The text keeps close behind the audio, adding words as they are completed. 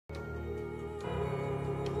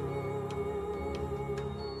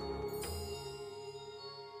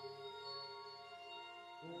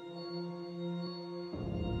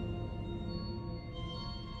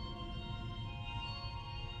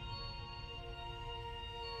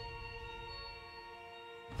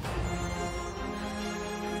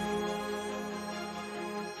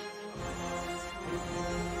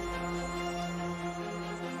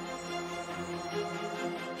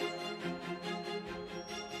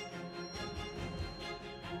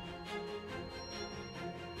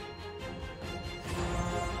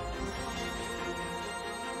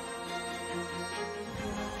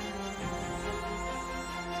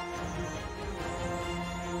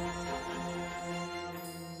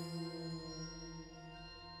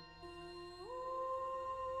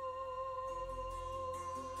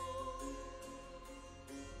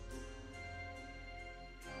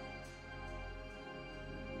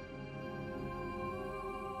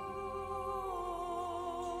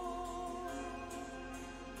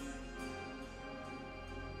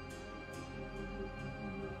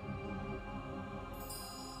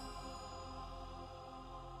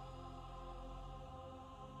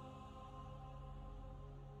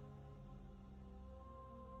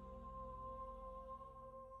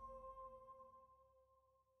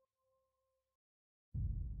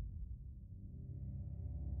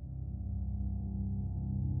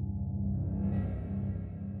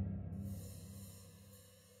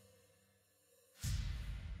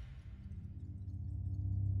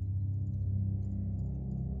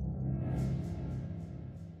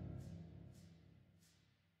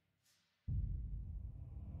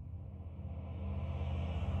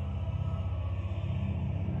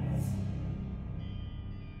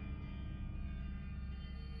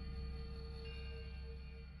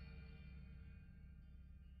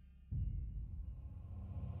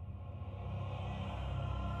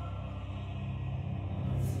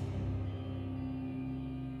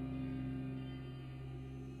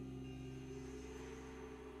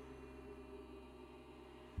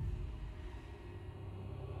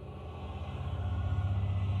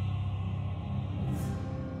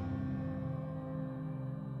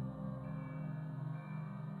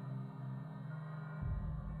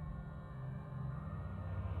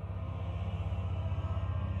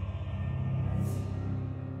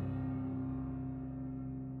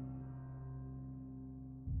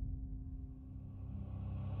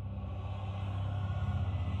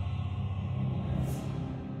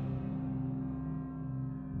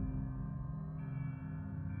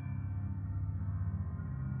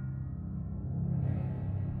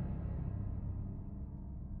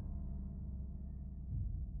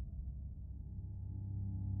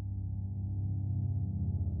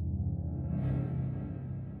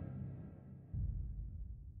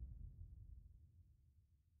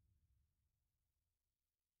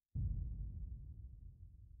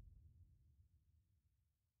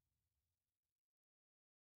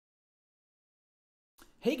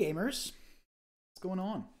Hey gamers, what's going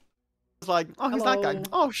on? It's like, oh, he's that guy. Hello.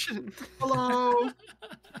 Oh shit. Hello.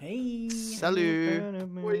 Hey. Salut.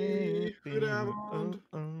 Wee, good afternoon.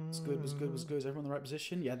 What's good? What's good? What's good? Is everyone in the right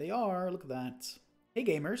position? Yeah, they are. Look at that. Hey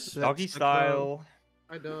gamers. Doggy style.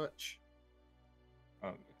 Hi, Dutch. Oh,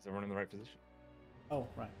 is everyone in the right position? Oh,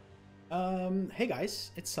 right. Hey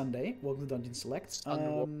guys, it's Sunday. Welcome to Dungeon Selects.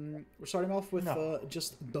 We're starting off with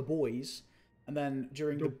just the boys, and then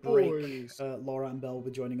during the break, Laura and Belle will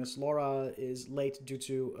be joining us. Laura is late due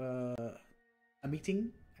to a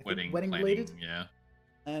meeting, wedding related. Yeah.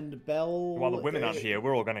 And Belle. While the women aren't here,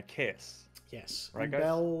 we're all gonna kiss. Yes. Right, and guys?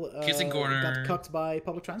 Belle Kissing corner. got cucked by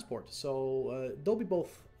public transport, so they'll be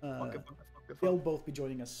both. They'll both be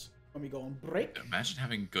joining us when we go on break. Imagine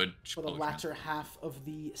having good For the latter half of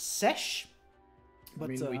the sesh. But, I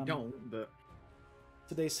mean, we don't, but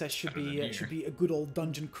today's sesh should be a good old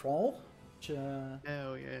dungeon crawl, which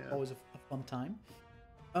Hell yeah. always a fun time.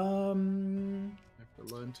 have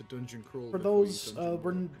to learn to dungeon crawl. For those,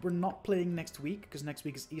 we're not playing next week because next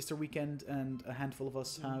week is Easter weekend, and a handful of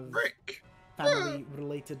us have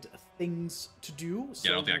family-related things to do. So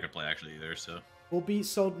yeah, I don't think I could play actually either. So we'll be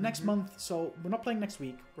next month. So we're not playing next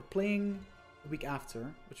week. We're playing the week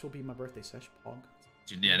after, which will be my birthday sesh. Pog.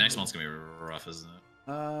 yeah, next month's gonna be rough, isn't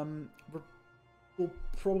it? We'll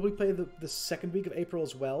probably play the second week of April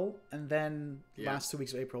as well, and then last 2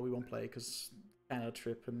 weeks of April we won't play because Canada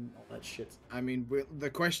trip and all that shit. I mean, the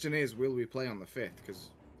question is, will we play on the 5th? Because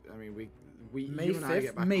I mean, we May you and I 5th,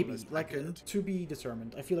 get back maybe on the like 2nd. to be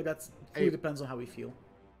determined. I feel like that's really depends on how we feel.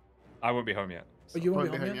 I won't be home yet. So. Oh, you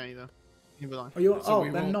won't be home yet? Either. You'll be lying. Oh, you? So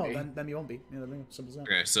Oh, then no, be. then you won't be. Yeah, simple as that.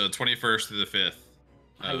 Okay, so 21st through the 5th.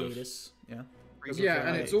 Hiatus. Yeah. Yeah,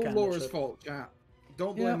 and it's all Canada Laura's trip. fault, chat.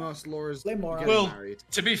 Don't blame us. Laura's Blame Laura. getting Well, married.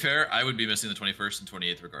 to be fair, I would be missing the 21st and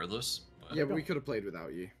 28th regardless. But... Yeah, but we could have played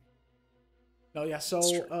without you. No, yeah. So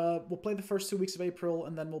we'll play the first 2 weeks of April,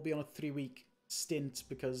 and then we'll be on a 3-week stint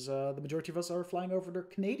because the majority of us are flying over to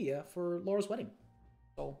Canada for Laura's wedding.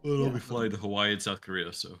 So I'll be flying to Hawaii and South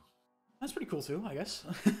Korea, so that's pretty cool too, I guess.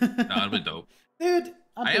 no, it'll be dope. Dude,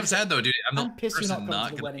 I am sad though, dude. I'm pissed you're person not going to not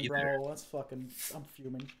the gonna wedding, be bro. there. That's fucking. I'm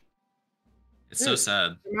fuming. It's so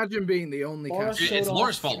sad. Imagine being the only Laura cast. Dude, it's showed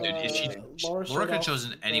Laura's off, fault, dude. Laura showed could have off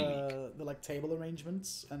chosen any week. The like table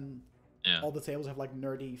arrangements, and Yeah. all the tables have like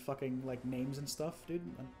nerdy fucking like names and stuff, dude.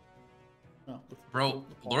 And, no, Bro,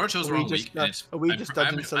 Laura chose the wrong week. and it's- Are we I'm- just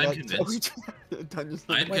I'm- dungeon I'm select? convinced. Dungeon I'm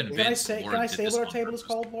select. Wait, can I convinced say Laura did what this our on table is purpose.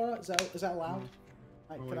 called, Laura? Is that allowed?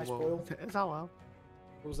 Can I spoil? Is that allowed?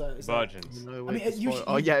 What was that? Is Virgins. No I way mean, to you, spoil-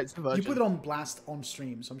 oh yeah, it's the virgin. you put it on blast on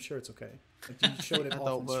stream, so I'm sure it's okay. Like, you showed it off on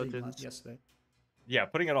Adult stream virgins. yesterday. Yeah,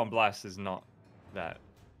 putting it on blast is not that.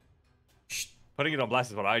 Shh, Putting it on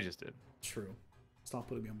blast is what I just did. true. Stop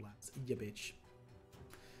putting me on blast, you bitch.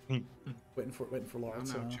 waiting for Laura I'm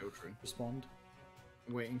to now children. respond.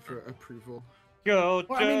 Waiting for approval. Go,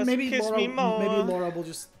 Well, I mean, maybe kiss Laura, me more. maybe Laura will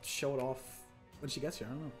just show it off when she gets here.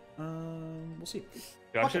 I don't know. We'll see.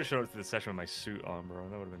 Dude, I should have showed up to the session with my suit on, bro.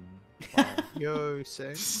 That would have been fire. Yo,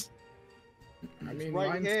 say. I mean,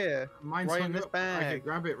 Right here. mine's Right in hung this up. I bag. could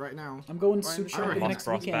grab it right now. I'm going Ryan, suit I shopping Moss next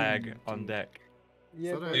Frost weekend. bag on deck.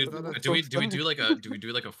 Yeah, So Dude, that- do we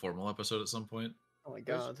do like a formal episode at some point? Oh my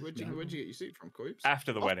god. Where'd you get your suit from, Coibs?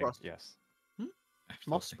 After the Moss wedding, Frost. yes.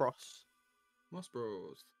 Moss Bros. Moss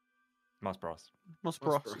Bros. Moss Bros. Moss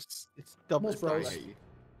Moss Bros. Bros. It's double Moss Bros. Bros.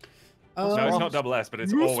 No, it's Um, not double S, but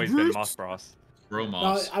it's Moss always been Bros. Moss Bros. Bro no,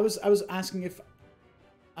 Moss. I was asking if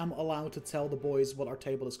I'm allowed to tell the boys what our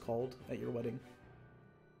table is called at your wedding.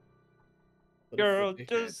 But if- Girl, if-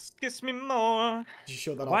 just kiss me more. did you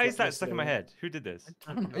show that Why off is that stuck in my yesterday? head? Who did this?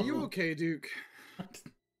 I don't know. Are you okay, Duke?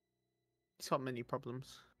 It's got many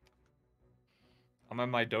problems. I'm in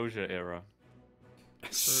my Doja era.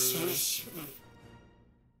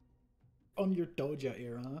 On your Doja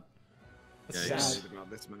era, huh? That's Yeah, sad. About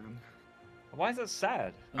this man. Why is that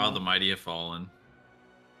sad? Uh, the mighty have fallen.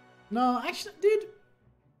 No, actually, dude,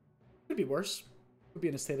 could be worse. Could be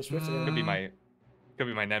in a Taylor Swift era. Could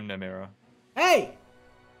be my Nem Nem era. Hey,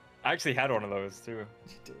 I actually had one of those too.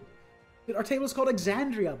 dude, our table is called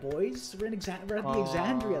Exandria, boys. We're at the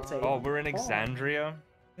Exandria table. Oh, we're in Come on. Exandria.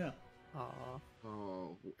 Yeah. Aw.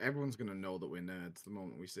 Oh, everyone's gonna know that we're nerds the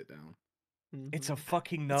moment we sit down. It's a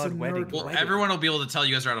fucking It's a nerd wedding. nerd Well, wedding. everyone will be able to tell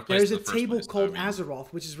you guys are out of place. There's in a the first table place, so, called I mean, Azeroth,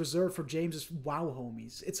 which is reserved for James's WoW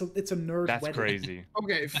homies. It's a nerd That's wedding. crazy.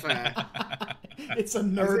 Okay, fair. It's a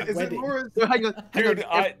nerd Is it wedding. Laura's? So hang on,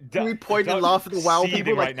 Dude, we point and laugh at the WoW seething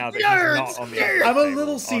people like, right now that nerds, he's not on the nerds! Azeroth I'm a table,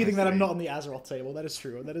 little seething that I'm honestly. not on the Azeroth table. That is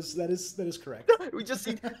true. That is correct. We just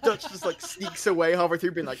see Dutch just like sneaks away halfway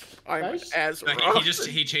through, being like, "I'm Guys? Azeroth."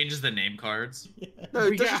 He changes the name cards. No,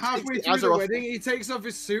 We Dutch get just halfway takes through the Azeroth- wedding, he takes off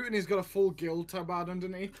his suit and he's got a full guild tabard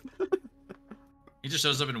underneath. He just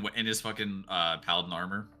shows up in his fucking paladin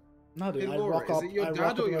armor. No, dude. Hey, I Laura, rock is up. it your I dad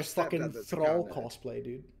rock or up in your a fucking stepdad that's the thrall candidate? cosplay,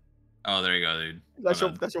 dude. Oh, there you go, dude. That's My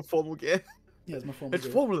your bad. formal gear. Yeah, it's my formal It's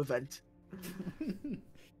gear. formal event.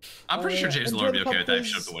 I'm pretty sure James and Laura enjoy would be the okay with that if pub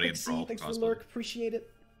she showed up at the wedding in quiz, Thrall Thanks for the cosplay. lurk. Appreciate it.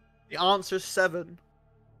 The answer's 7.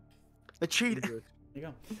 I cheated. There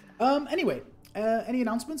you go. Anyway, any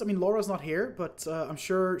announcements? I mean, Laura's not here, but I'm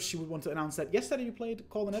sure she would want to announce that yesterday you played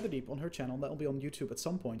Call the Netherdeep on her channel. That will be on YouTube at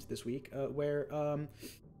some point this week, where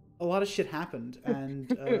a lot of shit happened,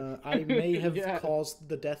 and I may have Yeah. caused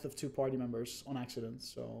the death of 2 party members on accident,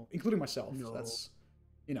 so including myself. No. That's,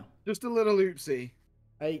 you know, Just a little oopsie.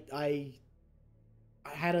 I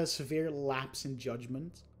had a severe lapse in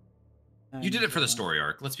judgment. You did it for the and, story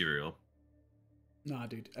arc. Let's be real. Nah,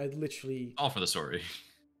 dude, I literally, All for the story.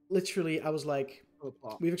 I was like,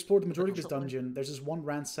 we've explored the majority of this dungeon. There's this one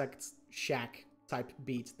ransacked shack type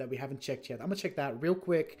beat that we haven't checked yet. I'm gonna check that real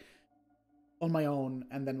quick on my own,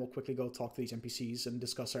 and then we'll quickly go talk to these NPCs and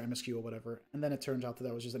discuss our MSQ or whatever. And then it turns out that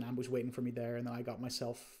there was just an ambush waiting for me there, and then I got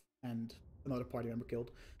myself and another party member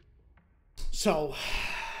killed. So,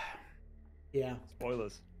 yeah,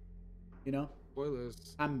 Spoilers. you know,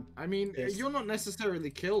 Spoilers. I mean, pissed. you're not necessarily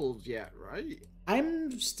killed yet, right?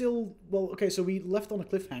 I'm still, well, okay, so we left on a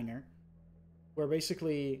cliffhanger where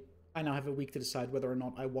basically I now have a week to decide whether or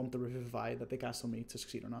not I want the Revivify that they cast on me to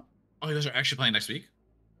succeed or not. Oh, you guys are actually playing next week?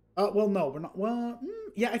 Well, no, we're not. Well,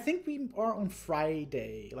 yeah, I think we are on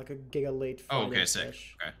Friday, like a giga late Friday. Oh, okay, sick.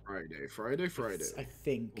 sesh. Okay. Friday. I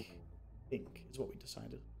think is what we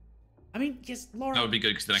decided. I mean, yes, Laura. That would be good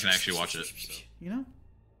because then I can actually watch it. So. You know.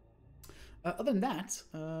 Other than that,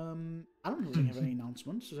 I don't really have any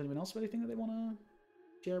announcements. Does anyone else have anything that they want to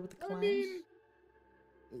share with the class?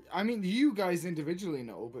 I mean, you guys individually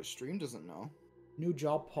know, but stream doesn't know. New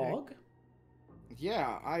job, Pog.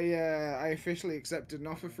 Yeah, I officially accepted an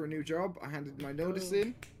offer for a new job. I handed my notice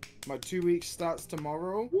in. My 2 weeks starts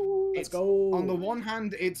tomorrow. Let's go. On the one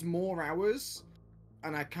hand, it's more hours,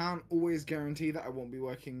 and I can't always guarantee that I won't be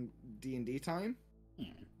working D&D time.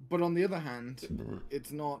 But on the other hand,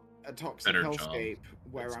 it's not a toxic Better hellscape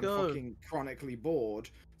where Let's I'm go. fucking chronically bored.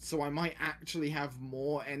 So I might actually have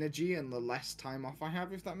more energy and the less time off I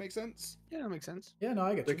have, if that makes sense. Yeah, that makes sense. Yeah, no,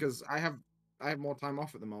 I get you. Because I have more time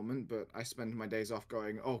off at the moment, but I spend my days off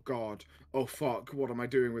going, oh god, oh fuck, what am I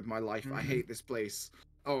doing with my life? I hate this place.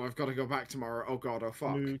 Oh, I've got to go back tomorrow. Oh god, oh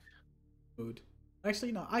fuck. Mood.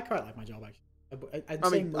 Actually, no, I quite like my job. Actually, I'd I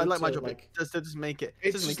say mean, I mood like my to, job. Like, Just to make it.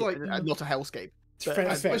 It's Doesn't just make like- it not a hellscape. fair,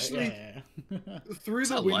 But- especially- yeah. Through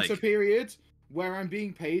the What's that winter like? period, where I'm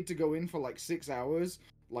being paid to go in for like 6 hours,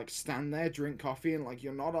 like stand there, drink coffee, and like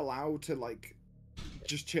you're not allowed to like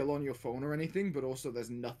just chill on your phone or anything, but also there's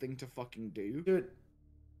nothing to fucking do. Dude,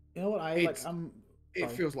 you know what I It's- like? It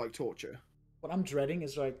Sorry. feels like torture. What I'm dreading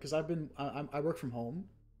is like, because I work from home,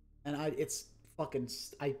 and it's fucking,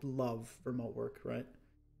 I love remote work, right?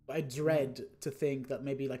 But I dread to think that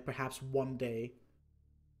maybe like perhaps one day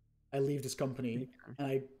I leave this company and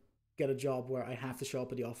I get a job where I have to show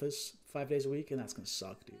up at the office 5 days a week, and that's gonna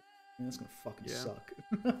suck, dude. I mean, that's gonna fucking Yeah. suck.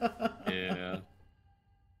 Yeah.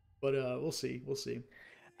 But we'll see.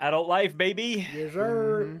 Adult life, baby. Yes,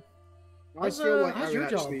 sir. Mhm. I feel like I how's would your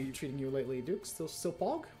job actually. treating you lately, Duke? Still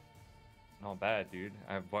pog? Not bad, dude.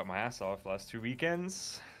 I've worked my ass off the last 2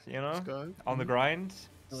 weekends. You know, Let's go. on the grind,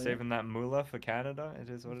 Oh, yeah. saving that moolah for Canada. It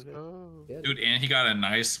is what it is. Oh. Yeah, Dude, and he got a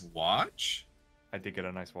nice watch. I did get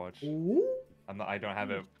a nice watch. Ooh. I don't have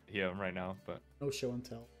it here right now, but No show and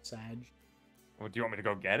tell. Sag. well, do you want me to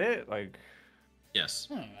go get it? Like, Yes.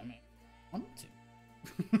 I mean, want to.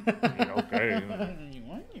 okay. You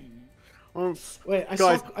want to. Oh, Wait, guys,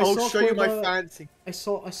 I I'll saw show you my Koiba- fancy. I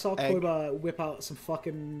saw Egg. Koiba whip out some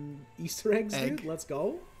fucking Easter eggs, dude. Egg. Let's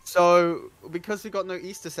go. So, because we got no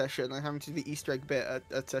Easter session, I'm having to do the Easter egg bit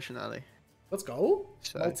at session early. Let's go.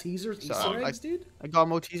 So- Maltesers, so Easter I- eggs, dude. I got a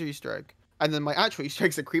Malteser Easter egg. And then my actual Easter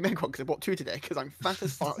eggs are cream egg one because I bought 2 today because I'm fat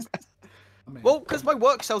as fuck. I mean, Well, because my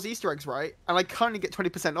work sells Easter eggs, right? And I kind of get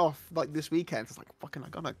 20% off like this weekend. So it's like, fucking, I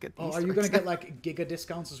gotta get the oh, Easter are you eggs. gonna get like giga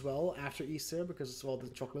discounts as well after Easter because it's all the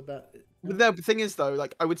chocolate that? But the thing is, though,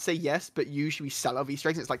 like, I would say yes, but usually we sell out Easter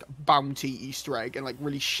eggs. It's like bounty Easter egg and like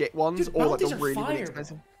really shit ones, Dude, or like the bounties are really, fire, really bro.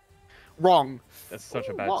 expensive. Wrong. that's such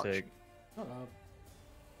a Ooh, bad watch. take. Shut up.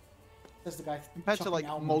 Says the guy Compared to, chucking like,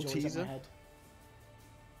 almond joys at my Malteser. head.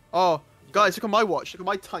 Oh, guys, look at my watch. Look at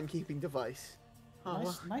my timekeeping device.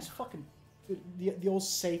 Nice fucking... The old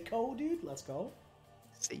Seiko, dude. Let's go.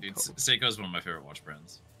 Dude, Seiko's one of my favorite watch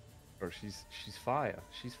brands. Bro, she's fire.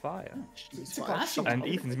 She's fire. It's a classic. And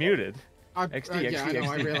Ethan's muted. XD, yeah, XD, I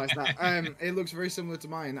know. I XD. realized that. It looks very similar to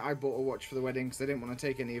mine. I bought a watch for the wedding because I didn't want to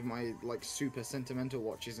take any of my like super sentimental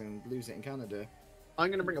watches and lose it in Canada. I'm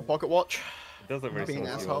gonna bring a pocket watch. It does look very Being an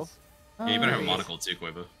similar to asshole. yours. Yeah, you better have a Nice. monocle too,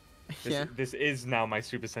 Koiba. Yeah. This is now my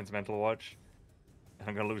super sentimental watch. And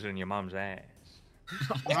I'm gonna lose it in your mom's ass.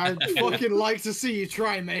 I'd fucking like to see you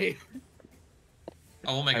try, mate.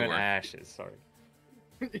 Oh, we'll make I'm it in work. ashes, sorry.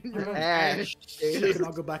 Ash. Shit, can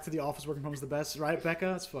all go back to the office. Working from home is the best, right,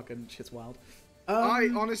 Becca? It's fucking shit's wild. I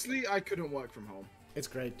honestly, I couldn't work from home. It's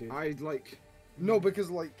great, dude. I like, no, because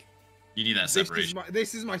like You need that separation.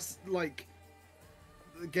 this is my like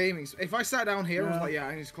gaming. If I sat down here and was Yeah. like, yeah,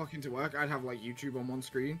 I need to clock into work, I'd have like YouTube on one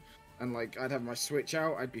screen and like I'd have my Switch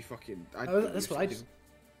out. I'd be fucking. That's what I do.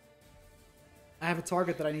 I have a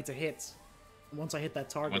target that I need to hit. Once I hit that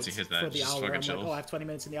target Once you hit that, for the just hour, fucking I'm like, chill. oh, I have 20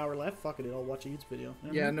 minutes in the hour left. Fuck it, I'll watch a YouTube video. You know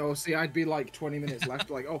what I Yeah, mean? no, see, I'd be like 20 minutes left.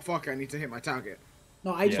 Like, oh fuck, I need to hit my target.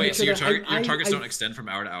 No, I just make Wait, so sure your, that your targets I don't extend from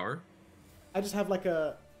hour to hour? I just have like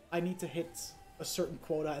I need to hit a certain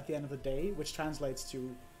quota at the end of the day, which translates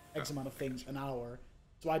to X amount of things an hour.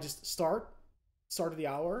 So I just start of the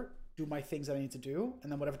hour, do my things that I need to do,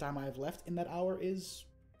 and then whatever time I have left in that hour is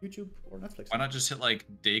YouTube or Netflix. Why not just hit like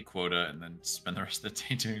day quota and then spend the rest of the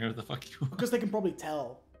day doing whatever the fuck you want? Because they can probably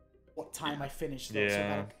tell what time I finished. Though, so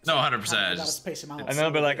Yeah. No, I 100%, gotta just- space them out. And they'll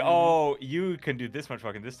be like, oh, you can do this much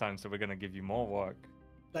work in this time, so we're gonna give you more work.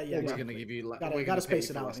 But yeah, We're exactly. gonna give you. We're Gotta gonna pay space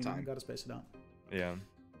you it for out. less You know? time. Gotta space it out. Yeah.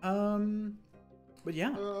 But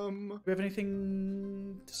yeah, do we have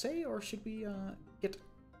anything to say, or should we get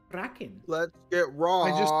cracking? Let's get raw.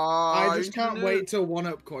 I just can't wait till one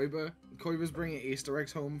up Koiba. Koiba's bringing Easter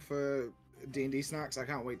eggs home for D&D snacks. I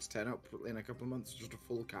can't wait to turn up in a couple of months. Just a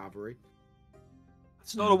full cavalry.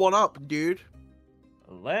 It's not a one-up, dude.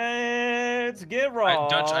 Let's get right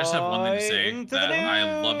Dutch, I just have one thing to say. into That the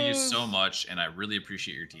I love you news. so much, and I really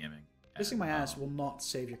appreciate your DMing. Kissing my And, ass will not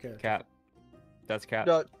save your character. Cat. That's cat.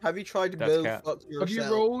 Have you tried to That's build cat. fuck Have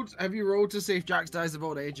yourself? you rolled to see if Jax dies of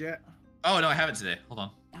old age yet? Oh, no, I haven't today. Hold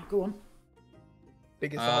on. Oh, go on.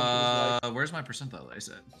 Biggest argument is like, Where's my percentile? I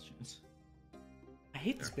said. I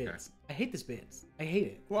hate this Okay. bit. I hate this bit. I hate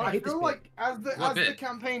it. Well, I I hate this feel bit. like as the What bit?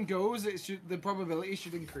 campaign goes, the probability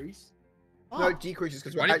should increase. no, Oh, it decreases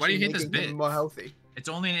because we're Why do actually you hate this making him bit? more healthy. It's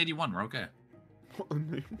only an 81. We're okay.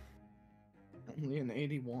 Only an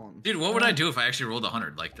 81. Dude, what would I do if I actually rolled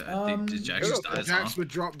 100 like that? Did Jax just die? Jax would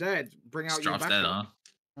drop dead. Bring out Just your drops dead, huh?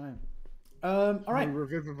 Alright. All right.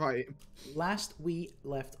 Revivify. Last we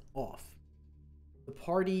left off, the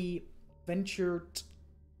party ventured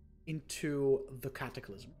into the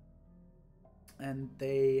Cataclysm, and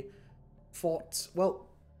they fought. Well,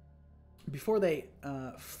 before they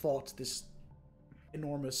fought this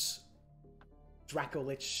enormous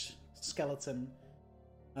Dracolich skeleton,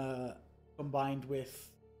 combined with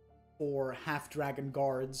 4 half-dragon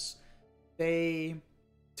guards, two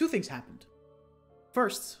things happened.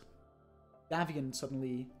 First, Davian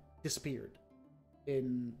suddenly disappeared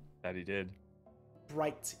in That he did.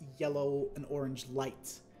 bright yellow and orange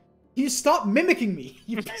light. You stop mimicking me,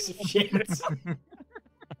 you piece of shit.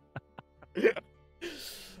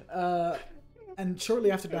 And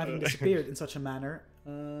shortly after Davian disappeared in such a manner,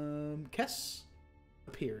 Kess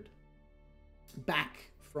appeared back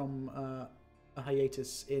from a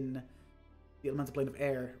hiatus in the elemental plane of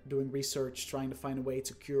air, doing research, trying to find a way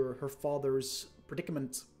to cure her father's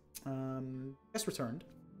predicament. Kess returned,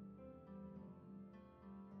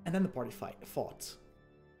 and then the party fought.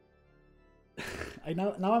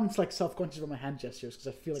 Now I'm like self-conscious about my hand gestures because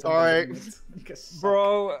I feel like Sorry. I'm doing it. You guys suck.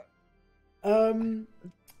 Bro.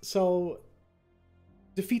 So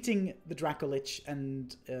defeating the Dracolich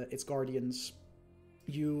and its guardians,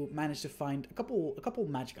 you managed to find a couple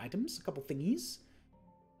magic items, a couple thingies.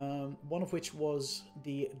 One of which was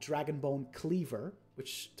the Dragonbone Cleaver,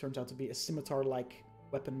 which turns out to be a scimitar-like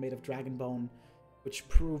weapon made of dragon bone, which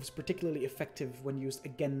proves particularly effective when used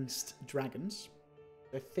against dragons.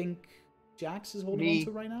 I think Jax is holding on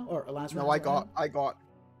to right now, or Alaz. No, I got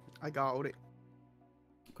it.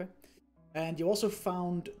 Okay. And you also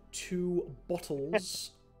found 2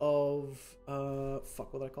 bottles of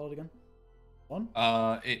fuck, what did I call it again? One?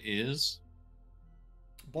 It is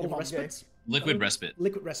Bottle of respite. liquid respite.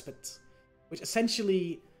 Liquid respite, which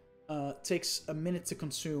essentially takes a minute to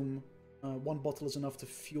consume. 1 bottle is enough to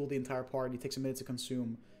fuel the entire party. Takes a minute to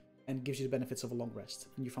consume, and gives you the benefits of a long rest.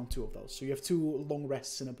 And you found 2 of those, so you have 2 long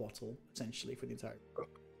rests in a bottle essentially for the entire.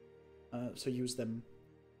 So use them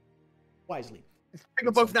wisely. Pick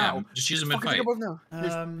them both now. Just use them Fucking mid-fight. pick them both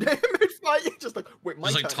now. Um, Mid-fight, just like, wait, my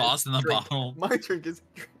Just like turn toss is in the drink. bottle. My drink is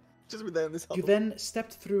just with there in this you huddle. then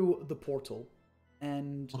stepped through the portal,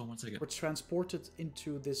 and Hold on 1 second. were transported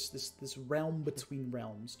into this realm between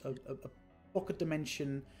realms, a pocket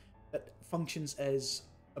dimension that functions as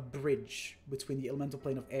a bridge between the elemental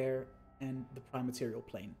plane of air and the prime material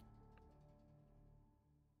plane.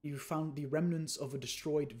 You found the remnants of a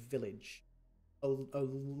destroyed village, a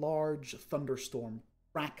large thunderstorm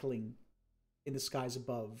crackling in the skies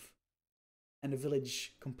above, and a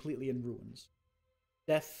village completely in ruins.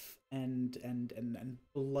 Death and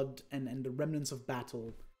blood and the remnants of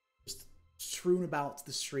battle just strewn about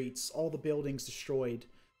the streets, all the buildings destroyed.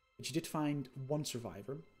 But you did find one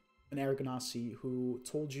survivor, an Aragonasi, who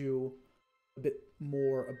told you a bit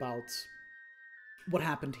more about what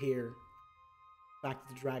happened here. The fact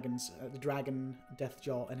that the dragon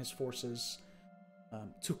Deathjaw and his forces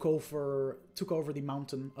took over the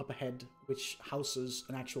mountain up ahead, which houses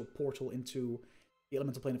an actual portal into the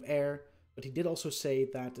elemental plane of air. But he did also say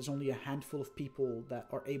that there's only a handful of people that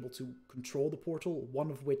are able to control the portal, one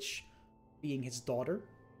of which being his daughter.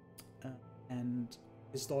 And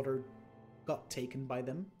his daughter got taken by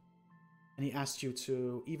them. And he asked you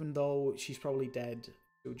to, even though she's probably dead,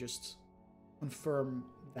 to just confirm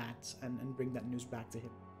that and bring that news back to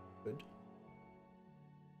him. Good.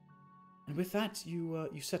 And with that, you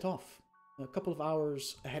set off. A couple of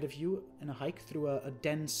hours ahead of you in a hike through a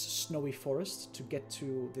dense, snowy forest to get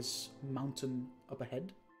to this mountain up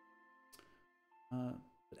ahead.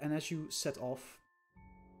 And as you set off,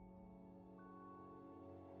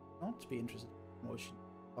 not to be interested in motion,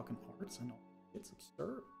 fucking arts and all. It's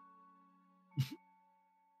absurd.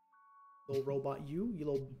 Little robot, you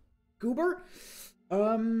little goober.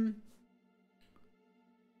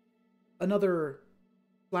 Another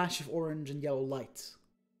flash of orange and yellow light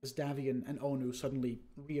as Davian and Onu suddenly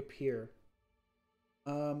reappear.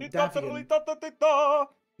 Davian,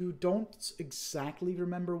 you don't exactly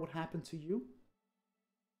remember what happened to you.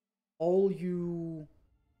 All you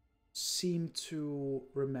seem to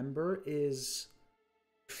remember is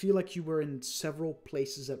feel like you were in several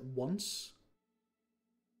places at once.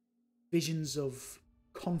 Visions of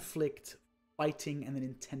conflict, fighting, and an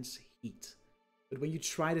intense heat. But when you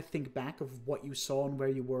try to think back of what you saw and where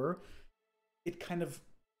you were, it kind of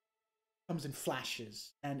comes in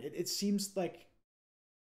flashes. And it seems like,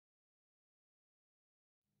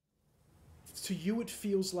 to you, it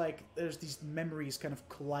feels like there's these memories kind of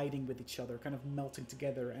colliding with each other, kind of melting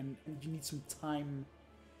together, and you need some time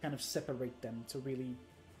to kind of separate them to really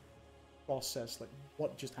process like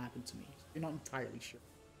what just happened to me. You're not entirely sure.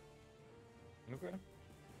 Okay.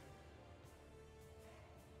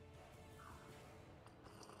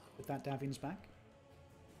 With that, Davian's back.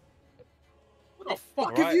 What the fuck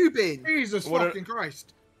Alright. have you been? Jesus What a- fucking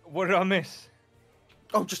Christ. What did I miss?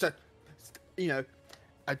 Oh, just a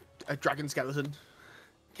dragon skeleton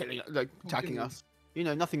killing, like, attacking us.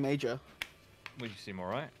 Nothing major. Well, you seem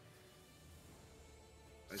alright.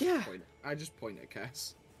 Yeah. I just point at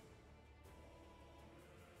Cass.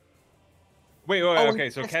 Wait, Oh, okay,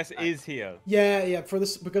 so Cass- Cass is here. Yeah, for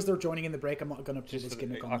this, because they're joining in the break, I'm not gonna pull Just this for the-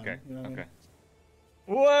 gimmick on okay, them. You know what okay.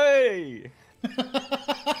 Way! I mean?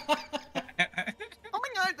 Oh my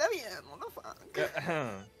god, Devian, what the fuck? Yeah,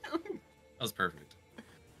 That was perfect.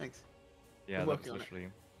 Thanks. that was working on it. literally.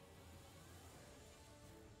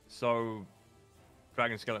 So,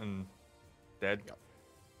 dragon skeleton dead.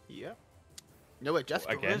 Yeah. No, wait, Jeff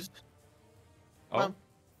Again? is. Oh, Well,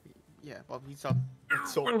 yeah, well, he's up.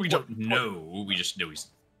 Well, we don't know. We just know he's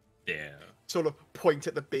there. Sort of point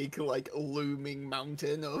at the big, like, looming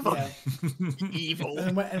mountain of Yeah. evil.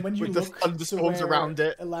 And when you With the look thunderstorms to where around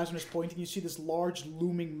it. Elijah is pointing, you see this large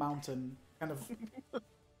looming mountain kind of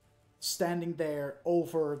standing there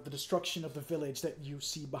over the destruction of the village that you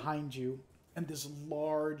see behind you, and this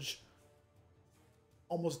large,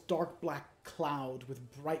 almost dark black cloud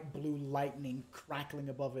with bright blue lightning crackling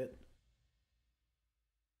above it.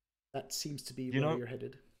 That seems to be where you're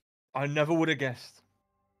headed. I never would have guessed.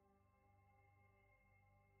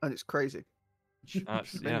 And it's crazy.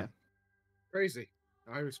 Yeah, Crazy.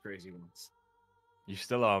 I was crazy once. you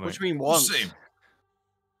still are, mate. Which mean once. Same.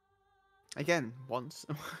 Again, once.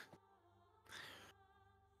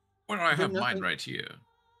 Why don't I have nothing. mine right here?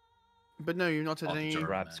 But no, you're not at Oh, any. sure.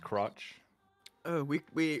 Grabs crotch. Oh, we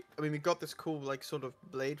got this cool, like, sort of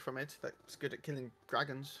blade from it that's good at killing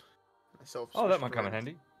dragons. Oh, that might come in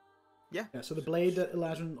handy. Yeah, so the blade that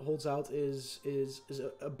Elijah holds out is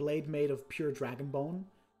a blade made of pure dragon bone,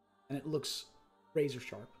 and it looks razor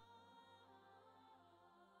sharp.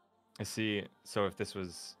 I see. So if this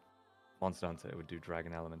was Monster Hunter, it would do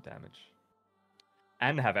dragon element damage.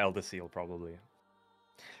 And have Elder Seal, probably.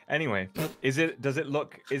 Anyway, does it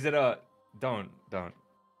look, is it a, don't.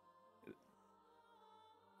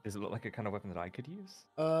 Does it look like a kind of weapon that I could use?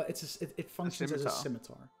 It functions as a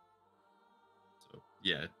scimitar. So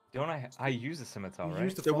yeah. Don't I use a scimitar, You right?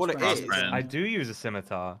 use the So what it frostbrand is- scimitar. I do use a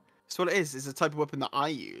scimitar. So what it is a type of weapon that I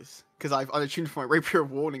use because I've unattuned for my rapier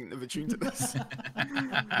of warning and never tuned to this.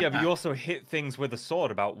 Yeah, but you also hit things with a sword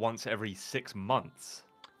about once every 6 months.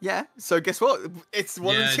 Yeah. So guess what? It's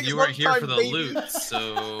one of Yeah, the 6 you were month here time, for the baby. loot,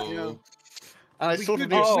 so You know, and I We sort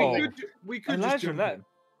could, of Oh. we could just Imagine jump that. in.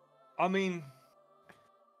 I mean,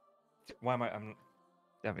 why am I'm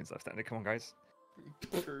Devin's left standing. Come on, guys.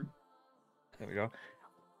 True. There we go.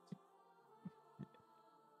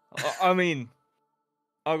 I mean,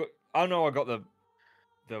 I know I got the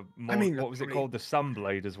more, mean, what was it probably- called, the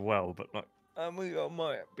Sunblade as well, but like I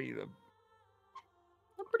might be the.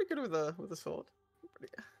 I'm pretty good with a sword.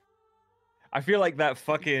 I feel like that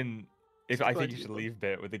fucking. If Just I glad think you you should won. leave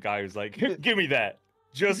bit with the guy who's like, "Give me that."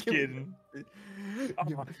 Just Give me kidding.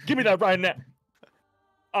 that. Give me that right now.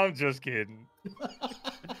 I'm just kidding.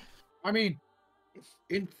 I mean,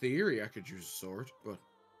 in theory, I could use a sword, but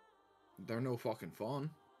they're no fucking fun.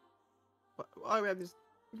 But I mean, just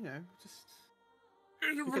just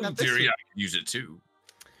can in have this theory, one. I could use it too.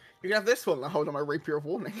 you can have this one. I hold on my rapier of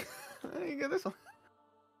warning. You get this one.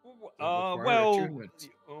 require Well, attunement.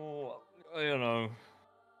 I don't know.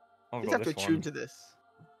 I've You got just have to this attune one. to this.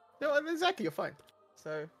 No, exactly. You're fine.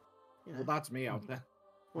 So, you know, Well, that's me out there.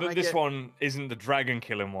 when But I this get- one isn't the dragon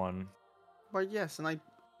killing one. Well, yes, and I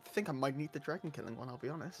think I might need the dragon killing one. I'll be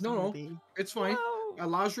honest. No, I'm gonna no. be- It's fine.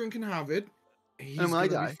 Elazrin can have it. He's when I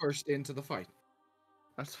gonna die? be first into the fight.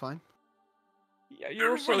 That's fine. Yeah,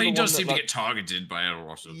 you're also Well, the he one does that, seem like- to get targeted by a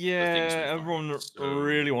lot of the things we Yeah, find, everyone so-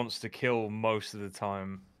 really wants to kill most of the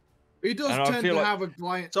time. He does And I tend feel to like- have a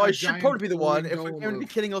giant. So I should probably be the one. If we're going going to be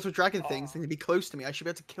killing lots of dragon things, then to be close to me, I should be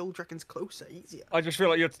able to kill dragons closer, easier. I just feel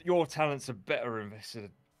like your talents are better invested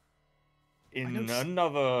in know s-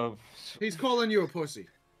 another. He's calling you a pussy.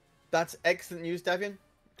 That's excellent news, Davian.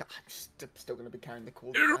 I'm still going to be carrying the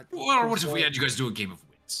call. Well, what if we had you guys do a game of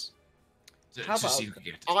wits? How To see about- who could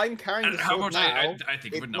get it. I'm carrying the And how sword about now. I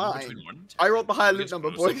think of a It's number mine. between 1 and 10. I rolled the higher Who loot gets number,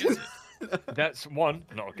 closer boys. gets it. That's one,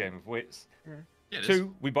 not a game of wits. Yeah, it is.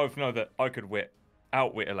 2, we both know that I could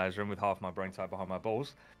outwit Elazrin with half my brain tied behind my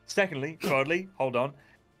balls. Secondly, thirdly, hold on.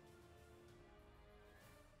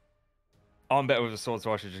 I'm better with a sword,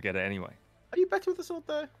 so I should just get it anyway. Are you better with the sword,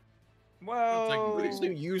 though? Well, I just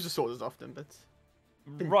don't use the sword as often, but...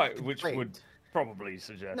 been- right, been which trained. would probably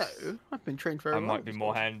suggest No, I've been trained very I well might with be the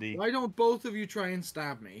more sword. handy. Why don't both of you try and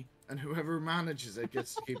stab me, and whoever manages it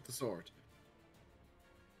gets to keep the sword?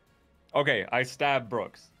 Okay, I stab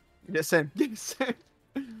Brooks. Yes, same. Yes, same.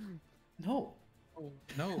 No.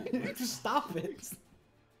 No. Just stop it.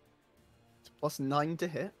 Plus 9 to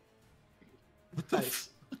hit. What the Guys, f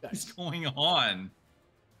is guys, going on?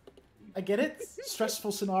 I get it.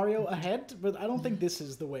 Stressful scenario ahead, but I don't think this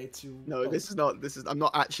is the way to. No, go. this is not. This is. I'm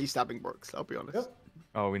not actually stabbing Brooks. I'll be honest. Yep.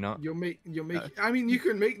 Oh, are we not? You'll make. No. I mean, you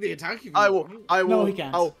can make the attack if you I will. want. I will. No, he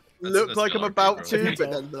can't. I'll That's- look that's like I'm not okay, about bro. to, Okay.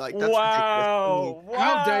 but then be like, that's Wow!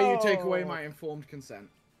 How dare you take Wow! away my informed consent?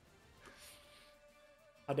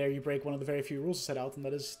 How dare you break one of the very few rules set out, and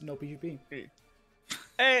that is no PvP.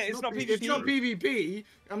 Hey, it's not It's not PvP. PvP.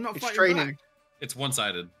 I'm not It's fighting training. back. It's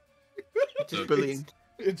one-sided. Just bullying.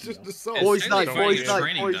 It's just assault. It's Boys' technically night, fighting boys' a night,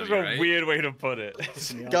 training boys' This is dummy, a right? weird way to put it.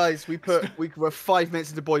 Pissing me off. Guys, we're 5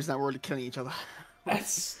 minutes into boys now. We're already killing each other.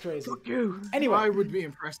 That's crazy. Fuck you. Anyway, I would be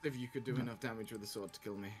impressed if you could do enough damage with a sword to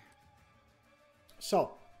kill me.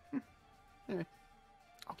 so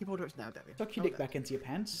I'll keep orders now, Debbie. tuck your dick back into your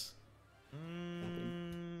pants.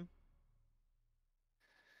 Mm,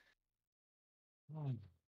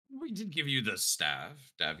 We did give you the staff,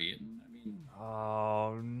 Davian. I mean,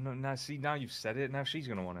 oh no! Now see, now you've said it. Now she's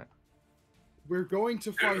gonna want it. We're going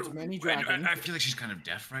to fight many dragons. I feel like she's kind of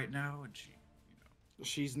deaf right now, and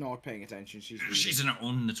She's not paying attention. She's she's in her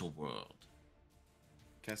own little world.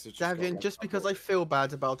 Kessa just got Davian, one just up. because I feel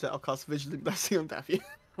bad about it, I'll cast Vigilant Blessing on Davian.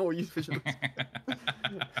 Or use Vigilant.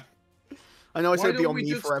 I know I Why said it'd be don't on we me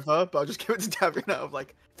just- forever, but I'll just give it to Davian out of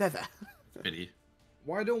like, there. Pity.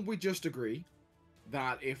 Why don't we just agree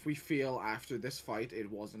that if we feel after this fight it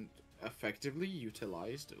wasn't effectively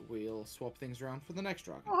utilized, we'll swap things around for the next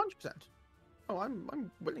dragon? Oh, 100%. Oh, I'm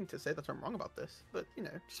willing to say that I'm wrong about this, but you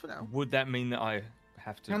know, just for now. Would that mean that I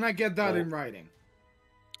have to? Can I get that Well- in writing?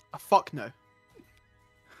 Fuck no.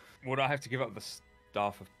 Would I have to give up the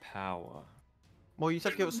staff of power? Well, you just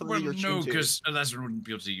have to give us something Well, you're no, tuned to. because Elazar wouldn't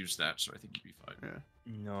be able to use that, so I think you'd be fine.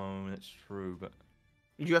 Yeah. No, that's true. But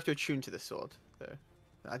You do have to attune to this sword, though.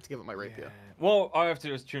 I had to give up my rapier. Yeah. Well, I have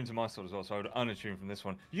to attune to my sword as well, so I would unattune from this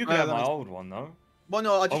one. You can have that my makes- old one though. Well,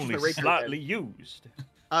 no, I just Only use my rapier slightly again. used.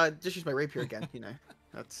 Just use my rapier again. You know,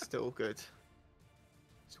 that's still good.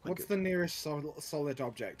 It's quite What's good. the nearest solid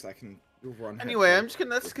object I can run? head Anyway, for? I'm just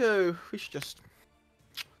gonna let's go. We should just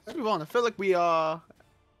let's move on. I feel like we are,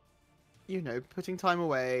 you know, putting time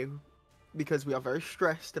away because we are very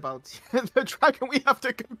stressed about the dragon we have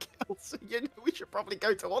to go kill. So you know, we should probably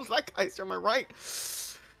go towards that guy. So am I right?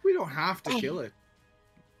 We don't have to kill it.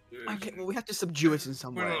 Okay, well we have to subdue it in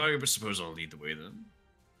some way. Well, I suppose I'll lead the way then.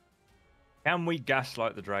 Can we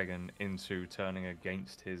gaslight the dragon into turning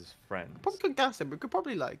against his friends? Probably could gas him. We could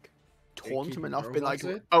probably like taunt keep him him enough, be like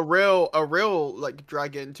robots, a real like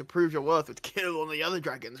dragon to prove your worth would kill all the other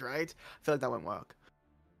dragons, right? I feel like that won't work.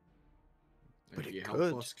 But If it you could.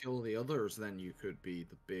 help us kill the others, then you could be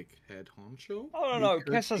the big head honcho. I don't We know.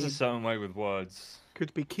 could Kess has a be- certain way with words.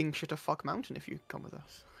 Could be King Shitter Fuck Mountain if you come with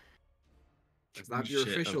us. Is that your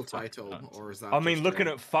Shit, official oh, fuck title, that. or is that? I mean, just looking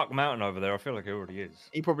a- at Fuck Mountain over there, I feel like it already is.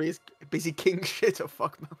 He probably is busy King Shitter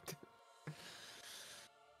Fuck Mountain.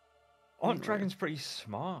 Aren't Anyway. dragons pretty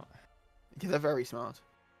smart? Yeah, they're very smart.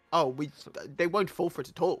 Oh, they won't fall for it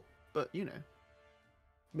at all. But you know,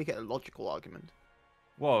 make it a logical argument.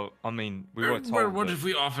 Well, I mean, we were told. What that- if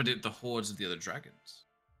we offered it the hordes of the other dragons?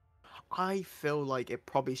 I feel like it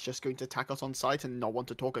probably is just going to attack us on sight and not want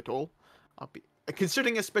to talk at all. I'll be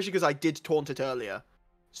considering, especially because I did taunt it earlier,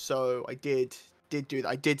 so I did do that.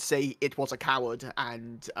 I did say it was a coward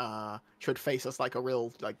and should face us like a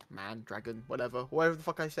real like man, dragon, whatever the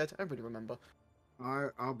fuck I said. I don't really remember.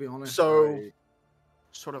 I'll be honest. So,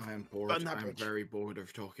 sort of. I am bored. burn that I'm bridge. very bored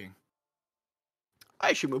of talking. I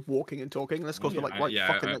assume we're walking and talking. Let's go for like right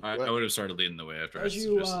fucking. I would have started leading the way after As I you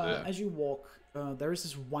suggested it. as you walk, there is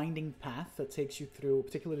this winding path that takes you through a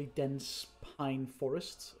particularly dense pine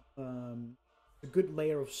forest. A good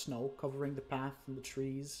layer of snow covering the path and the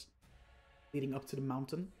trees leading up to the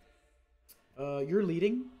mountain. You're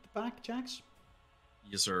leading the pack, Jax.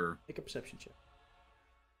 Yes, sir. Make a perception check.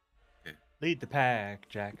 Lead the pack,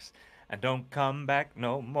 Jax, and don't come back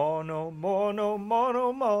no more, no more, no more,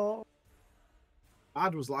 no more.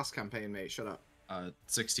 Bad was last campaign, mate. Shut up.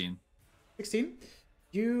 16. 16.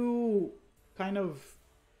 You kind of,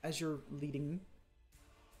 as you're leading,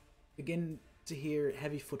 begin to hear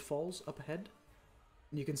heavy footfalls up ahead.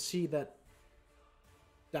 And you can see that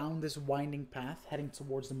down this winding path heading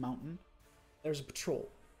towards the mountain, there's a patrol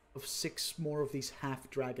of 6 more of these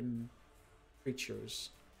half-dragon creatures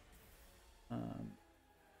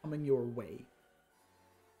coming your way.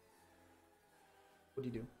 What do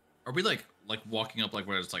you do? Are we like walking up like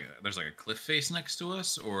where it's like there's like a cliff face next to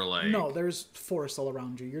us, or like No, there's forest all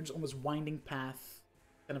around you. You're just on this winding path,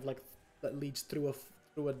 kind of like that leads through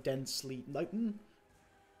a densely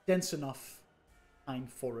dense enough pine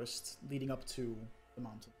forest leading up to the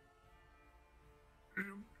mountain.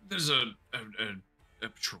 there's a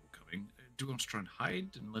patrol coming? Do we want to try and hide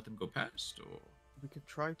and let them go past, or We could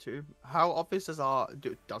try to. How obvious does our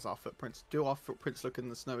footprints? Do our footprints look in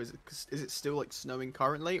the snow? Is it still like snowing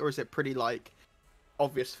currently, or is it pretty like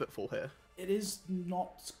obvious footfall here? It is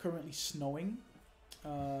not currently snowing.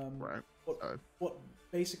 Right. What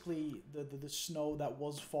basically the snow that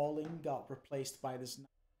was falling got replaced by this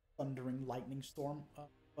thundering lightning storm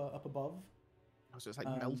up above. So it's like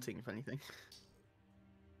melting, if anything.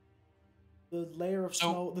 The layer of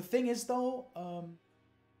So- snow. The thing is, though,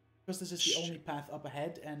 because this is the only path up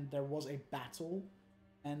ahead, and there was a battle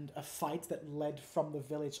and a fight that led from the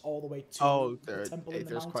village all the way to the temple in the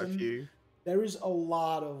there's mountain. quite a few. There is a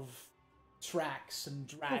lot of tracks and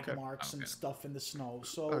drag Okay. marks and Okay. stuff in the snow.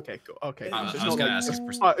 So Okay, cool. Okay, It- so I it's was not gonna like ask just, for-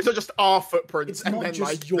 it's not just our footprints, it's and not then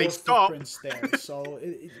just like your they stop. footprints there. So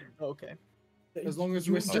Okay. As long as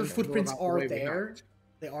your, we're your safe, footprints go about the are way we there. act.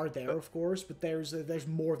 They are there, of course, but there's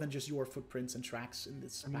more than just your footprints and tracks in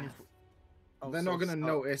this I mean, path. They're not gonna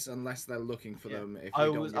notice unless they're looking for Yeah. them. If I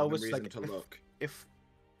we don't was- give I them was reason like, to look. If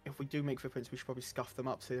we do make footprints, we should probably scuff them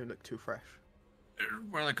up so they don't look too fresh.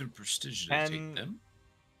 well, I could prestidigitating Can- them.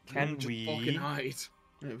 Can Just we fucking hide?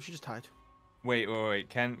 Yeah, we should just hide. wait?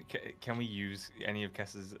 Can we use any of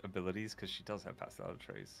Kessa's abilities? Because she does have passive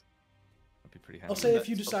traits. That'd be pretty handy. I'll say if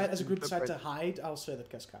you That's decide, as a fucking group, decide to footprint. hide, I'll say that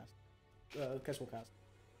Kes cast. Kes will cast.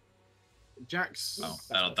 Jax. Oh,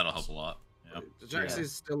 that'll help a lot. Yep. Jax Yeah.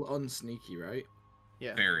 is still unsneaky, right?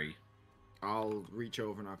 Yeah. Very. I'll reach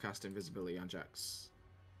over and I'll cast invisibility on Jax.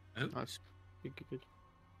 Nice. Good.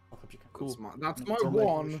 I'll help you cast. Cool. That's my Don't make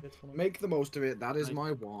one. your shit, hold on. Make the most of it. That is Nice.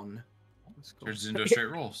 my one. That's cool. Turns into a straight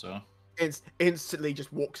roll. So. Instantly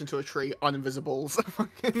just walks into a tree, uninvisibles.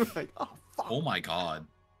 Fucking like, oh fuck. Oh my god.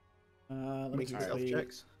 Let me Make stealth quickly.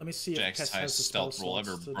 checks. Let me see if Jack's Kess has the highest spell stealth roll ever,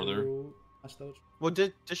 slots to brother. do mass dodge. Well,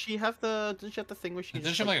 does she have the thing where she can Doesn't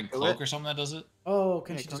just she have like a do cloak it? or something that does it? Oh,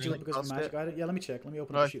 can Yeah, she can't just she, do it like, because of cast magic it? item? Yeah, let me check. Let me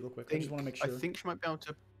open No, up the sheet real quick. I just want to make sure. I think she might be able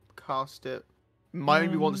to cast it. Might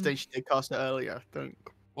be one stage she did cast it earlier, I think.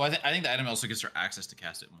 Well, I think the item also gives her access to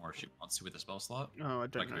cast it more if she wants to with the spell slot. Oh, I I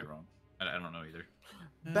don't could be know. wrong. I don't know either.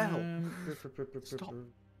 Bell. Stop.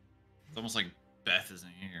 It's almost like Beth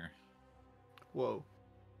isn't here. Whoa.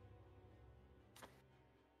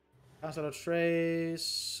 Pass out of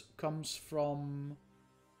trace comes from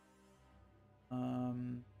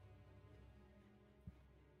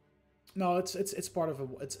no, it's part of a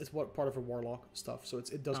it's what part of a warlock stuff, so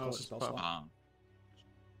it does cost a spell slot.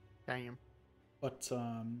 Damn. But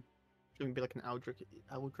Shouldn't be like an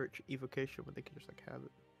Eldritch evocation where they can just like have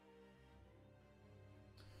it.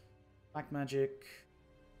 black magic.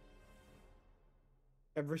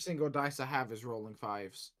 Every single dice I have is rolling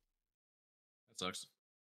 5s. That sucks.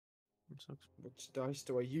 Which dice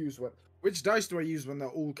do I use when? Which dice do I use when they're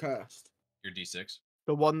all cursed? Your D6.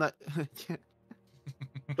 The one that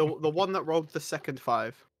the one that rolled the second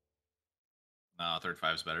 5. Nah, third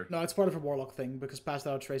 5's better. No, it's part of a warlock thing because passed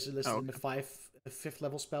out trace is listed Oh, in the 5th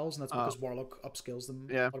level spells, and that's because warlock upskills them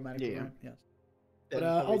automatically. Yeah. Right? Yes. Then But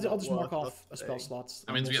I'll probably just not mark worth off a spell nothing. slots.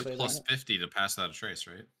 That means we We'll get say plus that. 50 to pass that a trace,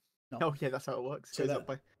 right? No. Oh yeah, that's how it works. So Goes that- up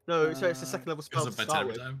by so it's the second level spell Goes to up by 10 start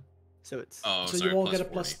every with. time. So it's Oh, So sorry, you all plus get a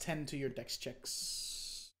plus 40. 10 to your dex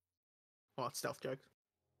checks. it's stealth joke.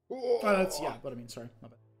 Oh, that's yeah, but I mean, sorry, my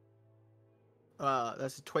bad.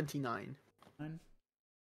 That's a 29. 9.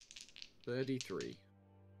 33.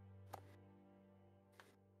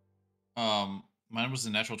 Mine was a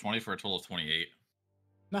natural 20 for a total of 28.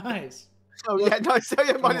 Nice. Oh yeah, no, so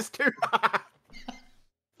yeah, -2.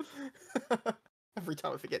 Every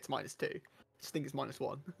time I forget it's -2. I just think it's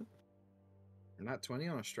 -1. And that 20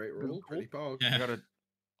 on a straight roll, Cool. pretty pog. Yeah.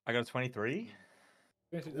 I got a 23.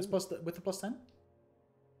 That's plus with the plus 10.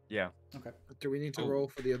 Yeah. Okay. Do we need to Oh. roll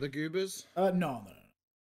for the other goobers? No.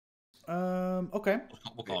 Okay.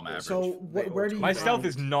 We'll call him average. So where do you? My stealth hide?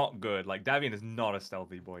 is not good. Like Davian is not a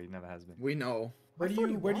stealthy boy. He never has been. We know. Where do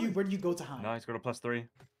you go to hide? No, he's got a +3.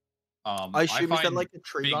 I assume is that find like a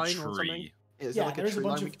tree big line or something? tree. Is Yeah, there like there's a tree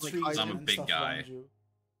bunch line we of can, trees like, hide I'm a in? and big stuff guy. around you.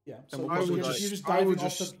 Yeah, so we'll you're probably just, like- you're just I diving would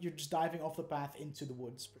off just- the you're just diving off the path into the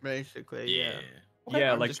woods. Basically, Yeah. yeah.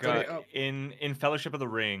 Yeah, I'm like just gonna up. in Fellowship of the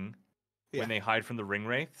Ring, Yeah. when they hide from the ring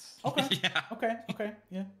wraiths. Okay. Yeah. Okay.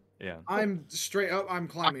 Yeah. Yeah. I'm straight up. I'm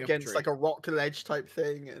climbing up a Against tree. like a rock ledge type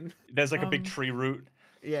thing, and There's like a big Um, tree root.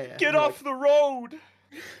 yeah. Get you're off the road!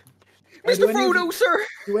 Like, do Mr. any of you- Frodo, sir.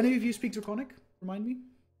 Do any of you speak Draconic? Remind me.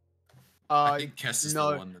 I think Kess is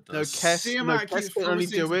no, the one that no, does. Kess- Tiamat Kess keeps can only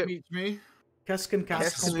forcing do to it- teach me. Kess can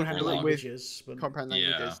cast Kess can comprehend do it with languages, but comprehend Yeah,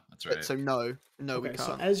 languages. that's right. So no, we okay. can't.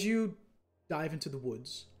 So as you dive into the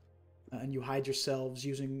woods and you hide yourselves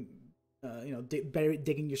using,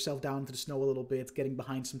 digging yourself down into the snow a little bit, getting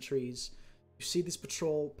behind some trees, you see this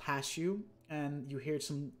patrol pass you, and you hear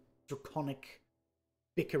some Draconic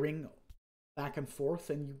bickering back and forth,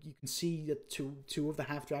 and you can see that two of the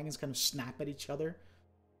half dragons kind of snap at each other.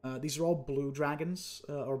 These are all blue dragons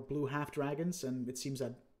or blue half dragons, and it seems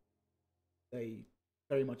that they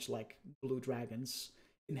very much like blue dragons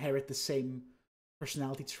inherit the same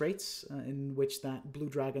personality traits in which that blue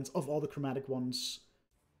dragons of all the chromatic ones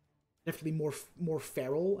definitely more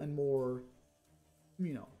feral and more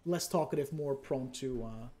less talkative, more prone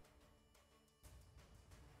to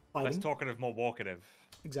fighting. Less talkative, more walkative.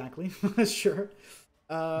 Exactly. Sure.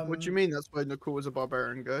 What do you mean? That's why Nicole was a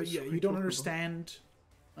barbarian, guys. Yeah, you don't understand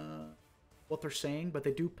what they're saying, but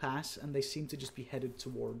they do pass, and they seem to just be headed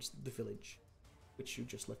towards the village, which you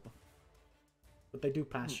just left behind. But they do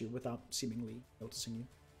pass you without seemingly noticing you.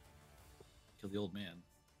 Kill the old man.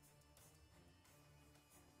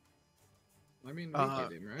 I mean, we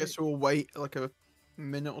get him, right? Guess we'll wait like a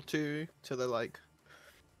minute or two till they're like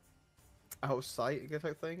out of sight, I guess.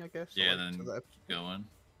 I guess. Yeah, or, like, then till they're, keep going.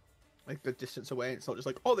 like the distance away. It's not just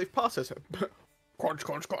like, oh, they've passed us. Crunch,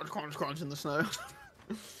 crunch, crunch, crunch, crunch in the snow.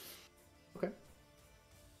 Okay.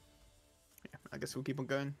 Yeah, I guess we'll keep on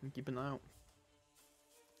going and keep an eye out.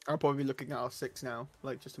 I'll probably be looking at our 6 now,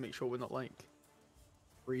 like just to make sure we're not like.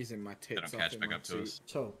 Freezing my They tits don't off catch in back my up to seat. us.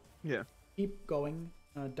 So Yeah. keep going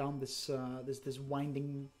down this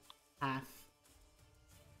winding path.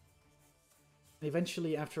 And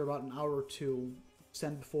eventually, after about an hour or two,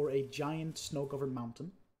 stand before a giant snow-covered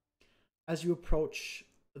mountain. As you approach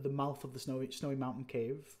the mouth of the snowy mountain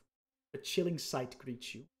cave, a chilling sight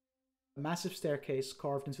greets you. A massive staircase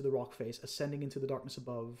carved into the rock face, ascending into the darkness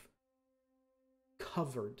above,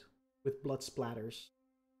 covered with blood splatters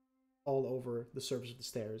all over the surface of the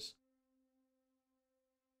stairs.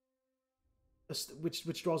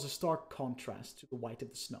 which draws a stark contrast to the white of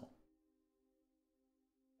the snow.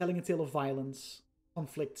 Telling a tale of violence,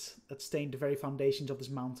 conflict that stained the very foundations of this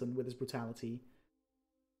mountain with its brutality.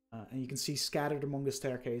 And you can see scattered among the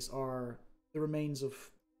staircase are the remains of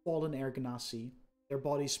fallen Air Ganassi, their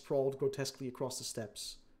bodies sprawled grotesquely across the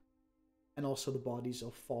steps, and also the bodies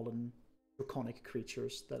of fallen draconic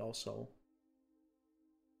creatures that also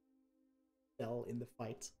fell in the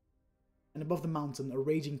fight. And above the mountain, a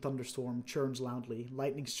raging thunderstorm churns loudly,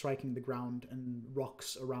 lightning striking the ground and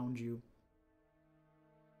rocks around you.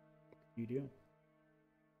 You do.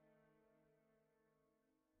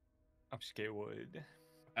 I'm scared.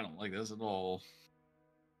 I don't like this at all.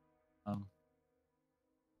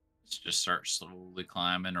 Let's just start slowly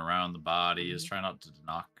climbing around the bodies. Try not to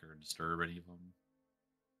knock or disturb any of them.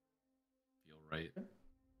 Feel right.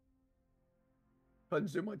 Kind of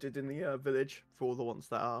zoom I did in the village for all the ones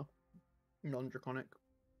that are non-draconic.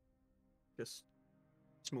 Just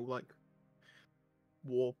small, like,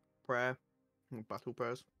 war prayer, or battle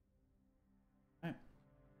prayers. Right.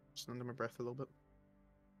 Just under my breath a little bit.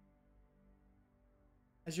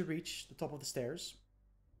 As you reach the top of the stairs,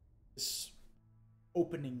 this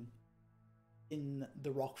opening in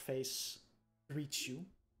the rock face greets you.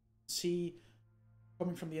 See,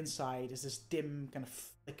 coming from the inside is this dim kind of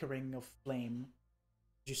flickering of flame.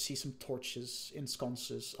 You see some torches in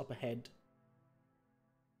sconces up ahead.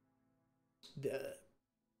 The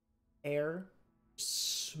air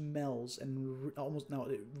smells and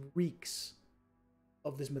it reeks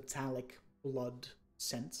of this metallic blood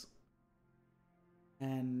scent.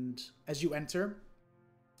 And as you enter,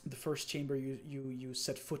 the first chamber you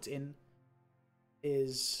set foot in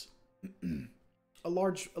is a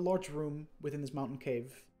large room within this mountain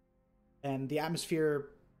cave, and the atmosphere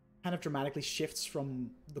kind of dramatically shifts from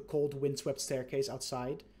the cold windswept staircase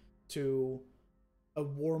outside to a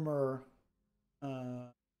warmer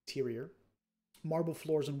interior. Marble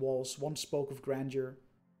floors and walls once spoke of grandeur,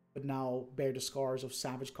 but now bear the scars of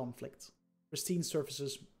savage conflict. Pristine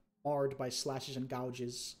surfaces marred by slashes and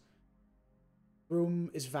gouges. The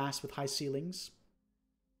room is vast with high ceilings,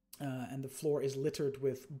 and the floor is littered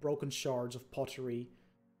with broken shards of pottery,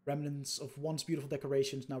 remnants of once beautiful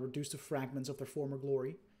decorations now reduced to fragments of their former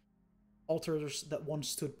glory. Altars that once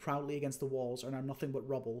stood proudly against the walls are now nothing but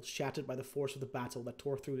rubble, shattered by the force of the battle that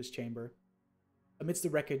tore through this chamber. Amidst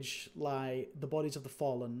the wreckage lie the bodies of the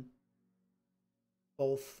fallen,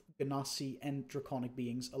 both Ganassi and draconic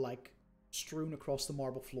beings alike, strewn across the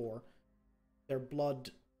marble floor, their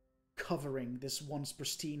blood covering this once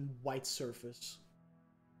pristine white surface.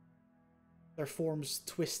 Their forms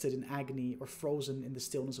twisted in agony or frozen in the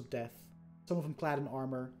stillness of death. Some of them clad in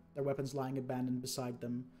armor, their weapons lying abandoned beside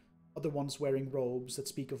them. Other ones wearing robes that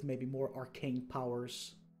speak of maybe more arcane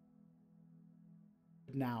powers.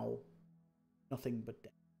 But now, nothing but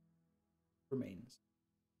death remains.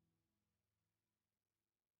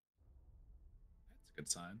 That's a good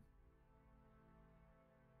sign.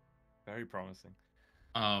 Very promising.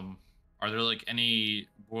 Are there like any?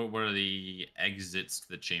 What are the exits to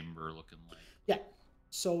the chamber looking like? Yeah.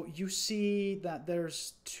 So you see that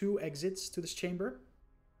there's 2 exits to this chamber.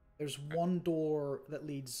 There's one door that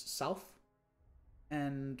leads south,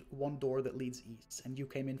 and one door that leads east. And you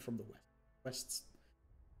came in from the west.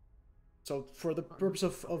 So for the purpose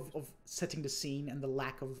of setting the scene and the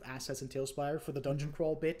lack of assets in Tailspire, for the dungeon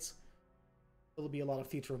crawl bit, there'll be a lot of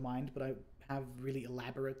theater of mind, but I have really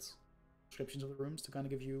elaborate descriptions of the rooms to kind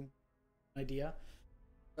of give you an idea.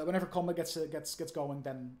 Whenever combat gets going,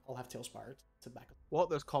 then I'll have Tailspire to back up. What?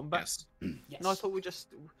 There's combat? Yes. Yes. No, I thought we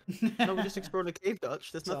just exploring a cave,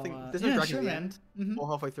 Dutch. There's nothing. There's no yeah, dragon sure, at the man. end. Mm-hmm. Or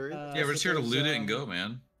halfway through. Yeah, we're just here to loot it and go,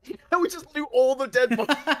 man. We just loot all the dead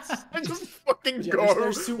bodies and just fucking Yeah, go.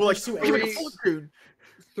 there's two- We're like, there's two "We're areas." a fortune."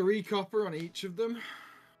 3 copper on each of them.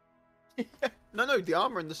 No, the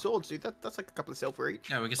armor and the swords, dude. That's like a couple of silver each.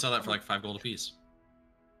 Yeah, we can sell that for like 5 gold apiece.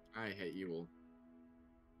 I hate you all.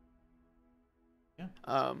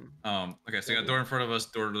 Okay, so we got door in front of us,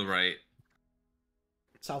 door to the right.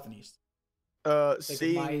 South and east.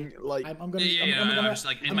 Seeing like I'm gonna I'm just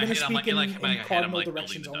like in I'm my gonna head, I'm speak like in my head, I'm cardinal like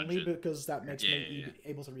directions building the only dungeon. because that makes Yeah, me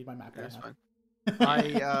yeah. able to read my map. that's right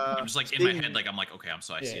fine. now. I'm just like in my head, like I'm like, okay,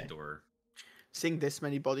 so I see Yeah. a door. seeing this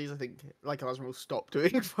many bodies, I think like Elasma will stop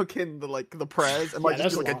doing fucking the prayers and Yeah, might just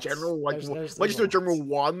there's do like a lots. general like There's might just do a lots. general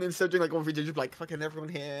one instead of doing like one video, just like fucking everyone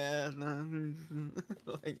here.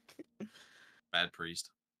 Like Bad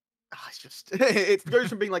priest. It's just it goes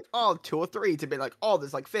from being like, oh, 2 or 3 to being like, oh,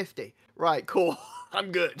 there's like 50. Right, cool.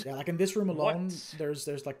 I'm good. Yeah, like in this room alone, What?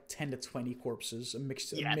 there's like 10 to 20 corpses, a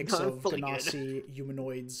mix Yeah, mix no, of fully good. Ganassi,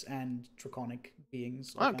 humanoids, and draconic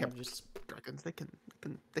beings. I All don't kind care. of just Dragons, they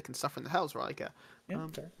can suffer in the hells, right? Like, yeah,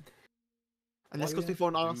 fair. and this Why goes we before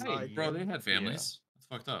on our Hey, side. Bro, they had families. That's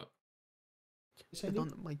fucked up. You say, It's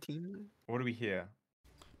Andy? on my team. What do we hear?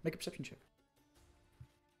 Make a perception check.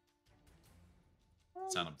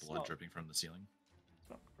 Sound of It's blood not- dripping from the ceiling. It's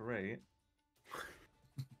not great.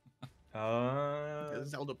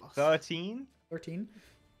 Zelda boss. 13. 13.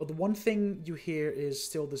 But the one thing you hear is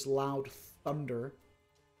still this loud thunder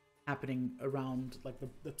happening around like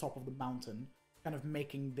the top of the mountain, kind of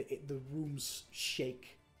making the rooms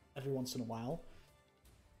shake every once in a while.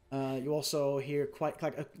 You also hear quite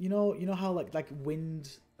like you know how like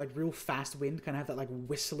wind, like real fast wind, kind of have that like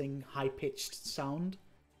whistling high pitched sound.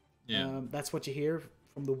 Yeah. That's what you hear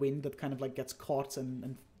from the wind that kind of like gets caught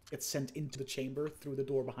and gets sent into the chamber through the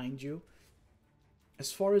door behind you.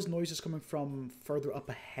 As far as noises coming from further up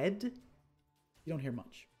ahead, you don't hear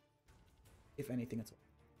much, if anything at all.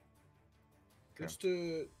 Just to,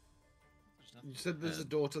 you said there's a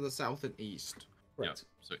door to the south and east. Yeah. Correct.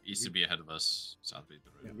 So east would be ahead of us, south would be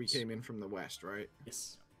the roads. We came in from the west, right?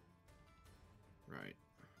 Yes. Right.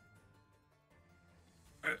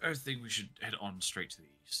 I think we should head on straight to the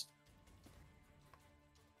east.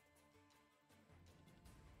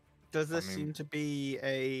 Does there I mean- seem to be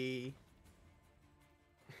a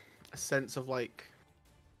sense of like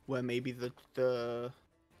where maybe the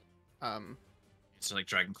It's like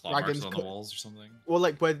dragon claw Dragons marks on the cl- walls or something. well,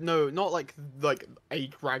 like where no, not like a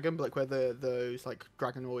dragon, but like where those like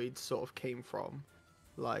dragonoids sort of came from.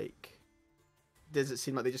 Like, does it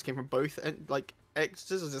seem like they just came from both and like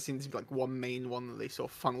extras, or does it seem to be like one main one that they sort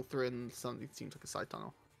of funnel through and something seems like a side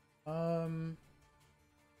tunnel?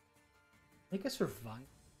 Make a survive.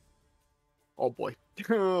 Oh boy,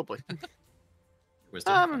 oh boy.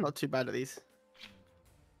 Wisdom. I'm not too bad at these.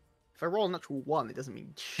 If I roll a natural 1, it doesn't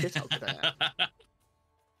mean shit how good I am.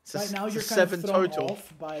 It's Right now, it's you're kind 7 of thrown total.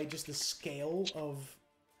 off by just the scale of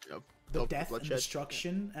Of- the of death and bloodshed.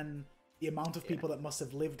 destruction and the amount of people that must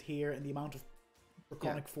have lived here and the amount of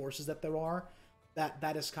draconic forces that there are.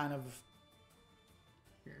 That is kind of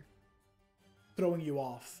throwing you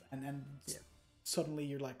off, and suddenly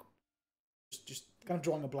you're like, just kind of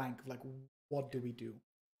drawing a blank of like, what do we do?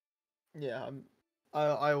 Yeah,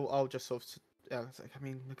 I'll just sort of yeah. It's like, I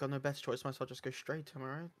mean, we've got no best choice. Might as well just go straight. Am I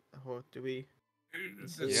right? Or do we? Yeah,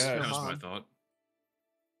 That was my hard. thought.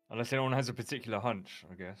 Unless anyone has a particular hunch,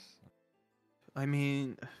 I guess. I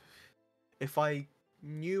mean, if I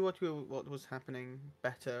knew what was happening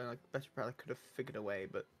better, like better, probably could have figured a way.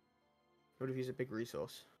 But it would have used a big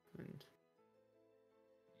resource, and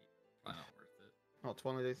Not worth it. not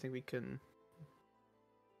one I don't think we can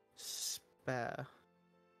spare.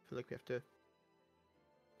 I feel like we have to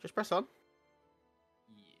just press on.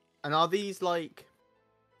 Yeah. And are these like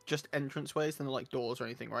just entranceways? They're not like doors or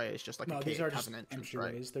anything, right? It's just like No, a these cave are just cavern entrance,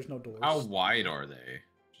 right? entryways. There's no doors. How wide are they,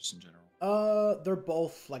 just in general? They're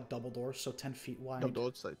both like double doors, so 10 feet wide. No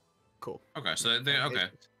doors, like cool. Okay, so they okay.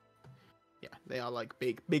 Yeah, they are like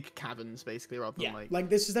big caverns basically, rather than Yeah, like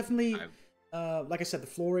this is definitely, I- like I said, the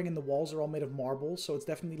flooring and the walls are all made of marble, so it's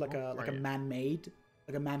definitely like a right, yeah. man-made,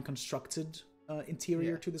 like a man-constructed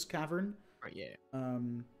interior Yeah. to this cavern. right, yeah.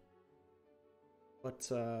 But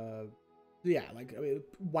yeah, like I mean,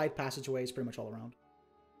 wide passageways pretty much all around.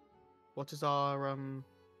 What is our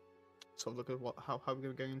sort of look at how we're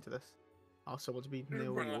gonna go into this? Also, want to be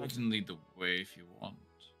near Well, I walls. can lead the way if you want.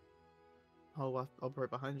 Oh, I'll be right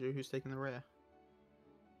behind you. Who's taking the rear?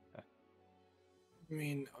 I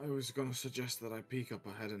mean, I was gonna suggest that I peek up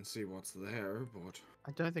ahead and see what's there, but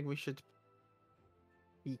I don't think we should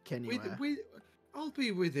peek anywhere. I'll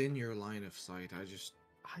be within your line of sight. I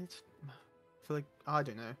feel like I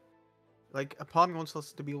don't know. Like a part of me wants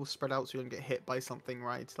us to be all spread out so you don't get hit by something,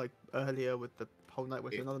 right? It's like earlier with the whole night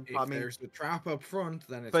with if, another. if I mean, there's the trap up front,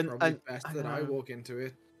 then it's But- probably and- best I that I know. walk into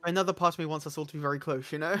it. another part of me wants us all to be very close.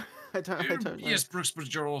 You know, I don't know. Yes, Brooks,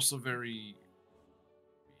 but you're also very.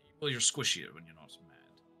 Well, you're squishy when you're not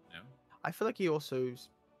mad. No. I feel like you also,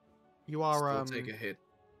 you are Still take a hit.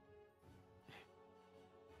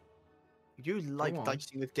 you like on.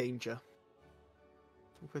 dicing with danger.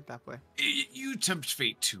 We'll put it that way. You tempt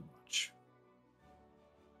fate too much.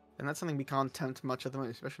 And that's something we can't tempt much at the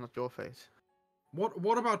moment, especially not your face.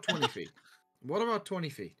 What about 20 feet? What about 20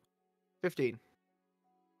 feet? 15.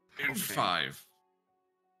 Okay. 5.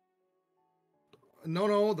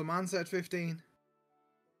 No, the man said 15.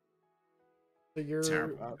 So you're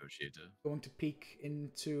Terrible negotiator. going to peek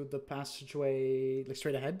into the passageway, like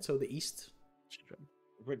straight ahead, so the east.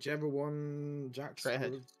 Whichever one Jack's Straight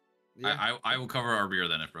ahead. was- Yeah. I will cover our rear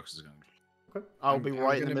then if Brooks is going. Okay. I'll I'm- be I'm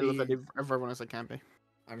right in the gonna middle be- of everyone as I can be.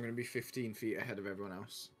 I'm gonna be 15 feet ahead of everyone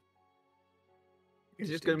else. It's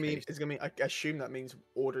just Just in gonna be. case. It's gonna be. I assume that means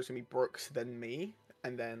order's gonna be Brooks, then me,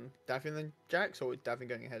 and then Davin, then Jax, or is Davin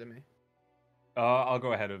going ahead of me? I'll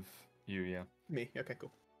go ahead of you. Yeah. Me. Okay,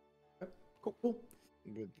 cool. Cool.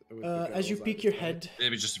 With As you peek your head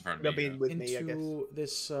Maybe just in front of They'll me. be with me, I guess. into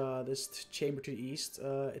this chamber to the east,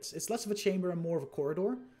 it's less of a chamber and more of a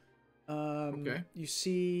corridor. Okay. You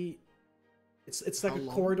see, it's like How a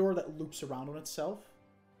long? corridor that loops around on itself.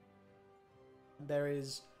 There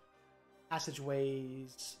is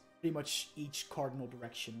passageways pretty much each cardinal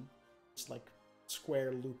direction. It's like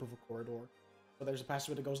square loop of a corridor. So there's a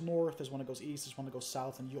passageway that goes north, there's one that goes east, there's one that goes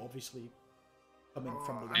south, and you obviously come in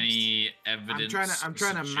from the east. Any evidence? I'm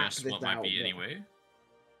trying to map suggest this what might out, be but- anyway.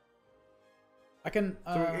 I can.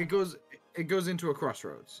 So it goes into a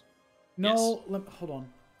crossroads. No, hold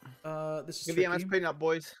on. This is Give the MS tricky. clean up,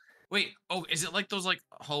 boys. Wait, oh, is it like those like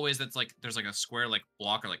hallways that's like there's like a square like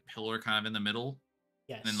block or like pillar kind of in the middle,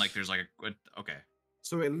 Yes. and then like there's like a okay,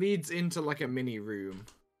 So it leads into like a mini room.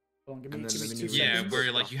 Hold on, give and me, then give the me menu 2 yeah, seconds.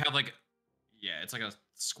 where like you have like it's like a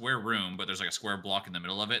square room, but there's like a square block in the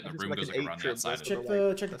middle of it, and the It's room like goes an like around the atrium, outside of that's it. Check Like,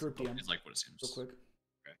 the that's group cool. DM It's like what it seems. real quick.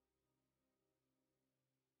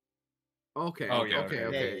 Okay. Oh, okay. yeah, Okay.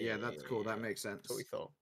 okay. Yeah, that's cool. That makes sense. That's what we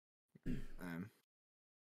thought. Um,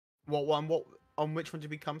 What one? What on which one did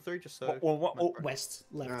we come through? Just so. West,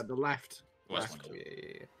 left. the left. West left. one.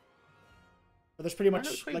 Yeah. But there's pretty I know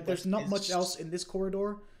much pretty like there's much not much is- else in this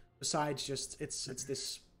corridor besides just it's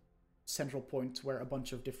this central point where a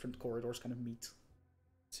bunch of different corridors kind of meet.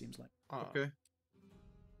 It seems like. Oh. Okay.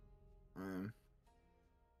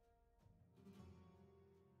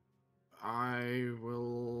 I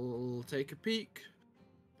will take a peek.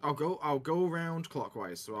 I'll go around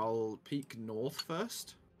clockwise, so I'll peek north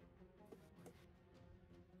first.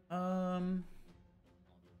 Make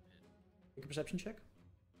a perception check.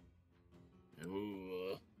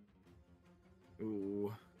 Ooh.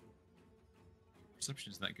 Ooh.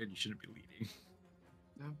 Perception is that good. You shouldn't be leading.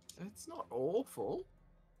 No, that's not awful.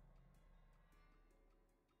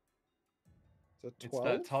 It's a It's 12.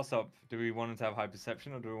 that toss up. Do we want him to have high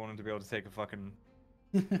perception or do we want him to be able to take a fucking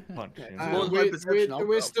punch? Yeah, you it's know? more like perception, I'll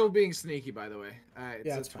we're go. still being sneaky, by the way. It's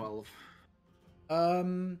Yeah, a it's fine. 12.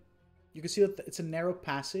 You can see that it's a narrow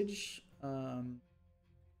passage,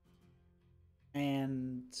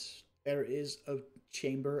 and there is a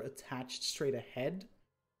chamber attached straight ahead.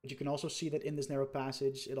 But you can also see that in this narrow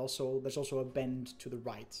passage, there's also a bend to the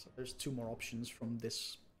right. So there's 2 more options from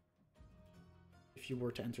this. If you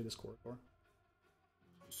were to enter this corridor.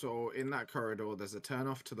 So in that corridor, there's a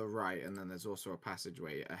turnoff to the right, and then there's also a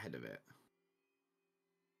passageway ahead of it.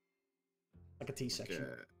 Like a T section.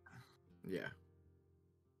 Yeah.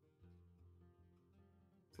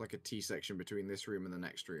 It's like a T section between this room and the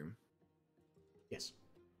next room. Yes.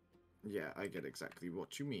 Yeah, I get exactly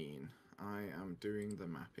what you mean. I am doing the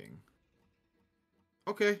mapping.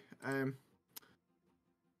 Okay. Can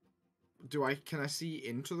I see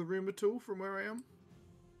into the room at all from where I am?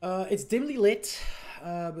 It's dimly lit,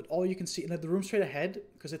 but all you can see, and the room straight ahead,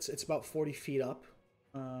 because it's about 40 feet up.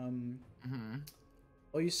 All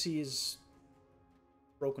you see is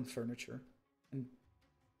broken furniture and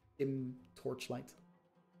dim torchlight.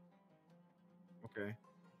 Okay.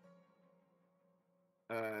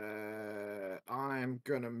 I'm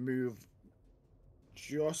gonna move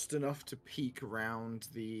just enough to peek around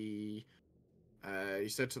the. You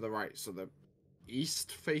said to the right, so the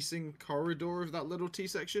east-facing corridor of that little T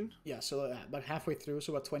section. Yeah, so about halfway through,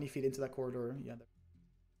 so about 20 feet into that corridor. Yeah.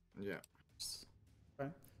 Yeah.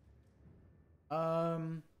 Okay.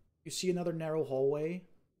 You see another narrow hallway,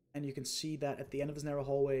 and you can see that at the end of this narrow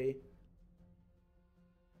hallway,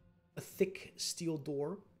 a thick steel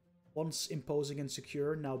door, once imposing and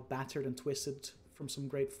secure, now battered and twisted from some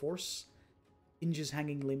great force, hinges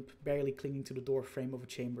hanging limp, barely clinging to the door frame of a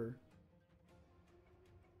chamber.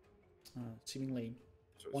 Seemingly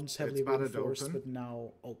So once heavily battered reinforced, open. but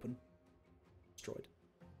now open, destroyed.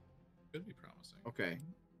 Could be promising. Okay.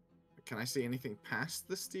 Can I see anything past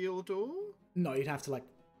the steel door? No, you'd have to like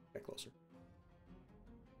get closer.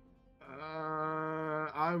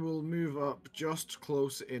 I will move up just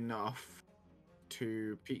close enough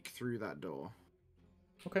to peek through that door.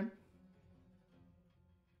 Okay.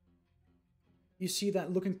 You see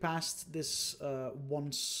that looking past this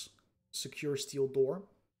once secure steel door,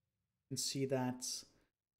 you can see that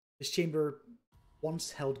this chamber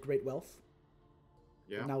once held great wealth,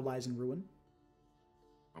 Yeah. but now lies in ruin.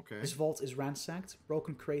 Okay. This vault is ransacked.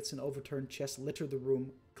 Broken crates and overturned chests litter the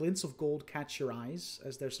room. Glints of gold catch your eyes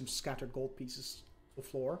as there's some scattered gold pieces on the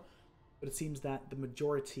floor. But it seems that the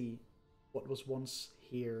majority, what was once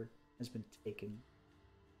here, has been taken.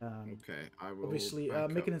 Okay, I will. Obviously,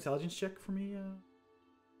 make an intelligence check for me.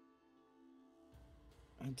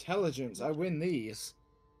 Intelligence. I win these.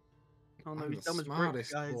 Oh no, I'm he's the dumb as bricks,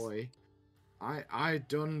 smartest guys. boy. I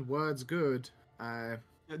done words good.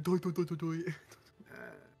 Doi.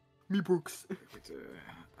 Me Brooks.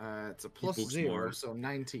 It's a plus books 0, more. so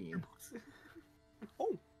 19.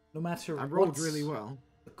 Oh, No matter I rolled what's really well.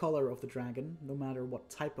 the color of the dragon, no matter what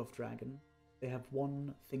type of dragon, they have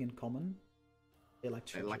one thing in common. They like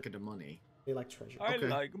They treasure. like the money. They like treasure. I Okay.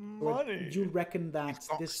 like So money. you reckon that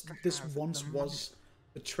got this to this have once the money. was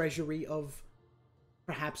the treasury of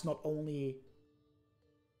perhaps not only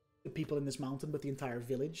the people in this mountain, but the entire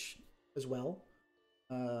village as well.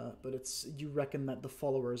 But it's you reckon that the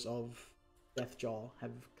followers of Deathjaw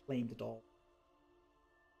have claimed it all.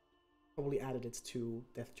 Probably added it to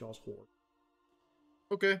Deathjaw's hoard.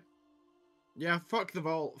 Okay. Yeah, fuck the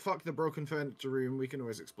vault. Fuck the broken furniture room. We can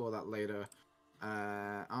always explore that later.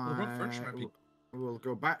 The broken furniture might be- We'll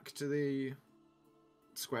go back to the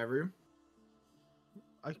square room.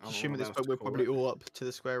 I know assume at what this else point to we're call probably it. all up to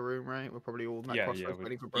the square room, right? We're probably all in that Yeah, crossroads we-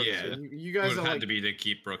 waiting for Brooks. Yeah. You guys it would are have like to be to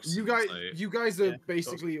keep Brooks. you in guys. sight. You guys are Yeah,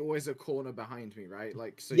 basically always a corner behind me, right?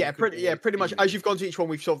 Like so. Yeah, you could always pretty much. be- As you've gone to each one,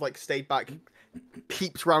 we've sort of like stayed back,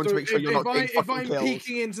 peeped round So to make sure you're not getting if fucking I'm killed.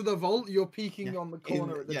 peeking into the vault, you're peeking Yeah. on the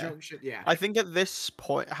corner at the yeah. junction. Yeah. I think at this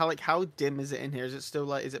point, how dim is it in here? Is it still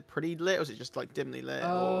like, is it pretty lit, or is it just like dimly lit? Or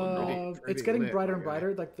not? pretty It's getting lit, brighter my and guy.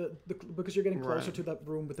 brighter. Like the because you're getting closer Right. to that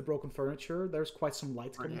room with the broken furniture. There's quite some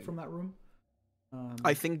light coming Okay. from that room.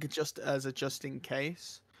 I think just in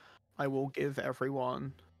case, I will give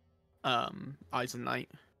everyone eyes of night.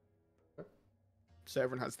 Okay. So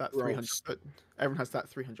everyone has that 300 Gross. foot. Everyone has that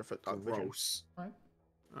 300 foot dark vision. Gross. right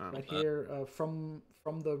that. here from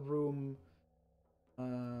the room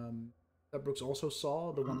that Brooks also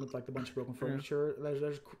saw, the one with like the bunch of broken furniture.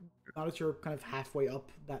 There's now that you're kind of halfway up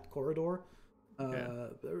that corridor,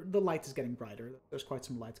 the light is getting brighter. There's quite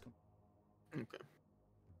some light coming. Okay.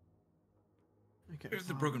 Okay. If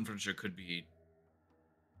the broken furniture could be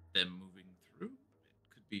them moving through,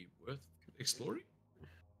 it could be worth exploring.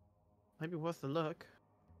 Maybe worth a look.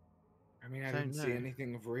 I mean, I Don't didn't see know.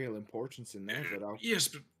 anything of real importance in there, but I'll. Yes,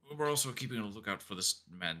 but we're also keeping a lookout for this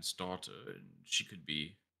man's daughter, and she could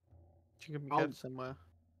be She can be I'll- kept somewhere.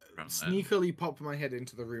 around there. Sneakily pop my head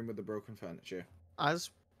into the room with the broken furniture. As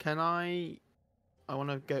can I want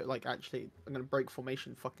to go like actually. I'm gonna break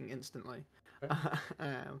formation fucking instantly.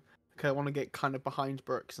 Okay, I want to get kind of behind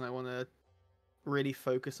Brooks, and I want to really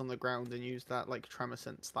focus on the ground and use that like tremor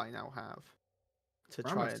sense that I now have to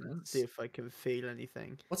try Tremor and see sense? if I can feel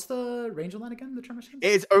anything. What's the range on that again? The tremor sense?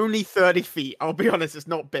 It's only 30 feet. I'll be honest, it's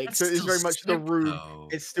not big, That's so it's still very much the sick, room. though.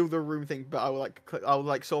 It's still the room thing, but I will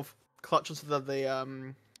like sort of clutch onto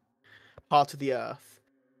the part of the earth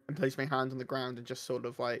and place my hand on the ground and just sort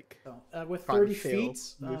of like So, with try and 30 feel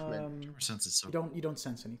feet, movement. Tremor sense is so you don't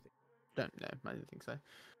sense anything. Don't know. I don't think so.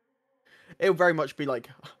 It'll very much be like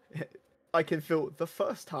I can feel the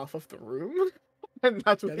first half of the room, and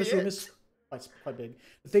that's Yeah, this room is quite big.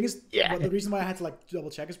 The thing is, Yeah. the reason why I had to like double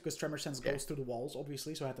check is because tremor sense goes through the walls,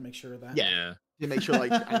 obviously. So I had to make sure that. Yeah. to make sure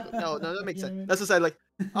like no, that makes You know what I mean? sense. That's to say like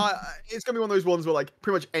it's gonna be one of those ones where like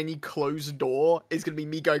pretty much any closed door is gonna be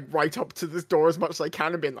me going right up to this door as much as I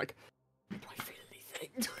can and being like, do I feel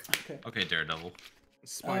anything? Okay. Okay, Daredevil.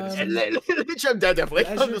 Spiders. Um, Literally, I'm Daredevil. As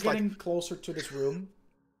I'm you're just like, getting closer to this room,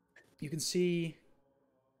 you can see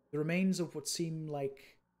the remains of what seem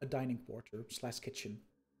like a dining quarter / kitchen.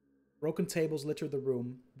 Broken tables litter the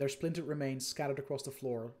room. Their splintered remains scattered across the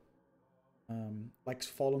floor, like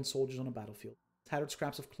fallen soldiers on a battlefield. Tattered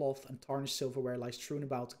scraps of cloth and tarnished silverware lie strewn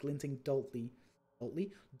about, glinting dully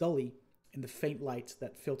in the faint light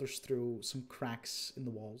that filters through some cracks in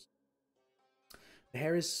the walls.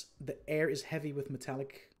 The air is heavy with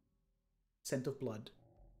metallic scent of blood,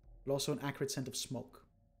 but also an acrid scent of smoke,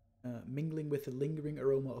 mingling with the lingering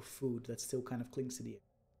aroma of food that still kind of clings to the air.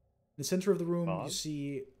 In the center of the room, you Odd.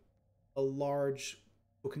 see a large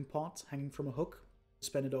cooking pot hanging from a hook,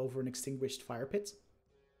 suspended over an extinguished fire pit.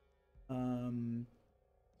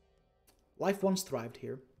 Life once thrived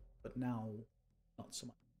here, but now not so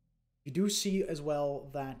much. You do see as well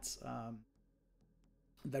that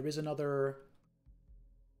there is another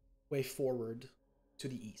way forward to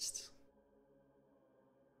the east.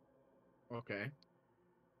 Okay.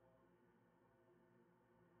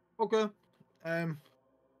 Okay.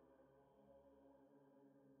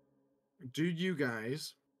 Do you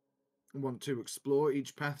guys want to explore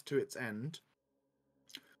each path to its end,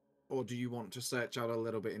 or do you want to search out a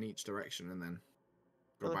little bit in each direction and then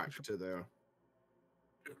go feel like we back should- to the?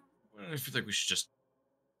 I feel like we should just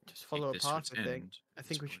follow a this to path. its I think. end I at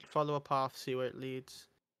think we this should point. follow a path, see where it leads,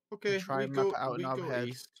 Okay, try we and map go. it out in We our go head.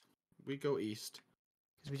 east. We go east.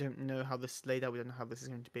 because we don't know how this is laid out. We don't know how this is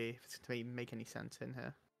going to be. If it's going to make any sense in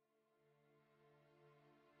here.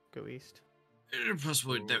 Go east.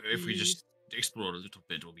 Possibly, Go if we just east. explore a little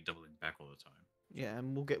bit, we'll be doubling back all the time. Yeah,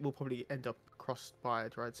 and we'll probably end up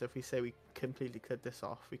cross-wired, right? So if we say we completely cleared this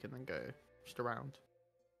off, we can then go just around.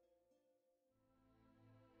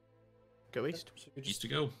 Go east. So you're East just to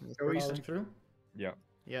go. Go east. following through. Yeah.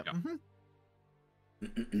 Yep. Yeah.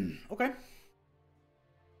 Okay.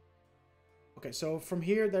 Okay, so from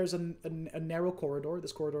here, there's a narrow corridor.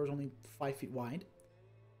 This corridor is only 5 feet wide,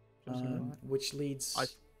 which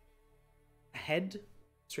leads ahead,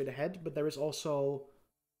 straight ahead. But there is also,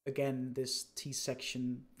 again, this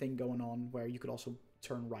T-section thing going on where you could also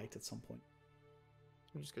turn right at some point.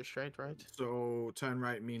 We just go straight, right? So turn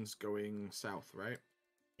right means going south, right?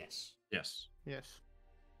 Yes. Yes. Yes.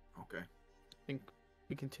 Okay. I think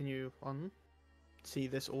we continue on. See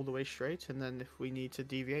this all the way straight, and then if we need to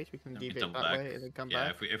deviate, we can Then we deviate double that back. way and then come Yeah,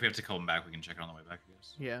 back. if we have to come back, we can check it on the way back, I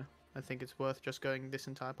guess. Yeah, I think it's worth just going this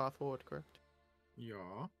entire path forward, correct?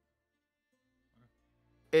 Yeah.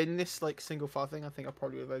 In this like single file thing, I think I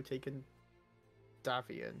probably would have taken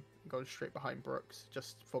Davian and gone straight behind Brooks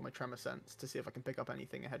just for my tremor sense to see if I can pick up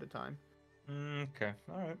anything ahead of time. Okay.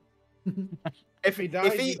 All right. If he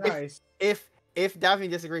dies, he dies. If Davian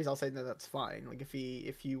disagrees, I'll say no, that's fine. Like if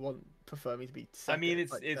you prefer me to be I second, mean,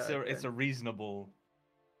 it's like, it's third, a then- reasonable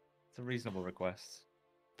request.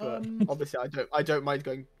 But obviously I don't mind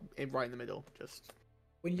going right in the middle. Just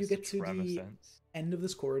When you Just get to tremor the sense. end of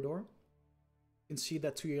this corridor, you can see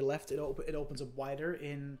that to your left, it opens up wider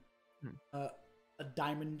in a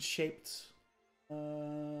diamond-shaped,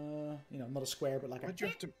 not a square, but like Why'd you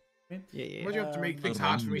have to? yeah. Why'd you have to make things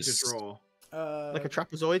hard for me to draw? Like a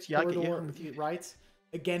trapezoid. Yeah, I get corridor you. I'm with you. right.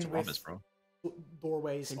 Again, It's with Robbins, bro.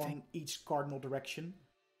 doorways Same on thing. each cardinal direction.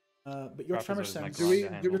 But your Trapezoid tremor is my sense, grind to your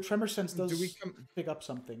handle. tremor sense does Do we come? pick up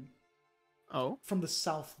something Oh, from the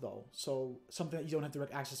south, though. So something that you don't have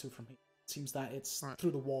direct access to from here. It seems that it's Right.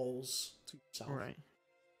 through the walls to your south. all right.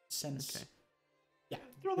 Sense. Okay. Yeah,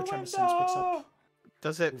 Through your the tremor sense picks up. window!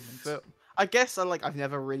 Does it Movements. feel? I guess I've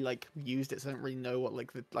never really used it, so I don't really know what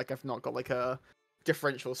I've not got a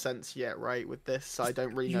differential sense yet, right? With this, so I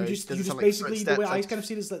don't really know. You Does just it sound like basically the way footsteps? I kind of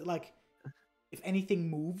see it is that like if anything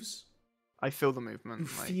moves, I feel the movement. you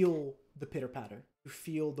feel the pitter patter. You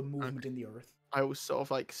feel the movement in the earth. I will sort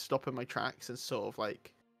of stop in my tracks and sort of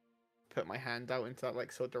put my hand out into that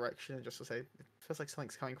sort of direction and just to say it feels like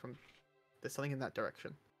something's coming from. There's something in that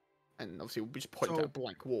direction, and obviously we'll just point So- at a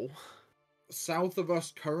blank wall. South of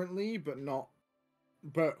us currently, but not.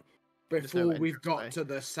 But There's no before we've entrance got way. to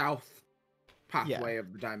the south pathway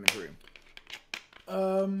of the diamond room.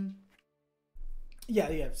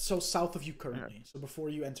 Yeah. So south of you currently. So before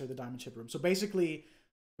you enter the diamond ship room. So basically,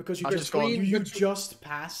 because you I'm just just going- you between- just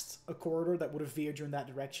passed a corridor that would have veered you in that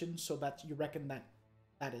direction, so that you reckon that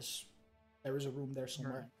there is a room there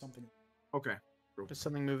somewhere. Right. Something. Okay. There's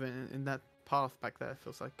something moving in that path back there. It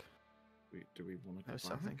feels like Do we want to go there's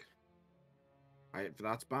back? something. If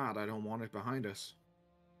that's bad, I don't want it behind us.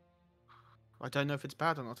 I don't know if it's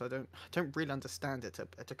bad or not. I don't really understand it. I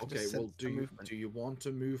can Okay, just well, sense the movement. do you want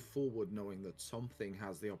to move forward knowing that something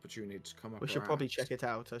has the opportunity to come up? We should our probably ass? check it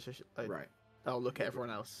out. Right. I'll look at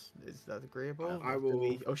everyone else. Is that agreeable? I Or do will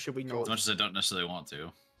we- or should we go- not? As much as I don't necessarily want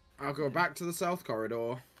to. I'll go back to the south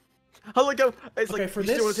corridor. Oh, like, oh, it's Okay, like for you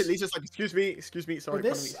still want to this- take Lisa's like, excuse me, For sorry.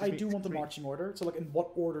 this, pardon me, I do want the excuse me. marching order. So, like, in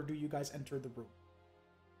what order do you guys enter the room?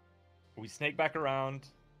 We snake back around,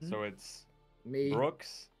 Hmm? so it's Me.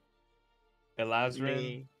 Brooks, Elazrin,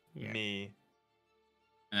 Me, yeah. me,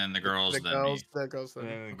 And then the girls, the then girls, me. the girls, and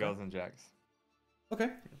then the girls and Jax.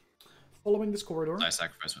 Okay. Following this corridor, I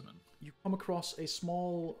sacrifice women. you come across a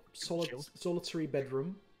small, Shield. solitary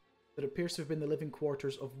bedroom that appears to have been the living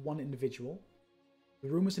quarters of one individual. The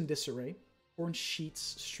room is in disarray, torn sheets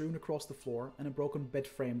strewn across the floor, and a broken bed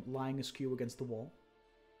frame lying askew against the wall.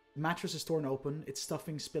 The mattress is torn open, its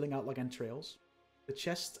stuffing spilling out like entrails. The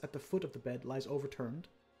chest at the foot of the bed lies overturned,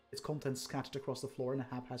 its contents scattered across the floor in a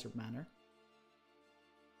haphazard manner.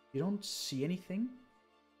 You don't see anything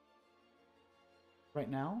right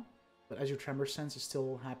now, but as your tremor sense is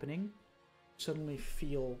still happening, you suddenly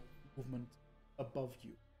feel movement above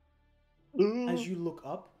you. As you look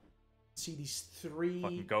up, see these three...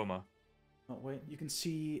 Fucking Goma. Oh, wait. You can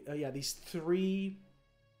see, these three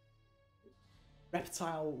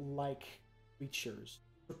reptile-like creatures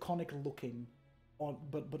draconic looking,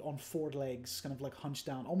 but on 4 legs, kind of like hunched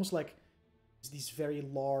down, almost like these very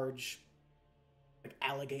large, like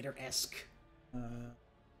alligator-esque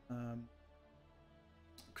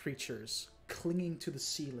creatures clinging to the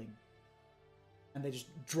ceiling, and they just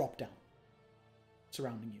drop down,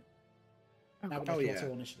 surrounding you. Now we hell have yeah. to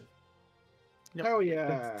roll initiative. Hell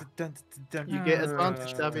yeah. You get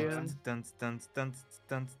advantage, Davian.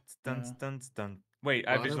 Wait,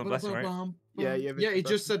 I have visual blessing, right? Yeah, you have Yeah, he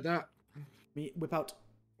visual just said that. Me whip out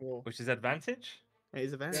Which is advantage? It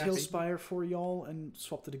is advantage. Hillspire for y'all and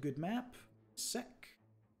swap to the good map. Sec.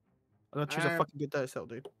 I'm gonna choose a fucking good dice,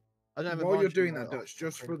 dude. I don't have While you're advantage doing on that, my Dutch,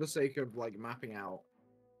 just for the sake of like mapping out,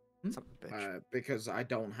 Son of a bitch. because I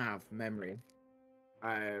don't have memory.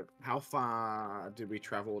 How far did we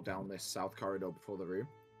travel down this south corridor before the room?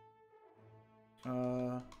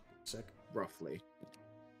 Sec. Roughly.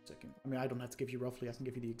 Second. I mean, I don't have to give you roughly. I can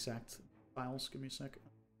give you the exact tiles. Give me a sec.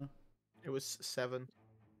 It was 7.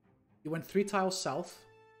 You went 3 tiles south,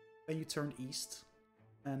 then you turned east,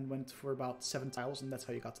 and went for about 7 tiles, and that's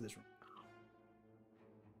how you got to this room.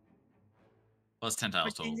 Well, it's 10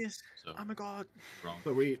 tiles total. Genius. So Oh my god. wrong.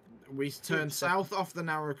 So we turned south off the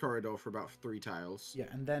narrow corridor for about 3 tiles. Yeah,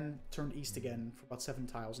 and then turned east again for about 7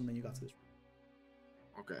 tiles, and then you got to this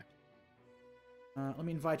room. Okay. Let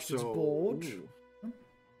me invite you to So this board. ooh.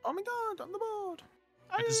 Oh my god, on the board.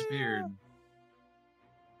 I disappeared.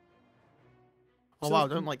 Oh So wow, I if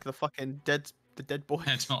don't you- like the fucking dead boy.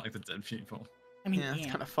 I don't like the dead people. I mean, Yeah, it's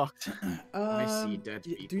kind of fucked. I see dead Do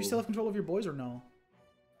you people. still have control of your boys or no?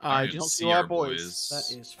 I don't do not see see our our boys.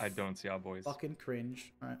 That is I don't see our boys. fucking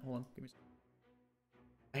cringe. Alright, hold on. Give me a second.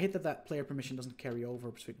 I hate that player permission doesn't carry over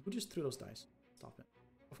between. Who just threw those dice? Stop it.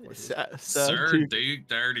 Of course. It is. Sir, Dude, dude,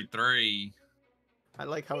 33. I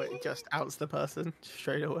like how it just outs the person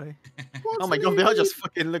straight away. What's Oh my god, they are me? just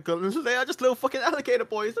fucking they are just little fucking alligator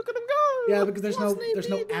boys. Look at them go. Yeah, because there's What's no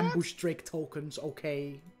name, Dad? ambush Drake tokens.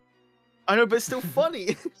 Okay. I know, but it's still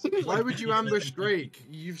funny. Why would you ambush Drake?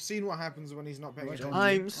 You've seen what happens when he's not paying attention. I'm Oh,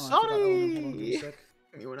 I forgot. Hold on, hold on, give me a sorry.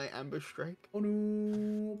 sec. Me when I ambush Drake. Oh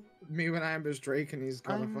no. Me when I ambush Drake and he's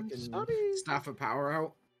got a I'm fucking sorry. staff of power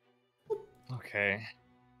out. Okay.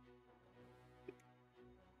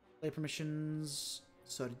 Play permissions.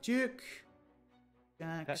 Sorry, Duke.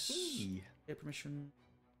 Jax. Hey. Play permission.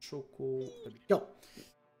 Choco. There we go.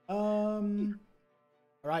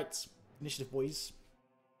 Alright. Initiative, boys.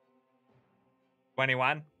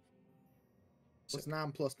 21. What's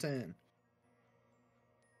 9 plus 10?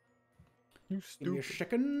 You Give me a stupid.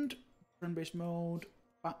 second. Turn-based mode.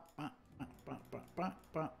 Ba, ba, ba, ba, ba, ba,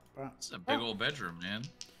 ba, ba. It's a big old bedroom, man.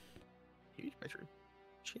 Huge bedroom.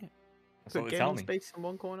 Shit. That's Put what they tell gaming me. space in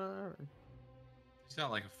one corner. And... He's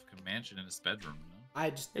got like a fucking mansion in his bedroom, you know? I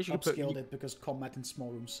just Yes, you could put- upscaled it because combat in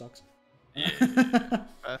small rooms sucks. Yeah.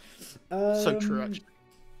 So true, actually.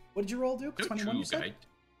 What did you roll, Duke? Good 21, you true, said? guy.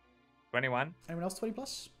 21. Anyone else 20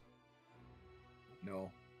 plus?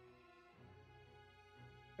 No.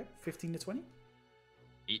 Okay, 15 to 20?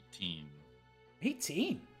 18.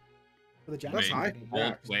 18? For the Jax? That's high.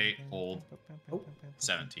 Hold. Oh.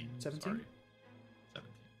 17. 17? Sorry.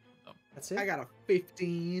 17. Oh, That's it? I got a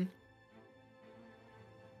 15.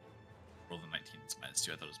 rolled a 19. It's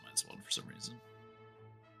 -2. I thought it was -1 for some reason.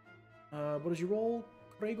 What did you roll,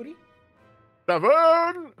 Gregory?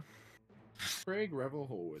 7! Craig Revel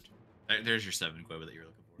Horwood. There's your 7, Quiba, that you're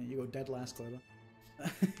looking Yeah, you go dead last, Clever.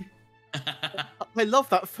 for. I love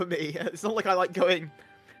that for me. It's not like I like going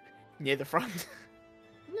near the front.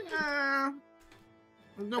 Nah.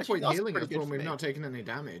 There's no Actually, point that's healing pretty us good when for we've me. not taken any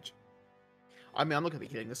damage. I mean, I'm not going to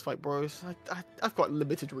be healing this fight, bros. I've got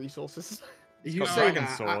limited resources. You Got say dragon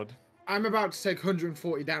that, sword. I'm about to take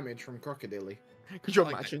 140 damage from Crocodile. Could you I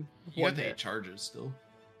like imagine? You One got the 8 hit. charges still.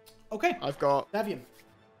 Okay, I've got Davian,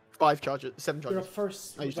 5 charges, 7 you're up charges.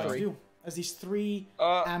 first. I What used do you guys 3. do? As these 3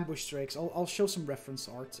 ambush drakes, I'll show some reference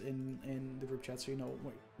art in the group chat so you know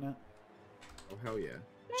what. No. Oh, hell yeah.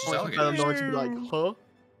 Just I want them alligators. to be like, huh?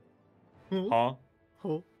 Huh?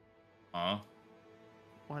 Huh? Huh?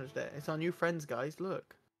 What is that? It's our new friends, guys.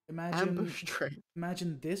 Look. Imagine, Ambush train.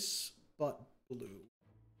 imagine this, but blue.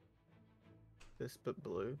 This but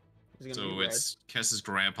blue. Is it gonna So be it's Kess's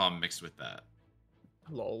grandpa mixed with that.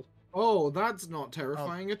 red? Lol. Oh, that's not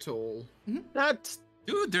terrifying at all. That's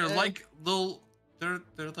Dude, they're Yeah. like little. They're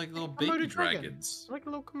like little Komodo baby dragon. dragons. like a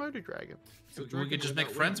little Komodo dragon. So We dragon could just without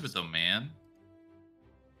make friends wings. with them, man.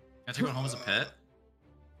 Can I take one home as a pet?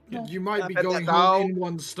 No. You might I be bet that going dog- home in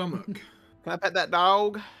one stomach. Can I pet that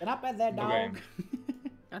dog? Get up at that Okay. dog. Can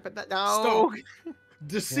I pet that dog? Yeah,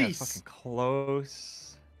 Deceased. fucking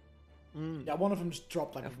close. Mm. Yeah, one of them just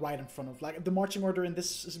dropped like right in front of. Like the marching order in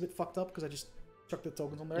this is a bit fucked up because I just chuck the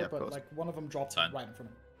tokens on there, Yeah, of but course. like one of them dropped Fine. right in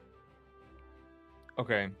front of me.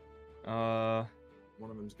 Okay. One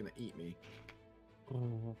of them's gonna eat me.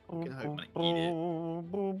 can hope.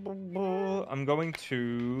 I'm going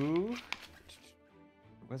to.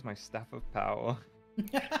 Where's my staff of power?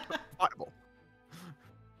 Fireball.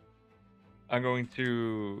 I'm going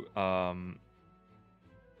to.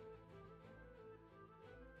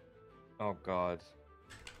 Oh God.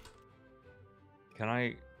 Can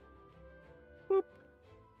I? Boop.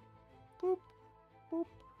 Boop. Boop.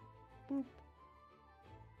 Boop.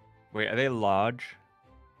 Wait, are they large?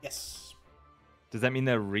 Yes. Does that mean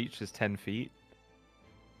their reach is 10 feet?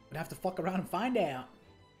 We'd have to fuck around and find out.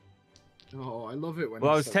 Oh, I love it when.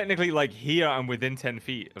 Well, I he was says- technically like here. I'm within 10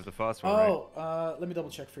 feet of the first one. Right? Oh, let me double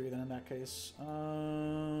check for you then in that case.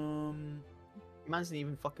 Man doesn't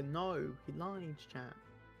even fucking know. He lied, chat.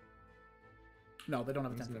 No, they don't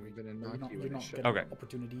have a He's 10 never feet. been a You're naughty not, when you're it not should. getting Okay. an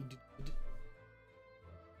opportunity.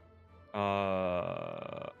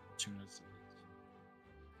 Uh. 2 minutes.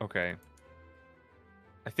 Okay.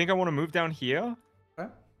 I think I want to move down here. Okay.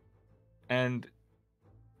 And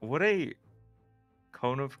would a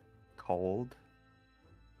cone of cold,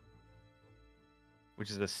 which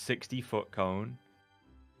is a 60-foot cone.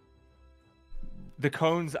 The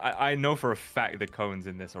cones, I know for a fact the cones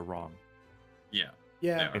in this are wrong Yeah.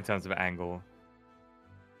 Yeah. in terms of angle.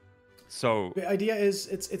 So The idea is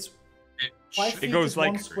it's It, 5 should feet goes is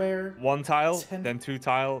like one square. one tile, 10 then 2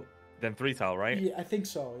 tile, then 3 tile, right? Yeah, I think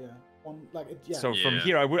so. Yeah. One like it, yeah. So from Yeah.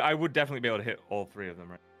 here, I would definitely be able to hit all 3 of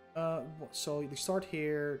them, right? So you start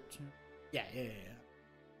here. Yeah.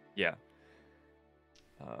 Yeah.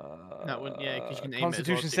 That would- yeah, 'cause you can aim it as well,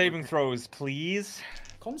 Constitution so you saving wouldn't- throws, please.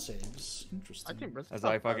 Con saves. Interesting. I didn't realize As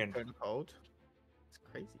that I about fucking- Cone of Cold. It's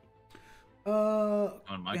crazy.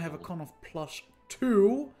 On my we have a gold. con of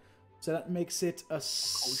 +2, so that makes it a your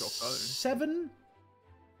phone. 7,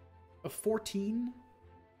 a 14,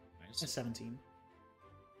 Nice. and 17.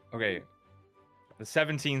 Okay. The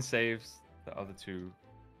 17 saves, the other 2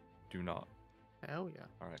 do not. Hell yeah.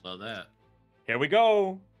 All right. Love that. Here we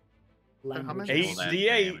go. how many- Languages. All that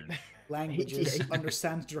 8d8. damage. Languages 88.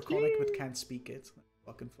 understands Draconic but can't speak it.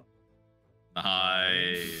 Fucking fun.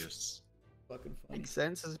 Nice. Fucking funny. Makes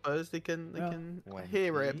sense, I suppose. They can Yeah.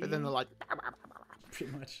 hear it, but then they're like,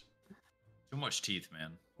 Pretty much. Too much teeth,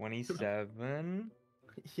 man. 27.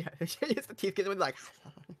 yeah, it's the teeth getting like.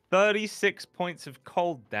 36 points of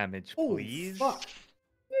cold damage, Holy please. fuck.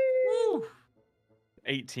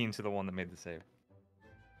 18 to the one that made the save.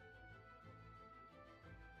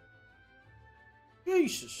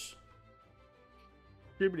 Jesus.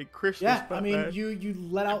 Jiminy Christmas. Yeah, I mean, you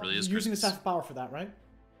let out really is using the Christmas. staff of power for that, right?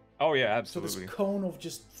 Oh yeah, So absolutely. this cone of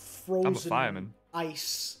just frozen fireman.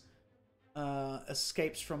 ice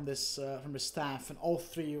escapes from this from the staff, and all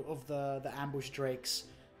 3 of the ambush drakes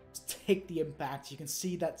take the impact. You can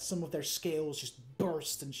see that some of their scales just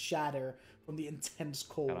burst and shatter from the intense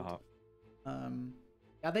cold. Kinda hot.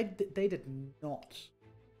 Yeah, they did not.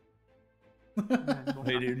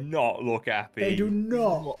 They do not look happy. They do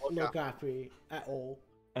not Not look happy at all.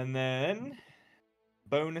 And then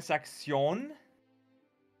bonus action.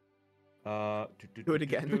 Do it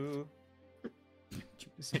again. Do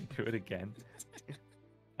it again.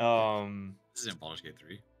 This is in Baldur's Gate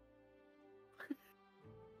 3.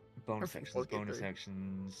 Bonus Perfect, actions. okay, Bonus great.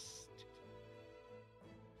 actions.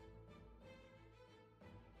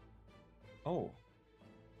 Oh.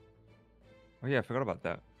 Oh yeah, I forgot about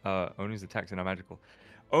that. Onu's attacks are not magical.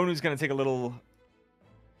 Onu's gonna take a little.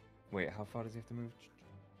 Wait, how far does he have to move?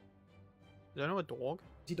 I don't know a dog.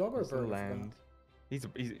 Is he dog or a Where's the bird? I forgot. land?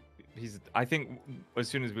 He's. I think as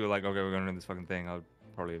soon as we were like, okay, we're gonna run this fucking thing, I would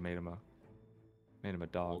probably have made him a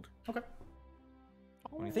dog. Okay.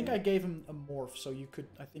 What do I you think I gave him a morph, so you could.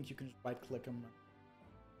 I think you can just right click him.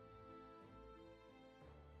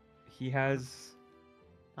 He has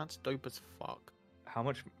That's dope as fuck. how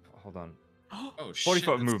much? Hold on. Oh, 40 shit,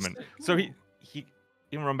 foot of that's movement. sick. So he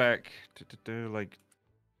can run back like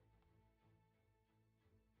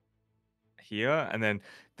here, and then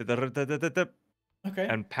Okay.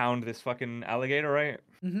 and pound this fucking alligator, right?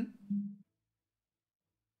 Mm-hmm.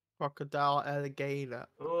 Crocodile alligator.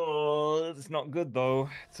 Oh, it's not good though.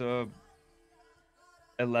 It's a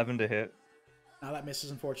 11 to hit. Now that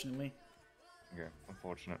misses, unfortunately. Okay,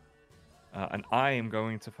 unfortunate. And I am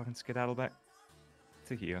going to fucking skedaddle back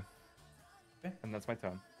to here. Okay. And that's my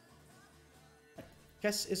turn.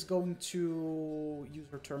 Kess is going to use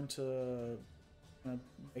her turn to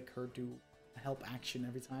make her do a help action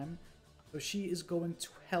every time. So she is going to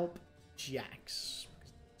help Jax.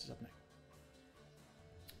 This is up next.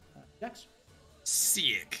 Jax?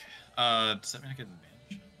 Sick. Does that mean I get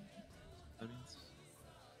advantage? That means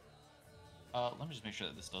Let me just make sure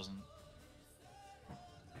that this doesn't.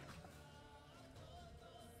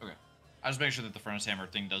 Okay. I just make sure that the furnace hammer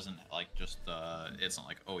thing doesn't like just it's not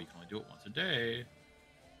like, oh, you can only do it once a day.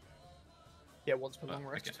 Yeah, once per But long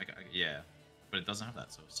rest. yeah, but it doesn't have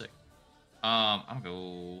that, so sick. I'm gonna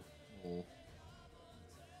go.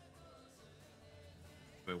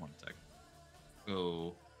 Wait, one sec.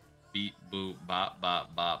 Go. Beep boop bop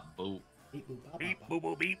bop bop boop. Beep, boop, bop, Beep bop, boo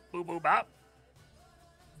bop. boo beep boo boo bop.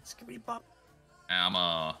 Skibbity bop. And I'm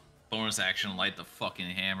a bonus action light the fucking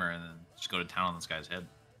hammer and then just go to town on this guy's head.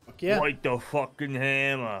 Fuck yeah. Light the fucking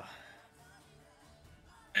hammer.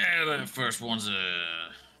 And the first one's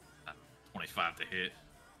a 25 to hit,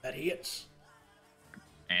 That hits.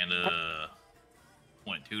 and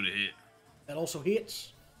 22 to hit. That also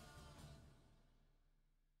hits.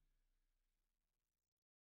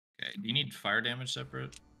 Okay, do you need fire damage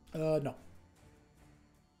separate? No.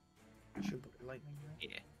 Should put lightning there.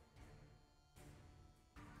 Yeah.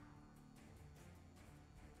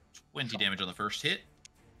 20 damage on the first hit,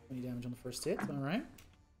 20 damage on the first hit. All right.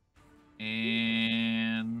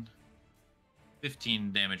 and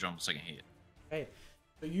 15 damage on the second hit. Okay.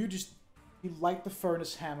 So you light the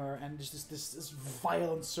furnace hammer, and there's this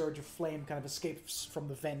violent surge of flame kind of escapes from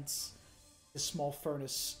the vents, this small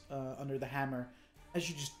furnace under the hammer. As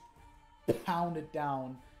you just pound it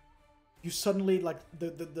down, you suddenly like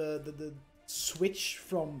the switch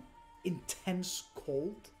from intense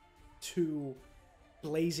cold to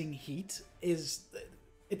blazing heat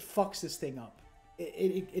it fucks this thing up.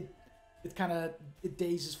 It kind of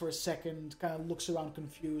dazes for a second, kind of looks around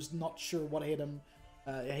confused, not sure what hit him.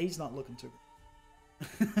 He's not looking too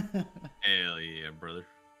good. Hell yeah, brother.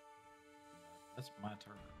 That's my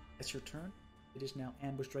turn. It's your turn. It is now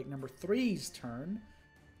Ambush Strike number 3's turn,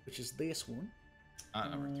 which is this one.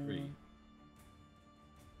 Number 3.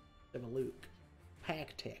 Have a look.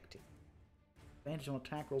 Pack tactic. Advantage on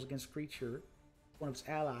attack rolls against creature. One of its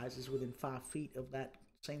allies is within 5 feet of that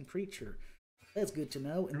same creature. That's good to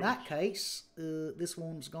know. In that case, this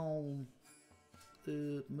one's going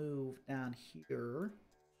to move down here.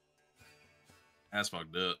 That's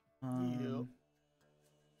fucked up. I mean,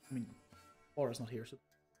 Laura's not here, so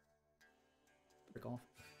break off.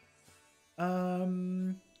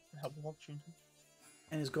 Help of opportunity.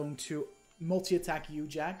 And is going to multi-attack you,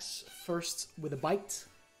 Jax. First with a bite,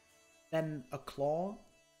 then a claw,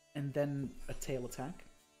 and then a tail attack.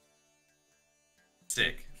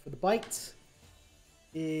 Sick. For the bite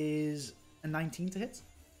is a 19 to hit.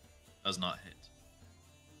 Does not hit.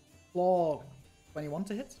 Claw, 21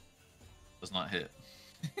 to hit. Does not hit.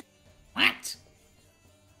 What?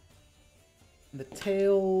 And the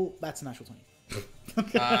tail, that's a natural 20.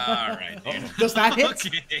 Alright, dude. Does that hit?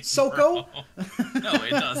 Okay, Soko? bro. No,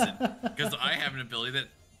 it doesn't. Because I have an ability that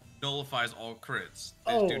nullifies all crits.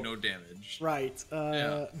 They do no damage. Right.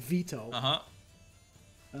 Yeah. Veto. Uh-huh.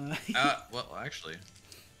 Well, actually.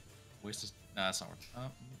 Waste is... Nah, it's not worth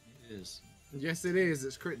it. It is. Yes, it is.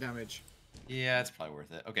 It's crit damage. Yeah, it's probably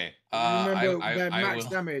worth it. Okay. Remember, I they're max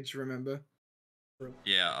will... damage, remember?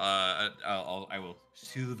 Yeah, I will.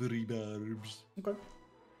 Silvery barbs. Okay.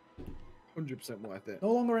 100% worth it.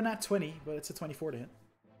 No longer a nat 20, but it's a 24 to hit.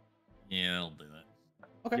 Yeah, I'll do that.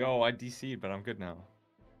 Okay. Yo, I DC'd, but I'm good now.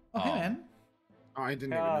 Oh, hey, man. Oh, I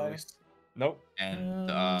didn't even Hi. notice. Nope. And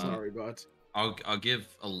Sorry, bud. I'll give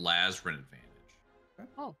a Lazarus advantage.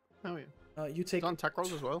 Oh, oh yeah. You take It's on attack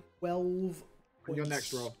rolls as well. 12 On points your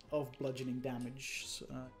next roll. of bludgeoning damage,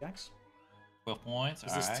 Jax. 12 points.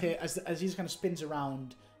 As, as he kind of spins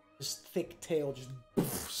around, this thick tail just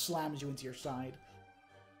slams you into your side.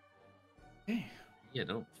 Okay. Yeah,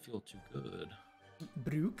 don't feel too good.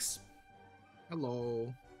 Brooks.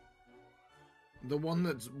 Hello. The one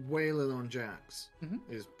that's wailing on Jax Mhm.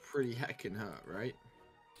 is pretty heckin' hurt, right?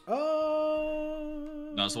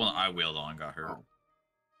 No, it's the one that I wailed on got hurt. Oh.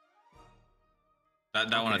 That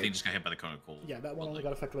one I Okay. think just got hit by the cone of cold. Yeah, that one But, only like,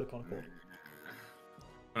 got affected by the cone of cold.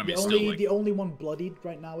 But I The mean, only, still, like, the only one bloodied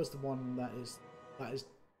right now is the one that is right in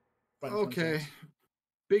front of Okay. Jax.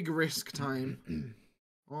 Big risk time.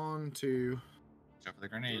 1, 2, except for the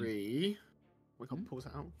grenade. 3. We can pause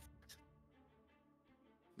it out.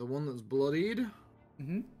 The one that's bloodied.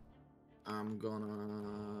 Mm-hmm. I'm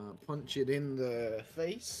gonna punch it in the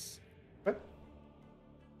face. Okay.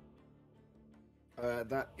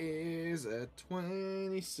 That is a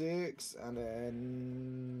 26 and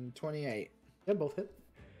then 28. Yeah, both hit.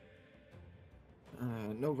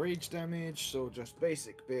 No rage damage, so just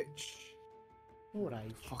basic bitch.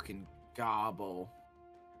 Alright. Fucking garble.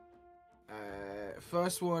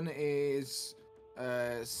 First one is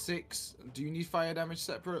 6. Do you need fire damage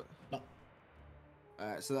separate? No.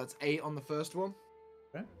 So that's 8 on the first one.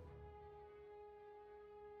 Okay.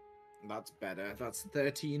 That's better. That's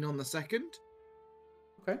 13 on the second.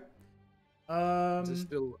 Okay. Is it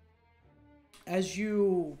still... As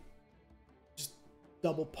you just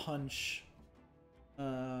double punch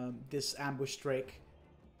this ambush drake,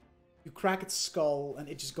 you crack its skull and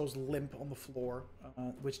it just goes limp on the floor,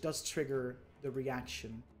 which does trigger the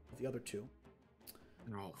reaction of the other two.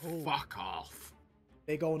 Oh, fuck off.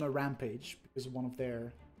 They go on a rampage because one of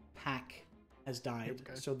their pack has died.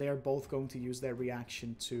 So they're both going to use their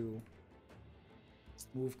reaction to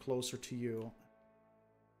move closer to you.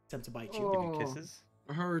 Attempt to bite you. Give you kisses.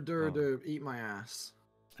 I heard her to eat my ass.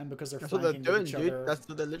 And because they're That's what they're flanking doing, each dude. other... That's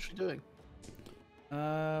what they're literally doing.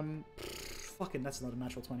 Fucking, that's not a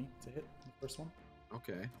natural 20 to hit the first one.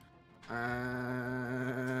 Okay.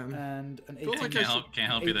 And an 18. Feel like Can't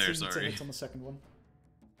help you there. 18 to Sorry. hit on the second one.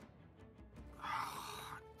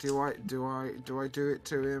 Do I do it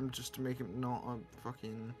to him just to make him not a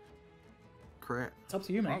fucking crit? It's up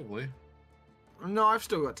to you, mate. Probably. No, I've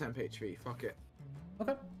still got 10 HP. Fuck it.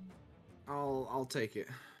 Okay. I'll take it.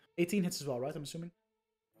 18 hits as well, right? I'm assuming.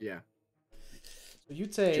 Yeah. So you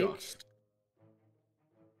take Just.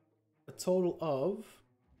 a total of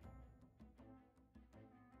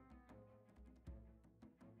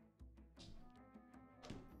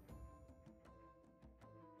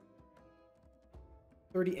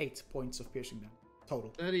 38 points of piercing damage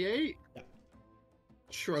total. 38? Yeah.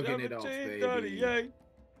 Shrugging it off, 17, baby. 38.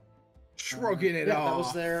 Shrugging it yeah, off. that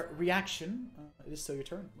was their reaction. It is still your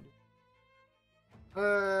turn.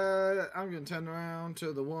 I'm gonna turn around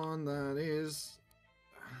to the one that is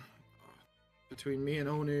between me and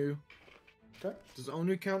Onu. Okay. Does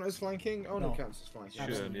Onu count as flanking? Onu No. counts as flanking. Should,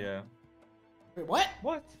 Absolutely. yeah. Wait, what?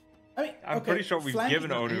 What? I mean, I'm okay, pretty sure we've flanking-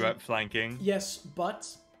 given Onu at flanking. Yes, but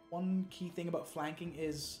one key thing about flanking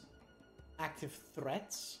is active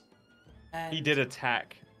threats. And He did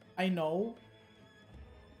attack. I know,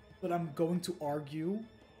 but I'm going to argue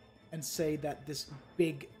and say that this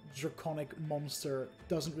big draconic monster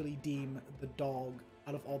doesn't really deem the dog,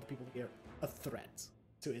 out of all the people here, a threat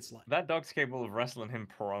to its life. That dog's capable of wrestling him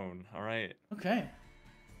prone, alright? Okay,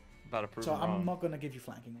 About to prove so him I'm wrong. not going to give you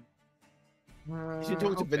flanking. You should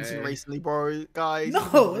talk to Vincent okay. recently, bro, guys.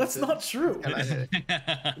 No, that's not true.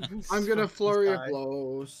 I'm gonna flurry of guy.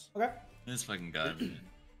 blows. Okay. This fucking guy,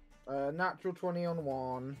 man. Natural 20 on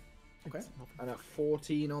one, Okay. and a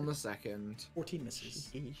 14 on the second. 14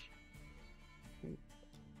 misses.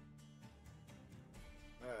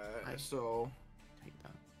 So Take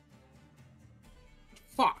that.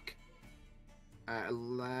 fuck.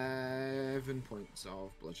 11 points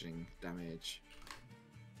of bludgeoning damage.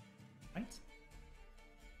 Right.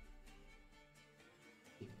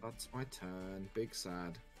 That's my turn. Big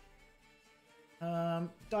sad.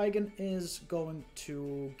 Daigen is going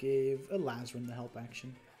to give a Lazarin the help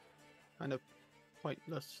action. Kind of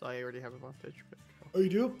pointless. I already have advantage, but Oh, you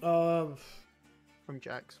do? from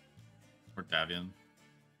Jax. Or Davian.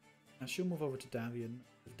 I should move over to Davian.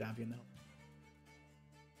 Give Davian the help.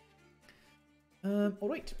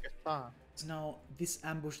 Alright. It's now this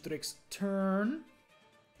ambush Drake's turn.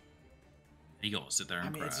 You go sit there and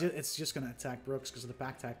I mean, cry. it's just gonna attack Brooks because of the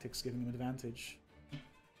pack tactics giving him advantage.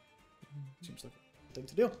 Seems like a thing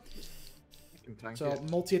to do. Can tank So, it.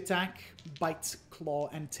 multi-attack, bite, claw,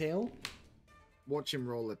 and tail. Watch him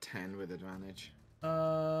roll a 10 with advantage.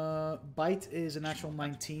 Bite is a natural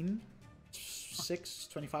 19. 6,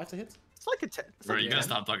 25 to hit. It's like a 10. It's Bro, like you a gotta 10.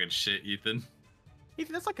 stop talking shit, Ethan.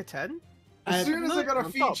 Even that's like a 10. As soon as I got a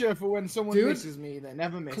on top. feature for when someone Dude, misses me, they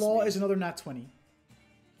never miss Claw me. is another nat 20.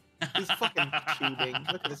 He's fucking cheating.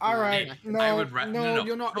 Look at this. All guy. right, Hey, no, I would no, no,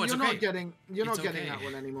 you're not, no, it's you're okay. not getting, you're It's not getting okay. that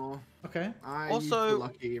one anymore. Okay. I Also, used the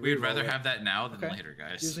lucky. We'd reroll rather it. have that now than Okay. later,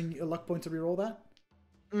 guys. Using a luck point to reroll that.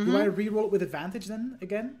 Mhm. Do I reroll it with advantage then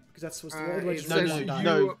again? Because that's what's the roll. Or do I It just no, roll says one die?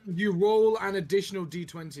 no. you roll an additional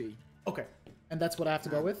d20. Okay. And that's what I have to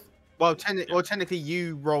go with? Well, technically,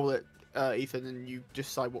 you roll it, Ethan, and you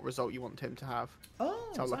decide what result you want him to have. Oh,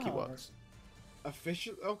 That's how is lucky that how it works.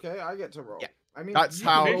 Official. Okay, I get to roll. Yeah. I mean, That's you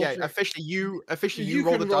how. can roll Yeah, for- officially, you You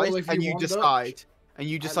roll can the roll dice if and you you want it. decide, and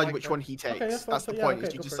you decide like which that. one he takes. Okay, that's That's fine. the Yeah, point. okay,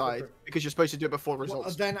 Is you go for it, go decide for it. because you're supposed to do it before Well,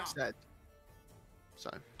 results. then- instead. So.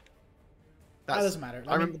 That That's, doesn't matter.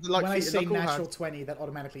 I I mean, remember the luck when I feat- say luck all natural had- 20, that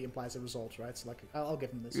automatically implies a result, right? So, like, I'll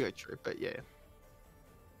give him this. Yeah, true, but yeah.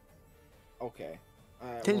 Okay.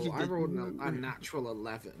 Can Well, you I do- rolled a natural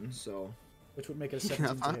 11, so Which would make it a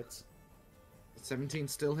 17 to fine. hit. 17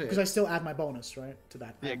 still hits. Because I still add my bonus, right? To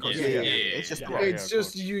that. Yeah, of course. Yeah, Yeah, yeah, yeah, It's just yeah. wrong. It's Yeah, of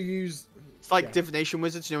just you use. It's like Yeah. divination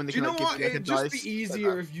wizards, you know, when they Do you can know like what? give you It'd like a just dice. be like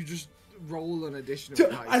easier that. if you just roll an additional Dude,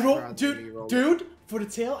 dice. I rolled, rather than dude, reroll it. dude, for the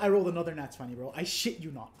tail, I rolled another nat 20, bro. I shit you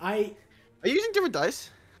not. Are you using different dice?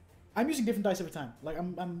 I'm using different dice every time. Like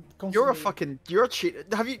I'm constantly... You're a cheat.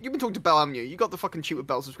 You've been talking to Bell, haven't you? You got the fucking cheat with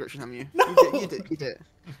Bell subscription, haven't you? No! You did.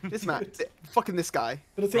 This man, fucking this guy.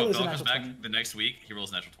 But the Bro, tail is a Phil comes natural back 20. the next week. He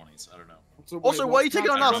rolls natural 20s. I don't know. So, wait, Also, why are you taking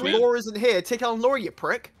on I us? don't know. Laura isn't here. Take on Laura, you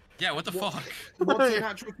prick. Yeah, what the fuck? What's a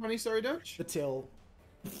natural 20, sorry, Dutch? The tail.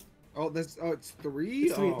 It's 3?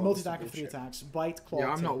 It's 3. Oh, Multi-attack this of 3 bullshit. attacks. Bite, claw, Yeah,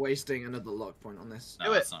 I'm tail. not wasting another luck point on this. No,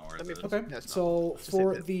 Do it. it's not worth Let me- it. Okay, No, it's not. so Just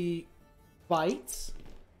for hit it. the bite,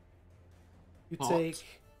 you Hot.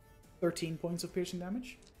 take 13 points of piercing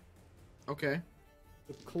damage. Okay.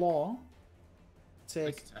 The claw, take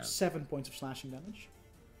Nice tab. 7 points of slashing damage.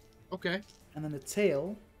 Okay. And then the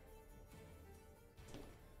tail,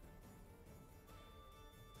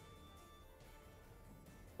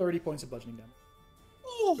 30 points of bludgeoning damage.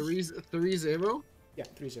 3-0? Yeah,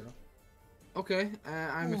 3-0. Okay.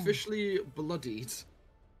 I'm officially bloodied.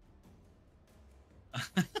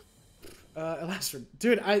 Elastrin.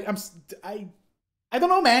 Dude, I don't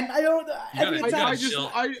know, man. I don't. Every gotta- time. I just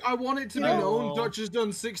chill. I want it to be No. known Dutch has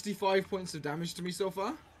done 65 points of damage to me so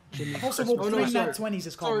far. I've also rolled Oh, no, 3 sorry. nat 20s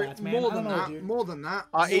as Sorry, combat, man. more I don't than know, that. dude. More than that.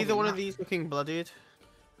 Are more either than one of that. these looking bloodied?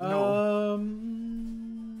 No.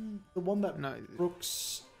 The one that No.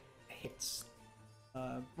 Brooks hits.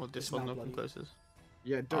 Well, this is one now looking bloody. closest.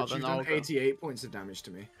 Yeah, Dutch, then you've I'll done go. 88 points of damage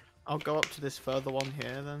to me. I'll go up to this further one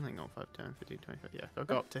here then. Hang on, 5, 10, 15, 25. Yeah, I'll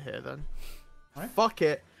go up to here then. Alright. Fuck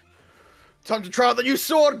it. Time to try out the new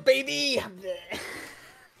sword, baby!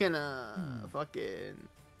 Gonna fucking...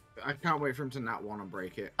 I can't wait for him to nat 1 and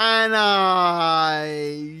break it. And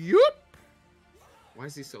yup! Why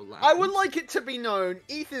is he so loud? I would like it to be known,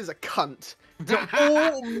 Ethan's a cunt. To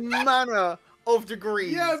all manner of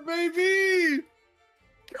degrees. Yeah, baby!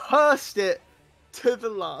 Cursed it to the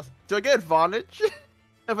last. Do I get advantage?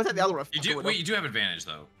 If I take the other one, I You fucking do. would Wait, have. you do have advantage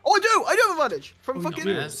though. Oh, I do have advantage from Oh, fucking.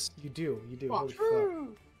 you do. Dumbass. You do. Fuck. Holy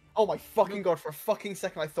fuck. Oh my fucking god! For a fucking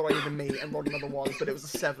second, I thought I needed me and rolled another one, but it was a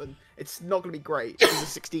 7. It's not gonna be great. It was a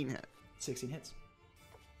 16 hit. 16 hits.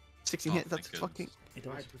 16 Oh, hit. That's thank fucking. It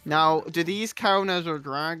does. Now, do these count as a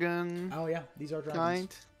dragon Oh yeah, these are dragons.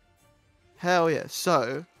 kind? Hell yeah!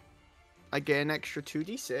 So, I get an extra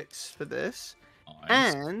 2d6 for this,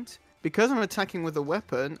 Nice. and because I'm attacking with a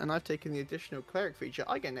weapon, and I've taken the additional cleric feature,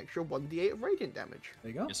 I get an extra 1d8 of radiant damage.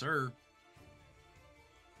 There you go. Yes, sir.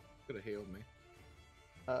 Could have healed me.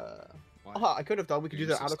 Ah, I could have done. We could do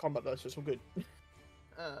that Jesus. out of combat though, so it's all good.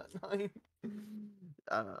 9.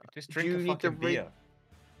 Just do drink you a need fucking to beer.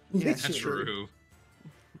 Yeah, That's Literally. true.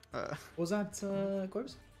 Was that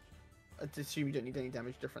Corvus? I assume you don't need any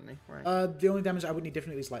damage differently, right? The only damage I would need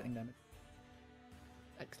differently is lightning damage.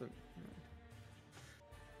 Excellent.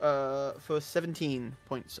 For 17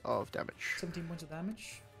 points of damage. 17 points of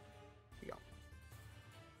damage. Yeah.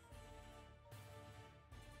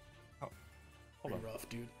 Hold Very on. rough,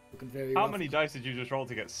 dude. Looking very How rough. many dice did you just roll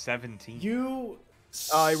to get 17? You.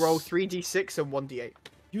 I roll 3d6 and 1d8.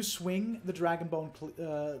 You swing the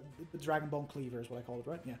the dragon bone cleaver is what I call it,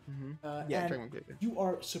 right? Yeah. Yeah, and Dragon Cleaver. you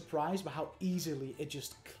are surprised by how easily it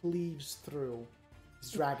just cleaves through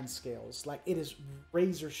these dragon scales. Like it is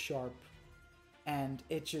razor sharp, and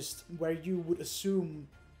it just where you would assume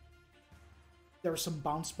there was some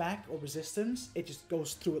bounce back or resistance, it just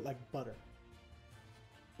goes through it like butter.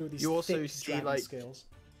 Through these You also thick see, dragon like, scales.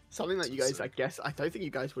 Something that you guys, I guess, I don't think you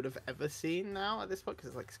guys would have ever seen now at this point, because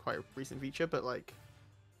it's like it's quite a recent feature, but like,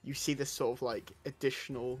 you see this sort of like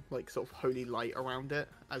additional, like sort of holy light around it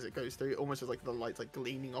as it goes through, almost as like the light's like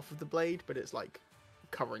gleaming off of the blade, but it's like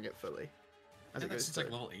covering it fully as Yeah, it that's goes it's through.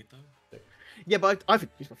 like level 8 though. Yeah, but I've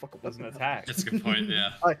used my fucking Doesn't weapon. attack. That's a good point.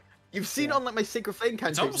 Yeah. You've seen Yeah. on like my Sacred Flame It's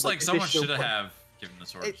cantrips, almost like someone additional should point- have given the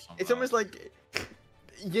sword. to someone It's almost else. like,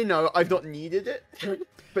 you know, I've not needed it,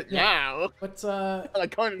 but Yeah. now But I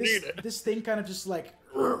kind of this, need it. this thing kind of just like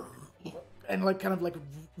and like kind of like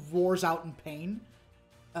roars out in pain.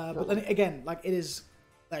 But then again, like it is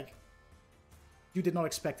like you did not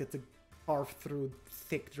expect it to carve through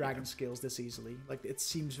thick dragon scales this easily. Like it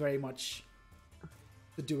seems very much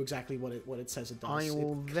to do exactly what it says it does. I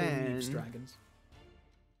will it cleaves then- dragons.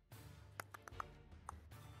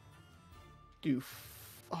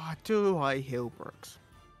 Do I heal Brooks?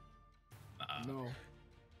 No.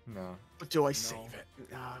 No. Or do I save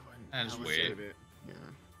it? No, I wouldn't. I just would wait. save it. Yeah.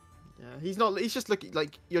 Yeah. He's not. He's just looking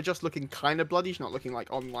like you're just looking kind of bloody. He's not looking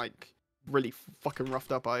like on like really fucking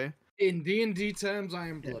roughed up, are you? In D&D terms, I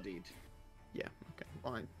am bloodied. Yeah. Okay.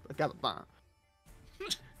 Fine. I gather that.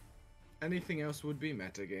 Anything else would be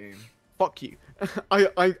metagame. Fuck you.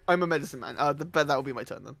 I'm a medicine man. But that will be my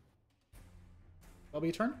turn then. That'll be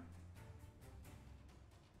your turn.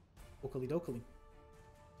 Dokily dokily.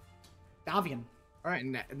 Davian. Alright,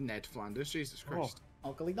 Ned Flanders, Jesus Christ.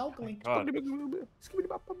 Alkali dolkali. God.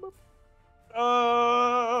 Skibbity-bop-bop-bop.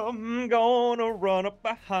 I'm gonna run up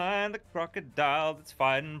behind the crocodile that's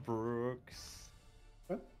fighting Brooks.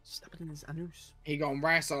 Stab it in his anus. He gonna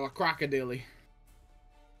wrestle a crocodile. And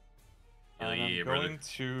Yeah, I'm brother. going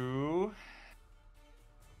to.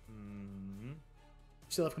 You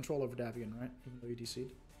still have control over Davian, right? Even though you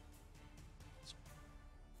DC'd.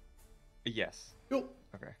 Yes. Cool.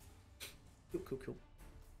 Okay. Cool.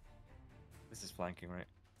 This is flanking, right?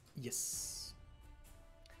 Yes.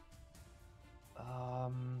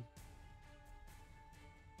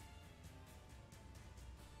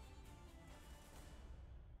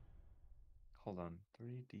 Hold on.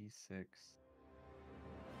 3d6.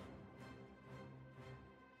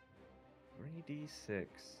 3d6.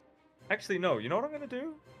 Actually, no. You know what I'm gonna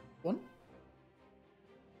do? One.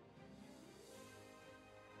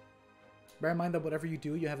 Bear in mind that whatever you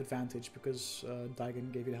do, you have advantage because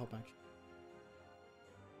Daigen gave you the help action.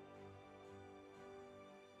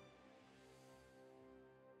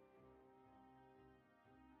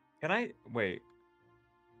 Can I wait?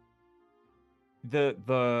 The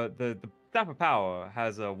Staff of Power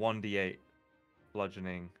has a 1d8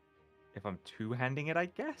 bludgeoning. If I'm two-handing it, I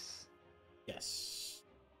guess. Yes.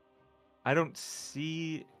 I don't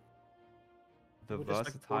see the Or just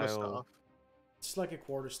like quarter versatile. staff. It's like a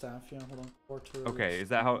quarterstaff, yeah. Hold on. Quarter. Okay, is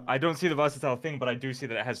that how? I don't see the versatile thing, but I do see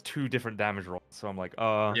that it has two different damage rolls. So I'm like,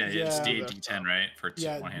 Yeah, it's Yeah. D8, D10, right? For two,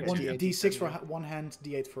 Yeah, one hand. one two hand. D6 for one hand,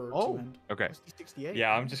 D8 for Oh. two hand. okay. What's D68?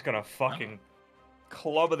 Yeah, I'm just gonna fucking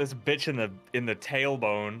clubber this bitch in the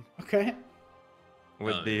tailbone Okay.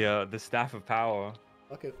 with Oh, the Staff of Power.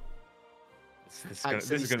 Okay. And This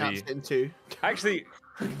is gonna be snaps it in two. actually.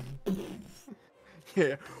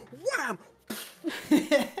 Yeah. Wham!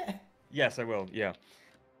 Yes, I will. Yeah,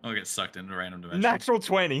 I'll get sucked into a random dimension. natural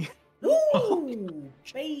 20. Ooh,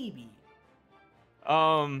 baby.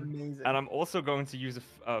 Amazing. And I'm also going to use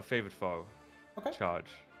a favored foe Okay. charge.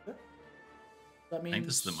 That I means think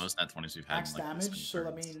this is the most nat 20s we've had. max in, like, damage, this so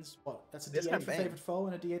many that turns. means what? That's a This D8 for campaign. favorite foe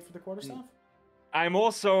and a D8 for the quarterstaff? I'm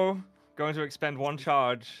also going to expend one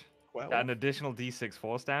charge, Well, an additional D6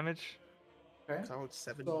 force damage. Okay. I rolled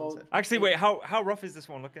 7. So- Actually, wait, how rough is this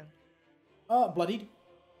one looking? Bloodied.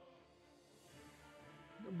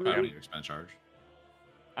 I don't need to expend charge.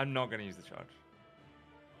 I'm not going to use the charge.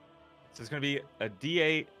 So it's going to be a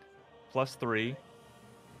D8 plus 3.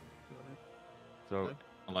 So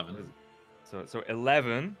 11. so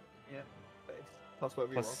 11 Yeah. Plus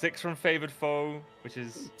whatever you plus roll. 6 from favored foe, which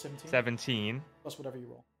is 17. 17. Plus whatever you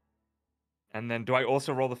roll. And then do I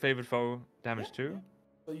also roll the favored foe damage Yeah, too?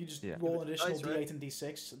 So you just Yeah. roll an additional Dice, right? D8 and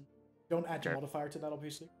D6. And don't add your Okay. modifier to that,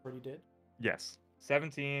 obviously. Already did. Yes.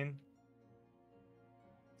 17.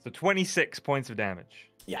 So 26 points of damage.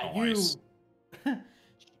 Yeah, Nice. you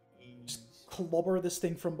just clobber this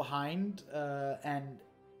thing from behind, and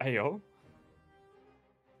Ayo.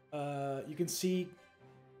 you can see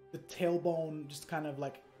the tailbone just kind of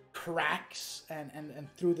like cracks, and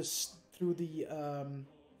through the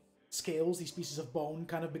scales, these pieces of bone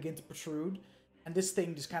kind of begin to protrude, and this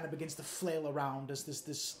thing just kind of begins to flail around as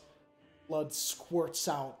this blood squirts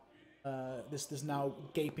out. This now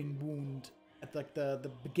gaping wound at like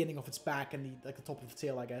the beginning of its back and the top of the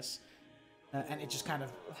tail, I guess. And it just kind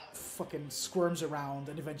of fucking squirms around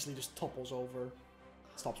and eventually just topples over,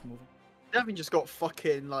 stops moving. Devin just got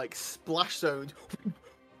fucking like splash zoned.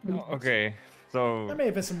 Oh, okay. So There may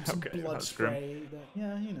have been some Okay, blood that's grim. spray, but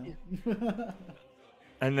yeah, you know.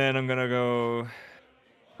 and then I'm gonna go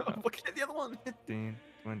I'm looking at the other one. 15,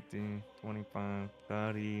 20, 25,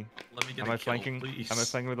 30. Let me get Am a I kill, flanking? please. Am I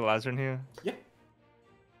flanking with the Lazarin here? Yeah,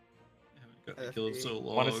 I haven't got the kill in so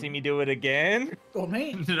long. Want to see me do it again? go on,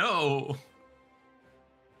 mate. No.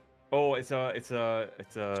 Oh, it's a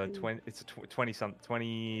 20 something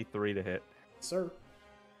 23 to hit. Sir.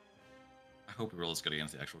 I hope we roll as good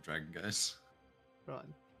against the actual dragon, guys. Right.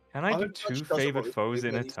 Can I do hope Dutch two does favored roll foes in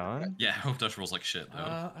a really good. turn? Yeah, I hope Dutch rolls like shit, though.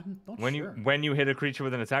 I'm not When sure. you hit a creature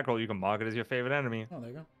with an attack roll, you can mark it as your favorite enemy. Oh, there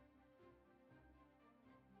you go.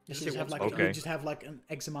 You Just just say have like once Okay. you just have like an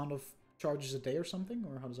X amount of charges a day or something,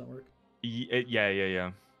 or how does that work?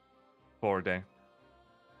 Yeah. 4 a day.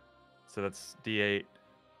 So that's D8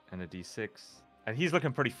 and a D6. And he's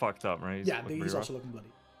looking pretty fucked up, right? Yeah, looking he's pretty also looking bloody.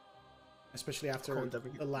 Especially after Can't ever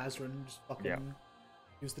get- the Lazarin just fucking Yeah.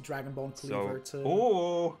 used the dragon bone rough. cleaver So, to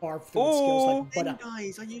oh, carve through its skills Oh! like butter.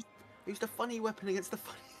 Guys, I used a funny weapon against the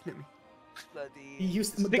funny enemy. He Bloody.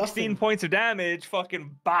 used 16 MacGuffin. points of damage,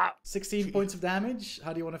 fucking bop. 16 points of damage.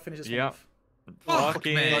 How do you want to finish this Yeah. one off? Fuck,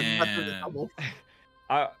 Fucking- man.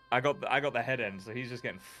 I got the head end, so he's just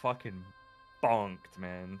getting fucking bonked,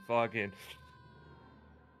 man. Fucking.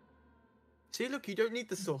 See, look, you don't need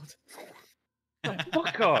the sword.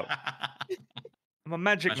 Fuck up! I'm a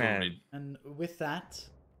magic That's what we man. need. And with that,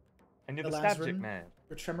 And you're the Elazrin, Stabjik man.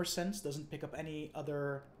 your tremor sense doesn't pick up any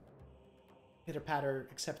other pitter-patter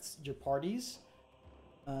except your parties.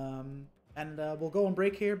 And we'll go on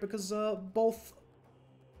break here because both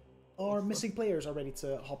our missing players are ready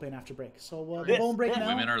to hop in after break. So we'll go on break now.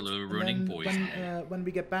 Women are ruining and boys. then, when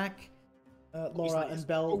we get back, Laura and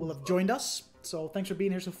Belle will have joined us. So thanks for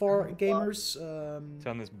being here so far, gamers.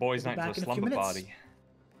 Turn this boys' we'll be night to a back in a few slumber minutes. party.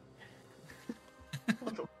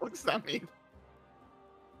 What the fuck does that mean?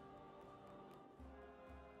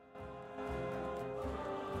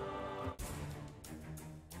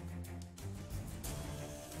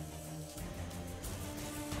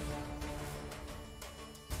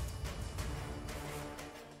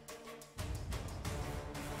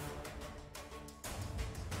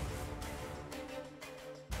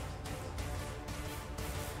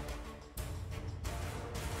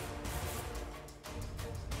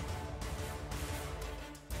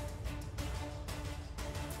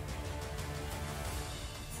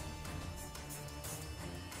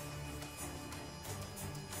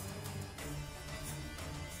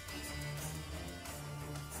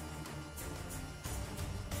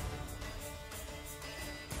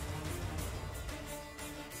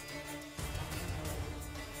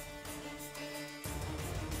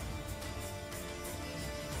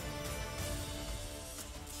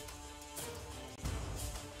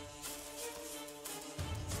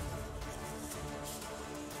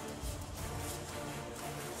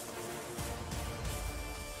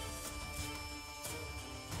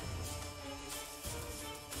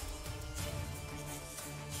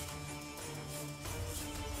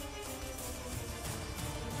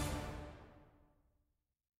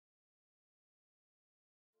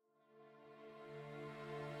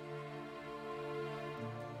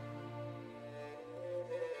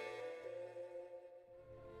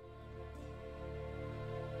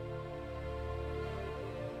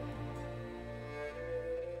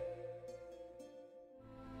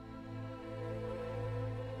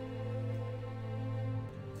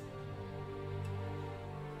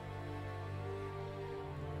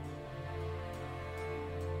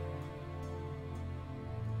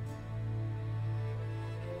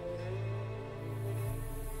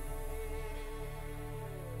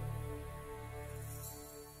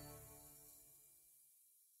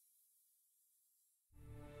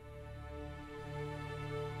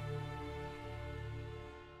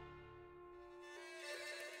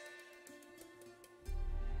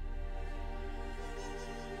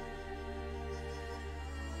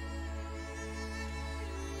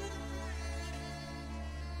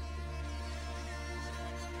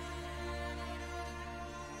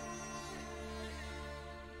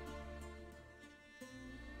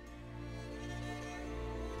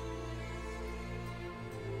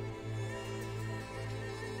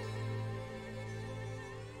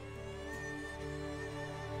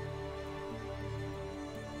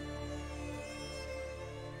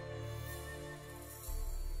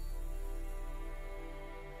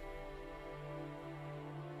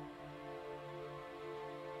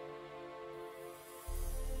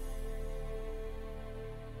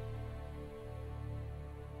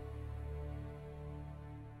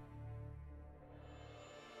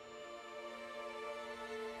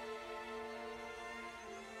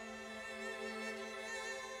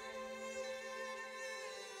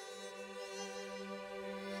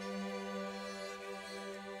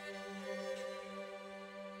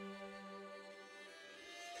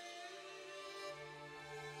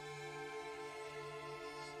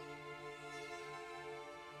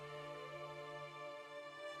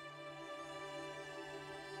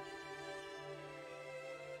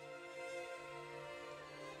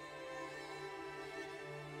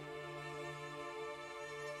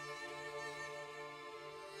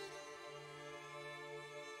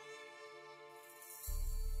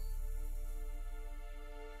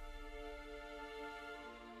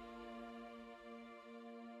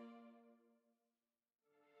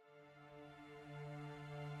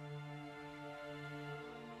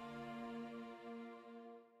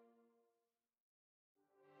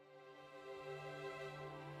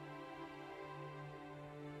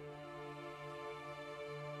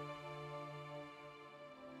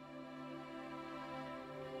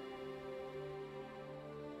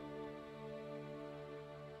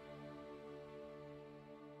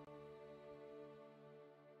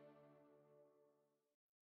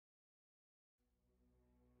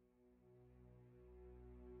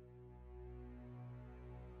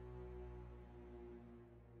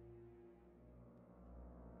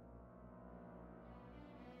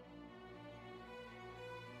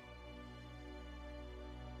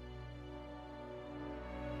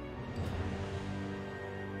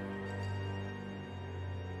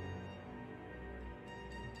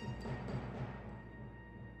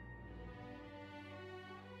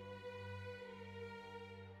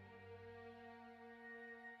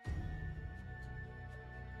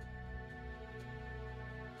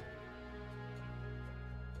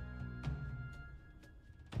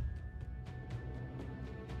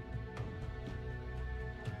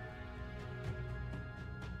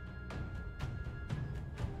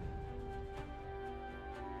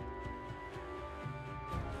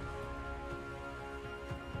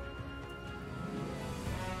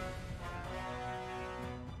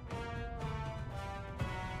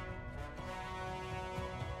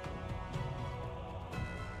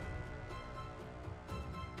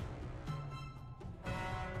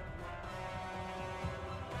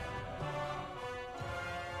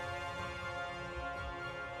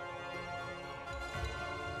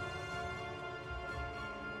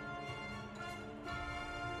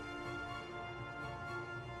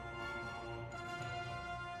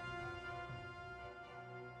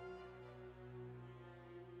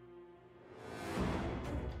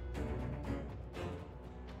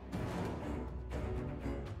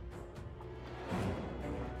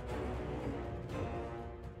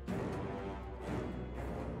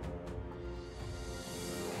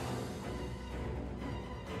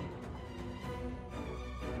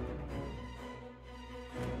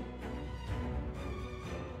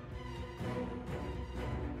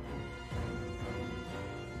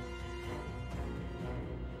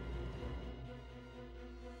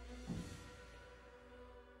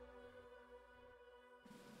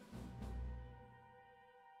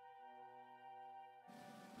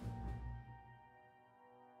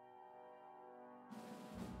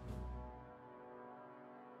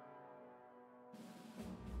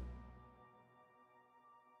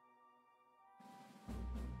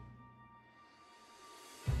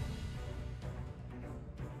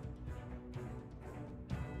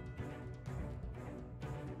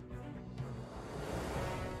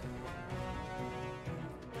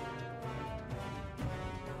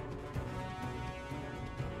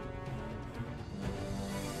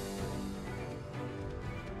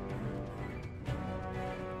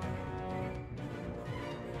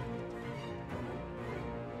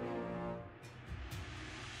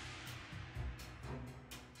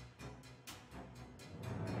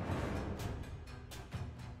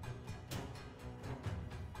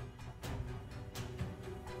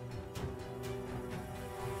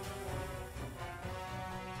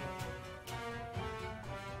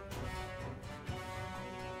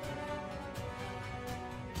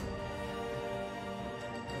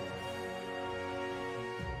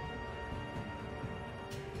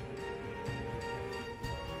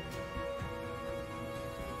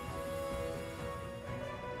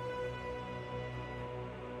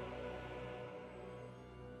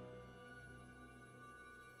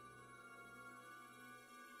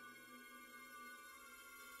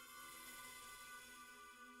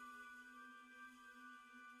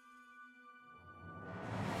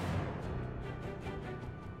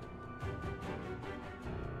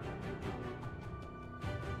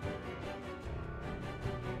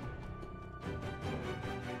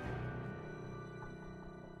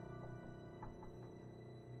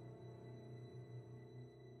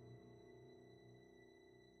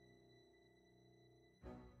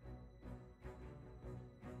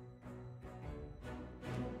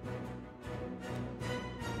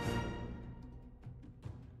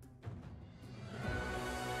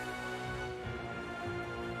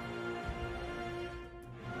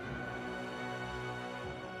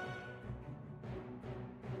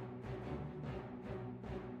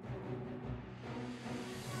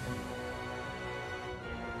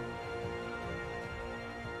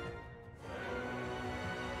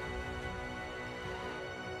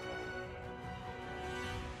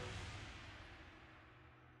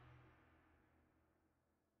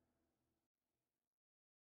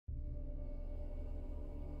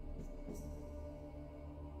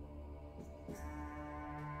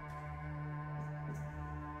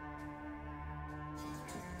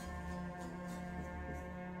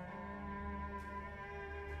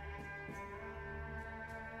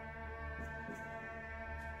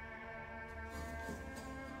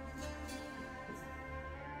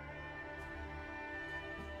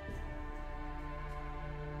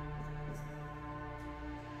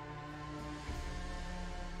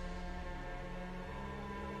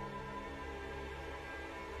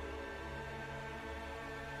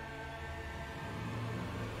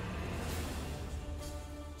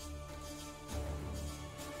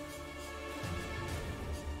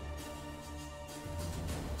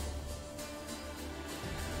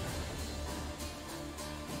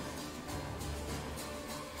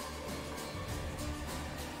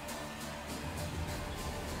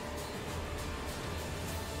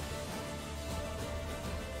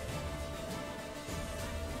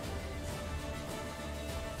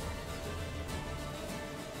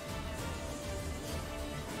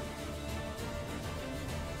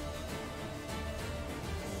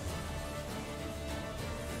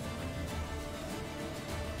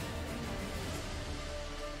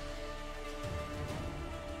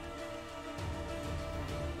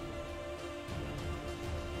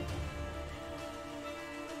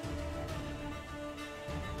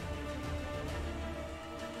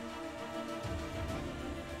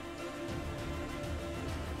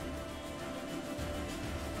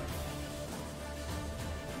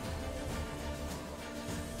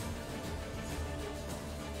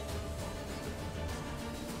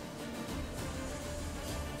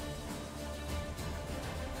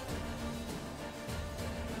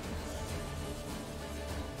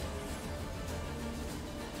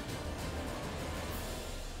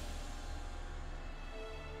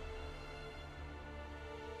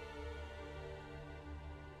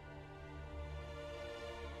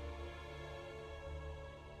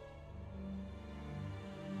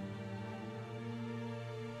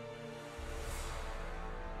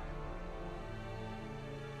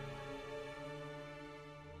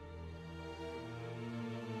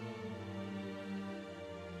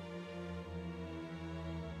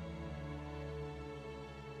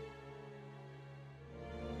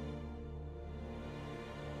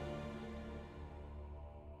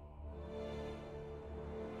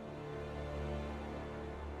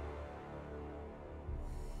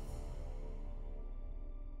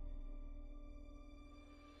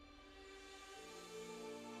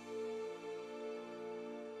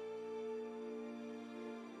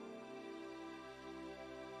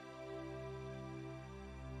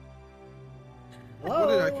 What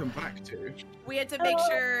did I come back to? We had to make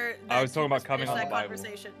sure. I was that talking about Judas coming finished on that the Bible.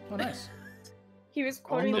 conversation. Oh, nice. He was On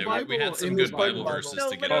quoting the Yeah, Bible we had some in good the Bible Bible. verses No,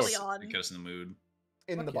 to get literally us, on. to get us in the mood.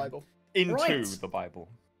 In the Fuck yeah. Bible. Into Right. the Bible.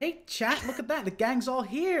 Hey, chat, look at that. The gang's all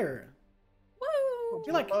here. Woo!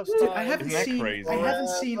 You're like, First dude, time. I haven't Isn't that seen crazy? I haven't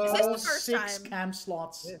seen Is this all the first 6 time? cam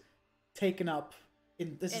slots Yeah. taken up.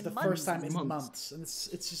 This is In the months. first time in Months. months, and it's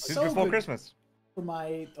just Since so before good Christmas. for my.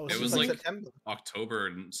 It was so like September. October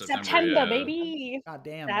and September. September, yeah. baby. God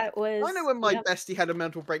damn. That was. I know when my yep. bestie had a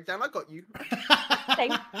mental breakdown. I got you.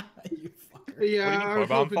 Same. You fucker. Yeah, mean, I was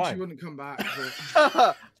Bob? I'm hoping she fine. wouldn't come back.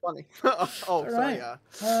 But... Funny. Oh, sorry. right.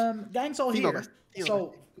 Yeah. Gang's all Female here. best- female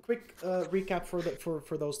So, quick recap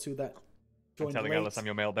for those two that I'm joined telling late. Ellis I'm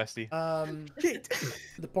your male bestie.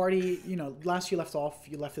 The party, last you left off,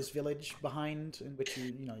 you left this village behind, in which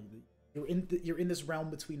you're in this realm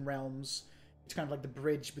between realms. It's kind of like the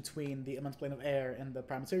bridge between the immense plane of air and the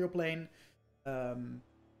prime material plane.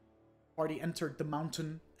 Party entered the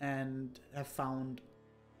mountain and have found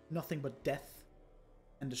nothing but death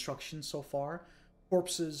and destruction so far.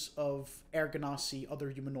 Corpses of Air Ganassi, other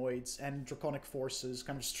humanoids, and draconic forces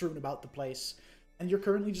kind of strewn about the place. And you're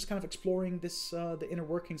currently just kind of exploring this the inner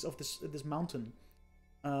workings of this mountain.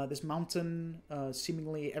 This mountain,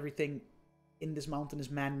 seemingly everything in this mountain is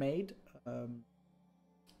man-made.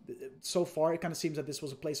 So far, it kind of seems that this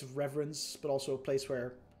was a place of reverence, but also a place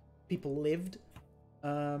where people lived.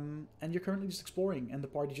 And you're currently just exploring, and the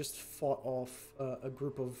party just fought off a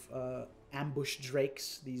group of ambush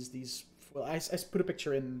drakes. Well, I put a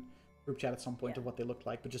picture in group chat at some point of what they looked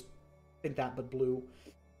like, but just think that, but blue.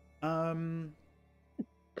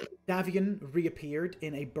 Davian reappeared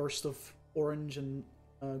in a burst of orange and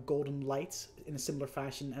golden light in a similar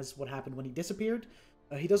fashion as what happened when he disappeared.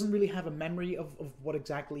 He doesn't really have a memory of what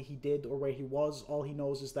exactly he did or where he was. All he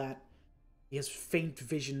knows is that he has faint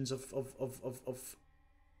visions of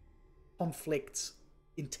conflict,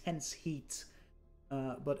 intense heat,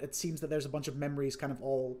 but it seems that there's a bunch of memories kind of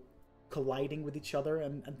all colliding with each other,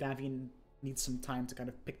 and Davian needs some time to kind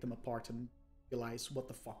of pick them apart and realize what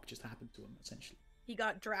the fuck just happened to him, essentially. He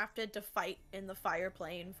got drafted to fight in the fire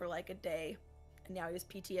plane for like a day, and now he has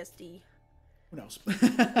PTSD. Who knows?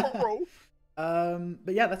 Bro.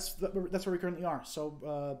 But yeah, that's where we currently are. So,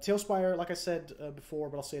 Tailspire, like I said before,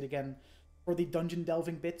 but I'll say it again. For the dungeon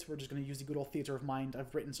delving bit, we're just going to use the good old theater of mind.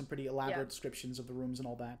 I've written some pretty elaborate descriptions of the rooms and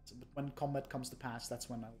all that. But when combat comes to pass, that's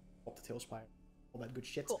when I'll pop the Tailspire, all that good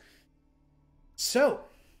shit. Cool. So,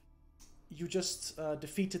 you just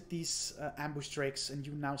defeated these ambush drakes, and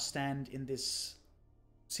you now stand in this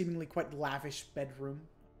seemingly quite lavish bedroom.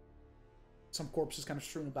 Some corpses kind of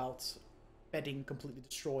strewn about, bedding completely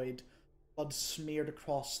destroyed, blood smeared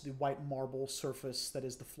across the white marble surface that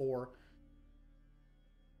is the floor.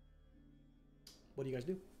 What do you guys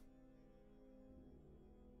do?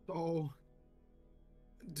 So,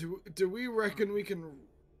 do we reckon we can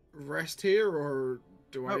rest here, or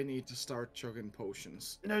do I need to start chugging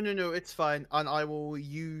potions? No, it's fine. And I will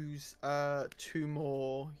use 2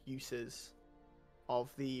 more uses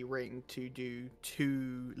of the ring to do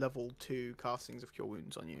 2 level 2 castings of Cure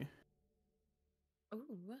Wounds on you. Ooh.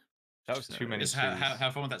 That was too many. Just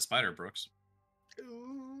have fun with that spider, Brooks.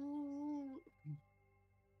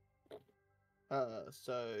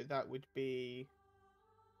 So that would be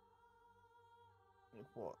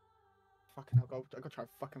what? Fucking hell, I gotta try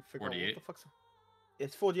and fucking figure 48. out what the fuck's.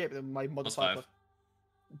 It's 48, but then my modifier. 5.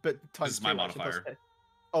 But times This is 2 my actually plus modifier. 10.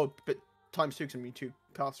 Oh, but times 2 can be 2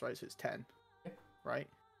 casts, right? So it's 10, right?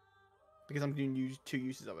 Because I'm doing 2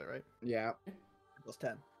 uses of it, right? Yeah. Plus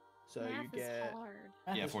 10. So Math you is get. hard.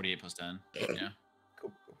 Yeah, 48 plus 10. Yeah.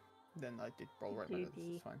 Cool. Then I did roll right. That's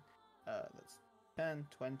GG. fine. That's 10,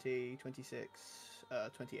 20, 26,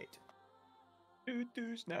 28.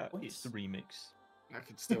 Snap. It's the remix. I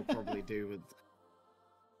could still probably do with.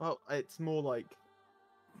 Well, it's more like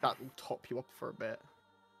that will top you up for a bit,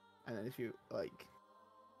 and then if you like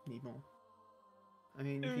need more, I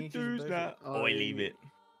mean, you can use them both. Boy, leave it.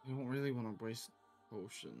 I don't really want to waste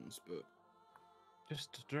potions, but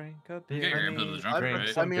Just drink a You beer. get your I input of the mean, drunk, I've right?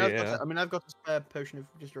 got, I've got a spare potion of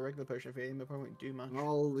just a regular potion of healing, but probably won't do much.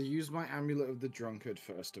 I'll use my amulet of the drunkard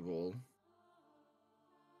first of all.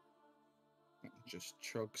 Just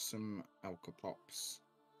chug some alcopops.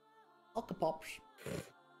 Alcapops.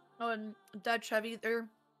 Oh, and Dutch, have either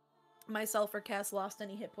myself or Cass lost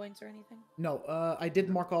any hit points or anything? No, I did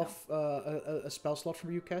mark off a spell slot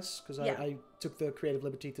from you, Cass, because Yeah. I took the creative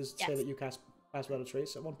liberty to say Yes. that you cast Pass Without a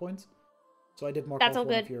Trace at one point. So I did mark That's off all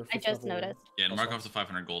one good. of your I fifth just level noticed. Yeah, and spell mark off slots. the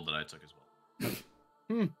 500 gold that I took as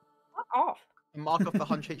well. Fuck off. And mark off the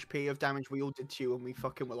 100 HP of damage we all did to you, and we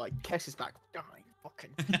fucking were like, Kess is back. Die,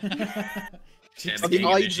 fucking. She's the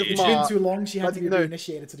Ides of It's been March. too long. She had But to be no.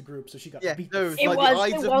 reinitiated to the group, so she got Yeah, beat. no, the it's It like the was.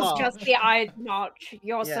 Ides It of was March. just the Ides March.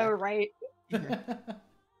 You're Yeah. so right.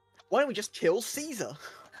 Why don't we just kill Caesar?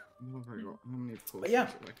 What have I got? How many But yeah,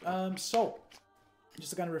 potions have I got? so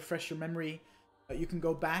just to kind of refresh your memory, you can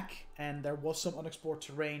go back, and there was some unexplored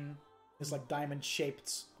terrain. There's like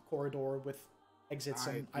diamond-shaped corridor with exits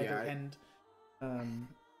on either end.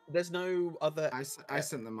 There's no other. I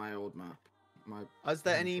sent them my old map. Is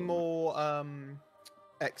there any handful map. more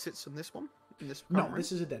exits from this one? In this No, current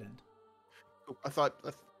this is a dead end. room? I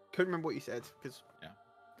couldn't remember what you said because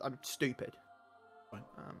I'm stupid. Fine.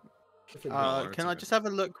 Can I just have a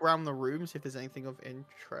look around the room, see if there's anything of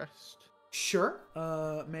interest? Sure.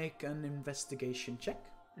 Make an investigation check.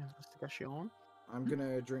 Investigation. I'm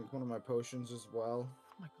gonna drink one of my potions as well.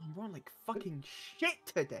 Oh my god, I'm rolling like fucking shit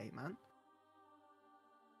today, man.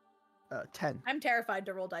 10. I'm terrified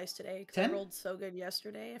to roll dice today because I 10? rolled so good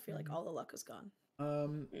yesterday. I feel like all the luck is gone.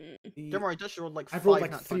 Don't worry, I just rolled like I've 5 rolled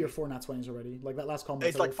like nat 3 or 20s. 4 nat 20s already. Like that last combat.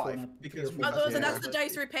 It's I like rolled 5 because three or we four got nat Oh, Yeah. that's 20s. the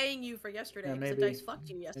dice repaying you for yesterday. Yeah, 'cause the maybe. dice fucked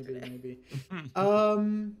you yesterday. Maybe.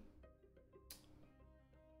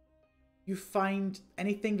 You find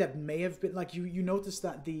anything that may have been like you notice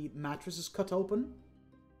that the mattress is cut open,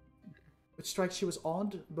 which strikes you as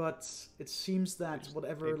odd, but it seems that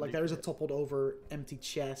whatever, like there is a toppled over empty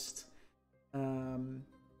chest.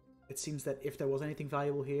 It seems that if there was anything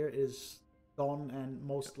valuable here, it is gone and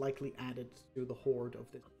most likely added to the hoard of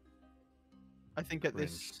this. I think at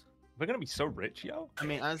this. We're gonna be so rich, yo. I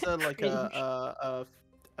mean, as a like a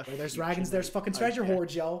Where there's future dragons, there's move, fucking treasure yeah.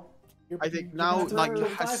 hoards, yo. I think You're now, gonna have to like, level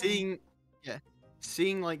 5.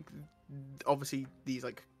 seeing like obviously these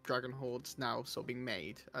like dragon hordes now sort of being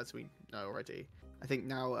made, as we know already. I think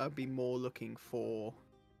now I'd be more looking for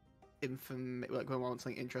like when I want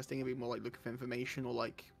something interesting, I'd be more like looking for information or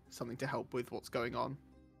like something to help with what's going on.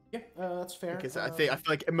 Yeah, that's fair. Because I feel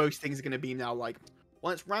like most things are going to be now like,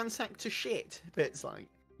 well, it's ransacked to shit, but it's like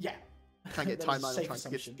yeah. trying to get That is a timeline safe and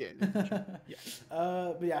trying to get assumption. yeah.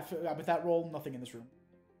 But yeah, with that roll, nothing in this room.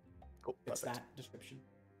 Cool. It's Perfect. that description.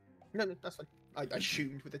 No, that's fine. I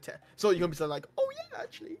assumed with the test. So you're gonna be like, oh yeah,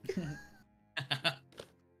 actually.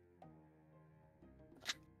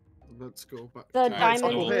 Let's go back. The Alright, diamond so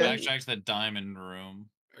room. we'll room. backtrack to the diamond room.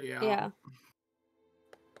 Yeah.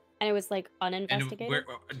 And it was like And uninvestigated.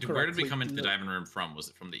 where did we come into the Look. diamond room from? Was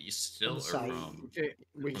it from the east still, or south. from? Okay,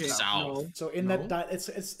 we From came south. no. So in No. that, it's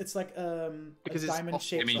like Because a it's diamond off-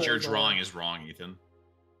 shaped. It means your drawing is wrong, Ethan.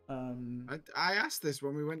 I asked this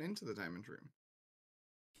when we went into the diamond room.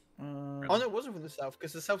 Oh no, it wasn't from the south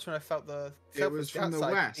because the south's when I felt the. It south was from the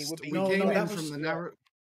outside, west. it would be- We No, came no, in that from was- the narrow.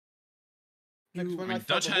 Next You- when I mean, felt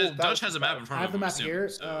Dutch the has wall, that was a the map in south. front I of have the him. map I'm here.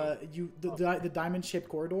 assuming, so- The diamond shaped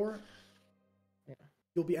corridor. Yeah.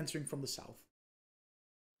 You'll be entering from the south,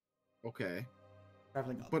 Okay,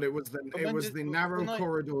 traveling up. but it was the But then the did- narrow didn't I-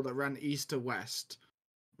 corridor that ran east to west,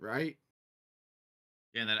 right?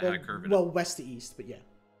 Yeah, and then it had a curve in it. well, west to east, but yeah,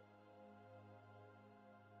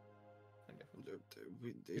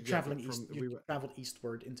 you're traveling east. You traveled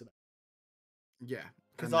eastward into that. Yeah,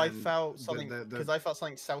 Because and I then felt the- something. the- Because I felt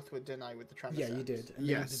something southward, didn't I, with the transect? Yeah, you did. And then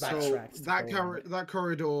Yeah, you so backtracked to that go around it. that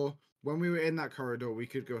corridor. When we were in that corridor, we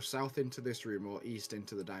could go south into this room or east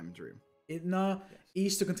into the diamond room. No,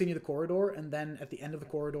 east to continue the corridor, and then at the end of the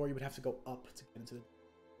corridor, you would have to go up to get into the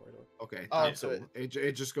corridor. Okay, Oh, that's so all. It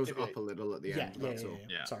just goes okay. up a little at the Yeah, end. yeah, That's yeah, all. yeah.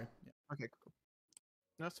 Yeah. Sorry. Yeah. Okay, cool.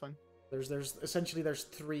 That's fine. There's essentially there's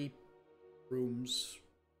 3 rooms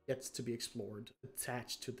yet to be explored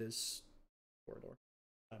attached to this corridor.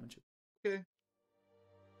 Diamond.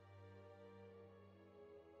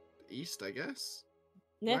 East, I guess.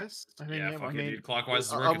 Yeah. West. I mean, Yeah, yeah, fuck I it, mean, dude. Clockwise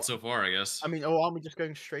is I- working so far, I guess. I mean, oh, aren't we just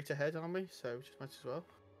going straight ahead, aren't we? So just might as well.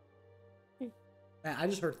 Man, I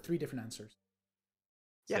just heard 3 different answers.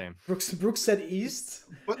 Yeah. Same. Brooks said east.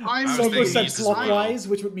 But I I'm was Silver thinking said east as well. clockwise,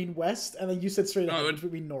 which would mean west, and then you said straight No, ahead, it which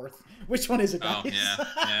would mean north. Which one is it, Oh, guys? yeah.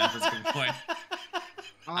 Yeah, that's a good point.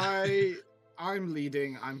 I'm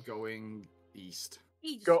leading. I'm going east.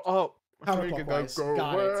 East. Go up. Counterclockwise. Go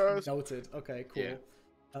Got it. west. Noted. Okay, cool. Yeah.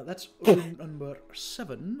 That's room number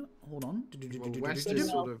 7. Hold on. Well, west is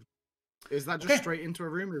sort of. Is that just Okay. straight into a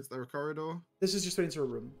room? Is there a corridor? This is just straight into a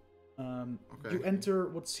room. Okay. You enter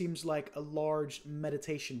what seems like a large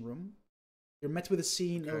meditation room. You're met with a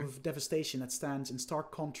scene Okay. of devastation that stands in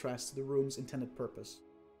stark contrast to the room's intended purpose.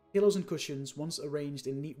 Pillows and cushions, once arranged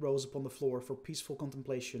in neat rows upon the floor for peaceful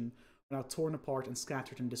contemplation, are now torn apart and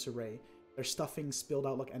scattered in disarray. Their stuffing spilled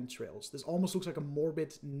out like entrails. This almost looks like a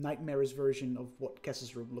morbid, nightmarish version of what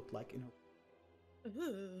Kess's room looked like in her.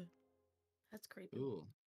 Ooh, that's creepy. Ooh.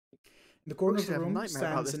 In the corner Brooks of the had a room nightmare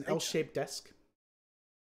about stands this an later. L-shaped desk.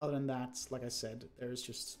 Other than that, like I said, there's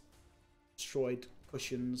just destroyed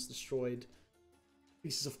cushions, destroyed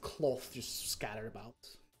pieces of cloth just scattered about.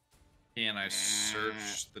 Can I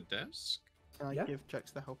search the desk? Can I Yeah. give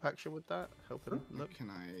Jax the help action with that? Help him look. Can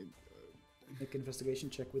I? Make an investigation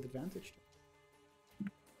check with advantage.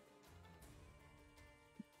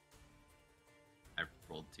 I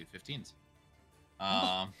rolled 2 15s. Or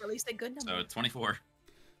at least a good number. So 24.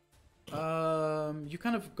 You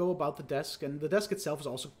kind of go about the desk, and the desk itself is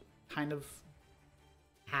also kind of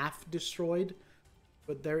half destroyed,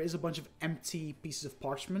 but there is a bunch of empty pieces of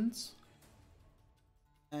parchment.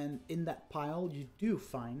 And in that pile, you do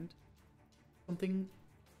find something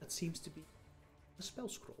that seems to be a spell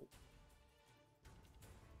scroll,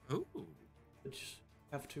 Ooh. which you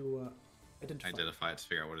have to Identify it to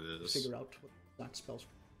figure out what it is. figure out what that spell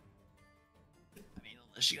scroll. I mean,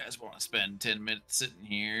 unless you guys want to spend 10 minutes sitting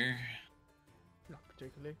here, Not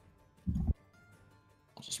particularly.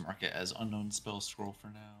 I'll just mark it as unknown spell scroll for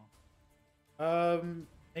now.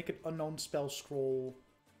 Make an unknown spell scroll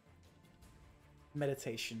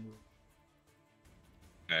meditation room.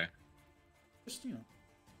 Okay. Just,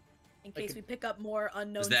 In case we pick up more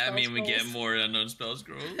unknown Does that spell mean we get scrolls. more unknown spell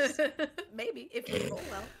scrolls? Maybe, if you roll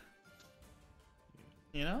well.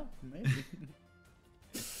 Maybe.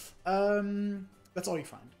 That's all you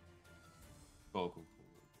find. Cool.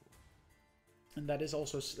 And that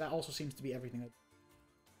also seems to be everything.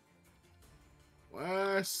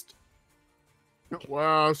 West.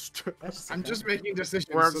 That's I'm just making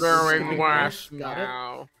decisions. We're so going this is- west Got it.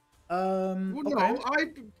 now. Well, Okay. no,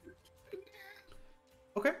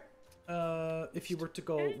 Okay. If you were to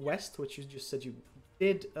go west, which you just said you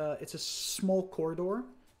did, it's a small corridor.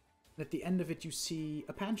 And at the end of it, you see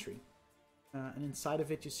a pantry. And inside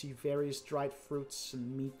of it, you see various dried fruits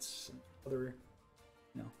and meats and other,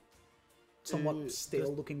 somewhat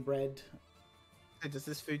stale-looking bread. Hey, does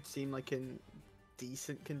this food seem like in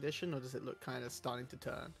decent condition, or does it look kind of starting to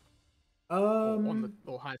turn? Or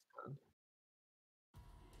has turned?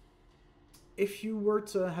 If you were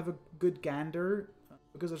to have a good gander,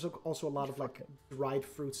 because there's also a lot of like dried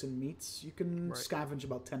fruits and meats, you can scavenge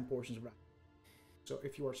about 10 portions of ramen. So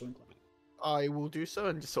if you are so inclined. I will do so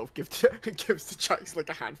and just sort of gives the Jax like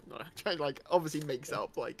a handful. No, try like obviously makes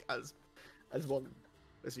up like as one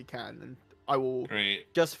as we can, and I will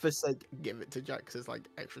just for sake give it to Jax as like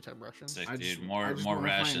extra 10 rations. Sick, I dude. just More wanna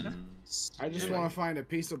rations. I just want to find a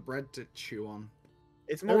piece of bread to chew on.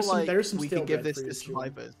 It's more like there's some we stale can give bread this for you to to chew on.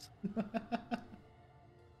 survivors.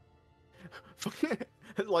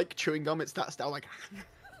 Like chewing gum, it's that style like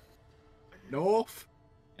North.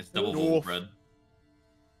 It's double North. fold bread.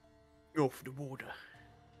 off the water.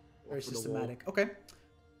 Very For the wall. systematic. Okay.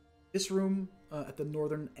 This room, at the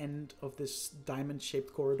northern end of this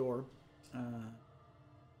diamond-shaped corridor,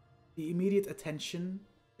 the immediate attention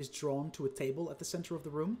is drawn to a table at the center of the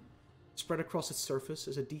room. Spread across its surface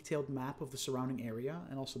is a detailed map of the surrounding area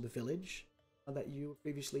and also the village that you were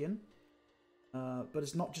previously in. But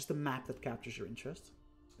it's not just the map that captures your interest.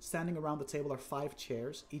 Standing around the table are 5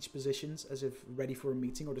 chairs, each positioned as if ready for a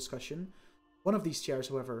meeting or discussion. One of these chairs,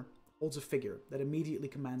 however, holds a figure that immediately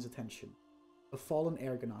commands attention. A fallen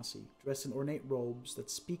Air Ganassi, dressed in ornate robes that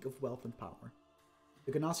speak of wealth and power.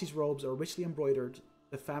 The Ganassi's robes are richly embroidered,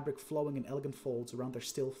 the fabric flowing in elegant folds around their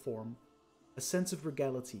still form. A sense of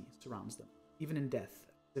regality surrounds them, even in death,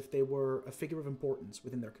 as if they were a figure of importance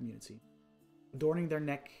within their community. Adorning their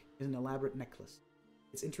neck is an elaborate necklace,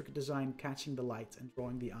 its intricate design catching the light and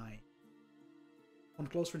drawing the eye. On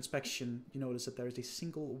closer inspection, you notice that there is a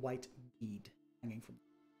single white bead hanging from.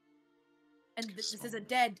 And this is a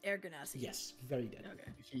dead Air Ganassi. Yes, very dead.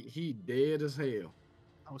 Okay. He dead as hell.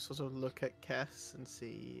 I'll sort of look at Kess and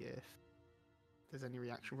see if there's any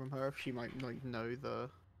reaction from her. If she might like know the.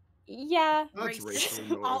 Yeah. That's Racist.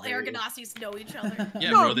 racially All Air motivated. Ganassis know each other.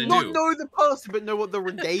 Yeah, no, bro, they not do. know the person, but know what the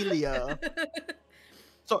regalia.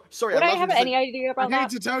 Sorry, Would I love have to any say- idea I about hate that?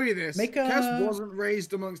 to tell you this. Make a- Kess wasn't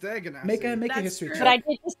raised amongst Agonassi. Make a That's history true. check. But I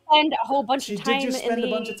did just spend a whole bunch She of did time just in spend the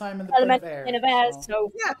a bunch of time in the plane of element air. in air, so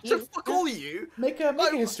so Yeah, you. so fuck all of you. make a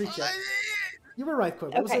history check. You were right,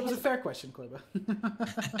 Koiba. Okay. It was a fair question, Koiba.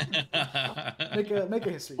 make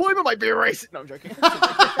a history check. Boy, might be a racist. No, I'm joking.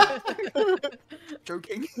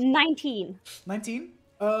 Joking. 19. 19?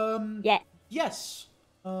 Yeah. Yes.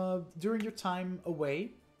 During your time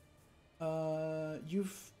away,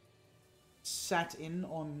 you've sat in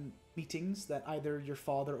on meetings that either your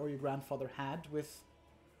father or your grandfather had with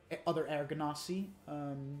other Air Ganassi,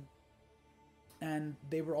 and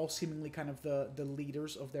they were all seemingly kind of the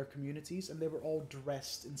leaders of their communities, and they were all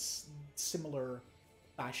dressed in similar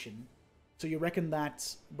fashion. So you reckon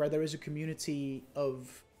that where there is a community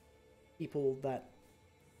of people that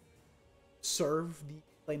serve the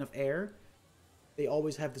plane of air, they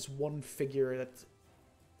always have this one figure that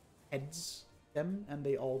heads them, and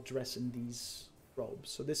they all dress in these robes.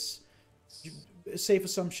 So this, a safe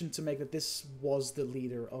assumption to make that this was the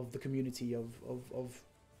leader of the community of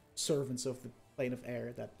servants of the plane of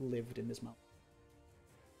air that lived in this mountain.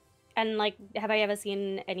 And like, have I ever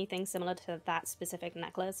seen anything similar to that specific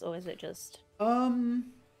necklace, or is it just?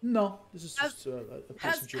 No. This is just a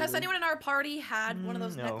piece of jewelry. Has anyone in our party had one of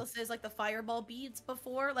those No. necklaces, like the fireball beads,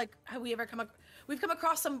 before? Like, have we ever we've come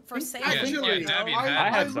across some for sale? Yeah, Actually, Davian I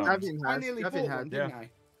had some. I nearly bought one, didn't I?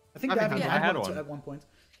 I think I Davian think had, I had one one. at one point.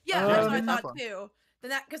 Yeah, that's what I Um, thought too.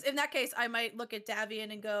 Then because in that case, I might look at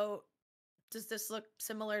Davian and go, "Does this look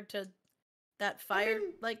similar to that fire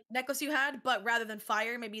like necklace you had? But rather than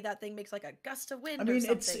fire, maybe that thing makes like a gust of wind." I mean, or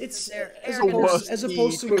something. it's They're as arrogant.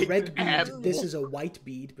 opposed to a bead red bead, ever. this is a white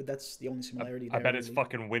bead, but that's the only similarity. I there, bet it's really.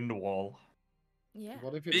 fucking wind wall. Yeah.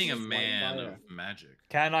 What if it's Being a just white man fire? of magic.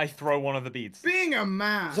 Can I throw one of the beads? Being a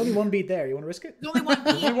man. There's only one bead there. You want to risk it? There's only one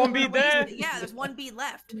bead. only one bead there? Yeah, there's one bead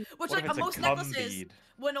left. Which, What like, if it's a most cum necklaces bead?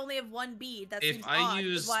 would only have one bead. That If seems I odd, which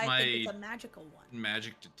use is why I think it's my a magical one.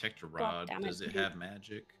 Magic detector God rod, damn it, does it dude. have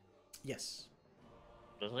magic? Yes.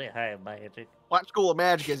 Does it have magic? What school of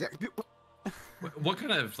magic is it? What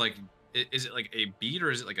kind of like is it like a bead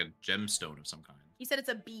or is it like a gemstone of some kind? He said it's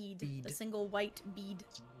a bead, Bead. a single white bead,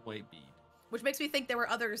 It's a white bead. which makes me think there were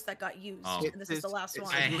others that got used, Oh. and this is the last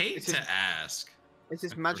It's- one. I It's hate it's to just- ask. It's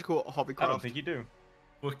this magical hobbycraft. I don't think you do.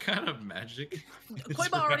 What kind of magic? is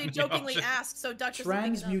Koiba already around the jokingly object? asked, so Dutch is looking it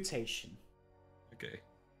up. Transmutation. Okay.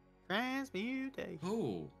 Transmutation.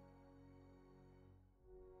 Oh.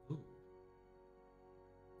 Ooh.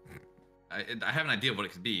 I have an idea what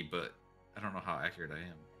it could be, but I don't know how accurate I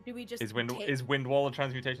am. Do we just Is wind take, is wind wall a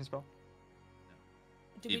transmutation spell?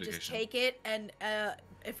 do we just evocation. take it and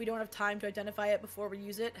if we don't have time to identify it before we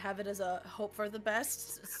use it, have it as a hope for the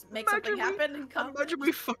best, make something happen and come? Imagine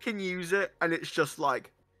we fucking use it and it's just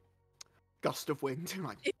like gust of wind.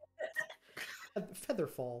 Like,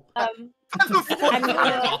 Featherfall.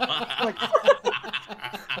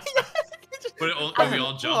 But we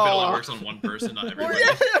all jump, it only works on one person, not everybody.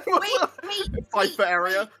 Wait, 5 foot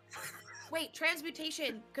area. Wait,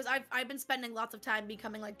 transmutation, because I've been spending lots of time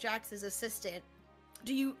becoming like Jax's assistant.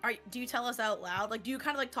 Do you tell us out loud? Like, do you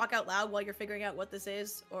kind of like talk out loud while you're figuring out what this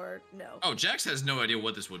is, or no? Oh, Jax has no idea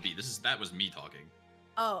what this would be. That was me talking.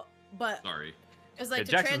 Oh, but Sorry. it's like Yeah,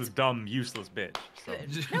 to Jackson's a dumb, useless bitch. So.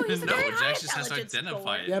 No, he's a very high Jax just has to intelligence identify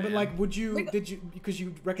score. it. Yeah, but man. like, did you, because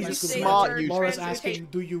you recognize He's school smart, of magic, you Laura's transmutation. asking,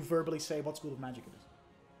 do you verbally say what school of magic it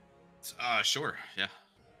is? Sure, yeah.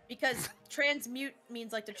 Because transmute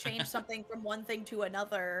means like to change something from one thing to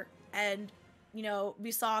another, and you know,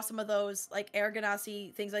 we saw some of those like air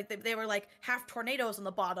ganassi things, like they were like half tornadoes on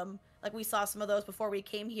the bottom. Like we saw some of those before we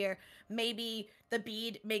came here. Maybe the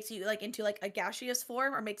bead makes you like into like a gaseous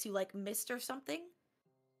form, or makes you like mist or something.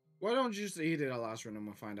 Why don't you just eat it, Alastrin, and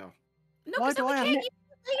we'll find out? No, Why because do we I have can't more- use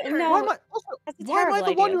it later. No. Why am I, also, That's a why am I terrible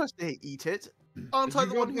the one idea. who has to eat it? Aren't I If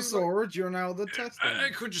the you one got the who's sword, you're now the tester. I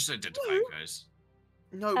could just identify it, guys.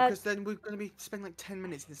 No, because then we're going to be spending like 10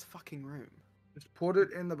 minutes in this fucking room. Just put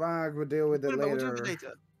it in the bag. We'll deal with it We'll do it later.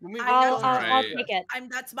 later. When we I'll Alright. take it.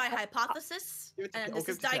 That's my hypothesis, Give it to and Kat. this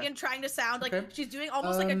I'll is give it to Kat. Daigen trying to sound like Okay. she's doing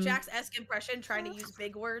almost like a Um, Jax-esque impression, trying to use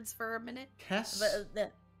big words for a minute. Cass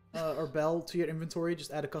But, or Bell, to your inventory,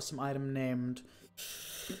 just add a custom item named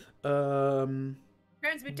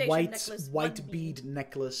transmutation necklace. white one bead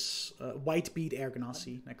necklace, white bead air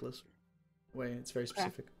ganassi necklace. Wait, it's very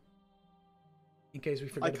specific. In case we I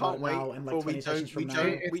forget about can't it wait now, and like before 20 we sessions don't. We from now.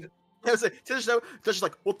 don't. We. Just just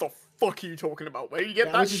like, what the fuck are you talking about? Where you get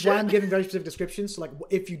Yeah, that which is shit? why I'm giving very specific descriptions. So like,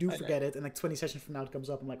 if you do forget it, and like 20 sessions from now it comes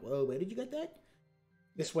up, I'm like, oh, where did you get that?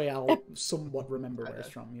 This way, I'll somewhat remember where it's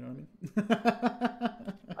from. You know what I mean?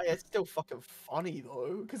 Oh, yeah, it's still fucking funny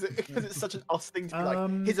though, because it's such an us thing to be like.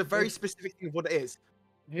 Here's a very with- specific thing of what it is.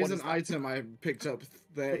 Here's What an is that? item I picked up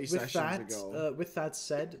 30 sessions ago. With that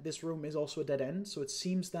said, this room is also a dead end, so it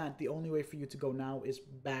seems that the only way for you to go now is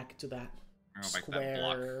back to that Go back to that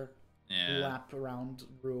block. square Yeah. lap around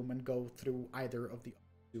room and go through either of the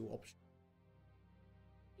two options.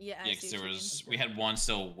 Yeah, I Yeah, see because there what you was we had one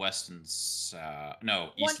still west and south. No, mean.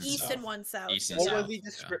 east One and east south. and one south. East and What south. were the yeah.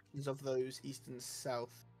 descriptions of those east and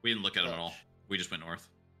south? We didn't look at them at all. Dutch? We just went north.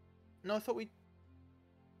 No, I thought we.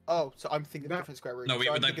 Oh, so I'm thinking of No. different square rooms. No, we So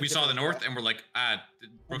I'm like thinking we saw the different north square. and we're like,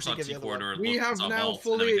 Brookside thinking Sea the other way. corridor. We have saw now vaults,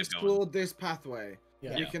 and then we fully kept going. explored this pathway.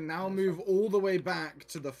 Yeah. We can now move all the way back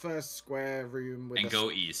to the first square room with And the go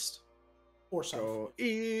east. Or south. go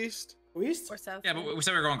east. East? Or south. Yeah, but we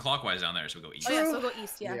said we were going clockwise down there, so we go east. Oh yeah, so go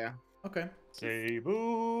east. Yeah. Yeah. Okay.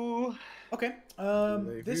 Cebu. Okay.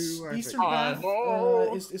 This Voulez-vous eastern avec-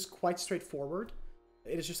 path is quite straightforward.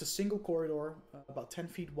 It is just a single corridor, about 10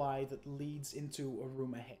 feet wide, that leads into a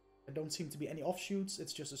room ahead. There don't seem to be any offshoots.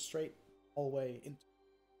 It's just a straight hallway into.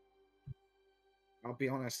 I'll be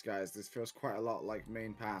honest, guys. This feels quite a lot like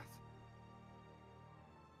main path.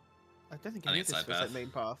 I don't think I any think of it's this side was like path. main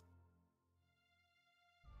path.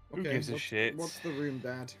 Who gives a shit? What's the room,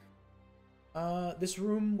 Dad? This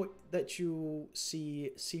room that you see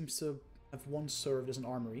seems to have once served as an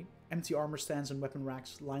armory. Empty armor stands and weapon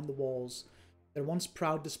racks line the walls. Their once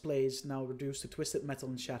proud displays now reduced to twisted metal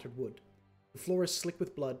and shattered wood. The floor is slick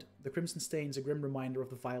with blood. The crimson stains a grim reminder of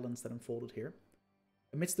the violence that unfolded here.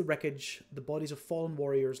 Amidst the wreckage, the bodies of fallen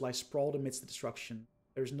warriors lie sprawled amidst the destruction.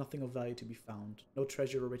 There is nothing of value to be found. No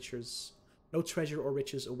treasure or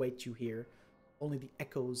riches await you here. Only the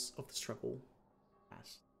echoes of the struggle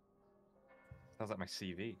past. Sounds like my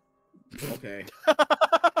CV. Okay.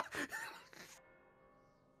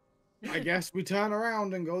 I guess we turn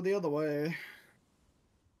around and go the other way.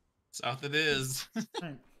 South it is.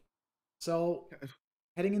 Right. So,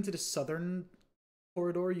 heading into the southern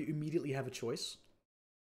corridor, you immediately have a choice.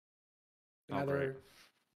 You can Oh, either great.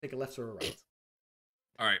 take a left or a right.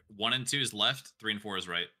 All right, 1 and 2 is left, 3 and 4 is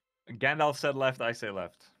right. Gandalf said left, I say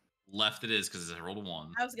left. Left it is because I rolled a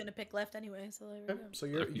 1. I was gonna pick left anyway, so there we Okay, go. so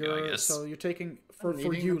There we go, I guess. you're taking for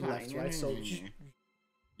Leading you the left, right? So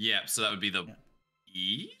Yeah, so that would be the Yeah.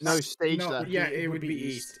 east. No, stage No, left. yeah, it would be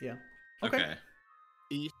east. Yeah. Okay.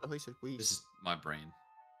 East. Oh, he said This east. is my brain.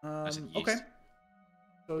 said Okay. east.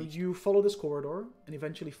 So you follow this corridor and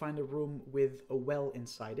eventually find a room with a well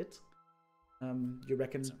inside it. You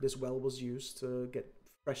reckon this well was used to get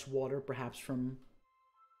fresh water, perhaps from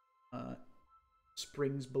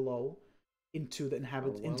springs below, into the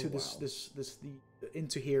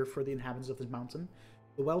into here for the inhabitants of this mountain.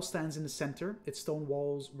 The well stands in the center, its stone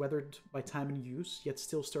walls weathered by time and use, yet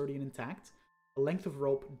still sturdy and intact. A length of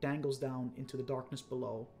rope dangles down into the darkness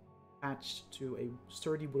below, attached to a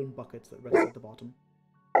sturdy wooden bucket that rests at the bottom.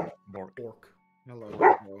 Bork. Orc. Hello.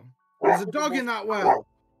 Hello. There's a dog in that well.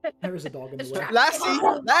 There is a dog in the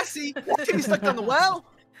well. Lassie! He's stuck on the well!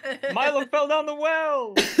 Milo fell down the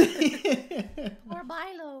well! Or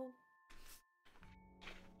Milo.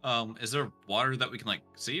 Is there water that we can like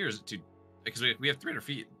see, or is it too? Because we have 300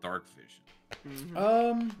 feet dark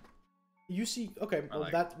vision. You see, okay, well,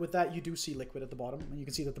 like- with that you do see liquid at the bottom, and you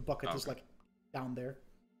can see that the bucket is like down there.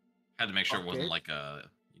 Had to make sure it wasn't Okay. like a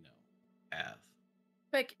path.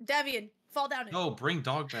 Quick, Davian, fall down it. No, bring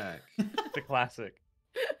dog back. The classic.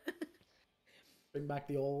 Bring back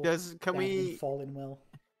the old Can we fall in well.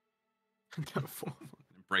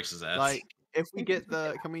 Breaks his ass. like if we get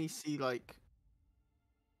the? Can we see like?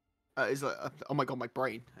 Is like oh my god, my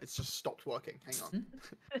brain! It's just stopped working. Hang on.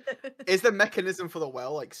 Is the mechanism for the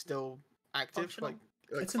well like still active? Functional.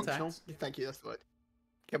 Like It's functional? intact, yeah. Thank you. That's the word.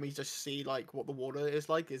 Can we just see like what the water is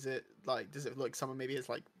like? Is it like does it look like someone maybe has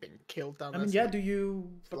like been killed down I there? mean, so, yeah. like, Do you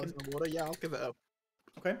blood fucking in the water? Yeah, I'll give it up.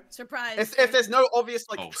 okay? Surprise. If there's no obvious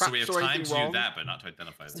like oh, traps so we have or time anything to wrong. do that, but not to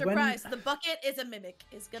identify them. Surprise, the bucket is a mimic.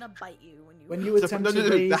 It's gonna bite you when you When you So, attempt no, to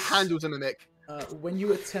raise the handle's a mimic. when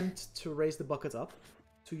you attempt to raise the bucket up,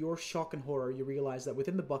 to your shock and horror, you realize that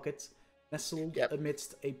within the bucket, nestled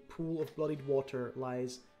amidst a pool of bloodied water,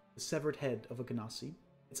 lies the severed head of a Ganassi.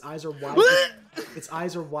 Its eyes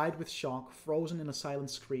are wide with shock, frozen in a silent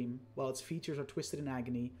scream, while its features are twisted in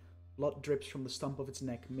agony. Blood drips from the stump of its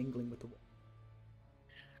neck, mingling with the water.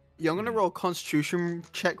 Yeah, I'm gonna roll a constitution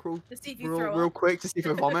check real, To see if you throw real up. quick to see if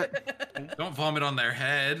I vomit. Don't vomit on their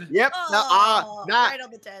head. Yep. Oh, That right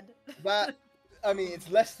on the 10. that. I mean, it's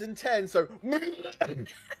less than 10, so.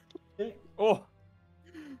 Oh!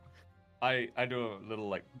 I do a little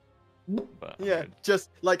like. But I'm Yeah, good. just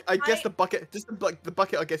like I guess I- the bucket, just the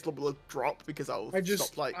bucket. I guess will drop because I'll I just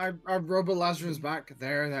stop like. I rub Lazarus back.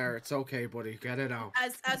 There. It's okay, buddy. Get it out.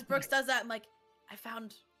 As Brooks does that, I'm like, I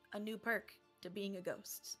found a new perk to being a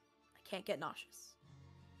ghost. I can't get nauseous.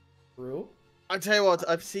 True. I tell you what,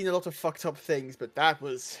 I've seen a lot of fucked up things, but that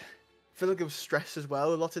was. I feel like it was stress as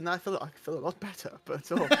well. A lot in that. I feel a lot better,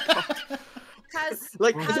 but oh god.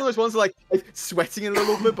 Like it's one of those ones like sweating a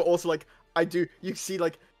little bit, but also like I do. You see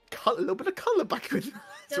like a little bit of color back with.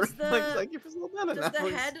 Does like it was a little better Does now.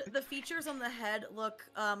 the head, the features on the head look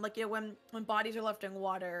like when bodies are left in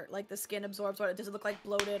water, like the skin absorbs water? Does it look like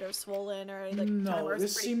bloated or swollen or like kind of No, where it's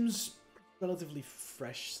this pretty- seems relatively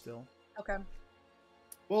fresh still. okay?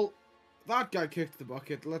 Well, that guy kicked the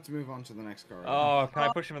bucket. Let's move on to the next card. Oh, can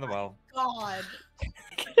I push him in the well? God.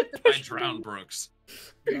 I drown Brooks.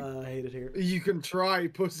 I hate it here. You can try,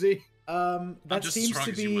 pussy. That just seems strong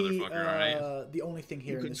to as you, be motherfucker, alright? the only thing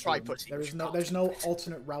here You in can this try room. pussy, There's but you there's can't. no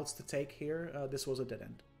alternate routes to take here. This was a dead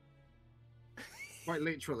end. Quite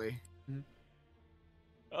literally.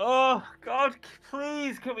 Oh God!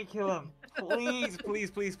 Please, can we kill him? Please, please,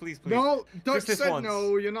 please, please, please. No, Dutch Just this said once.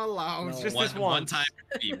 no. You're not allowed. No. Just One, this one once. time.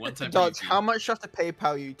 One time. Dodge, PvP. how much do you have to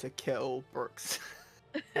PayPal you to kill Brooks?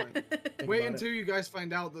 Think Wait about until you guys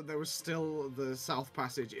find out that there was still the South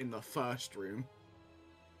Passage in the first room.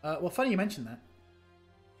 Well, funny you mentioned that.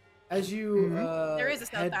 As you There is a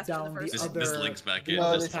South head Passage in the down first the one. other, This links back in.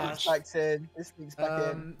 No, This this links links back in. This links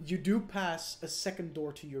back in. you do pass a second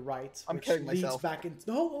door to your right, I'm which killing leads myself. back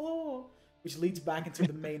into which leads back into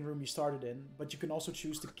the main room you started in. But you can also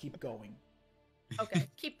choose to keep going. Okay,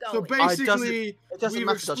 keep So going. basically, it doesn't we've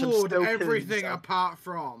matter, Dutch, I'm explored still killing everything myself. apart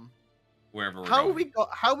from. Wherever we're How going.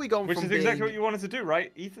 have we gone Which from is being... exactly what you wanted to do,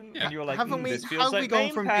 right, Ethan? Yeah. And you were like, haven't we? this How feels have like we gone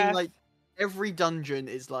main from path. being like every dungeon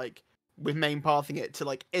is like with main pathing it to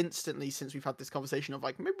like instantly since we've had this conversation of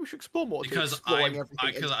like maybe we should explore more to Because exploring everything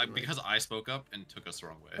instantly. because I spoke up and took us the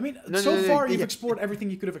wrong way. I mean, No, so no, no, far yeah. you've explored everything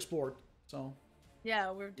you could have explored. So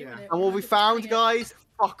Yeah, we're doing Yeah. it. And We're what we 100% found, doing it. guys,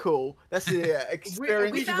 fuck all. That's the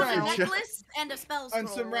experience. We found a found- necklace and a spell scroll. And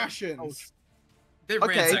some rations. They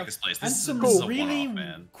Okay. ransacked this place. and This some is a really one-off,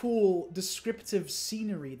 man. cool descriptive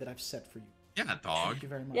scenery that I've set for you. Yeah, dog. Thank you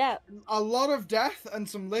very much. Yeah, A lot of death and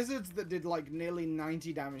some lizards that did like nearly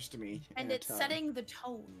 90 damage to me. And in a it's turn. setting the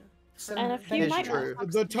tone. and a few It's might true.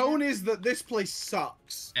 The tone is that this place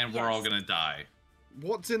sucks. And we're all Yes. gonna die.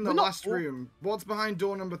 What's in the We're not- last room? What's behind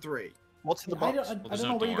door number 3? What's in the I box? don't, I there's don't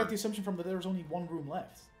no know where you door. got the assumption from that there's only one room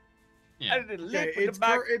left. Yeah. Okay,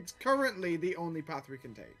 it's currently the only path we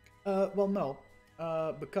can take. Well, no.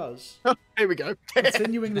 Because Here we go.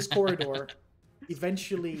 continuing this corridor,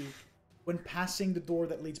 eventually, when passing the door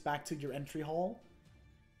that leads back to your entry hall,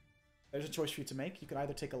 there's a choice for you to make. You can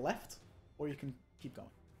either take a left, or you can keep going.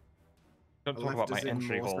 Don't talk Left about my is in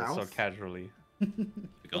entry more hall so south. casually.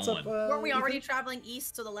 What's up? Weren't we Ethan? already traveling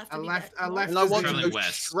east, so the left A would be left- better? a left And I is want to traveling go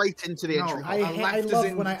west. straight into the No, entry I, hall. A left I is love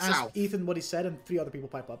in when I ask south. Ethan what he said and 3 other people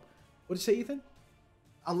pipe up. What did you say, Ethan?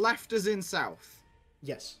 A left is in south.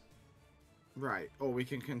 Yes. Right. Or we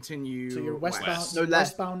can continue. So you're westbound. West. You're No, left.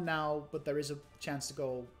 westbound now, but there is a chance to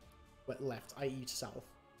go left, i.e., south,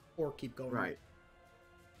 or keep going. Right.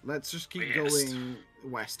 Let's just keep West. going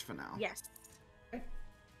west for now. Yes.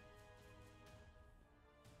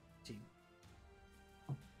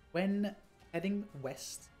 When heading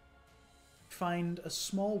west, find a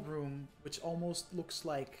small room which almost looks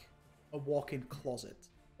like a walk-in closet.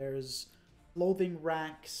 There's clothing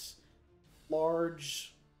racks,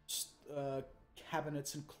 large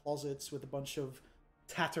cabinets and closets with a bunch of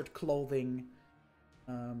tattered clothing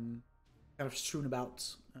kind of strewn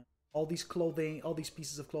about. All these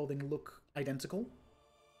pieces of clothing look identical.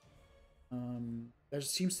 There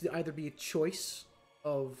seems to either be a choice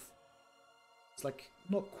of, it's like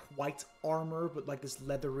not quite armor, but like this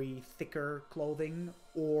leathery, thicker clothing,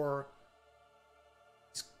 or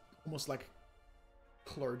it's almost like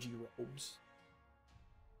clergy robes.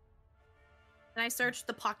 Can I search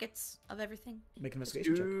the pockets of everything? Make an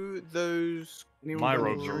investigation check. Do those Anyone My got a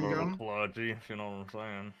robes are a chewing little gum? clergy, if you know what I'm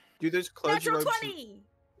saying. do those clergy Natural robes? 20!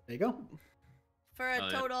 There you go. For a Oh,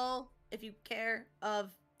 yeah. total, if you care,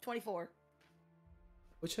 of 24.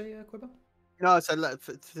 What'd you say, Quibo? No, I said let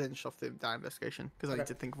finish off that investigation because I Okay. need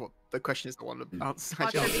to think of what the question is. The one about.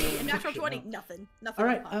 Contribution. Natural Shit, 20, no. nothing. Nothing.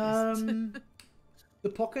 All in right. the pockets. The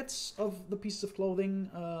pockets of the pieces of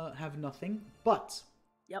clothing have nothing, but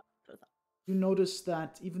Yep. you notice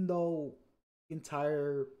that even though the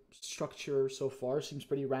entire structure so far seems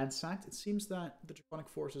pretty ransacked, it seems that the Draconic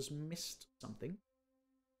forces missed something.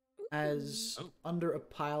 As Oh. under a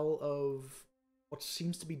pile of what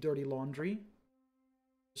seems to be dirty laundry,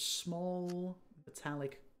 a small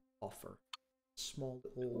metallic coffer. Small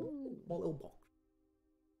little box.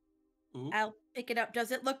 Ooh. I'll pick it up.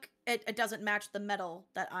 Does it look? It doesn't match the metal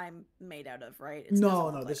that I'm made out of, right? It No,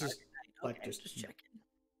 doesn't no, look this like is, Arcanite. like, Okay, just- just checking.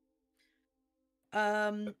 They're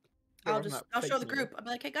on that I'll show the fake group. I'll be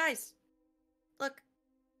like, hey guys, look.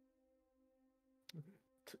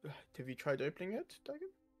 Have you tried opening it, Dagon?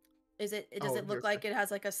 Does it Oh, look here's like it has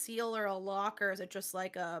like a seal or a lock, or is it just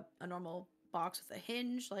like a normal box with a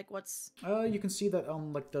hinge? Like what's? You can see that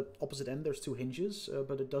on like the opposite end there's 2 hinges,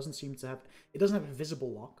 but it doesn't seem to have. It doesn't have a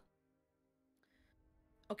visible lock.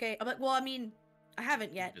 Okay, I'm like, well, I mean, I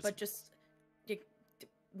haven't yet, but just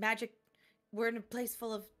magic. We're in a place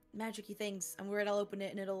full of magic-y things. I'm worried I'll open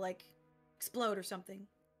it and it'll like explode or something.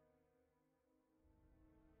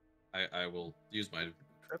 I will use my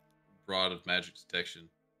rod of magic detection,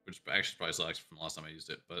 which actually probably still active from the last time I used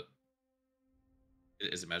it. But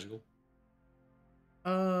is it magical?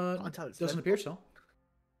 Can't tell, it's Doesn't level. appear so.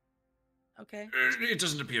 Okay. It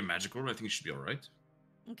doesn't appear magical, but I think it should be all right.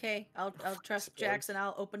 Okay. I'll trust Suppose. Jax and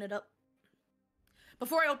I'll open it up.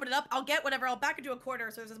 Before I open it up, I'll get whatever. I'll back into a corner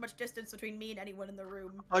so there's as much distance between me and anyone in the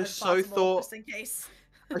room. I as so possible, thought- just in case.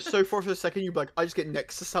 I so thought for a second you'd be like, I just get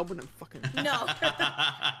next to someone and fucking. No.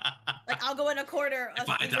 Like I'll go in a corner. If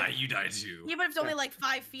I die, you die too. Even if it's only like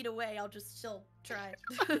 5 feet away, I'll just still try.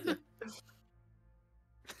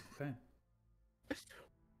 Okay.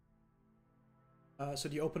 So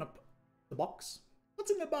do you open up the box?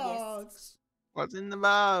 What's in the box? What's in the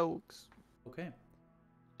box? Okay.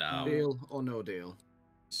 No. Deal or no deal?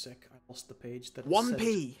 Sick. I lost the page. That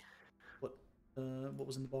 1p. What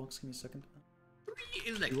was in the box? Give me a second.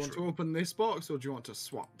 Do you want to open this box or do you want to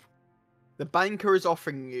swap? The banker is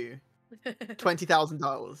offering you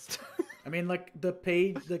 $20,000. I mean, like the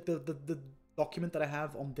page, like the document that I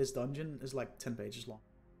have on this dungeon is like 10 pages long.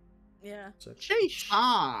 Yeah. So Sheesh.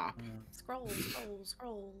 Ah! Scroll.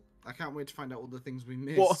 I can't wait to find out all the things we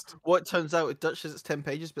missed. What turns out with Dutch is it's 10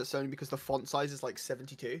 pages, but it's only because the font size is like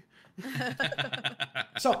 72.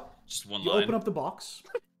 So Just one you line. open up the box,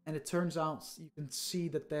 and it turns out you can see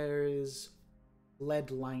that there is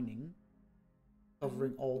lead lining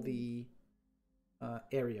covering all the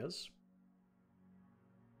areas,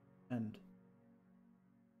 and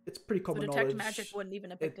it's pretty common Detect knowledge. magic wouldn't even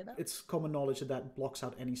have picked it up. It's common knowledge that blocks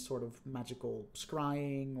out any sort of magical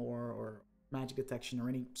scrying or magic detection or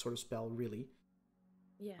any sort of spell, really.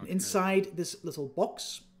 Yeah. And inside this little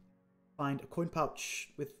box, find a coin pouch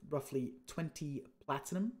with roughly 20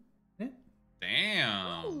 platinum in it,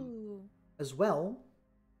 Damn. Ooh. as well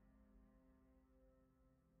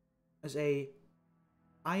as a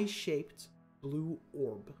eye-shaped blue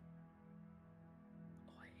orb.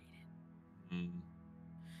 Oh, I hate it. Mm.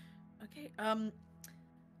 Okay.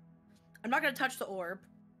 I'm not gonna touch the orb.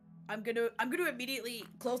 I'm gonna immediately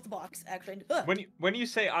close the box. Actually. Ugh, When you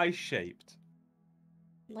say eye shaped,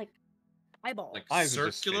 Like, eyeball. Like Eyes are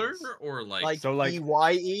just circular things. or like, Like, So, like-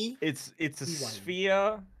 EYE? it's a EY.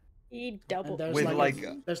 sphere he double. And there's with like,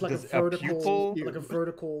 like there's like a does a vertical, pupil? like a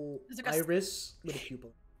vertical There's like a s- iris with a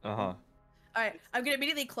pupil. Uh huh. All right. I'm gonna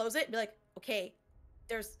immediately close it and be like, okay,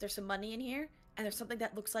 there's some money in here, and there's something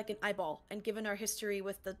that looks like an eyeball. And given our history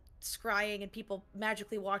with the scrying and people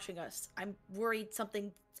magically watching us, I'm worried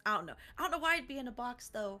something. I don't know why it'd be in a box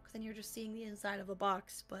though, because then you're just seeing the inside of a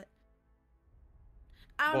box. But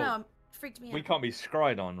I don't Well, know. It freaked me out. We can't be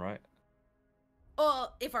scryed on, right?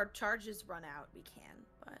 Well, if our charges run out, we can.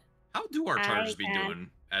 But how do our I charges be can. doing?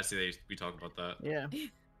 As we talk about that. Yeah.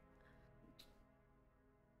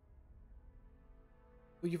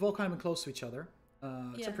 Well, you've all kind of been close to each other,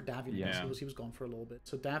 Yeah. except for Davian. Yeah. Because he was gone for a little bit.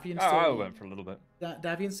 So Davian Oh, still. I went for a little bit.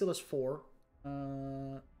 Davian still has 4.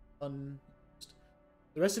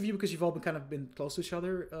 The rest of you, because you've all been close to each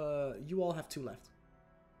other, you all have 2 left.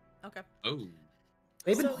 okay. Oh.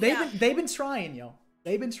 They've been trying, yo.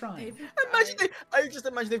 They've been trying. I just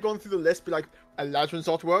imagine they've gone through the list, be like, Eladrin's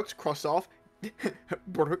artworks, cross off.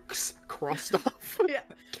 Brooks, crossed off. Yeah.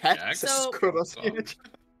 Cats, So- crossed Oh.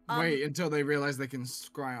 Um, Wait until they realize they can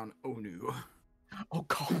scry on Onu. Oh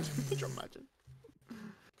god, could you imagine?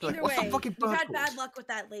 Like, Either what's way, the fucking we've bird had bad called? luck with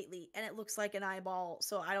that lately, and it looks like an eyeball.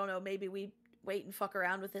 So I don't know. Maybe we wait and fuck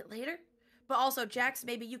around with it later. But also, Jax,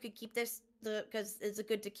 maybe you could keep this because it's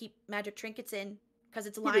good to keep magic trinkets in because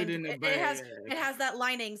it's Put lined. it in a It has that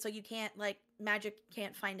lining, so you can't magic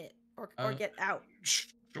can't find it or get out.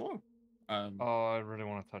 Sure. Oh, I really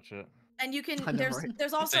want to touch it. And you can I know, right?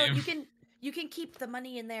 there's also Same. you can keep the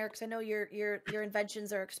money in there because I know your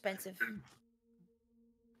inventions are expensive.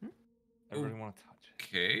 I really want to touch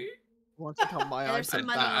it. Okay. Want to cut my Yeah, eye? there's some put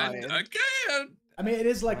money that in eye it. in. Okay. I mean, it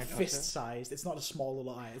is like Can I touch fist it? sized. It's not a small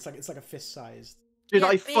little eye. It's like a fist sized. Did Yeah,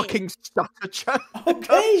 I big. fucking stutter, chat?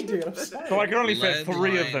 Okay, dude. I'm sorry. So I can only fit Lead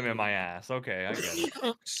 3 of them line. in my ass. Okay, I get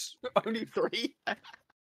it. Only 3?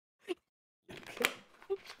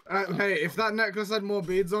 Hey, if that necklace had more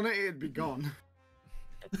beads on it, it'd be gone.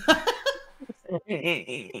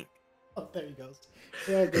 Oh, there he goes.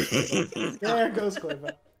 There goes Quiver. There goes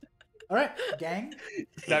Quiver. All right, gang.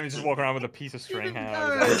 David's just walking around with a piece of string hanging out.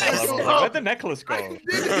 No, of his ass. stop. Where'd the necklace go? I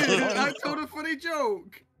did! I told a funny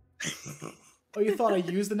joke! Oh, you thought I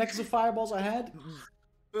used the necklace of fireballs I had?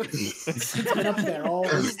 It's been up there all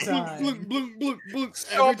this time. Blunk, blunk, blunk, blunk.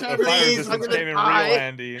 Stop, Every time The fire please, distance I'm gonna came in die. real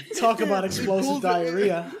handy. Talk about explosive pulls it-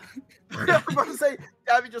 diarrhea. I'm about to say,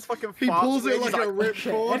 Gabby just fucking He farts pulls and it he's like a Okay,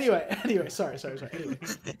 ripcord. anyway, sorry. Anyway.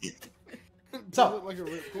 Pulls So, it like a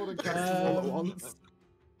ripcord and catches them all at once.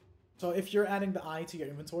 So if you're adding the eye to your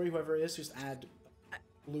inventory, whoever it is, just add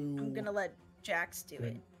blue. I'm gonna let Jax do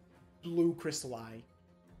it. Blue crystal eye.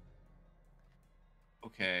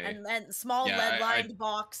 Okay. And then small Yeah, lead-lined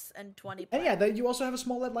box and 20 And yeah, platinum. you also have a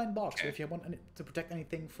small lead line box. So Okay. if you want to protect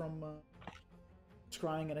anything from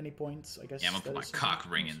scrying at any point, I guess. Yeah, I'm gonna put that my is something cock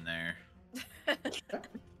ring nice. in there.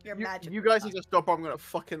 Your magic. You guys need to stop or I'm gonna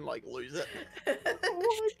fucking like lose it.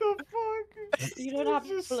 What the fuck? You don't have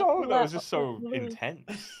That was just to so, that was let- just so let-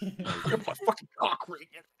 intense. My fucking cock ring.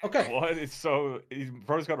 Okay, What? It's so.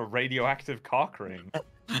 Bro's got a radioactive cock ring.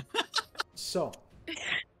 so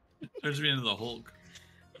Turns me into the Hulk.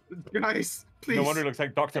 Guys, please. No wonder it looks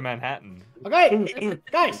like Dr. Manhattan. okay,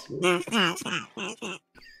 guys.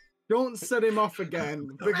 Don't set him off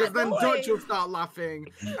again, because then boy. Dutch will start laughing,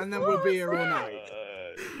 and then we'll be here all night.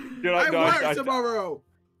 You know, I no, work tomorrow.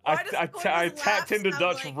 Why does I Koiba's tapped laugh into sound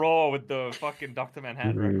Dutch like- raw with the fucking Dr.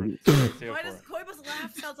 Manhattan reference. Let's hear Why for does it. Koiba's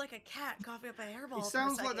laugh sounds like a cat coughing up a hairball? He for a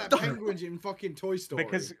sounds like that second? penguin in fucking Toy Story.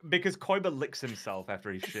 Because Koiba licks himself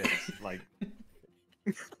after he shits. Like,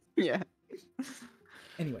 Yeah.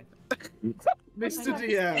 Anyway, Mr. God,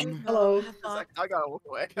 DM, hello. Have It's fun. like, I gotta walk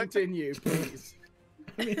away. continue, please.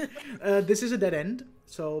 I mean, this is a dead end.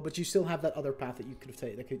 So, but you still have that other path that you could have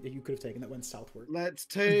taken. That you could have taken that went southward. Let's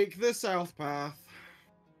take the south path.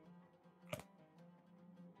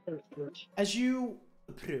 As you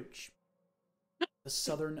approach the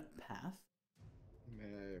southern path, May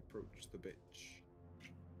I approach the bitch?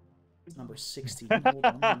 number 16. Hold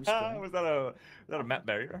on, let me scroll. was that a Matt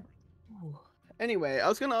Berry reference? Anyway, I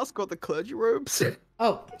was gonna ask about the clergy robes.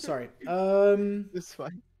 Oh, sorry. It's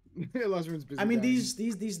fine. Lazarus busy I mean, dying.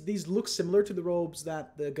 these look similar to the robes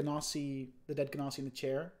that the Ganassi, the dead Ganassi in the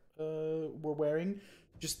chair, were wearing,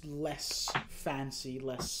 just less fancy,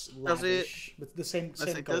 less Does it- lavish, but the same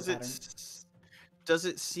color Does pattern. does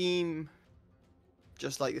it seem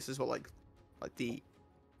just like this is what like the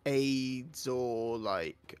aides or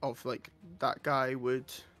like of like that guy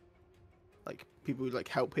would like people would like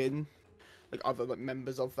help in like other like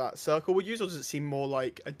members of that circle would use, or does it seem more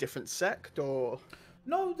like a different sect or?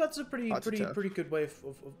 No, that's a pretty Hard to tell. pretty good way of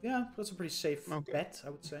yeah, that's a pretty safe Okay. bet, I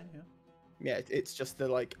would say. Yeah. Yeah, it's just the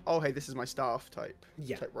like, oh hey, this is my staff type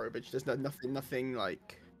Yeah. robage. There's nothing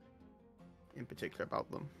like in particular about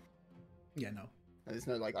them. Yeah. No. And there's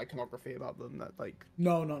no like iconography about them that like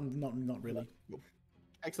No, not really.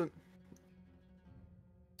 excellent.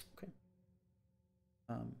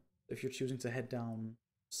 If you're choosing to head down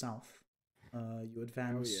south, you Oh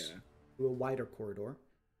advance yeah. through a wider corridor.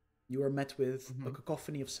 You are met with a Mhm.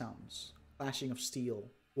 cacophony of sounds, clashing of steel,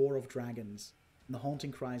 roar of dragons, and the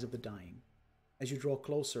haunting cries of the dying. As you draw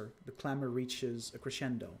closer, the clamor reaches a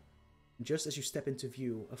crescendo, and just as you step into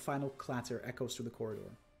view, a final clatter echoes through the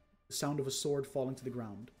corridor. The sound of a sword falling to the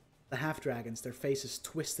ground. The half-dragons, their faces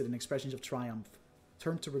twisted in expressions of triumph,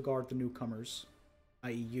 turn to regard the newcomers,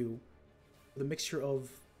 i.e. you, with a mixture of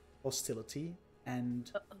hostility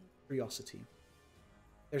and curiosity.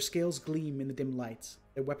 Their scales gleam in the dim light,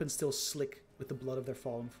 their weapons still slick with the blood of their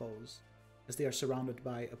fallen foes, as they are surrounded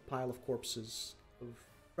by a pile of corpses,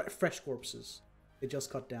 fresh corpses they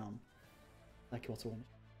just cut down. Like what's one?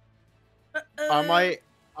 Am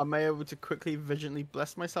I able to quickly vigilantly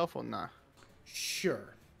bless myself or nah?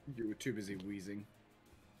 Sure. You were too busy wheezing.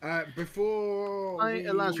 Before I we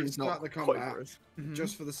allow you start not the quite combat, worth.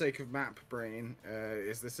 just for the sake of map brain,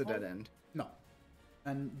 is this a dead end? No.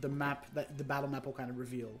 And the map, the battle map will kind of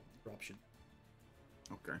reveal your option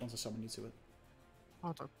Okay. once I summon you to it.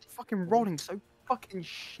 Oh, the fucking rolling so fucking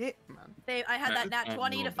shit, man. I had that nat I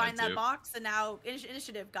 20 to rolled find that that too. box, and now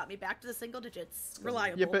initiative got me back to the single digits.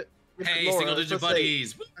 Reliable. Yeah, but Hey, Laura, single I was digit gonna say-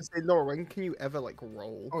 buddies. I say, Laura, when can you ever like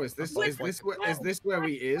roll? Oh, is this above, is like, this where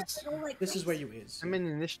we is? This is where you is. I'm in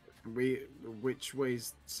initiative. Which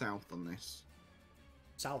way's south on this?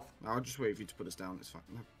 South. I'll just wait for you to put us down. It's fine.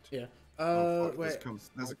 No. Yeah. Oh, fuck, Wait.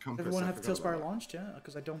 there's a compass. Everyone I have the forgot Tailspire about launched, yeah?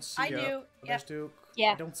 Because I don't see. I do. Others Yeah. do.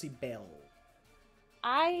 Yeah. I don't see Bell.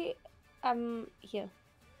 I am here.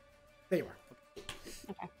 There you are.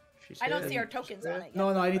 She's I don't here. see our tokens on it yet. No,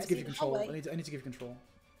 I need but to give see you the control. hallway. I need to give you control.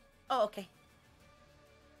 Oh, okay.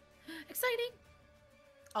 Exciting.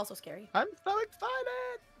 Also scary. I'm so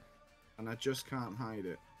excited. And I just can't hide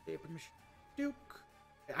it. Duke.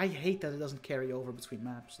 I hate that it doesn't carry over between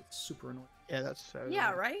maps. It's super annoying. Yeah, that's so.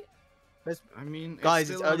 Yeah, right? I mean, Guys,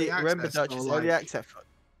 it's still early early. Remember, access, Dutch, so, it's early like, access.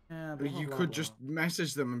 Yeah, blah, You blah, could blah. just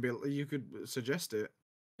message them and be. You could suggest it.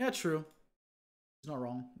 Yeah, true. It's not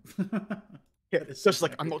wrong. Yeah, That is it's just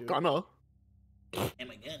something like I I'm could not do. gonna. Oh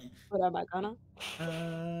my god. What am I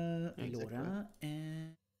gonna? Exactly. Laura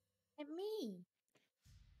and And me.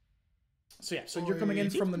 so yeah, so you're coming in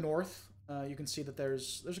from the north. You can see that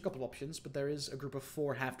there's a couple of options, but there is a group of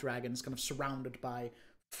 4 half dragons kind of surrounded by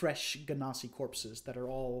fresh Ganassi corpses that are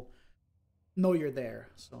all know you're there.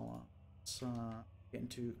 So let's get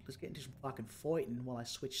into some fucking fighting while I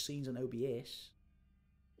switch scenes on OBS.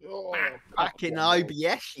 Oh, Back in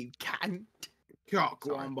IBS, you can't.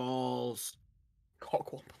 Cockworm balls.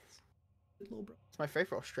 Cockwomble. Little bro. It's my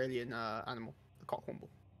favorite Australian animal, the cockwomble.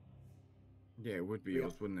 Yeah, it would be Yeah.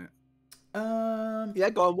 yours, wouldn't it? Yeah,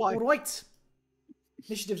 go on, why? All right.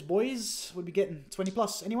 Initiatives, boys. We'll be getting 20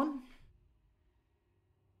 plus. Anyone?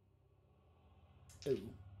 Oh.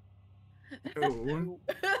 Oh,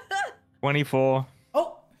 24.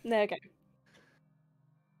 Oh. There we go.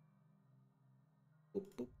 Boop,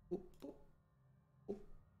 boop, boop, boop. Boop,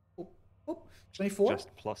 boop, boop. 24. Just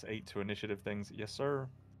 +8 to initiative things. Yes, sir.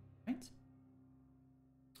 Right.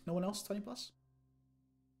 No one else 20 plus?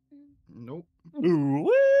 nope. Ooh,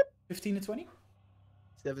 whip. 15 to 20?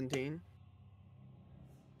 17.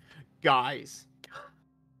 Guys.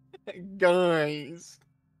 Guys.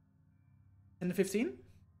 10 to 15?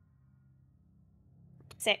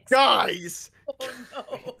 6. Guys! Oh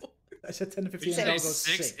no. I said 10 to Did you 15 and say I'll go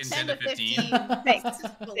 6 6. and 10 to 15? 6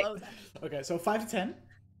 is below that. Okay, so 5 to 10.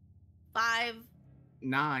 5.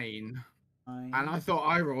 9. 9. And I thought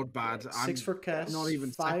I rolled bad. 6 I'm for Cass. not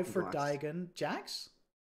even 5 second for class. Daigon. Jax?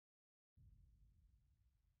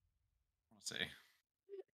 I'll say.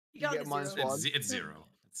 You got get the minus zero. one. It's 0.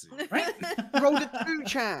 It's 0. Right? Roll the 2,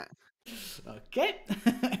 chat! Okay.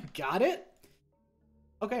 Got it.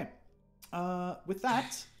 Okay. With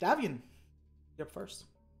that, Davian, you're up first.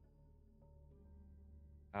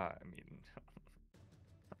 I mean,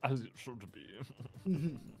 as it should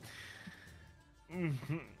be.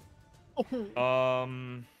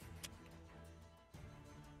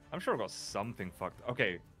 I'm sure I got something fucked.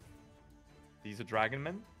 Okay. These are dragon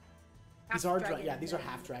men? These are these are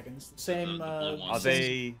half dragons. Same The blue ones. Are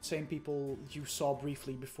they same people you saw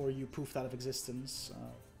briefly before you poofed out of existence.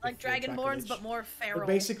 Like with the Dragonborns, Draconage. but more feral. They're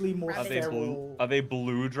basically more Are they feral. are they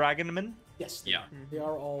blue dragon men? Yes. Yeah. They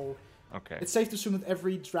are all. Okay. It's safe to assume that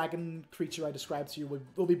every dragon creature I described to you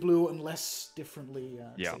will be blue unless differently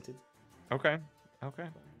Yeah. stated. Okay. Okay.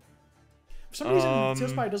 For some reason, Um,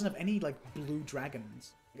 Tailspire doesn't have any like blue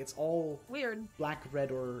dragons. It's all Weird. black,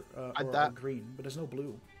 red, or that- green, but there's no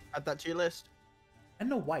blue Add that to your list. and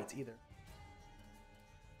no white either.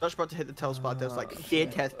 Just about to hit the Tailspire devs like, Oh, dear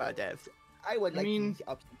shit. Tailspire devs, I would I like mean- these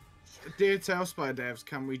up. Dear Tailspire devs,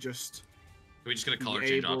 can we just Can we just get a color be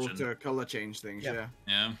change able option? to color change things? Yeah. Yeah.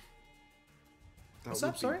 Yeah. That What's would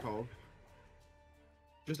up, be sorry? cool.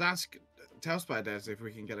 Just ask Tailspire devs if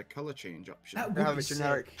we can get a color change option. That Have would a be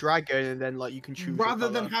generic sick. dragon and then like you can choose. Rather your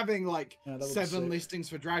than colour. having like Yeah, that would be 7 sick. listings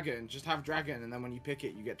for dragon, just have dragon, and then when you pick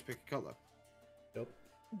it, you get to pick a color.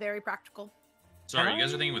 Very practical. Sorry, you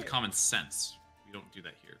guys are thinking with common sense. We don't do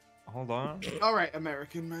that here. Hold on. All right,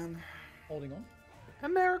 American man. Holding on.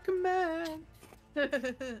 American man.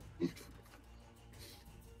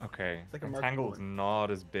 Okay. like a mark Entangled's board. not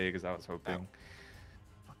as big as I was hoping.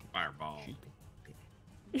 Fireball.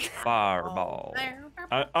 Fireball.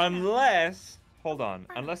 Unless, hold on,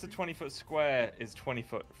 unless a 20-foot square is 20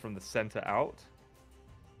 foot from the center out.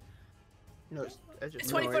 No, It's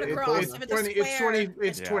 20 foot it- across. It's If it's a 20. It's square, 20.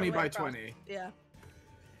 It's Yeah. 20 all the by way across. 20. Yeah.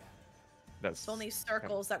 That's It's only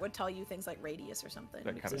circles that would tell you things like radius or something.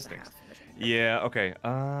 That because kinda it's a stinks. half measure. Yeah. Okay.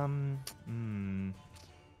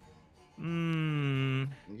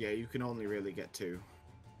 Yeah, you can only really get 2.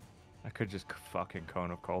 I could just fucking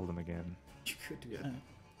cone of cold them again. You could do Yeah. that.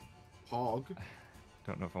 Hog.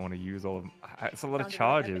 Don't know if I want to use all of them. It's a lot of Found it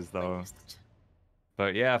on charges Epic though. Playlist.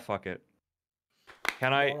 But yeah, fuck it.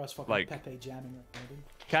 Can I Laura's fucking like? Pepe jamming right now, dude.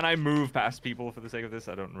 Can I move past people for the sake of this?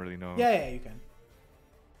 I don't really know. Yeah, you can.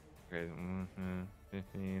 Okay.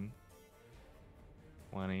 15.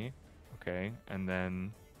 20. Okay, and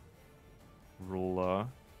then ruler.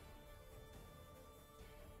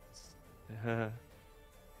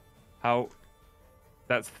 How?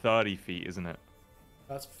 That's 30 feet, isn't it?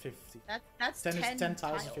 That's 50. That's 10 10, is 10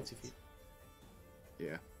 tiles is tiles. 50 feet.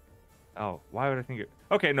 Yeah. Oh, why would I think it?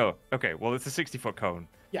 Okay, no. Okay, well, it's a 60-foot cone.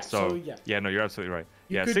 Yeah, So, so yeah. Yeah, no, you're absolutely right.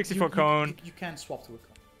 You Yeah, could- 60-foot cone. You can swap to a cone.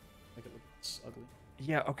 Make it look ugly.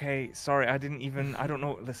 Yeah, okay. Sorry, I didn't even. I don't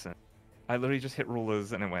know. Listen, I literally just hit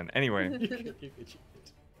rulers and it went. Anyway, You could.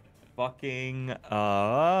 fucking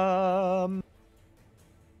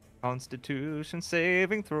Constitution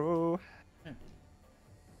saving throw.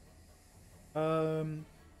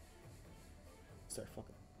 Start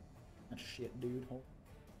fucking. That shit, dude. Hold.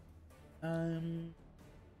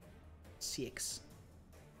 6.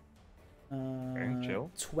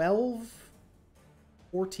 chill. 12,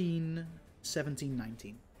 14, 17,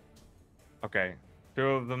 19. Okay, 2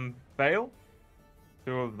 of them fail.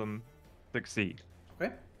 2 of them succeed.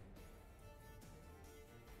 Okay.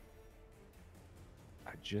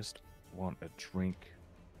 I just want a drink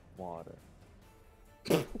water.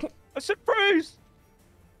 I said freeze!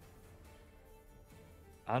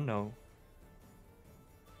 I know.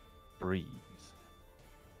 Freeze.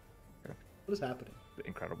 What is happening? The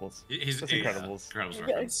Incredibles. He's That's yeah, Incredibles. Incredibles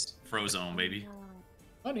reference. Frozone, baby.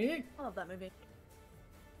 Honey. I love that movie.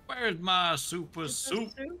 Where's my super soup?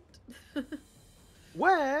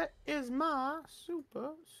 Where is my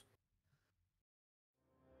supers?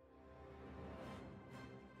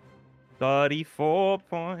 34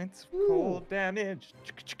 points. Cold Ooh. damage.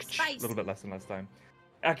 A Spicy. little bit less than last time.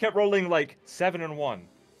 I kept rolling like 7 and 1,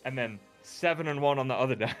 and then 7 and 1 on the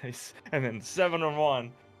other dice, and then 7 and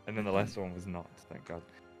 1, and then the last one was not. Thank God.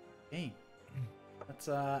 Hey. That's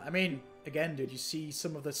I mean, again, dude, you see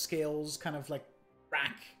some of the scales kind of like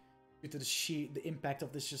crack due to the impact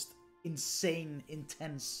of this just insane,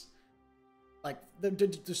 intense, like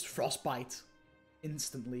just frostbite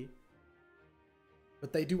instantly.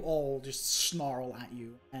 But they do all just snarl at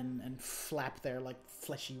you and flap their like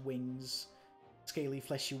fleshy wings, scaly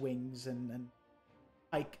fleshy wings, and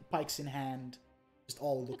pikes in hand, just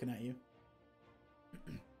all looking at you.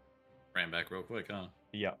 Ran back real quick, huh?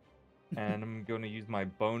 Yep. And I'm going to use my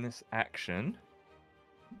bonus action.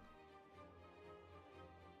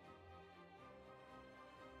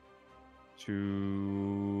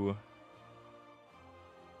 To...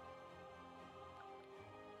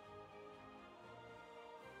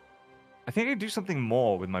 I think I do something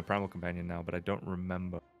more with my Primal Companion now, but I don't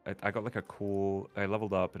remember. I got like a cool... I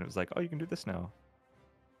leveled up and it was like, oh, you can do this now.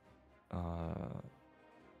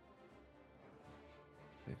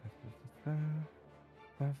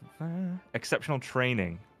 Exceptional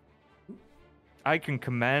training. I can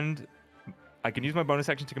use my bonus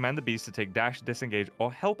action to command the beast to take dash, disengage,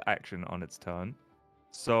 or help action on its turn.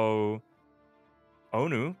 So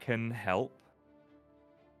Onu can help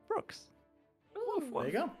Brooks. There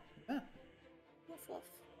you go. Yeah. Woof, woof.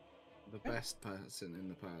 The best person in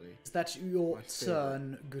the party. Is that your My favorite.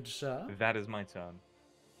 turn, good sir? That is my turn.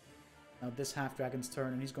 Now this half-dragon's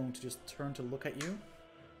turn, and he's going to just turn to look at you.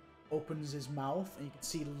 Opens his mouth, and you can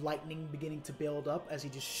see lightning beginning to build up as he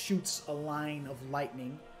just shoots a line of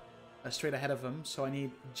lightning straight ahead of him. So I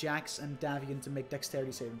need Jax and Davian to make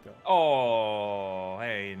dexterity saving throw. Oh,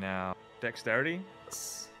 hey now. Dexterity?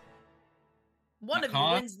 One Not of you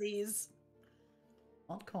con? wins these.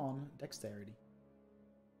 Not con, dexterity.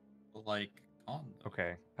 Like, on.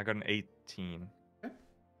 Okay, I got an 18.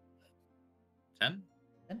 10?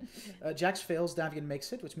 And, Jax fails, Davian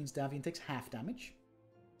makes it, which means Davian takes half damage.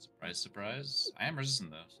 Surprise, surprise. I am resistant,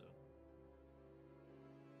 though, so.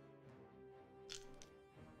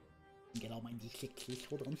 Get all my d6.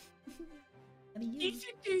 Hold on.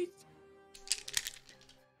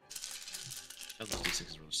 Tell those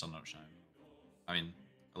D6s where the sun don't shine. I mean,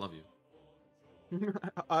 I love you.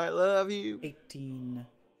 I love you. 18,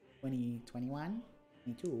 20, 21,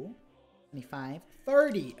 22, 25,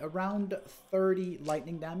 30. Around 30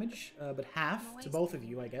 lightning damage, but half to both of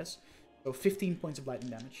you, I guess. So 15 points of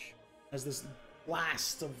lightning damage. As this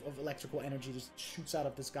blast of electrical energy just shoots out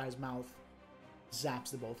of this guy's mouth.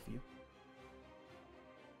 Zaps the both of you.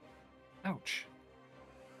 Ouch.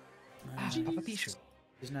 Papa Pichu.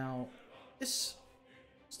 Is now this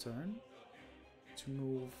turn to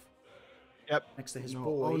move next to his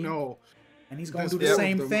boy. Oh no. And he's going to There's do the four of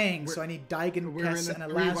same them. thing, so I need Daigen, we're Kess, in a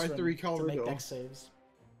and 3x3 Elazrin to corridor. make dex saves.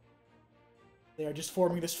 They are just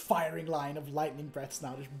forming this firing line of lightning breaths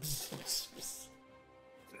now. Just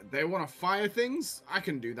They want to fire things? I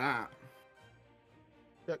can do that.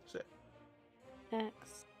 That's it.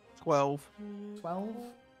 X. 12. 12,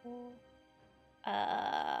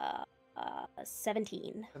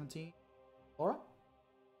 17. 17. Laura?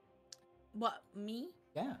 What, me?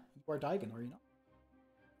 Yeah, you are Daigen, are you not?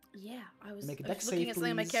 Yeah, I was, Make a I dex was looking save, at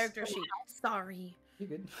something on my please. character sheet. Sorry. You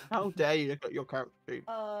good? How dare you look at your character sheet?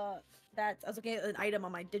 I was looking at an item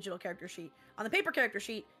on my digital character sheet. On the paper character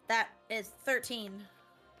sheet, that is 13.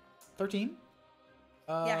 13.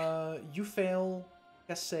 Yeah. You fail.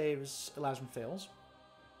 Kess saves. Elazrin fails.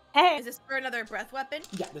 Hey! Is this for another breath weapon?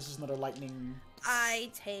 Yeah, this is another lightning.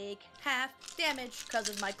 I take half damage because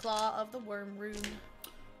of my Claw of the Worm rune.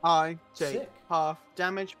 I take Sick. half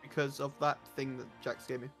damage because of that thing that Jax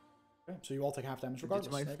gave me. Okay, so you all take half damage It's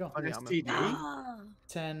regardless. my There you go. funny armor. STD? Ah.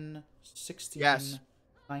 10, 16, Yes.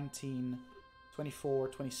 19, 24,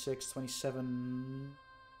 26, 27,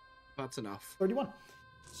 That's enough. 31.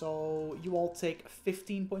 So you all take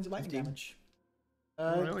 15 points of lightning 15. damage.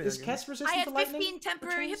 Oh, really? Is Okay. Kess resistant I had to lightning? 15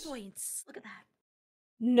 temporary hit perchance? points. Look at that.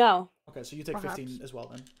 No. Okay, so you take Perhaps. 15 as well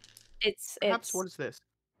then. It's Perhaps what is this?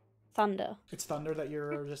 thunder. It's thunder that you're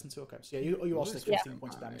resistant to. Okay, so yeah, you also take 15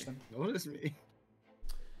 points of damage then. Notice me.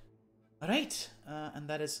 All right, and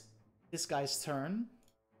that is this guy's turn.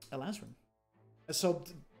 Elazrin. So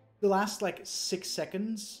the last like 6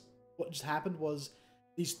 seconds, what just happened was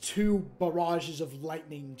these two barrages of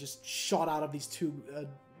lightning just shot out of these two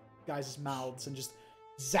guys' mouths and just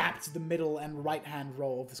zapped the middle and right-hand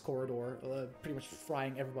row of this corridor, pretty much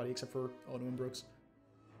frying everybody except for Ono and Brooks.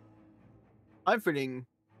 I'm feeling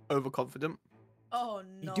overconfident. Oh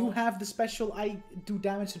no. You do have the special I do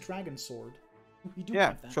damage to Dragon Sword. You do Yeah,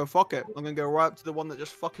 have that. so fuck it. I'm gonna go right up to the one that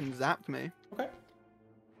just fucking zapped me. Okay.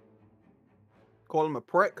 Call him a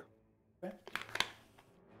prick. Okay.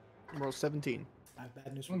 Roll 17. I have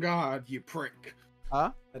bad news for Oh you. god, you prick.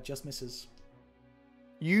 Huh? That just misses.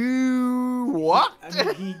 You what?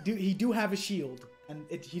 I mean, he do have a shield, and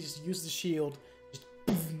he just used the shield, just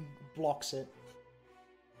boom, blocks it.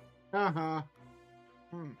 Uh-huh.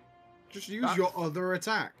 Just use your other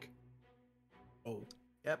attack. Oh.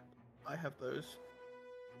 Yep, I have those.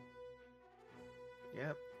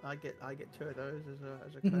 Yep, I get 2 of those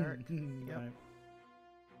as a cleric. Yep. Right.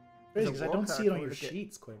 Crazy, because I don't see it on your shit.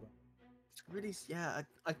 sheets, Quavo. It's really, yeah,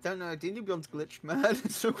 I don't know. D&D Beyond's glitched, man.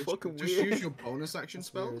 It's so fucking Just weird. use your bonus action That's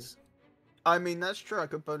spells. I mean, that's true. I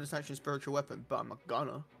could bonus action spiritual weapon, but I'm not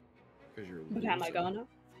gonna. Because you're a But am I loser. gonna?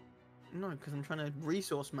 No, because I'm trying to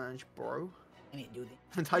resource manage, bro. I need to do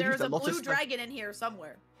that. And I There's used a lot of blue stuff. dragon in here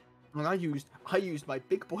somewhere. And I used my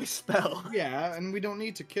big boy spell. Yeah, and we don't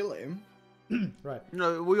need to kill him. Right.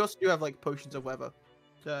 No, we also do have like potions of weather.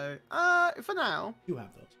 So, for now, You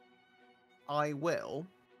have those. I will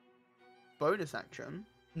bonus action.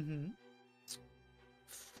 Mm-hmm.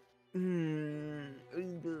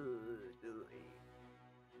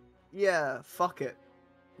 Yeah, fuck it.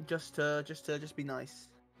 Just be nice.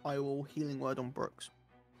 I will healing word on Brooks.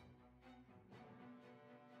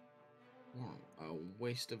 Wow, a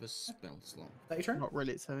waste of a spell slot. Is that your turn? Not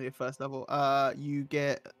really. It's only a first level. You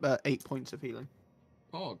get 8 points of healing.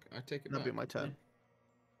 Pog, I take it That'll be back. my turn.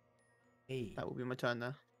 Hey. That will be my turn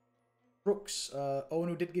there. Brooks,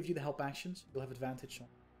 Ono did give you the help actions. You'll have advantage on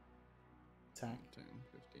attack. 10,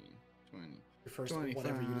 15, 20, Your first,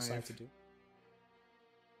 whatever you decide 25. to do.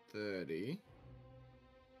 30,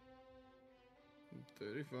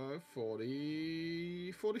 35,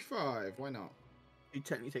 40, 45. Why not? You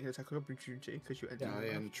technically take an attack of opportunity because you enter.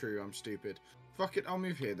 I am true, I'm stupid. Fuck it, I'll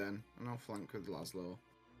move here then, and I'll flank with Laszlo.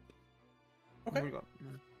 Okay.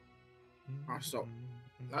 So,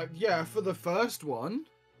 yeah, for the first one,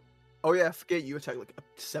 Oh yeah, forget you attack like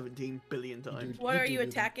 17 billion times. What You are do you do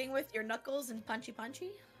that. attacking with? Your knuckles and punchy punchy?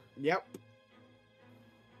 yep,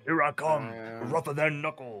 Here I come, Uh, rougher than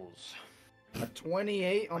knuckles. a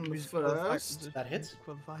 28 on the first, That hits.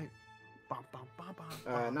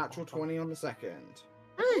 natural 20 on the second.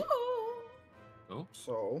 Oh,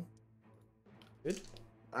 So, Good.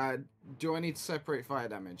 do I need to separate fire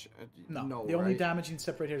damage? No. The only right? damage you can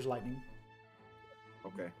separate here is lightning.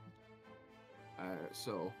 Okay.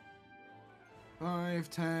 So 5,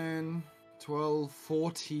 10, 12,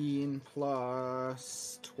 14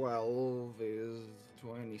 plus 12 is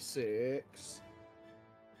 26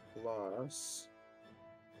 plus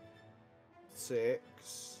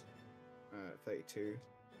 6, 32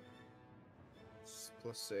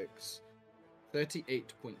 plus 6,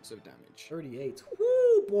 38 points of damage. 38.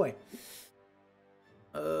 Woo, boy.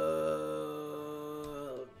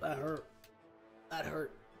 That hurt. That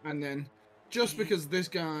hurt. And then, just because this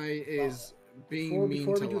guy is being mean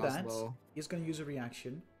Before to we do that, Laszlo... he's going to use a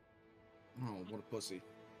reaction, Oh, what a pussy.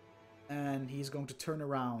 and he's going to turn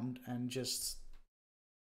around and just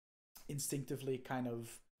instinctively kind of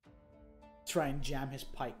try and jam his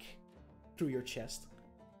pike through your chest.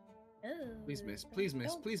 Please miss, please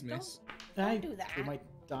miss, please miss. I do that. It might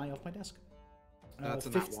die off my desk. That's a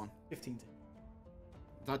nat one. 15.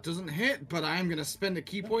 That doesn't hit, but I am going to spend a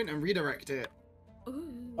key point and redirect it.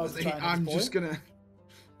 Ooh. Oh, it's trying to I'm hit his just boy? gonna...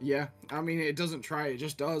 Yeah, I mean, it doesn't try, it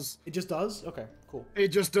just does. It just does? Okay, cool. It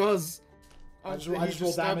just does. I just He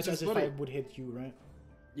roll stabbed damage his as if I buddy. would hit you, right?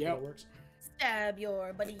 Yep. That works. Stab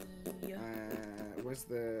your buddy. Where's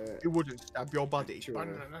the... It wouldn't stab your body. Sure.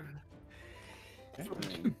 Okay.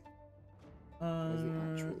 Where's the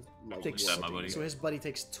actual... like, Takes, stab my buddy. so his buddy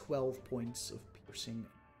takes 12 points of piercing.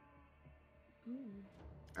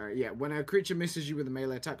 Yeah, when a creature misses you with a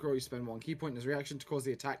melee attack roll, you spend 1 key point as reaction to cause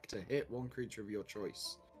the attack to hit one creature of your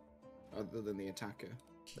choice, other than the attacker.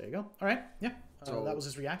 There you go. All right. Yeah. So- that was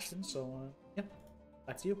his reaction. So yeah,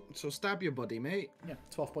 back to you. So stab your buddy, mate. Yeah,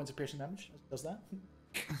 12 points of piercing damage. Does that?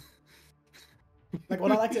 Like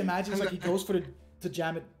what I like to imagine is like he goes for to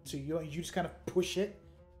jam it to you, and you just kind of push it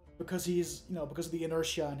because he's, because of the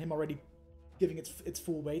inertia and him already giving its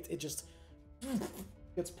full weight, it just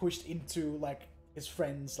gets pushed into like his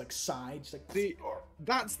friend's like side. Like,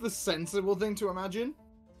 that's the sensible thing to imagine.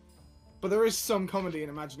 But there is some comedy in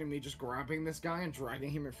imagining me just grabbing this guy and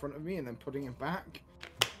dragging him in front of me and then putting him back.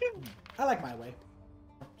 I like my way.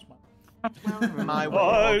 My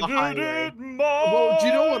way or the highway. Well, do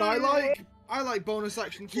you know what I like? I like bonus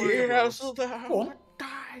action flurry of blows. Go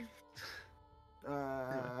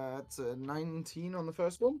on. It's a 19 on the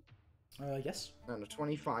first one. Yes. And a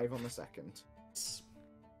 25 on the second.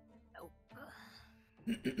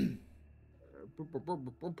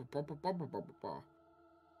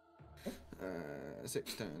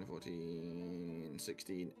 6, 10, 14,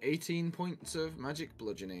 16, 18 points of magic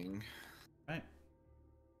bludgeoning. Right.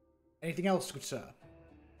 Anything else, good sir?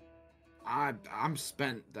 I'm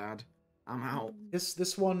spent, Dad. I'm out.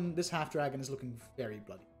 This half dragon is looking very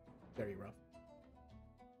bloody, very rough.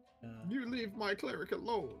 You leave my cleric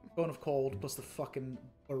alone. Bone of Cold plus the fucking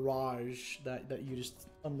barrage that you just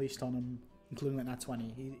unleashed on him, including that nat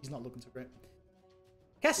 20. He's not looking so great.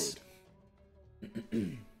 Yes.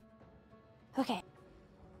 Okay.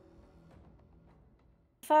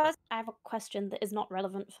 First, I have a question that is not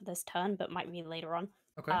relevant for this turn, but might be later on.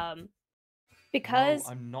 Okay. Because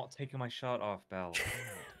No, I'm not taking my shirt off, Belle.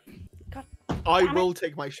 God, I will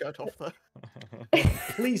take my shirt off though.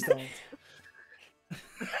 Please don't.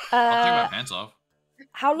 I'll take my pants off.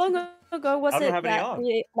 How long ago was I don't it have any that on.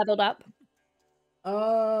 we leveled up?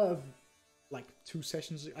 Like 2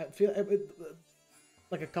 sessions. I feel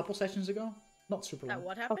like a couple sessions ago. Not super long.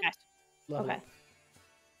 What happened? Okay. Level Okay.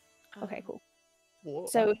 Um, Okay, cool. What?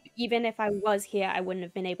 So even if I was here, I wouldn't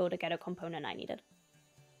have been able to get a component I needed.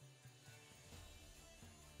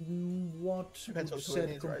 What Depends would on who said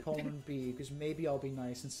it is, right? component be? Because maybe I'll be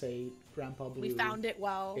nice and say Grandpa Blue. We found it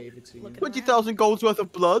while Gave it to you. looking 20,000 gold's worth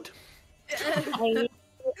of blood. I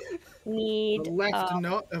need The left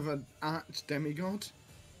nut of an arch demigod.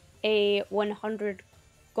 a 100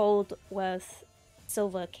 gold worth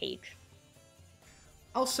silver cage.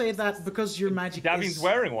 I'll say that because your magic Davian's is...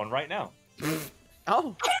 wearing one right now.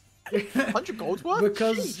 Oh, 100 gold's worth?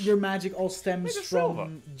 Because Sheesh. your magic all stems Made of from silver.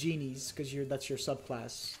 genies, because that's your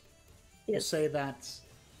subclass. We'll Yes. say that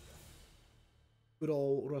good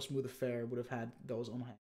old Rosmu the Fair would have had those on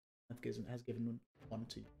hand. Has given one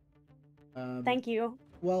to you. Thank you.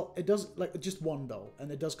 Well, it does, like, just one though,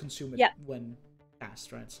 and it does consume it Yeah. when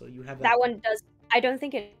cast, right? So you have That one does. I don't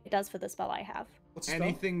think it does for the spell I have. What's the spell?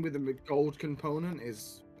 Anything with a gold component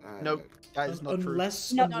is. Nope, that is not true.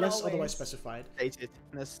 Unless No, not otherwise always. specified. Stated.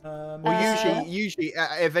 Unless- Well, usually,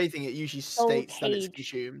 if anything, it usually states that it's cage.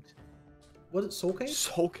 consumed. What is it? Soul Cage?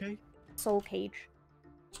 Soul cage? Soul cage.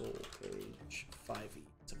 Soul Cage 5e.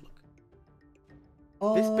 Let's have a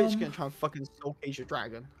look. This bitch gonna try and fucking soul cage a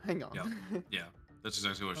dragon. Hang on. Yeah. Yeah, that's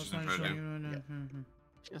exactly what she's gonna try to do.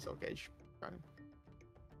 She's gonna soul cage dragon.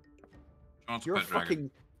 She wants You're a pet dragon.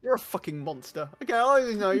 fucking. You're a fucking monster. Okay,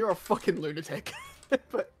 I know you're a fucking lunatic.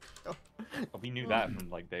 but Well, we knew that from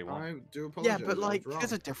like day one. I do apologize. yeah, but I like, was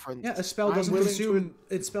there's a wrong. difference. Yeah, a spell I'm doesn't willing to consume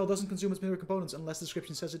its spell doesn't consume its mirror components unless the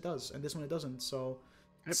description says it does, and this one it doesn't. So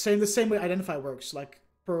Yep. the same way identify works. Like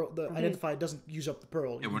pearl, the identify doesn't use up the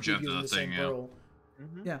pearl. Yeah, You once keep you have using the the same thing, yeah. pearl.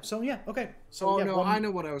 Mhm. Yeah. So yeah. Okay. So Oh yeah, no, one- I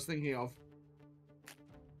know what I was thinking of.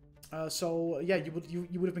 So yeah, you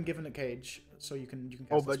would have been given a cage, so you can cast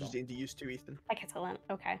Oh, the but spell. just D&D used to, Ethan. Like excellent.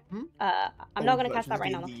 Okay. Hmm? I'm not gonna cast that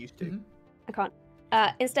right now. D&D Though. used to. Mhm. I can't.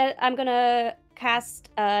 Instead, I'm gonna cast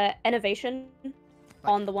innovation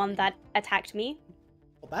on the one that attacked me.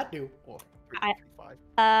 What'll that do? Or I-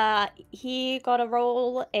 35. He got to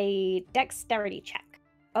roll a dexterity check.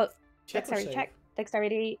 Oh, Check or dexterity save? check.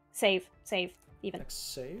 Dexterity save. Even. Dex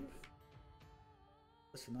save.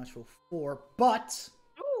 That's a natural 4, but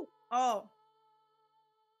Ooh. Oh.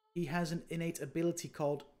 he has an innate ability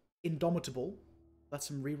called Indomitable. Lets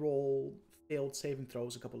him reroll failed saving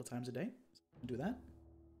throws a couple of times a day. Do that.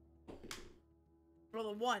 Roll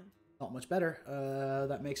a 1. Not much better.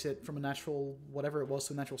 That makes it from a natural whatever it was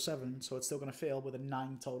to a natural 7, so it's still going to fail with a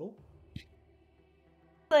 9 total.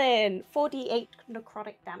 Then 48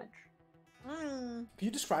 necrotic damage. Mm. Can you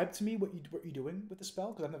describe to me what you're doing with the spell?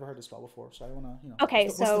 Because I've never heard the spell before, so I want to, Okay,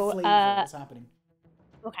 what's the so, flavor of what's happening?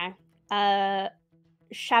 Okay.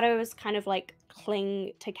 Shadows kind of like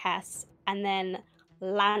cling to Cass and then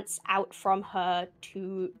lance out from her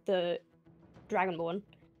to the Dragonborn.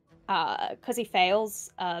 Because he fails,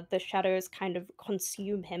 the shadows kind of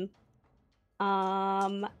consume him.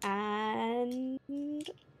 And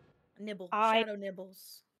Nibble. I- Shadow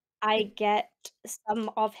nibbles. I get some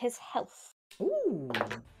of his health. Ooh.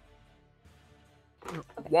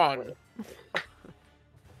 One.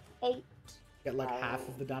 8. Get like half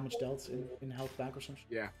of the damage dealt in health back or something.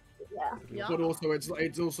 Yeah. Yeah. Yeah. But also,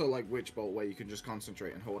 it's also like Witch Bolt, where you can just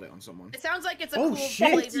concentrate and hold it on someone. It sounds like it's a Oh, cool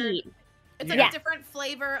shit. flavor. It's like Yeah. a different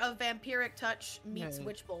flavor of Vampiric Touch meets Yeah.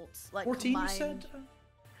 Witch Bolts. Like 14, you combined. said?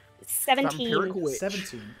 17. Vampiric Witch.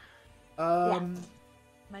 17.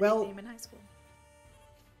 My well- nickname in high school.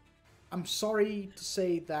 I'm sorry to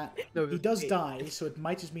say that No, he does it- die, so it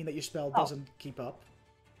might just mean that your spell Oh. doesn't keep up.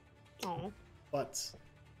 Oh. But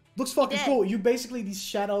looks fucking Dead. cool. You basically, these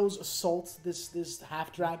shadows assault this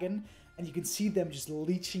half dragon, and you can see them just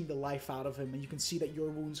leeching the life out of him, and you can see that your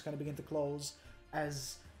wounds kind of begin to close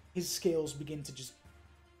as his scales begin to just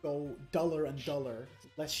go duller and duller,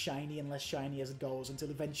 less shiny and less shiny as it goes, until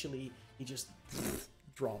eventually he just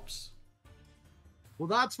drops. Well,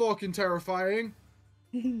 that's fucking terrifying.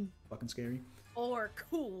 Fucking scary. Or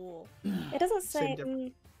cool. It doesn't say. Same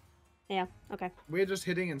difference. Yeah. Okay. We're just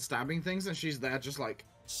hitting and stabbing things, and she's there just like,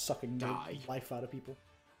 Sucking the Die. life out of people.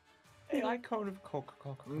 Hey, I kind of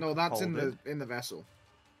Coca-Cola. no, that's in the vessel.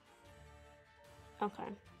 Okay.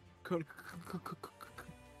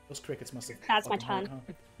 Those crickets must have. That's my fucking hurt, turn.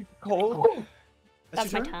 huh? Cold.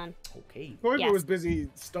 That's your my turn. Okay. Grover Yes. was busy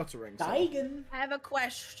stuttering. So. Daigen. I have a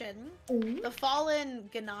question. The fallen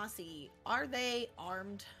Ganassi, are they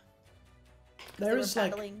armed? 'Cause they were There's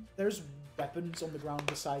like battling. there's weapons on the ground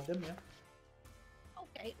beside them. Yeah.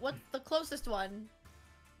 Okay, what's the closest one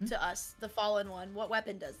to us? The fallen one. What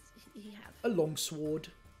weapon does he have? A long sword.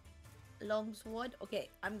 A long sword? Okay,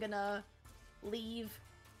 I'm gonna leave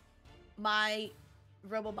my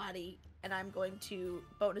robo body and I'm going to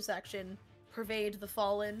bonus action pervade the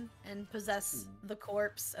fallen and possess the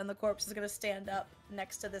corpse, and the corpse is gonna stand up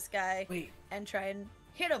next to this guy Wait. and try and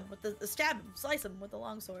hit him with the stab him, slice him with the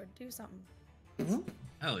longsword, do something.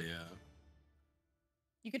 Hell yeah.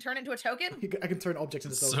 You can turn into a token? I can turn objects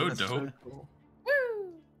into So tokens. dope.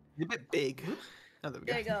 Woo! You're a bit big. Oh, there we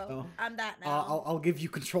go. There you go. Oh. I'm that now. I'll give you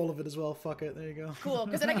control of it as well. Fuck it. There you go. Cool,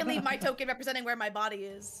 because then I can leave my token representing where my body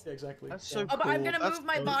is. Yeah, exactly. That's Yeah. so Oh, but I'm Cool, gonna that's move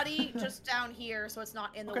my dope. body just down here so it's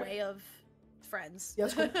not in the Okay. way of friends. Yeah,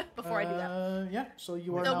 that's cool. Before I do that. Yeah. So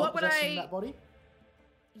you are So now what would possessing I- that body.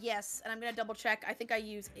 Yes, and I'm gonna double check. I think I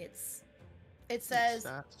use its. It says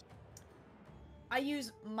Stats. I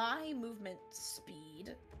use my movement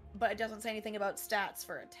speed, but it doesn't say anything about stats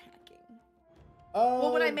for attacking.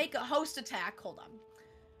 Well, when I make a host attack, hold on.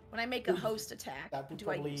 When I make a host attack, that would do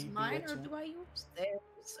I probably use be mine it, or too. do I use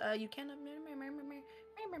theirs? You can remember me.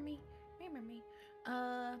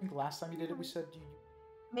 I think last time you did it, we said you.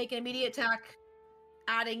 Make an immediate attack,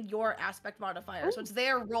 adding your aspect modifier. So it's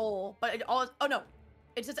their roll, but it all. Oh no,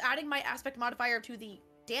 it's just adding my aspect modifier to the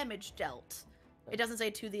damage dealt. It doesn't say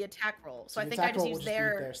to the attack roll. So I the think I attack just roll use will be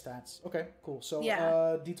their. their stats. Okay, cool. So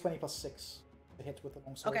Yeah. D20 plus 6 to hit with the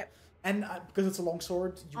longsword. Okay. And because it's a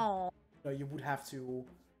longsword, you, Oh, you would have to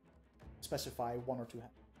specify one or two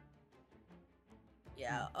hands.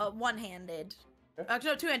 yeah, one-handed. Okay.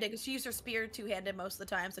 No, two-handed, because she used her spear two-handed most of the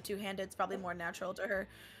time, so two-handed's probably more natural to her.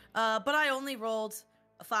 But I only rolled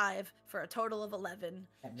a 5 for a total of 11.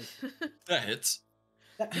 Can't miss. That hits.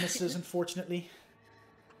 That misses, unfortunately.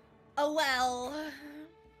 Oh well.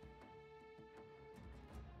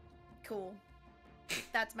 Cool.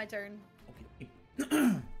 That's my turn.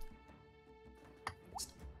 Okay.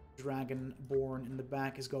 Dragonborn in the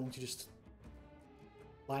back is going to just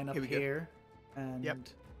line up Here we go. here and Yep.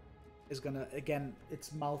 is gonna again.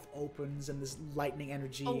 Its mouth opens and this lightning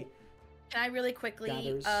energy. Oh. Can I really quickly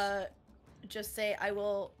Gathers. just say I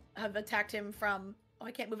will have attacked him from I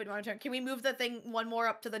can't move it in one turn. Can we move the thing one more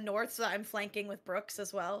up to the north so that I'm flanking with Brooks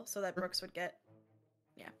as well? So that Brooks would get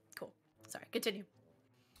Yeah, cool. Sorry, continue.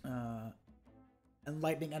 And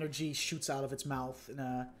lightning energy shoots out of its mouth in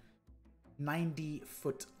a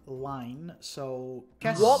 90-foot line. So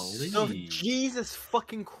Cass, What? Holy. Oh, Jesus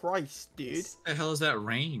fucking Christ, dude. What the hell is that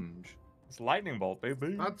range? It's lightning bolt,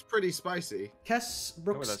 baby. That's pretty spicy. Cass,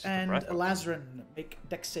 Brooks, that's just a and breath weapon. Lazarin make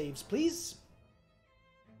dex saves, please.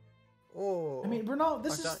 Oh. I mean, we're not.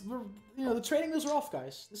 This Like is we're, the training wheels are off,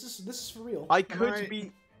 guys. This is for real. I Can could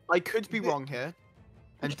I- be wrong here,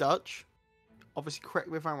 and Dutch. Obviously, correct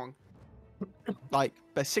me if I'm wrong. Like,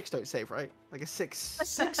 but 6 don't save, right? Like a 6.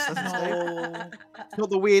 6 doesn't save. no. Not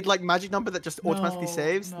the weird like magic number that just automatically No,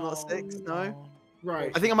 saves. Not a 6. No.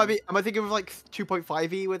 Right. I think I might be. Am I thinking of like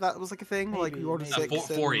 2.5e where that was like a thing? Like we Maybe, rolled a maybe.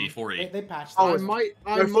 6. 4E, and- 4E. They patched. Oh, that. I it's- might.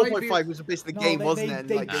 I No, might be. 4.5 was the base of the No, game, they- wasn't they- it? And,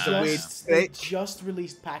 they like there's a weird they glitch. just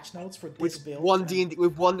released patch notes for With this build. one and- D&D,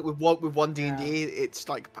 with one D&D, it's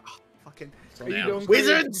like fucking so- Are you Yeah. done, Craig?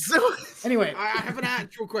 wizards. Anyway, I have an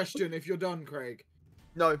actual question. If you're done, Craig,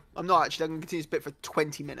 No, I'm not actually. I'm gonna continue this bit for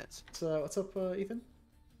 20 minutes. so what's up, Ethan?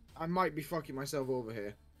 I might be fucking myself over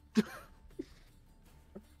here.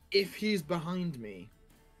 If he's behind me,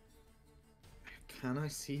 can I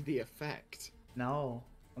see the effect? No,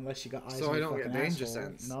 unless you got eyes. So on I your don't get fucking danger asshole.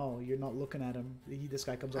 sense. No, you're not looking at him. This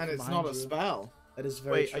guy comes up And from it's behind not a you. spell. That is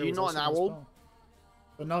very Wait, true. are you It's not an also a owl? spell.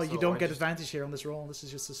 But no, you So don't I get just- advantage here on this roll. This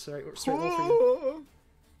is just a straight roll for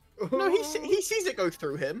you. No, he sees it go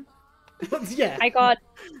through him. Yeah. I got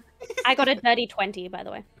a dirty 20, by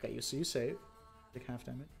the way. Okay, so you save. Take half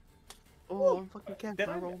damage. Oh, I'm fucking Did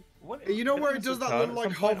careful. I- I roll. what- You know did I where it miss does a that turn little at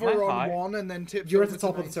like some point? Am I hover on high? one and then tips You're at over the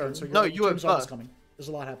top to of the turn, 19? so No, your you were turn's almost first. coming. There's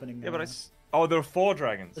a lot happening. Yeah, but oh, there were 4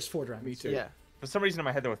 dragons. There's 4 dragons. Me too. Yeah. For some reason in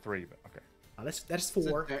my head there were 3, but okay. That's It's a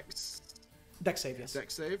 4. Dex, Dex save, yes.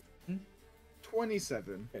 dex save. Hmm?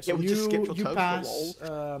 27. Okay, so Yeah, we just skipped your you turn for pass.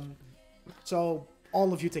 So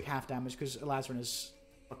all of you take half damage because Elazarin is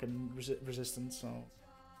fucking resistant. So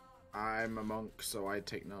I'm a monk, so I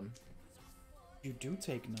take none. you do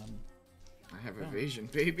take none. I have Oh. evasion,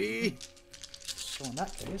 baby. So in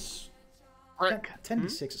that case, Frick.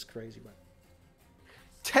 10d6 is crazy, right?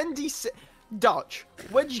 10d6. Dutch,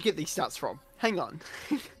 where did you get these stats from? Hang on.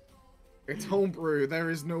 It's homebrew. There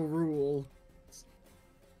is no rule.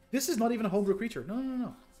 This is not even a homebrew creature.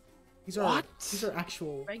 No. These are What? these are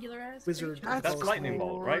actual. Regular ass Wizard. creature. That's That's lightning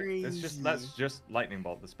bolt, right? crazy. That's just lightning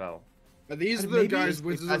bolt the spell. Are these And the maybe guys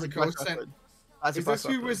Wizards of As the a breath Coast sent? weapon. As a Is breath this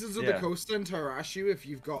who weapon. Wizards of Yeah. the Coast send to harass you if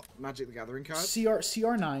you've got Magic the Gathering cards?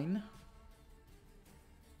 CR9,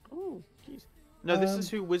 Oh, jeez. No, this is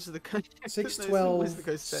who Wizards of the Coast. 6, this is who 12, Wizards of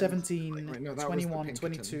the Coast sends. 17, Wait, no, that was the 21, Pinkertons.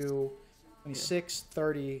 22, 26,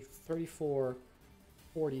 30, 34,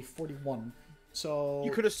 40, 41. So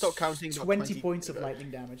You could have stopped counting. about 20 points of ago. lightning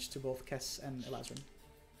damage to both Kess and Elazarin.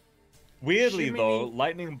 Weirdly Shimmy though, me.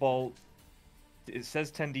 lightning bolt. It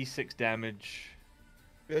says 10d6 damage.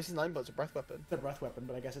 This is 9 bolts a breath weapon. The breath weapon,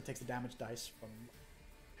 but I guess it takes the damage dice from.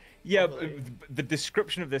 Yeah, Probably. the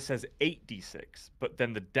description of this says 8d6, but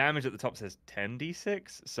then the damage at the top says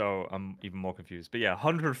 10d6, so I'm even more confused. But yeah,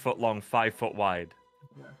 100-foot long, 5-foot wide.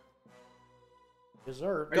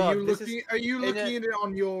 Dessert. Are God, you this looking? is- Are you in a- looking at it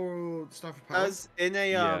on your Staff of Power? As in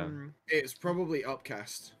a Yeah. It's probably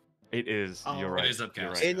upcast. It is. Oh. You're It right. is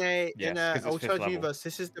upcast. You're right. in a Yes, in 'cause a it's fifth alternative level. universe,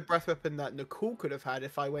 this is the breath weapon that Nicole could have had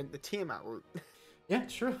if I went the Tiamat route. Yeah,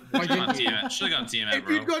 sure. Why Should have gone didn't you? Tiamat. Should have gone Tiamat, If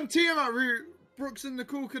bro. you'd gone Tiamat route, Brooks and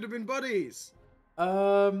Nicole could have been buddies.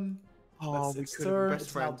 Oh, Oh, we it's could have been turn. best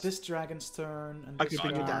It's now friends. this dragon's turn, and I this could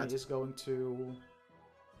be your guy dad. is going to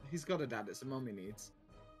He's got a dad. It's a mum he needs.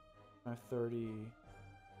 30.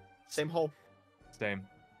 Same hole. Same.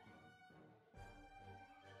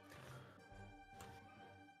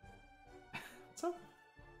 What's up?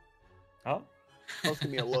 Oh? Fel's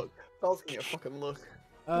give me a look. Fel's give me a fucking look.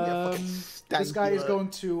 Give me a fucking This stanky guy is look. going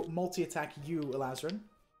to multi-attack you, Elazarin.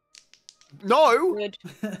 No! Good.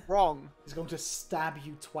 Wrong. He's going to stab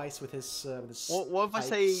you twice with his. What if I spike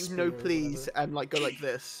say spear no or please whatever. and like go like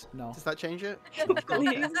this? No. Does that change it?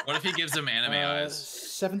 Please. What if he gives him anime eyes?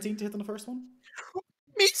 17 to hit on the first one.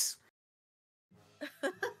 Miss!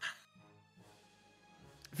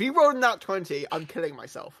 If he rolled that 20, I'm killing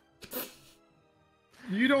myself.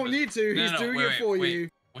 You don't need to. No, He's no, doing wait, it wait, for wait. you.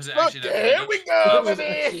 Was it Fuck, actually that? here good? we That go, was actually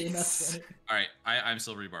baby! enough, right? All right, I'm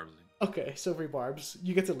still rebarbling. Okay, silvery barbs.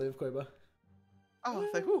 You get to live, Koiba. Oh,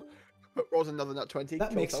 it's like, ooh. Rolls another nut 20. That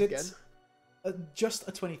kill makes myself it again. just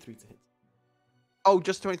a 23 to hit. Oh,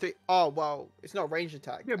 just 23. Oh, well, it's not a ranged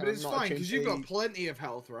attack. Yeah, but and it's I'm not fine because you've got attuned plenty of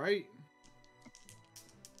health, right?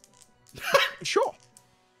 to- Sure.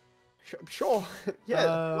 Sure. Yeah.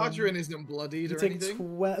 Ladrin isn't bloodied You or take anything.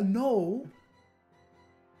 12. No.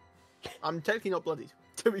 I'm technically not bloodied,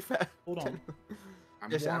 to be fair. Hold on.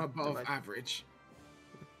 I'm Yes, one I'm- above am I- average.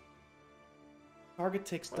 Target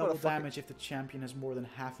takes Why double the fuck- damage if the champion has more than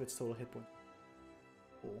half of its total hit point.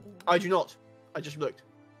 I do not. I just looked.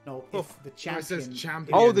 No, Oh. if the No, it champion. says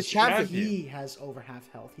champion. Oh, the if champion. he has over half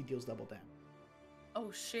health, he deals double damage.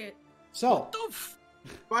 Oh shit. So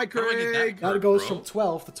Bye, How do I get that Craig. that perk, goes bro? from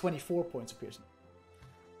 12 to 24 points of piercing.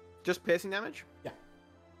 Just piercing damage?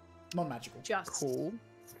 Non-magical. Just. Cool.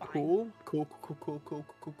 Fine. Cool. Cool, cool, cool, cool,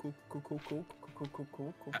 cool, cool, cool, cool, cool, cool, cool,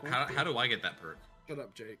 cool, cool. How do I get that perk? Shut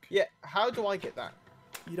up, Jake. Yeah, how do I get that?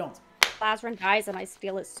 You don't. Lazarin dies and I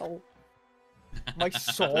steal his soul. My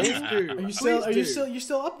soul? Please do. Are you still? Please Are you do. still? You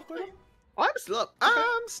still up? Koiba? I'm still up.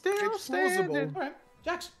 I'm still It's plausible. standing. All right,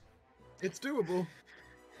 Jax. It's doable.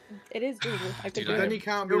 It is doable. I could Dude, do I Then it. he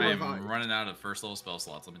can't be I am revived. running out of first level spell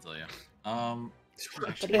slots. Let me tell you.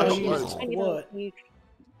 But Yeah, it's Jesus. tiny What? little huge.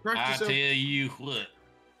 Craft I yourself, tell you what.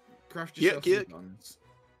 craft Yeah, yourself yeah. some guns.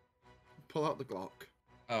 Pull out the Glock.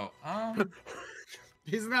 Oh,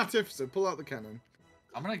 He's an artificer. Pull out the cannon.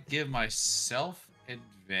 I'm gonna give myself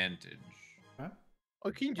advantage. Huh?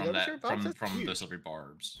 Oh, can you do from that? that That's from huge. the silvery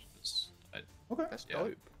barbs. Okay. That's Yeah.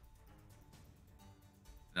 dope.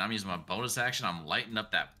 And I'm using my bonus action. I'm lighting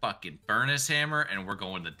up that fucking furnace hammer, and we're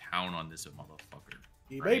going to town on this motherfucker.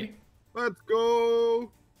 Yeah, Right? baby. Let's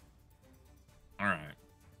go. All right.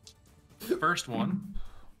 First one.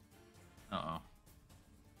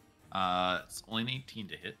 It's only an 18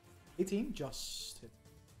 to hit. 18 just hit.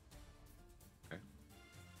 Okay.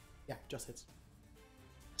 Yeah, just hits.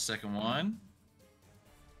 Second one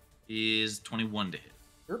is 21 to hit.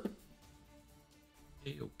 Yep.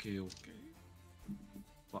 Okay.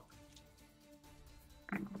 Fuck.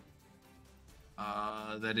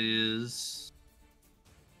 That is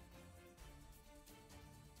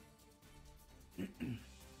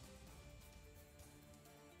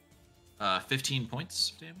 15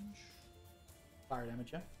 points of damage. Fire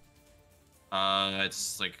damage, yeah?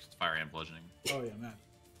 It's like fire and bludgeoning. Oh, yeah, man.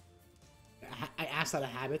 I asked out of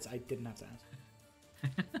habits. I didn't have to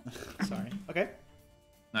ask. Sorry. Okay.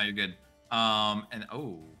 No, you're good.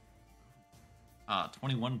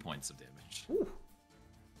 21 points of damage. Ooh.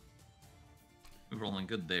 We're rolling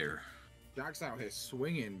good there. Jack's out here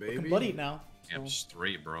swinging, Looking baby. bloodied now. Yep, so-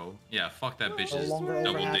 straight, bro. Yeah, fuck that No bitch's longer over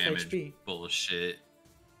double half damage HP. bullshit.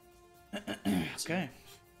 Okay.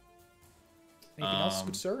 Anything else,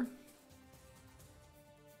 good sir?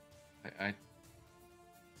 That's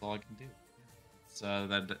all I can do. So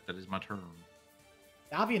that is my turn.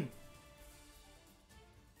 Davian.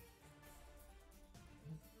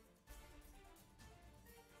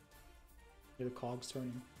 Hear the cogs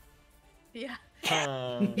turning. Yeah.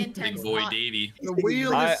 Um, Intense Big boy thought. Davy. The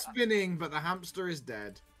wheel I- is spinning, but the hamster is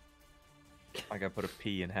dead. I gotta put a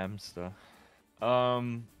P in hamster.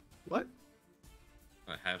 What?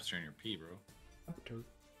 A hamster in your pee, bro.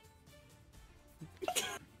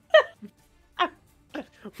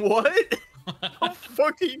 What? What the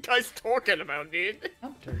fuck are you guys talking about, dude?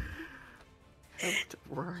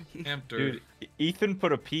 Right. Hamster. Dude, Ethan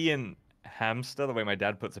put a P in hamster the way my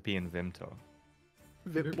dad puts a P in Vimto.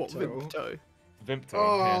 What Vimto. Vimto? Vimto.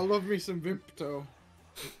 Oh, I yeah. love me some Vimpto.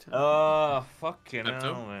 Oh, fucking Vimto?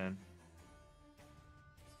 hell, man.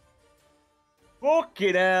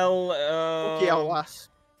 Fucking hell. Yeah, lass.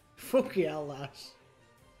 Fuck yeah, lass.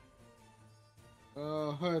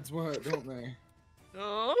 Hurts work, don't they?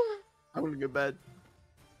 Oh. I'm gonna go to bed.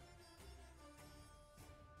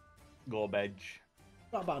 Garbage.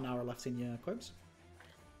 Got about an hour left in your quotes.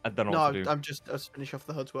 I don't know No, what to do. I'm just finish off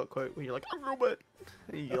the Hud's work quote when you're like, I'm Robert.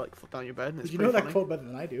 And you like flip down your bed and it's You know pretty that funny. quote better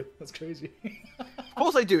than I do. That's crazy. Of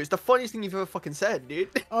course I do. It's the funniest thing you've ever fucking said, dude.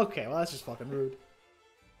 Okay, well that's just fucking rude.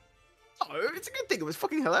 No, it's a good thing. It was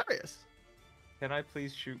fucking hilarious. Can I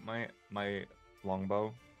please shoot my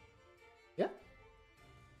longbow? Yeah.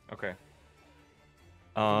 Okay.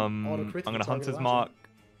 auto-crit I'm if gonna the target hunter's allows it. mark.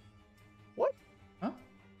 What? Huh?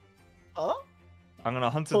 Huh? I'm gonna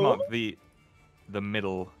hunter's Huh? mark the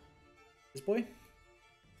middle. This boy?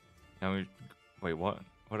 Wait, what?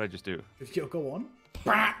 What did I just do? Yo, go on.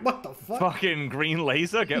 Bah, what the fuck? Fucking green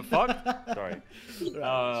laser, get fucked. Sorry. Right,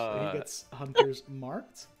 so he gets hunters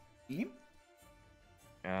marked. Aim.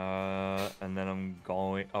 And then I'm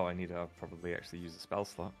going. Oh, I need to probably actually use a spell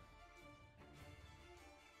slot.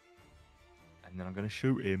 And then I'm gonna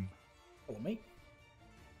shoot him. Oh, mate.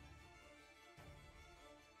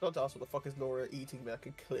 Don't ask what the fuck is Laura eating, but I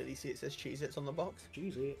can clearly see it says Cheez-Its on the box.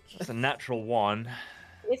 Jesus. That's a natural one.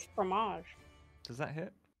 With fromage. Does that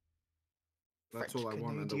hit? That's French all I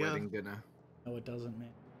want at the Canadian. wedding dinner. No, it doesn't, man.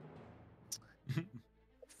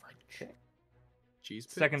 French. Cheese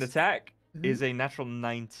pits. Second attack Mhm. is a natural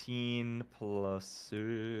 19 plus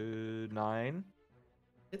 9.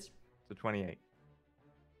 It's So 28.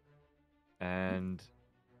 And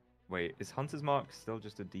wait, is Hunter's Mark still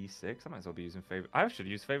just a D6? I might as well be using favorite. I should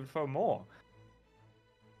use favored foe more.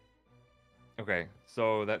 Okay,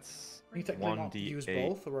 so that's you technically not 1d8. use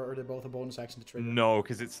both, or are they both a bonus action to trigger? No,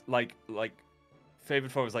 because it's like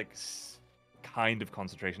favored foe is like kind of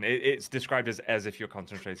concentration. It's described as if you're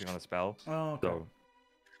concentrating on a spell. Oh, okay. So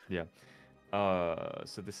yeah.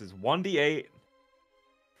 So this is 1d8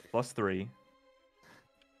 plus 3.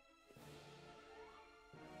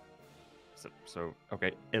 So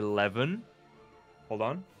okay, 11. Hold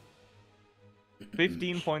on.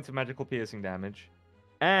 15 points of magical piercing damage,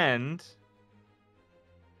 and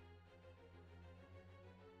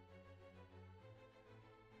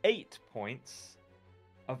 8 points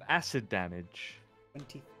of acid damage.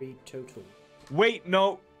 23 total. Wait,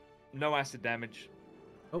 no acid damage.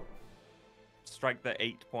 Oh. Strike the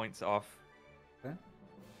 8 points off. Okay.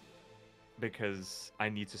 Because I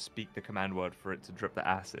need to speak the command word for it to drip the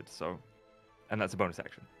acid, so... And that's a bonus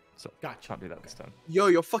action. So Gotcha. can't do that this turn. Yo,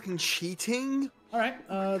 you're fucking cheating. All right.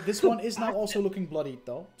 This one is now also looking bloodied,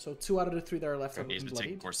 though. So 2 out of the 3 that are left are He's looking been taking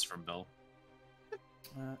bloodied. courses from Bill.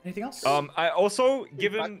 Anything else? I also,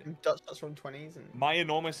 given Dutch that's from 20s and my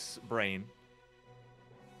enormous brain,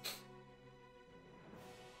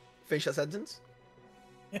 finish that sentence.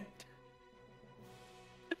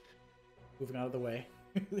 Moving out of the way.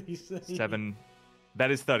 7.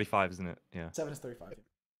 That is 35, isn't it? Yeah. 7 is 35.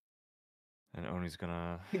 And Oni's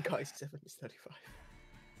gonna. Guys, 7 is 35.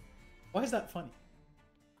 Why is that funny?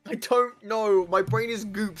 I don't know. My brain is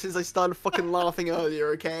goop since I started fucking laughing earlier,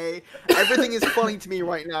 okay? Everything is funny to me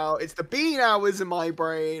right now. It's the bean hours in my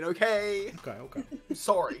brain, okay? Okay. I'm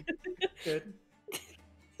sorry. Good.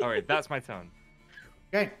 All right, that's my turn.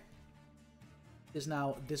 Okay. It is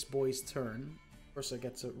now this boy's turn. Ursa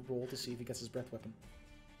gets a roll to see if he gets his breath weapon.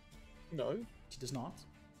 No. She does not.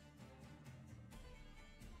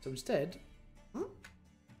 So instead,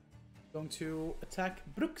 going to attack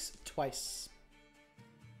Brooks twice.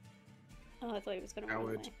 Oh, I thought he was going to run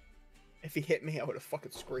Coward. away. If he hit me, I would have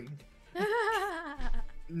fucking screamed.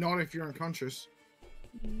 Not if you're unconscious.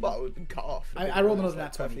 Well, I would have been cut off. I rolled another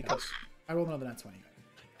nat 20. Perfectly I rolled another nat 20.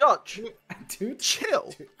 Dutch, Dude.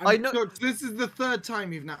 chill. Dude, I know. Look, this is the 3rd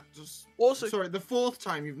time you've Also, sorry, the 4th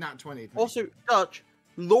time you've nat 20'd me. also, Dutch,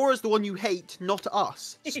 Laura's the one you hate, not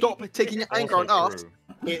us. Stop taking your anger on Also us. true.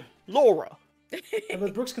 It's Laura. Yeah,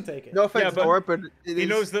 but Brooks can take it. No offense, but Laura, but it He is-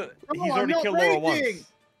 knows that No, he's I'm already not killed Laura once. raging!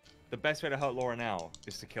 The best way to hurt Laura now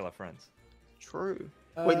is to kill her friends. True.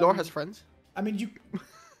 Wait, Laura Um, has friends? I mean, you.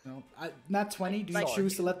 No, nat 20. Do you Sorry.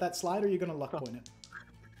 choose to let that slide, or are you gonna luck point it?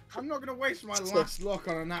 I'm not gonna waste my So- last luck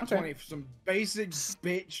on a nat Okay. 20 for some basic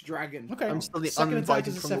bitch dragon. Okay. I'm still the second attack uninvited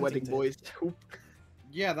is a from the wedding 17 to hit. boys.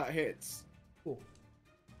 Yeah, that hits. Cool.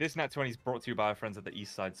 This Nat 20 is brought to you by our friends at the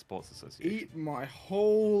East Side Sports Association. Eat my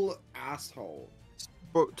whole asshole.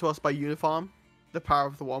 Brought to us by Unifarm. The power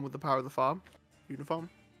of the one with the power of the farm. Unifarm.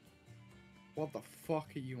 What the fuck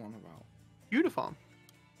are you on about? Unifarm.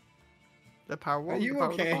 The power of one Are with you the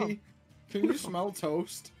power of the farm. okay? Can you smell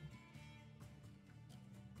toast?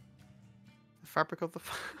 The fabric of the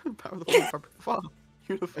power of the one, fabric of the farm.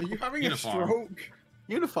 Are Unifarm. you having Uniform. a stroke?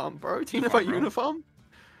 Unifarm, bro. Do you know about Unifarm, bro. Unifarm?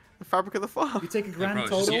 The fabric of the farm. You take a Yeah, grand bro,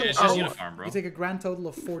 it's just, total. it's just Oh, uniform, bro. You take a grand total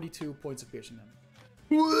of 42 points of piercing damage.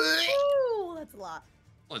 Ooh, that's a lot.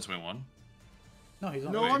 Well, it's win one. No, he's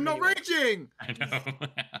not. No, raging I'm not anyway. raging! I know.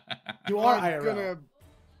 You are I'm IRL. gonna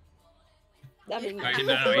I mean, Right,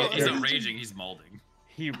 no, he's Yeah. not raging, he's molding.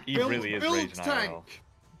 He build, really is build raging tank. IRL.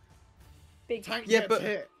 big. Tank Yeah, gets but-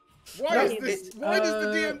 hit. Why No, is this? it's, Why does the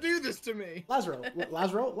uh, DM do this to me? Laszlo.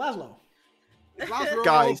 Laszlo. Lazaro,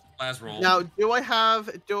 Guys, Last roll. now do I have?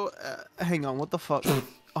 Hang on. What the fuck?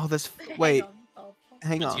 Oh, there's. Wait.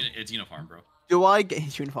 Hang on. It's uniform, bro. Do I get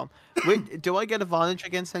his uniform? Wait, do I get advantage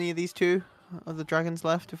against any of these two of the dragons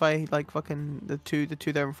left if I like fucking the two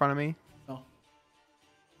there in front of me? No.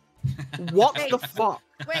 What Hey. the fuck?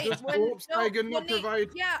 Wait, Does when, corpse dragon when not they- provide-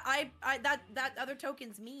 Yeah, that other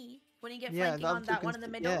token's me. When you get Yeah, flanking on that one in the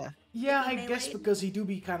middle. Yeah. Yeah, I Melee? guess because he do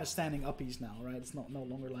be kind of standing uppies now, right? It's not no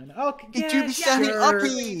longer line. Okay, He yeah, do be standing sure.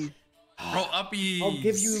 uppy. Bro, uppies. I'll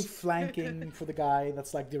give you flanking for the guy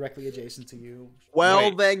that's like directly adjacent to you. Well,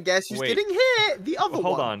 Wait, then guess who's wait. getting hit? The other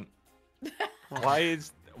Hold one. on.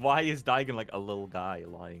 Why is Daigon like a little guy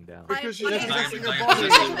lying down? Because she's Okay, possessing Like- a like- body.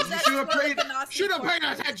 like- You should have paid. Ganassi Should have paid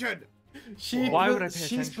corpse. attention. Why would I pay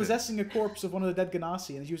She's attention? possessing a corpse of one of the dead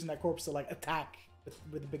Ganassi and is using that corpse to like attack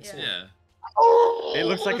with a big Yeah. sword. Yeah. It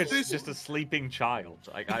looks like Does it's this- just a sleeping child.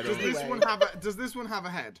 Like I Does don't. this Anyway. one have a? Does this one have a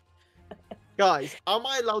head? Guys, am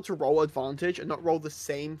I allowed to roll advantage and not roll the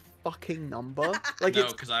same fucking number? Like No,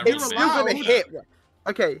 it's because I it's rolled still bad. gonna allowed. hit.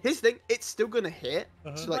 Okay, here's the thing. It's still gonna hit.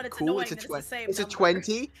 Uh-huh. So But like it's cool. annoying It's a that it's the 20. same It's a number.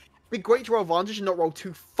 20. Be great to roll advantage and not roll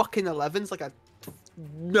two fucking 11s like a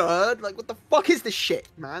nerd. Like what the fuck is this shit,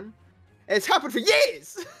 man? It's happened for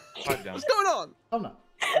years. Pipe down. What's going on? Oh no.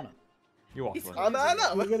 Oh no. You walk He's away. fine. I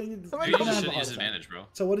know. We're gonna, Maybe we're you gonna have a should heart use attack. advantage, bro.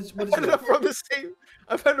 So what is I've your had enough from the same.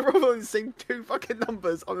 I've had enough from the same two fucking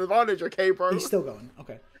numbers on advantage. Okay, bro. He's still going.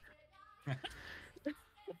 Okay.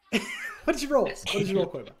 What did you roll? What did you roll,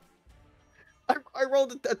 Quiver? I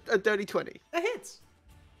rolled a dirty 20. That hits.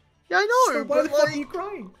 Yeah, I know, So why the but fuck like, are you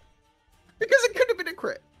crying? because it could have been a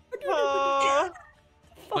crit.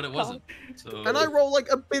 But it wasn't. So And I roll like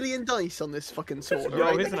a billion dice on this fucking sword. Yo,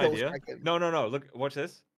 alright? here's an Like, idea. second. No. Look, watch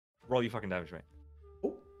this. Roll your fucking damage, mate.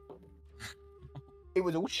 Oh, It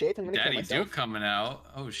was all shit. I'm gonna kill Daddy myself. Duke coming out.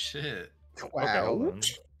 Oh shit. Okay, hold on.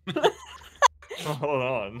 Hold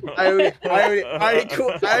on. I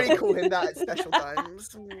only call him that at special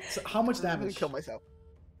times. so how much I'm gonna damage? kill myself.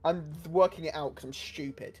 I'm working it out because I'm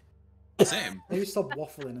stupid. Same. Maybe stop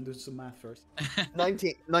waffling and do some math first.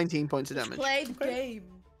 19 points of damage. Play the game.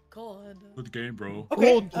 God. Good game, bro.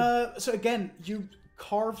 Okay, so again, you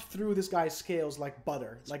carve through this guy's scales like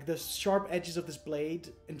butter. Like the sharp edges of this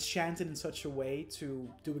blade enchanted in such a way to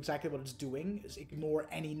do exactly what it's doing, is ignore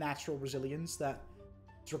any natural resilience that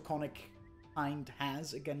draconic kind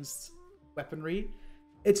has against weaponry.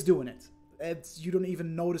 It's doing it. You don't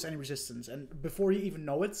even notice any resistance, and before you even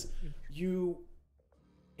know it, you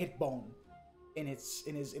hit bone in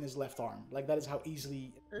his left arm. Like that is how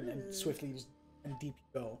easily and swiftly and deep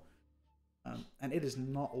you go. And it is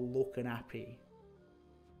not looking happy.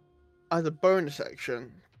 As a bonus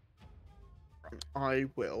action, I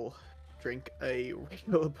will drink a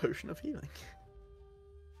regular potion of healing.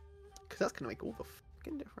 Because that's going to make all the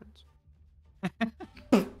fucking difference.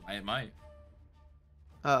 It might.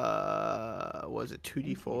 Was it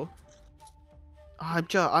 2d4?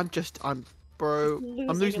 I'm bro.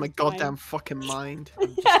 I'm losing my goddamn fucking mind.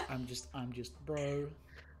 I'm just, bro.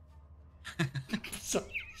 Sorry.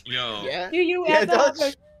 Yo. Yeah. Do you Yeah, ever have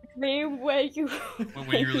Dutch. a dream where you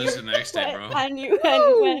When you release it the next day, bro. and you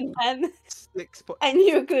and 6 points. and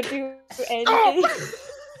you could do anything?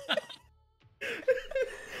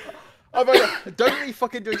 I'm like, don't really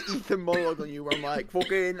fucking do an Ethan monologue on you where I'm like,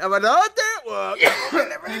 fucking, I'm like, oh, that work. I'm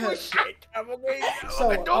fucking shit. I'm fucking, So,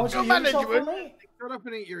 how much don't you yourself for management. me? Shut up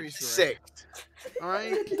and eat your Easter egg. 6.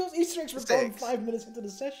 Alright? Those Easter eggs were gone 5 minutes into the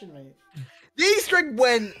session, mate. The Easter egg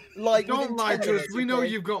went, like, Don't within lie 10 to us. minutes, We know okay?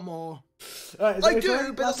 you've got more. Alright, is that I your do,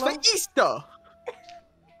 turn? but that's Last for one?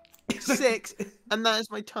 Easter. 6, and that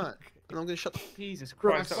is my turn. And I'm gonna shut the Jesus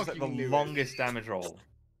Bro, Christ, that was like fucking knew the it. longest damage roll.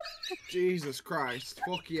 Jesus Christ.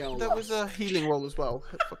 Fuck you. There was a healing roll as well.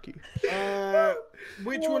 Fuck you.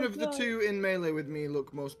 Which one of the two in melee with me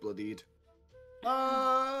look most bloodied?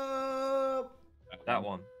 That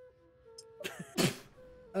one.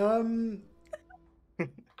 I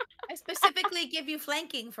specifically give you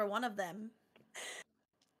flanking for one of them.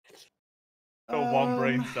 Got one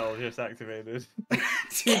brain cell just activated.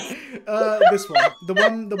 This one.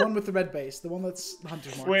 The one with the red base. The one that's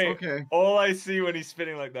Hunter's Mark. Wait, Okay. all I see when he's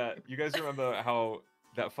spinning like that, you guys remember how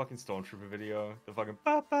that fucking Stormtrooper video, the fucking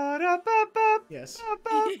ba-ba-da-ba-ba, Yes.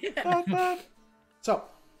 ba-ba-ba-ba. So,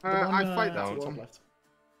 the one, I fight that top one. left.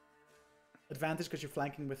 Advantage because you're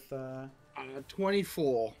flanking with...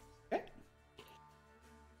 24. Okay.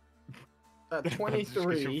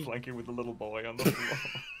 23. You're flanking with the little boy on the floor.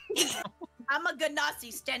 I'm a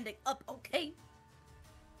Ganassi standing up, okay?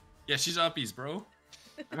 Yeah, she's uppies, bro.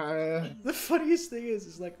 The funniest thing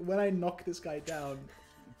is like when I knock this guy down,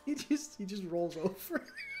 he just rolls over.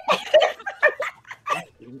 I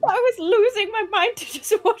was losing my mind to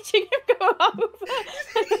just watching him go over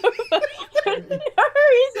and over for no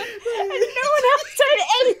reason, and no one else said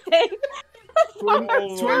anything. Oh my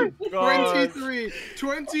God.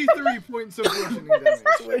 23 points of bludgeoning damage.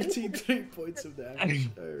 23 points of damage.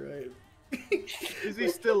 Alright. Is he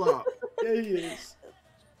still up? Yeah, he is.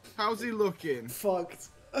 How's he looking? Fucked.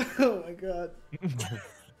 Oh my god.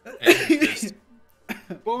 Just-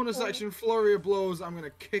 Bonus action, flurry of blows. I'm gonna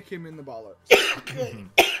kick him in the bollocks. Okay.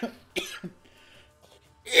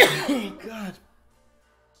 Oh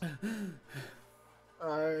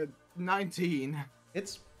god. 19.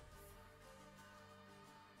 It's...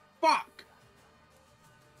 Fuck!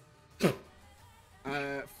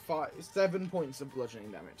 7 points of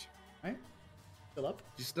bludgeoning damage. Right. Still up.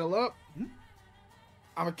 You still up? Mhm.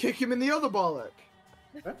 I'm gonna kick him in the other bollock.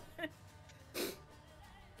 Okay.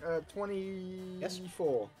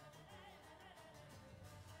 24.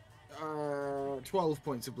 12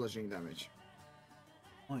 points of bludgeoning damage.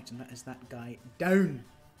 Right, and that is that guy down.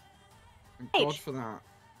 Thank Hey. God for that.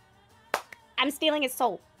 I'm stealing his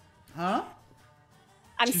soul. Huh?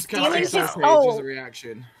 I'm She's stealing casting his Soul Cage as a soul.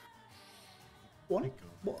 reaction. Go on.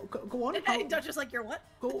 Go on. How? Dutch is like, you're what?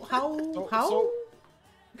 Go, how? So- How? so-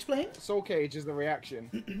 Explain. Soul Cage is the reaction.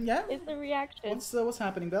 Yeah. It's the reaction. What's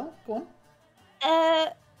happening, Belle? Go on.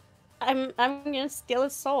 I'm gonna steal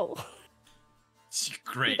his soul. You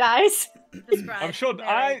Great. guys. Describe I'm sure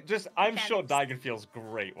Mary I'm sure mechanics. Daigen feels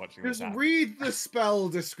great watching this Just happen. read the spell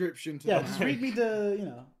description to Yeah, the just man. read me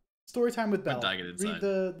the story time with Belle. Put Dagon inside. Read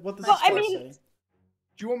the what does Well, the I spell mean- say?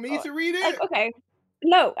 Do you want me to read it? Okay.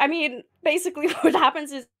 No, I mean, basically what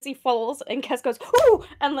happens is he falls and Kes goes, ooh,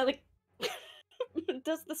 and like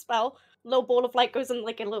does the spell. Little ball of light goes in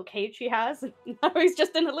like a little cage he has, and now he's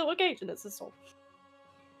just in a little cage and it's his soul.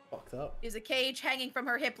 Fucked up. Is a cage hanging from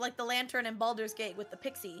her hip like the lantern in Baldur's Gate with the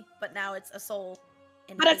pixie, but now it's a soul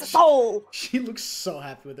in But it's a cage. soul! She looks so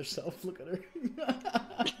happy with herself. Look at her.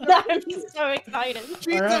 I'm so excited.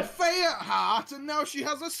 She's a Alright. Fae at heart, and now she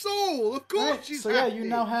has a soul. Of course, Alright, she's so yeah, happy. you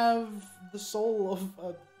now have the soul of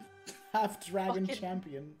a half-dragon Fucking-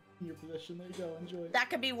 champion in your possession. There you go, enjoy. That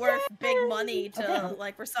could be worth big money to Okay.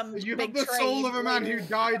 like for some You big have the soul trade of a man who later.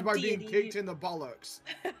 died by being Deity. kicked in the bollocks.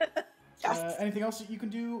 Anything else that you can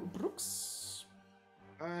do, Brooks?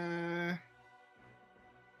 And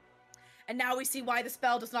now we see why the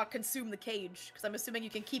spell does not consume the cage, because I'm assuming you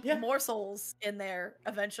can keep Yeah. more souls in there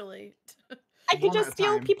eventually. I could One at just a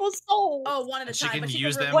steal time. people's souls. Oh, one at a And she time, can but she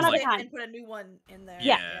use can them, One at remove a it time. and put a new one in there.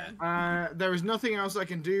 Yeah. There is nothing else I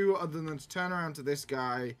can do other than to turn around to this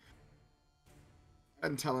guy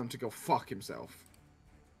and tell him to go fuck himself.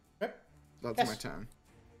 Okay. That's Yes. my turn.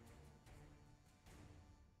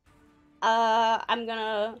 I'm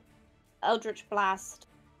gonna Eldritch Blast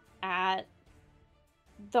at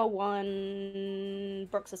the one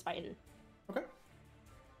Brooks is fighting. Okay.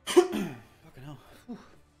 Fucking hell. Whew.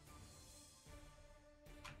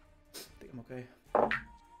 I think I'm okay. Oh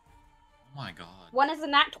my god. One is a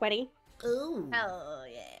nat 20. Ooh. Hell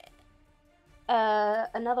yeah.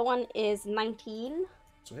 Another one is 19.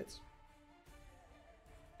 So hits.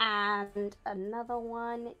 And another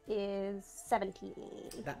one is 17.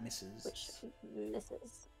 That misses. Which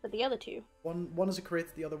misses. But the other two. One is a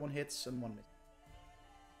crit, the other one hits, and one misses.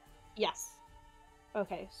 Yes.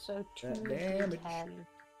 Okay, so 2 That damage. d10.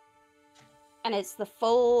 And it's the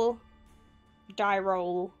full die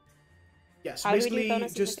roll. Yeah, so How do we do basically,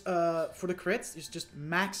 bonuses just for the crits, it's just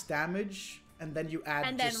max damage, and then you add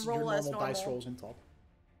And then just your roll as normal dice normal. rolls on top.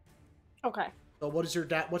 Okay. So what is your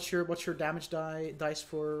what's your damage dice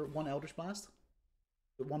for one Eldritch Blast?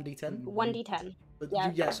 1d10. 1d10.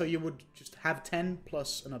 But yeah. So you would just have 10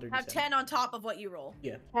 plus another Have d10. 10 on top of what you roll.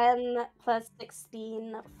 Yeah. 10 plus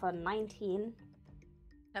 16 for 19.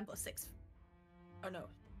 10 plus 6. Oh no.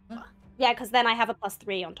 Yeah, because then I have a plus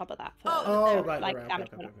 3 on top of that. For, Oh, Oh, there. right, like, right, damage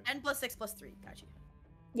okay. bonus. 10 plus 6 plus 3. Got you.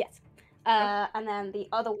 Yes. And then the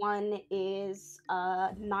other one is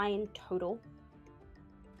 9 total.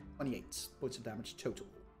 28 points of damage total.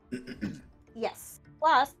 Yes.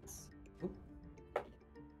 Plus Oop.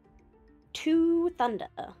 2 thunder.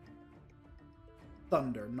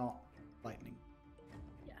 Thunder, not lightning.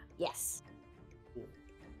 Yes. Cool.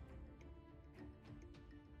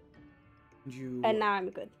 And you And now I'm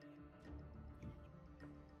good.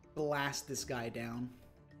 blast this guy down.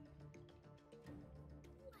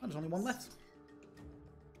 Oh, there's only one left.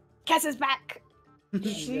 Cass is back.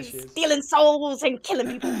 Yes, She's she is. stealing souls and killing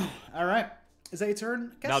people. All right. Is that your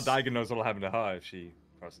turn? Now Cass? Daigen knows what'll happen to her if she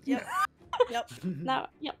crosses. Yep. Yep. No,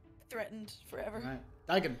 yep. Threatened forever. All right.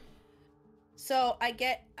 Daigen. So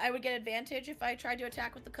I would get advantage if I tried to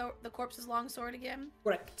attack with the corpse's longsword again.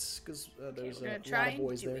 Correct, because Okay, there's we're a gonna try lot of and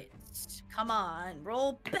boys do there. it. Come on,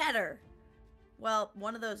 roll better. Well,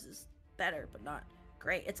 one of those is better, but not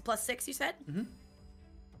great. It's plus 6, you said? Mhm.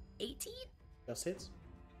 18? Just hits.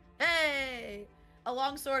 Hey! A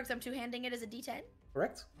longsword, because I'm two-handing it as a d10.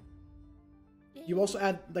 Correct. Yay. You also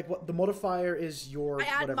add, like, what the modifier is your I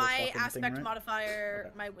add whatever my fucking aspect thing, right?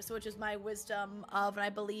 modifier, Okay. which is my wisdom of, and I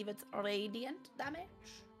believe it's radiant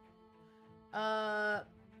damage. Oh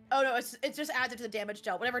no, it just adds it to the damage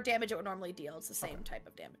dealt. Whatever damage it would normally deal, it's the same Okay. type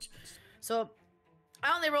of damage. So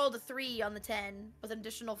I only rolled a 3 on the 10 with an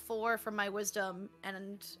additional 4 from my wisdom,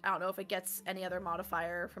 and I don't know if it gets any other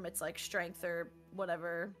modifier from its like strength or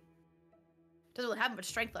whatever. Doesn't really have much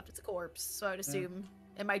strength left. It's a corpse, so I would assume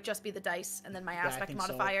it might just be the dice and then my Yeah, I aspect think so.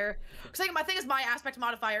 modifier. Because my thing is my aspect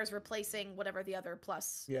modifier is replacing whatever the other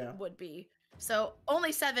plus Yeah. would be. So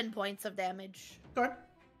only 7 points of damage. Okay.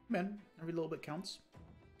 Man, every little bit counts.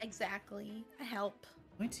 Exactly. I help.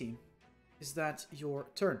 19. Is that your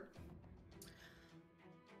turn?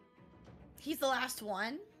 He's the last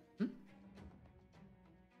one. Hmm?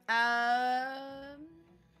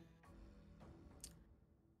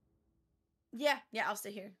 Yeah, I'll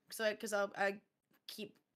stay here. Because I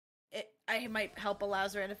keep it. I might help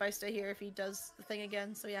Alazarin if I stay here if he does the thing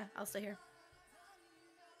again. So yeah, I'll stay here.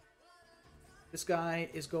 This guy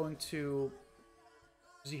is going to...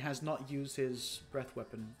 Because he has not used his breath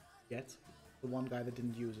weapon yet. The one guy that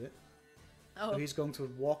didn't use it. Oh, So he's going to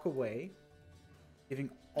walk away, giving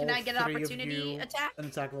all can I get an three of opportunity you attack? an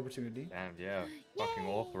attack of opportunity. Damn, yeah. Fucking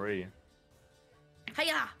all three.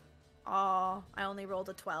 Hiya! Oh, I only rolled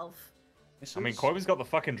a 12. Misses. I mean, Koiba's got the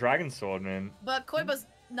fucking dragon sword, man. But Koiba's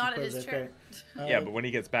not at his Koiba's turn. okay. Yeah, but when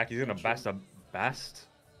he gets back, he's gonna gonna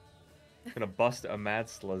bust a mad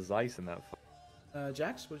Slazice in that.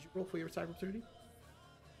 Jax, what did you roll for your attack of opportunity?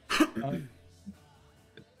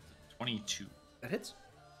 22. That hits.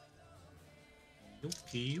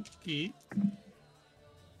 Okay.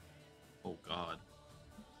 Oh god.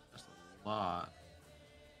 That's a lot.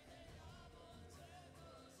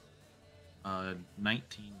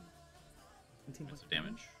 19 points of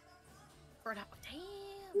damage. For now. Damn.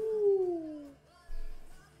 Ooh.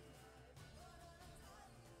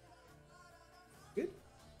 Good.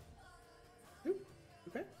 Ooh.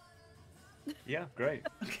 Okay. Yeah, great.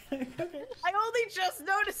 Okay. Okay. I only just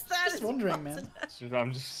noticed that. Just wondering, man.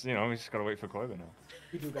 I'm just, you know, we just gotta wait for Koiba now.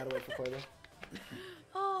 You do gotta wait for Koiba.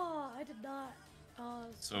 Oh, I did not.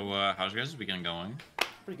 So, how's your guys' weekend going?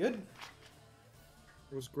 Pretty good.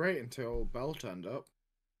 It was great until Bell turned up.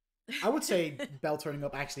 I would say Bell turning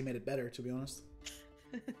up actually made it better, to be honest.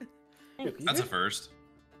 Yep, you That's a good? first.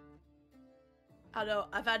 I don't know.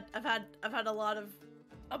 I've had a lot of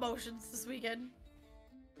emotions this weekend.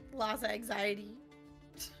 Lots of anxiety.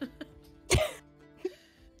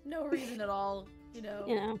 No reason at all. You know.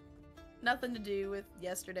 Yeah. Nothing to do with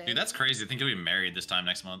yesterday. Dude, that's crazy. I think you'll be married this time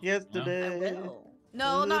next month. Yesterday. I will.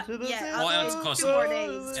 No, not yet. Well, I'll it's do close 2 more enough.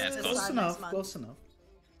 days. Yeah, it's this close time Close next enough. month. Close enough.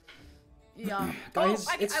 Yeah. Guys,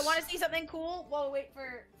 oh, it's... I want to see something cool while we wait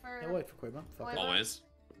for. Yeah, wait for Koiba. Fuck it. Always.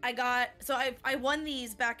 I got I won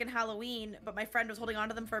these back in Halloween, but my friend was holding on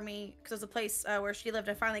to them for me because there's a place where she lived.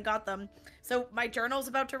 I finally got them. So my journal's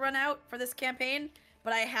about to run out for this campaign,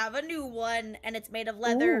 but I have a new one, and it's made of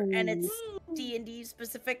leather, and it's D&D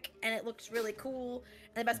specific, and it looks really cool.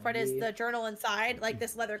 And the best part is the journal inside, like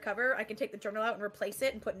this leather cover. I can take the journal out and replace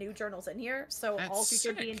it and put new journals in here. So That's all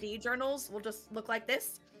future sick. D&D journals will just look like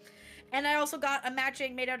this. And I also got a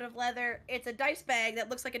matching made out of leather. It's a dice bag that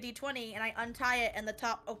looks like a D20, and I untie it, and the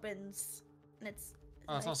top opens, and it's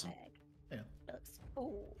a Oh, that's dice awesome. bag. Yeah. It looks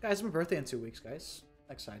cool. Guys, my birthday in 2 weeks, guys.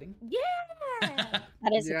 Exciting. Yeah.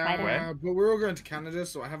 That is Yeah, exciting. but we're all going to Canada,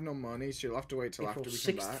 so I have no money, so you'll have to wait till April after we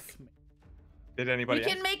come 6th. back. Did anybody?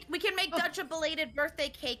 we can make Dutch a belated birthday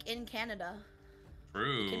cake in Canada.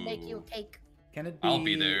 True. We can make you a cake. Can it be I'll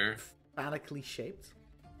be there. phallically shaped?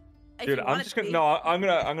 If Dude, you I'm want it just to gonna be.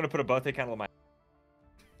 no. I'm gonna put a birthday candle in my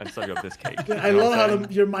and serve you up this cake. I You know love what how I'm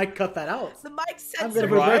saying? your mic cut that out. The mic I'm censored. gonna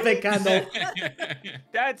put a Right? birthday candle.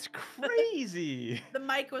 That's crazy. The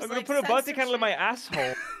mic was I'm gonna like put a birthday candle in my censorship.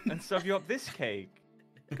 asshole and serve you up this cake.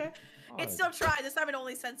 Okay. It God. still tried. This time it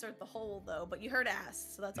only censored the hole though, but you heard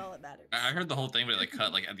ass, so that's all that matters. I heard the whole thing, but it like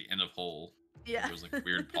cut like at the end of whole. Yeah. There was like a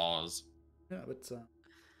weird pause. Yeah, but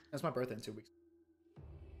that's my birthday in 2 weeks.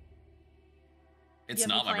 It's have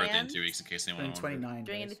not my any birthday in plans? 2 weeks, in case anyone I'm wondered. 29.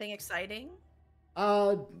 Doing guys. anything exciting?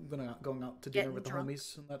 Going out to dinner Getting with the drunk.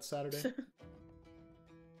 homies on that Saturday. And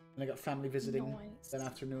I got family visiting Nice. that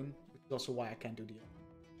afternoon, which is also why I can't do the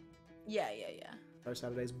Yeah. other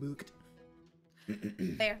Saturday's booked.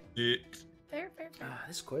 Fair. Yeah. Fair.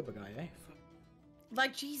 This Koiba guy, eh? Fuck,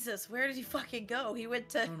 Like Jesus, where did he fucking go? He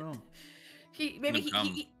went I to. don't know.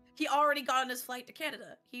 He already got on his flight to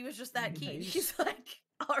Canada. He was just that keen. Nice. He's like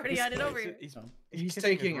already had it over here. He's kissing his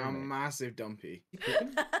taking a roommate. massive dumpy. He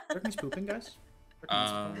pooping? Reckon he's pooping, guys?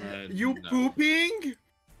 Reckon he's- You No. pooping?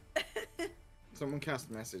 Someone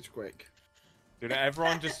cast message quick. Dude,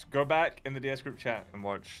 everyone just go back in the DS group chat and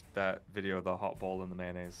watch that video of the hot ball and the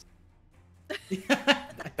mayonnaise.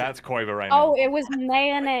 That's Koiba right Oh, now. it was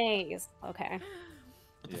mayonnaise. Okay.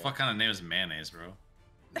 What the fuck kind of name is mayonnaise, bro?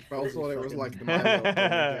 Bell thought it was fucking- like the Milo thing,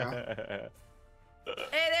 yeah.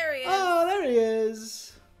 Hey, there he is. Oh, there he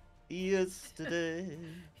is. Yesterday.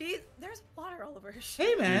 There's water all over his shirt.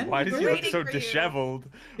 Hey, man. Why does We're he look waiting so for you. disheveled?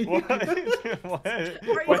 What? Where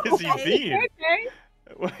you has he okay?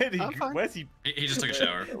 been? I'm fine. Where's he? He just took a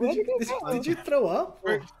shower. Did you throw up?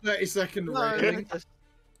 Quick 30-second No, rating.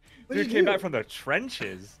 What Dude did you came do? back from the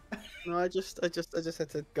trenches. no, I just had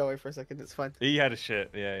to go away for a second. It's fine. He had a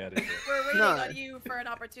shit. Yeah, he had a shit. We're waiting No. on you for an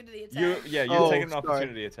opportunity attack. You're Oh, taking an sorry.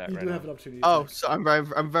 opportunity attack You right do now. have an opportunity. Oh, to- so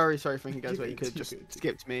I'm very sorry for thinking, guys, You but you good, could have you just good.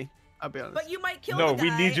 skipped me. I'll be honest. But you might kill No, the we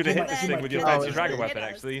guy, need you to and hit this then thing with your hit fancy us. dragon Hit weapon, us.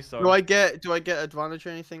 actually. So Do I get advantage or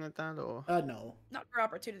anything like that, or? No. Not for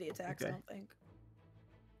opportunity attacks, I Okay. don't think.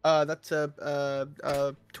 That's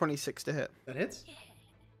a 26 to hit. That hits?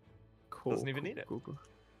 Cool. Doesn't even cool, need it. Cool.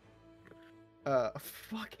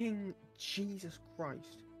 Fucking Jesus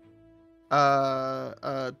Christ.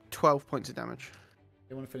 12 points of damage.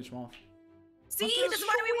 You want to finish him off? See, that's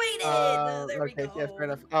why we waited. There we Okay, go. yeah, fair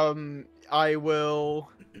enough. I will.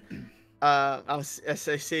 I'll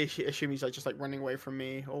say, assume he's like just like running away from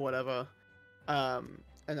me or whatever.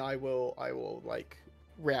 And I will like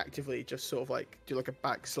reactively just sort of like do like a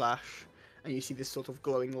backslash, and you see this sort of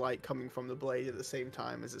glowing light coming from the blade at the same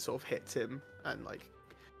time as it sort of hits him, and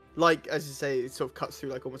like as you say, it sort of cuts through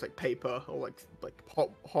like almost like paper or like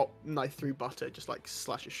hot knife through butter, just like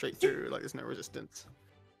slashes straight through, like there's no resistance.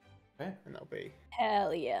 Okay. And that'll be.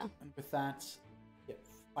 Hell yeah. And with that, the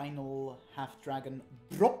final half dragon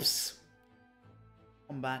drops.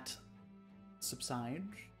 Combat subside.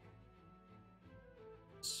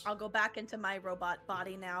 I'll go back into my robot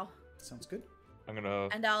body now. Sounds good. I'm gonna.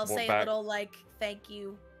 And I'll walk say back. a little like thank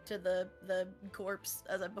you to the corpse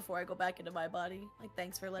before I go back into my body. Like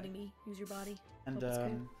thanks for letting me use your body. And Hope it's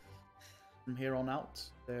good. from here on out,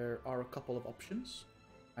 there are a couple of options.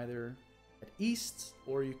 Either head east,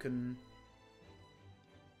 or you can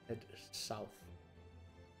head south.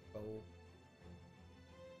 So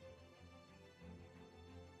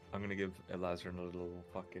I'm gonna give Elazarin a little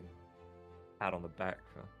fucking pat on the back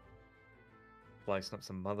for slicing up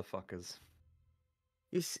some motherfuckers.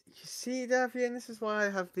 You see, Davian, this is why I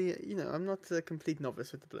have the. I'm not a complete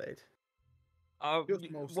novice with the blade.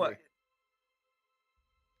 Just mostly. What?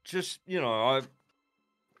 Just I've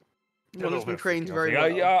One has been trained very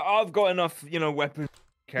well. well. I've got enough weapons to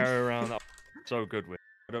carry around that I'm so good with.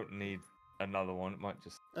 I don't need another one. It might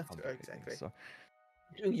just That's complicate exactly. things, so.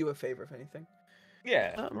 Doing you a favor, if anything.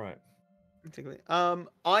 Yeah, right. Particularly.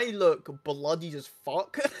 I look bloody as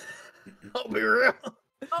fuck. I'll be real.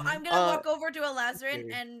 Oh, I'm gonna walk over to Elazarin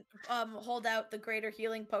okay. and hold out the greater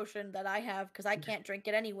healing potion that I have because I can't drink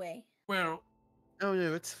it anyway. Well, Oh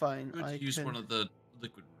no, it's fine. could I use can... one of the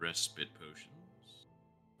liquid respite potions.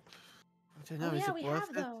 I don't know. Oh is yeah, it we worth have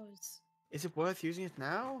it? those. Is it worth using it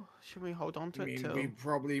now? Should we hold on to I it mean, till we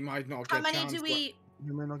probably might not get How many chance, do but we?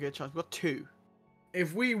 we may not get a chance? We've got 2.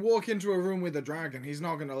 If we walk into a room with a dragon, he's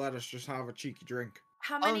not gonna let us just have a cheeky drink.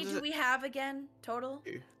 How many does do it- we have again total?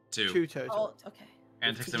 2. 2 total. Oh, okay.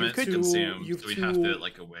 And take You've them two- consumed, you've so we'd have to two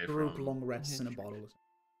like away group from. long rests in a bottle.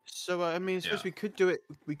 So I mean, I suppose Yeah. we could do it.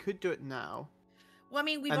 We could do it now. Well, I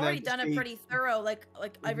mean, we've And then already just done it be- pretty thorough. Like we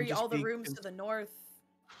can every just all the be rooms cons- to the north.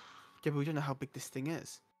 Yeah, but we don't know how big this thing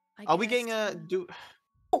is. I Are we guess, getting a yeah. do?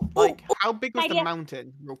 Like, how big was the idea.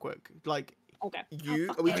 mountain, real quick? Like, Okay. you?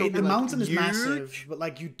 fuck Are we yeah. talking The like mountain is huge? massive, but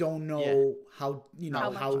like you don't know how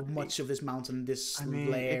How how much? much of this mountain this I mean, it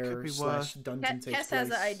could lair be slash dungeon takes Kess place. has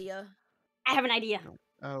an idea. I have an idea.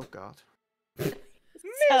 Oh god.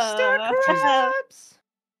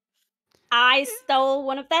 I stole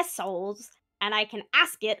one of their souls, and I can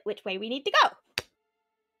ask it which way we need to go.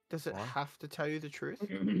 Does it What? have to tell you the truth?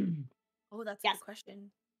 Oh, that's a Yes. good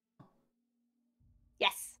question.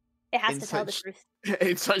 Yes, it has to tell the Inside truth.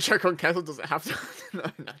 Inside check on Kettle. Does it have to?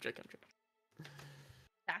 no, joking.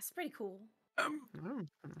 That's pretty cool. No.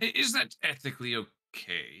 Is that ethically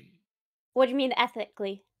okay? What do you mean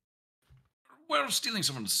ethically? Well, stealing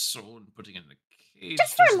someone's soul and putting it in a cage.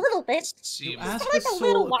 Just for a doesn't little bit. You seem- ask like the a little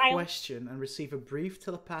soul a while. question and receive a brief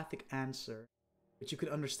telepathic answer, which you can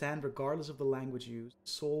understand regardless of the language used. The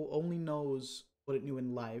soul only knows what it knew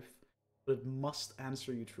in life, but it must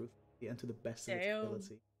answer you truthfully and to the best of its Damn.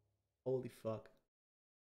 ability. Holy fuck.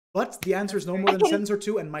 But the answer is no more than a sentence or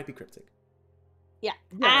two and might be cryptic. Yeah,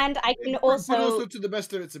 Yeah, and I can But also to the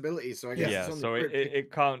best of its ability, so I guess Yeah, it's on so the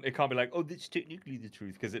it can't be like, oh, this is technically the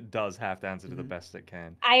truth, because it does have to answer to the Mhm. best it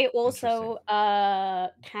can. I also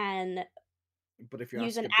can But if you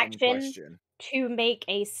use ask an a dumb action question, to make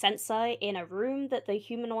a sensor in a room that the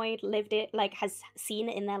humanoid has seen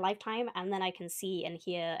in their lifetime, and then I can see and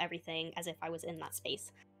hear everything as if I was in that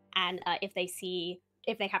space. And if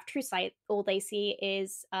they have true sight, all they see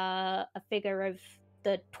is a figure of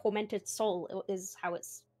the tormented soul, is how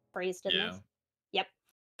it's phrased in Yeah. this. Yep,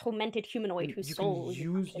 tormented humanoid whose You soul can is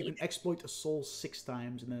in that you can cage. exploit a soul 6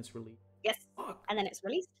 times and then it's released. Yes, Fuck. and then it's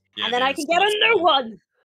released, Yeah, and then dude, I can it's get not a new spell. one.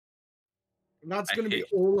 and that's I going to be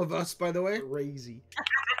hate- all of us, by the way. Crazy.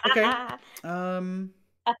 Okay.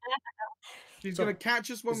 She's So, going to catch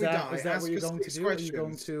us when Is we that, die. is that ask what you're us going to 6 do? Are you going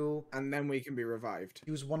questions, to and then we can be revived.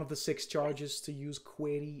 use one of the 6 charges to use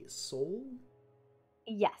Query Soul?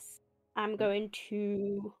 Yes, I'm going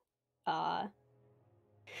to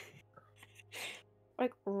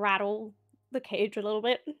like rattle the cage a little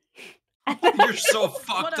bit. You're so What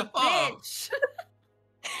fucked a up. bitch!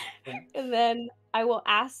 And then I will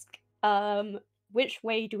ask, which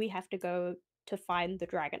way do we have to go to find the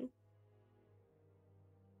dragon?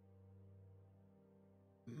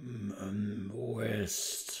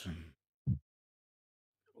 West.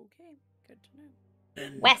 Okay, good to know.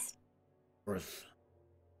 And West, north.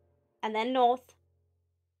 and then north,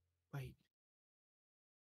 Wait.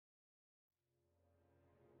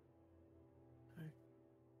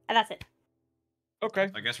 and that's it. Okay.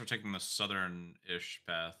 I guess we're taking the southern-ish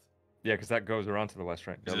path. Yeah, because that goes around to the west,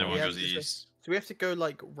 right? Because Go that one Yeah, goes because east. So we have to go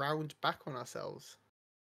like round back on ourselves.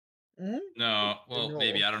 No, well,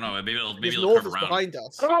 maybe north. I don't know. Maybe it'll Because curve north is around. behind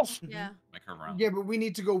us. Yeah. Might curve around. Yeah, but we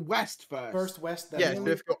need to go west first. First west, then Yeah, north.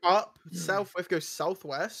 so if go up, south, if go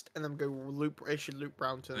southwest, and then go loop, it should loop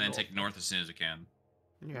round to And the then north. take north as soon as we can.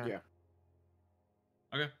 Yeah.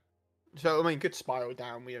 Okay. So I mean, could spiral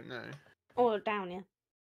down. We don't know. Or down, yeah.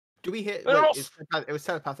 Do we hit? Well, Wait, it was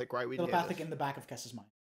telepathic, right? We didn't hit Telepathic this. in the back of Kess's mind.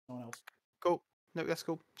 No one else. Cool. No, that's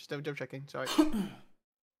cool. Just double checking. Sorry.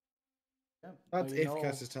 Yeah, That's well, you if know,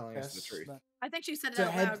 Kess is telling us the Kess, truth. that- I think she said it To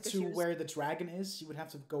out head loud. 'cause to she was... where the dragon is, you would have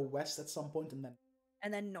to go west at some point and then.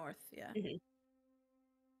 And then north, yeah.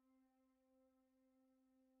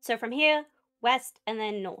 So from here, west, and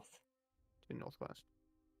then north. To northwest.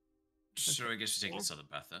 So I guess we take Yeah. the southern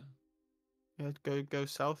path then. Yeah, go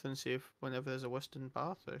south and see if whenever there's a western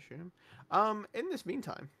path, I assume. In this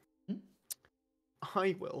meantime,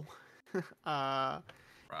 I will Right.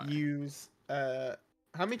 use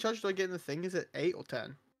how many charges do I get in the thing? Is it 8 or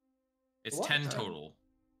 10? It's What? 10 total.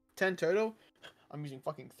 10 total? I'm using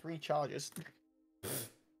fucking 3 charges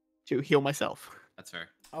to heal myself. That's fair.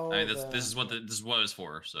 Oh, I mean, this is what it's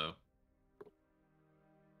for. So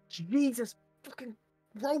Jesus fucking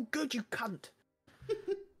roll good, you cunt.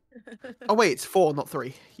 Oh wait, it's 4, not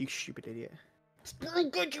 3. You stupid idiot. Roll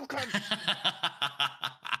good, you cunt.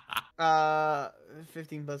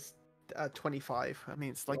 15 plus 25. I mean,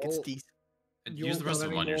 it's like it's Roll. decent. Use the rest of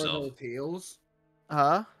them on yourself. Heals?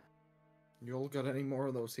 Huh? You all got any more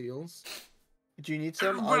of those heals? Do you need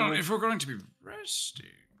some? I Well, will- if we're going to be resting,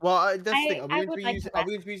 Well, that's the thing. Are we I going to would be like using? to Are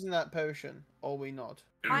we going to be using that potion, or are we not?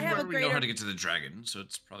 I have a we know how greater- to get to the dragon, so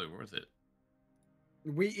it's probably worth it.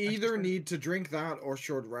 We either need to drink that or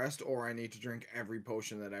short rest, or I need to drink every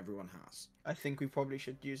potion that everyone has. I think we probably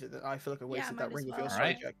should use it. I feel like I wasted might that as ring of well. your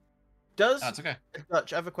Alright. subject. Does That's okay.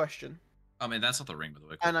 Dutch, I have a question, I mean, that's not the ring, by the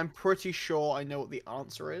way. and I'm pretty sure I know what the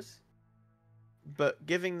answer is. But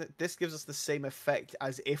giving that this gives us the same effect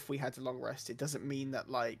as if we had a long rest, it doesn't mean that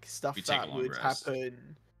like stuff We take a that long would rest.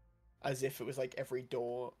 happen as if it was like every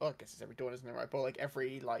door. Oh, I guess it's every door, isn't it? Right, but like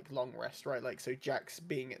every like long rest, right? Like so, Jack's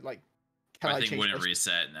being like, can I I think change when my it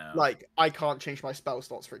reset now. like I can't change my spell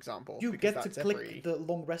slots, for example. You because get to that's click every... the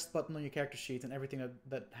long rest button on your character sheet, and everything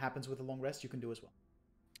that happens with the long rest you can do as well.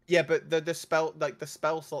 Yeah, but the spell like the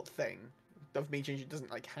spell slot thing of me changing doesn't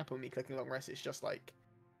like happen when me clicking long rest. It's just like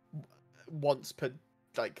once per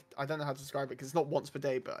like I don't know how to describe it because it's not once per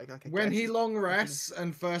day, but I When guess he long rests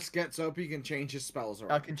and first gets up, he can change his spells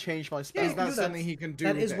around. I can change my Yeah, spell. you Is can that do that. something he can do?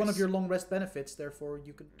 That with is one of this? your long rest benefits, therefore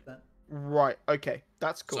you can do that. Right. Okay.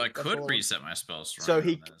 That's cool. So I That's could all. reset my spell strength So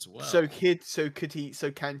he. as well. So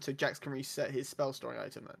Jax can reset his spell storing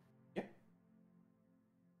item then. Yeah.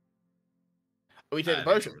 We take the I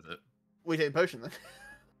think it's potion. worth it. We take the potion then.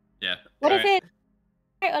 Yeah. What if alright. it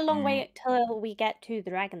quite a long Mm. way till we get to the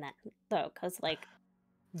dragon then, though? Because like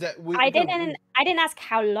That we. I no, didn't ask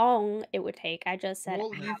how long it would take. I just said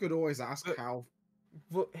Well, you could always ask But- how.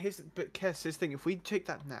 But Kess, his thing. If we take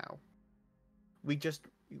that now, we just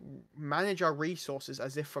manage our resources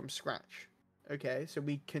as if from scratch. Okay, so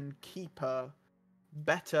we can keep a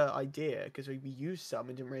better idea because we used some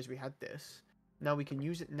and didn't realize we had this. Now we can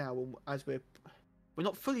use it now as we're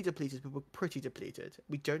not fully depleted, but we're pretty depleted.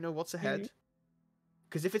 We don't know what's ahead.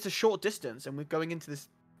 Because if it's a short distance and we're going into this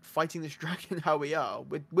fighting this dragon how we are,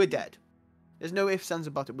 we're dead. There's no ifs, ands,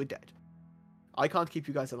 or buts. We're dead. I can't keep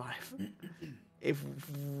you guys alive. If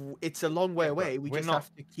it's a long way Yeah, but away, we we're just not-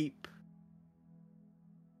 have to keep.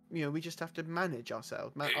 You know, we just have to manage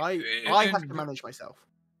ourselves. I have to manage myself.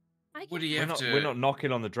 I What do can- you have to? We're not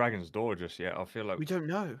knocking on the dragon's door just yet. I feel like We don't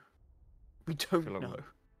know. We don't feel like know.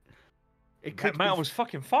 It that could mountain be... was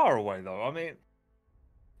fucking far away though. I mean,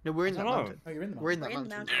 No, we're in I that don't know. mountain. Oh, you're in the We're in that We're in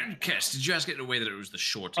the mountain. mountain. Kess, did you ask it in a way that it was the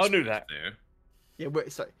shortest? I knew route that. There? Yeah, we're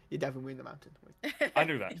sorry. Yeah, Devin, we're in the mountain. I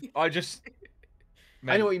knew that. I just.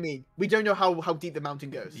 I know what you mean. We don't know how deep the mountain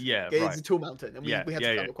goes. Yeah, It's right. a tall mountain, and we Yeah, had yeah, to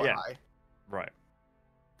yeah, travel quite yeah. high. Right.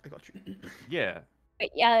 I got you. Yeah. Wait,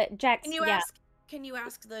 yeah, Jax. Can you yeah. ask? Can you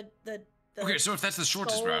ask the Okay, so if that's the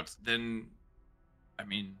shortest soul- route, then I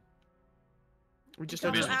mean, We just You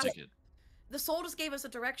don't may don't as know. well ask- take it. The soul just gave us a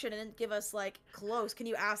direction and didn't give us like close. Can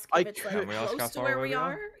you ask I if it's like could- Can we ask how close to far where away we we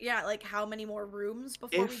are? are? Yeah, like how many more rooms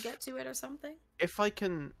before we If- get to it or something?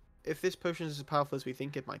 If this potion is as powerful as we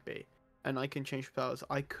think it might be, and I can change spells,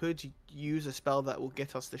 I could use a spell that will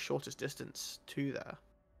get us the shortest distance to there.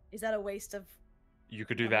 Is that a waste of? You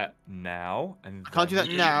could do that now, and I can't do that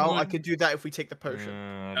You now. I would- could do that if we take the potion.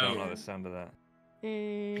 I don't Oh. like the sound of that.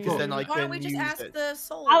 Because then I Why don't we can just use ask it. the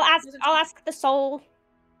soul? I'll ask. Doesn't- I'll ask the soul.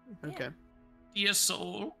 Okay. Dear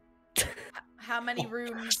soul. How many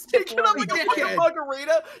rooms? Taking before up we like a get fucking there?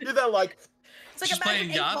 margarita. You're there like. It's like Just imagine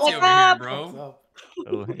playing 8 Yahtzee balls. over here, What's bro. up?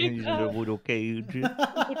 Oh, he's in a little cage.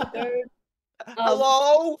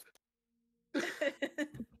 Hello.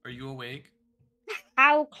 Are you awake?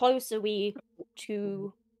 How close are we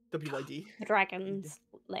to WYD. the dragon's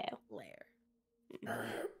lair? Lair.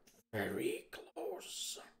 Very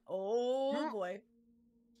close. Oh boy.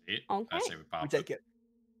 See? Okay. I say we We pop take it.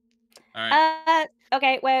 All right.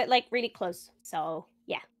 Okay, we're like really close. So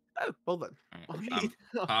yeah. Oh, well then.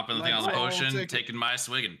 I'm popping the thing on the Let's all potion, take it. taking my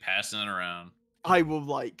swig, and passing it around. I will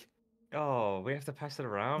like. Oh, we have to pass it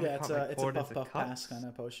around. Yeah, We it's can't a record puff as puff pass cups? kind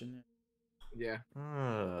of potion. Yeah.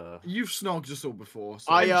 Ugh. You've snogged us all before.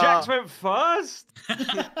 So. I, And Jax went first.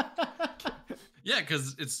 Yeah,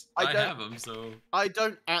 because it's I I don't- have them, so I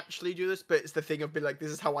don't actually do this, but it's the thing of being like, this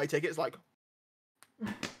is how I take it. It's like,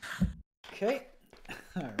 Okay.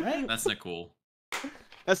 All right. that's not cool.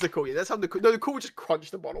 that's the cool. Yeah, that's how the cool. No, the cool would just crunch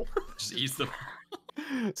the bottle. Just eats the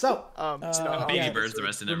So, baby yeah, birds the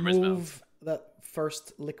rest in everybody's mouth. remove that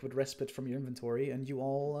first liquid respite from your inventory, and you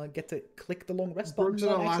all get to click the long rest button. Brooks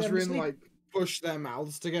and without actually having to Alazrin sleep. like push their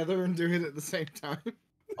mouths together and do it at the same time.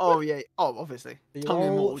 Oh yeah. Oh, obviously. You Tongue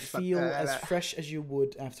and all all just like, feel "Blah, as blah." fresh as you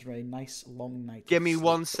would after a nice long night. Give of me sleep.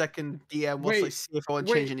 1 second, DM. Whilst I Wait, see if I want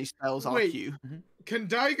to change wait, any spells on wait. you. Can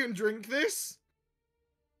Daigon drink this?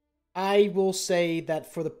 I will say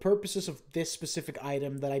that for the purposes of this specific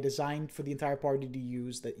item that I designed for the entire party to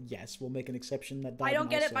use, that yes, we'll make an exception. That I don't Daigon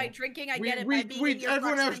get it also- by drinking. I get it by being in your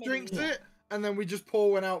everyone else proximity. drinks it, and then we just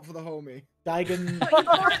pour one out for the homie. Daigon. But you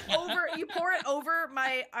pour it over. You pour it over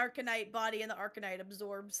my Arcanite body, and the Arcanite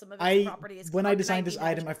absorbs some of its properties. When I designed Arcanite this be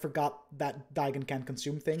item, I magic. forgot that Daigon can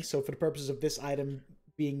consume things. So for the purposes of this item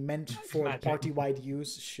being meant for Magic. party-wide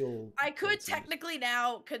use, she'll. I could use it. technically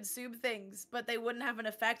now consume things, but they wouldn't have an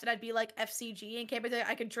effect, and I'd be like FCG in case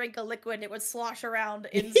I could drink a liquid and it would slosh around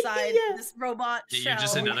inside Yeah. this robot Yeah, shell. you're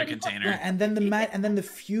just another And- container. Yeah, and then and then the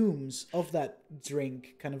fumes of that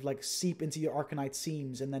drink kind of like seep into your Arcanite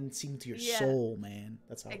seams and then seep to your Yeah. soul, man.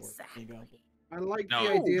 That's how it works. Exactly. There you go. I like No,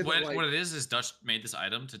 the idea what, that like, what it is Dutch made this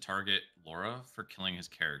item to target Laura for killing his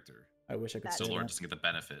character, I wish I could That's so say Laura that. doesn't get the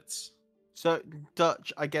benefits. So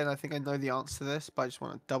Dutch, again, I think I know the answer to this, but I just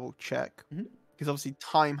want to double check Mhm. because obviously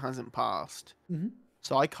time hasn't passed. Mhm.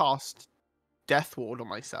 So I cast Death Ward on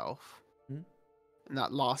myself, Mhm. and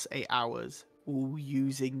that lasts 8 hours. Will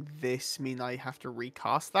using this mean I have to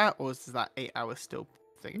recast that, or is that 8 hours still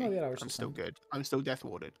thingy? No, 8 hours I'm is still fine. good. I'm still Death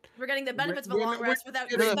Warded. We're getting the benefits of a we're long not- rest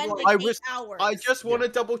without no, no, spending I 8 was- hours. I just want to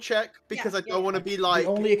double check because I yeah, don't want to yeah. be like,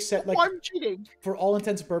 the only except like "Oh, I'm cheating. for all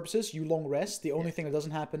intents and purposes, you long rest. The only thing that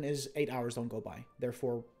doesn't happen is 8 hours don't go by.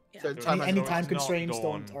 Therefore, Yeah. So So time any, has any not- time it's not constraints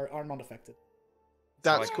dawn. are not affected.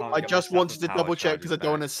 That's I cool. can't I get just myself wanted the to power double check because I charges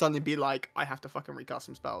don't want to back. suddenly be like, I have to fucking recast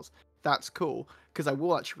some spells. That's cool because I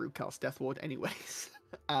will actually recast Death Ward anyways,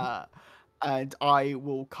 and I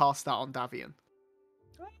will cast that on Davian.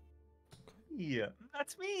 Yeah,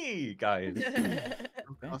 that's me, guys.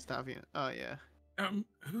 Cast Davian. Oh yeah. Who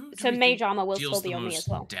do So we mage think armor will deals still be the on me as most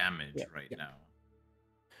well. damage Yeah, right yeah. now?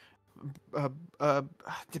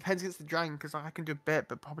 Depends against the dragon because I can do a bit,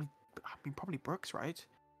 but probably Brooks, right?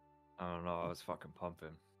 I don't know. I was fucking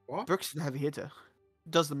pumping. what? Brooks is the heavy hitter.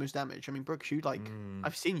 Does the most damage. I mean, Brooks, you like. Mm,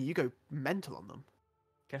 I've seen you go mental on them.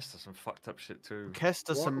 guess there's some fucked up shit too. Kess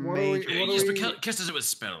does What- some what are we- major. Yeah, what yes, are but we- Kiss does it with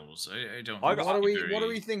spells. I don't. I got- What are we? disagree. What are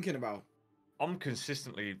we thinking about? I'm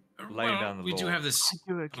consistently laying down the We do law. have this I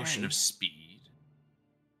do potion okay. of speed,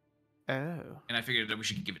 Oh. and I figured that we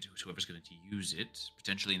should give it to whoever's going to use it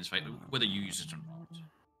potentially in this fight, whether you use it or not.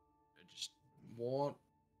 Just What?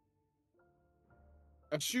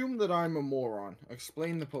 Assume that I'm a moron.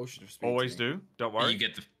 Explain the potion of speed. to Always me. do. Don't worry. you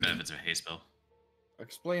get the benefits of a haste spell.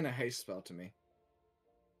 Explain a haste spell to me.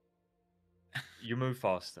 You move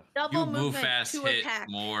faster. Double You move movement fast, to hit attack.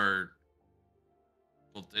 more.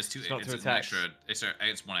 Well, it's two. It's not to an attack. extra.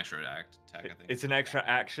 It's one extra attack. I think. It's an extra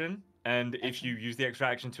action, and if you use the extra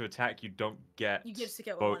action to attack, you don't get. You just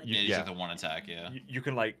get bo- one. yeah, you yeah. get the one attack. Yeah. You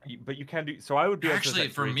can like, but you can do. So I would be able to Actually,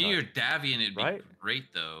 attack for 3 me or times. Davian, it'd be Right? great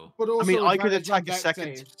though. But also, mean, I could advantage on attack a dex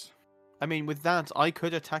second. saves. I mean, with that, I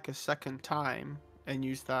could attack a second time and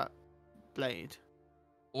use that blade.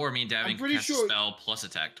 Or me and Davian pretty can cast sure- a spell plus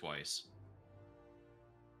attack twice.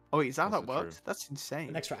 Oh, wait, is that how Also that works? true. That's insane.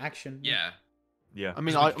 An extra action. Yeah. Yeah. I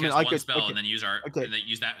mean, 'Cause we I can mean, cast I one could. spell okay. and then use our okay. and then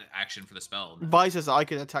use that action for the spell. Vi says that I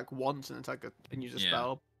could attack once and attack and use a Yeah.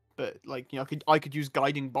 spell, but like I could use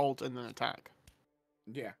guiding bolt and then attack.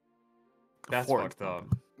 Yeah. That's For fucked up.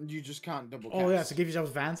 example. You just can't double. Oh yeah, cast. to give yourself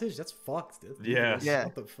advantage. That's fucked, dude. Yeah. Yeah.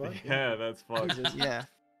 What the fuck? Yeah, that's fucked. Jesus. Yeah.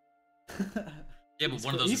 Yeah, but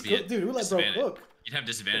one of those He's would be good, a dude. Who let bro disadvantage. cook? You'd have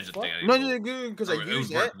disadvantage at the fuck? beginning. No, no, no, because I Or use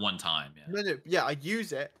would work it. one time. Yeah. No, no, yeah, I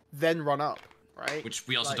use it, then run up, right? Which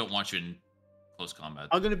we also like- don't want you in close combat.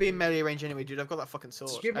 I'm gonna be in melee range anyway, dude. I've got that fucking sword.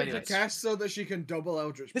 Just give it to Anyways. Cass so that she can double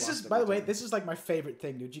Eldritch This Blast is, by the every way, time. this is like my favorite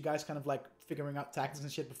thing, dude. You guys kind of like figuring out tactics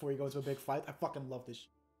and shit before you go into a big fight. I fucking love this.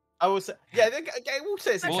 I will say, yeah, I will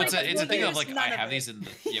say it's Well, it's Actually, a thing of use like I none of have it. these in the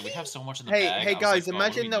we have so much in the Hey, bag. hey I was guys, like, oh,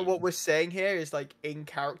 imagine that what need? we're saying here is like in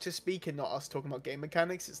character speak and not us talking about game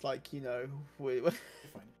mechanics. It's like, you know, we're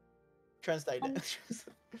translate it.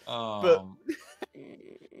 But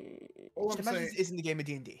All I'm imagine saying, this isn't the game of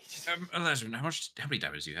D&D. Lazarus, how many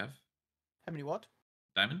diamonds do you have? How many what?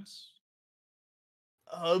 Diamonds?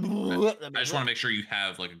 I I just want to make sure you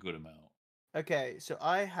have like a good amount. Okay, so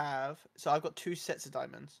I've got 2 sets of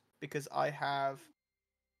diamonds because I have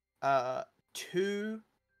 2.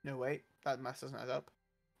 No wait, that math doesn't add up.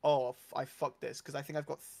 Oh, I fucked this because I think I've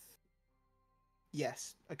got.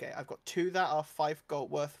 Yes, okay, I've got 2 that are 5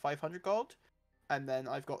 gold worth 500 gold, and then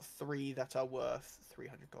I've got 3 that are worth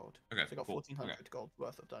 300 gold. Okay, so I got cool. 1400 gold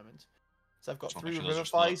worth of diamonds. So I've got Just wanna 3 make sure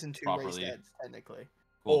those are revivifies split and 2 raised properly. deads technically.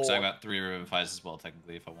 Cool, because I Or- got 3 revivifies as well,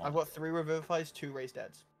 technically, if I want. I've got 3 revivifies, 2 raised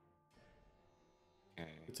deads. Okay.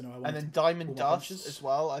 Good to know. And then diamond pull my dust punches. as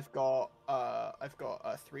well. I've got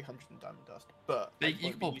 300 in diamond dust, but I You won't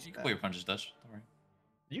can be pull, using you can that. pull your punches, Dutch. Don't worry.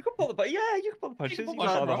 You can pull the yeah, you can pull the punches. You pull can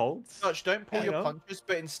punches, pull the bro. holds. Dutch, don't pull Yeah, your you know. punches,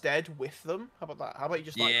 but instead whiff them. How about that? How about you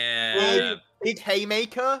just like Yeah. big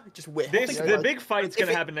haymaker, just whiff. This you know, the big fight's if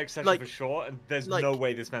gonna it- happen next session like- for sure, and there's like- no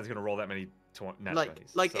way this man's gonna roll that many net like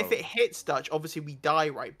 20s. like so. if it hits Dutch, obviously we die,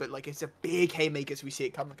 right? But like it's a big haymaker, so we see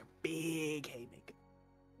it come like a big haymaker.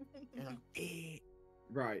 You know, big,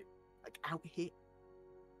 right. like out hit.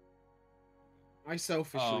 I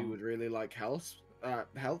selfishly Um, would really like haste,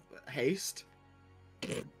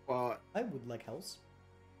 but I would like Hells.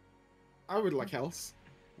 I would like health.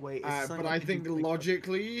 Wait, But I think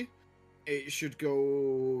logically, it should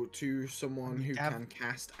go to someone who Dav- can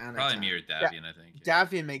cast and Probably attack. mirrored Davian, I think.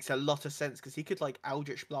 Davian makes a lot of sense because he could like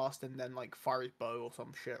Eldritch Blast and then like fire his bow or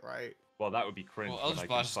some shit, right? well, that would be cringe. Well, when, Eldritch like,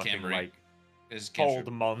 Blast is fucking can't break. like It's cold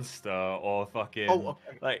cantrip. monster or fucking Oh,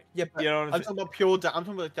 okay. like Yeah, but you know. I'm talking about pure. I'm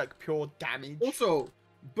talking about like pure damage. Also,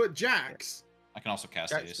 but Jax, I can also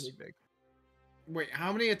cast That's haste. pretty big. wait,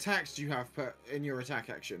 how many attacks do you have in your attack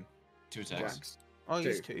action? 2 attacks. Jax. Oh,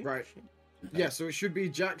 use 2, 2. right. Shit. Yeah, so it should be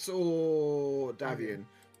Jax or Davian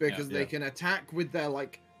because Yeah. they can attack with their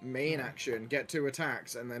like main action, get 2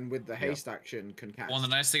 attacks, and then with the haste action can cast. Well,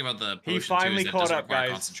 and the nice thing about the He potion finally too is that it caught doesn't up, require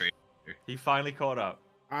guys. concentration. He finally caught up.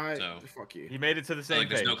 So- Fuck you. He made it to the So, same like,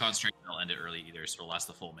 there's page. no concentration. They'll end it early either, so it'll last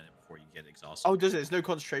the full minute before you get exhausted. Oh, does it? There's no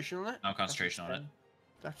concentration on it. No concentration on it.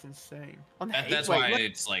 That's insane. On That's haste? why Wait,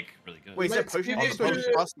 it's like really good. wait, is that Let's potion give haste it or to-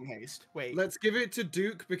 just casting haste? Wait, Let's give it to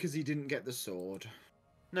Duke because he didn't get the sword.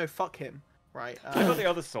 no, fuck him. Right. I got the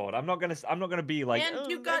other sword. I'm not gonna be like. And "Oh,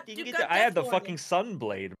 Duke I got- didn't Duke get got that." I had the Death fucking sun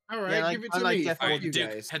blade. All right, Yeah, give it I to like me. Death Fuck Alright, you Duke,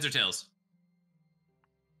 guys. heads or tails?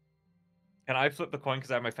 Can I flip the coin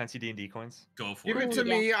because I have my fancy D&D coins? Go for Give it. it to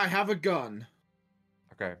me. I have a gun.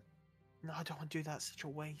 Okay. No, I don't want to do that. It's such a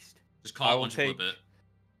waste. Just I call it will once you flip take- it.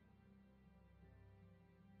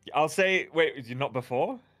 I'll say. Wait, you're not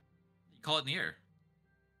before? You call it in the air.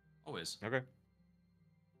 Always. Okay.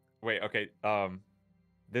 Wait. Okay.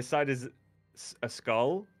 This side is a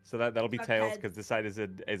skull, so that'll be A tails head. because this side is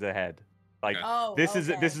a head. Like Okay. Oh, this is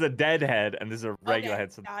okay. a dead head and this is a regular Okay,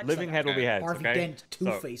 head. So gotcha. living head will be Okay. heads. Harvey Okay. Dent, Two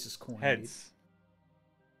So, Faces coin. dude. Heads.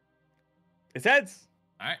 It's heads.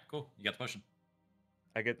 Alright, cool. You got the potion.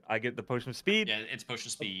 I get the potion of speed. Yeah, it's potion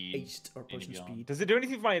speed. Haste or potion beyond. speed. Does it do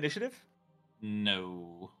anything for my initiative?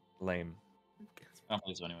 No. Lame. I don't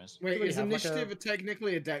believe so, anyways. Wait, Really is have, like, initiative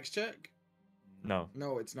technically a dex check? No.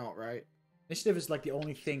 No, it's not, right? Initiative is like the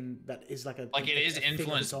only thing that is like a Like it a is thing of its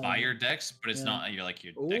influenced own. by your dex, but it's Yeah. not you're like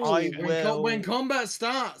your Ooh, dex. I check. will- when combat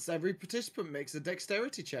starts, every participant makes a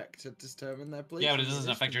dexterity check to determine their place. Yeah, but it in the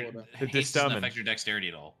doesn't affect your order. haste doesn't determined. affect your dexterity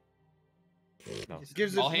at all. No. It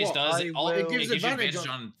gives All it haste what? does I all will- it It gives gives you advantage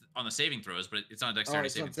advantage on the saving throws, but it's not a Oh, dexterity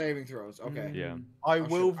it's saving not throw. saving throws. Okay. Yeah. I Oh,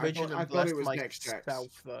 will shit. I vision thought- I and thought bless it was dex checks.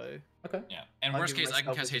 myself though. Okay. Yeah. And I'll worst give case, I can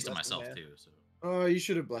myself cast a haste on blessing myself there. too. So Oh, you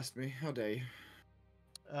should have blessed me. How dare you?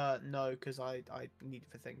 No, because I need it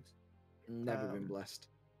for things. Never been blessed.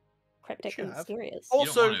 Cryptic Should and have. mysterious. you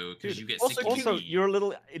Also, don't want to because you get also 60 Also, feet. you're a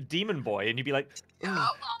little demon boy, and you'd be like, "Oh,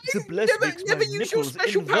 it's a bless never makes never my use your nipples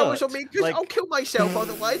special powers on invert." me because Like, I'll kill myself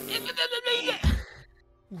otherwise.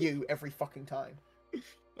 You every fucking time.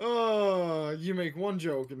 Oh, you make one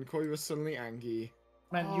joke and Koi was suddenly angry.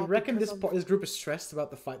 Man, you Oh, reckon because this group is stressed about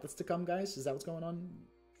the fight that's to come, guys? Is that what's going on?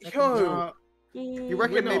 Yo, Nah, You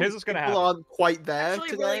reckon maybe Here's what's gonna people happen. aren't quite there Actually,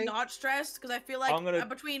 today? really not stressed because I feel like I'm gonna-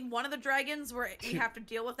 between one of the dragons where we have to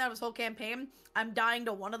deal with now this whole campaign, I'm dying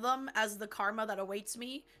to one of them as the karma that awaits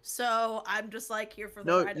me. So I'm just like here for the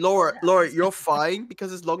No, ride. Laura, you're fine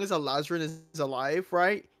because as long as Alazrin is alive,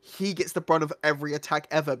 right, he gets the brunt of every attack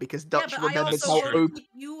ever because Yeah, Dutch but I remembers also how will OP. keep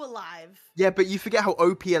you alive. Yeah, but you forget how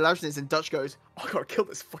OP Alazrin is, and Dutch goes, "I gotta kill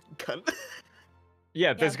this fucking cunt."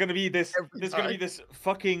 Yeah, there's gonna be this. Every There's gonna be time. this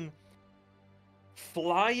fucking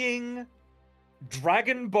flying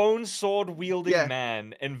dragon bone sword wielding Yeah.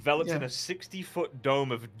 man enveloped in Yeah. a 60-foot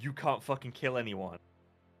dome of you can't fucking kill anyone.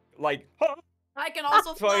 Like, huh? I can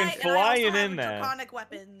also So fly, I'm and I also flying have in a there. draconic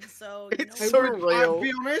weapon. So you It's know. so I'd real.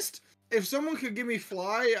 be honest, if someone could give me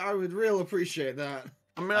fly, I would real appreciate that.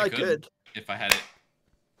 I mean, I I could. could. If I had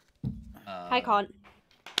it. I can't.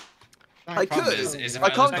 I Thank could. you. Is if I I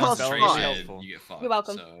can't lose cast concentration, fly. Helpful. you get fucked. You're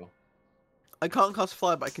welcome. So I can't cast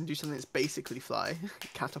fly, but I can do something that's basically fly.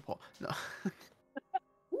 Catapult. No.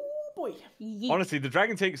 Ooh, boy. Yeet. Honestly, the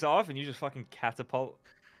dragon takes off and you just fucking catapult,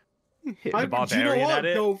 Hit I, the the do you know barbarian what? at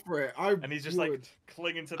it, Go for it. I and he's just would. like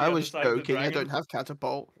clinging to the I other was side of the joking. dragon, I don't have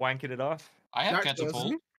catapult. wanking it off. I have Jack does.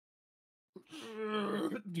 catapult.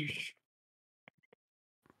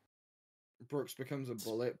 Brooks becomes a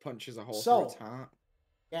bullet, punches a hole So- through its heart.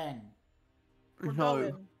 Gang. We're No,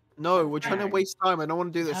 going. no, we're trying to Bang. waste time. I don't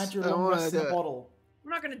want to do You this. had your I don't long want rest to in do the it. bottle. We're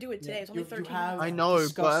not gonna do it today. It's only 13 have minutes. I know,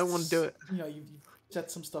 but I don't wanna do it. You know, you've set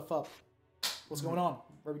some stuff up. What's going on?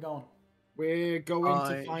 Where are we going? We're going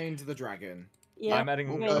I- to find the dragon. Yeah. I'm adding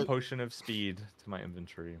we'll a go. potion of speed to my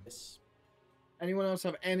inventory. Yes. Anyone else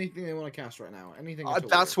have anything they want to cast right now? Anything? At all?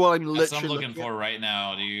 That's what I'm That's literally what I'm looking for right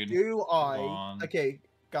now, dude. Do I? on. Okay,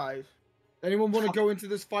 guys. Anyone want to go into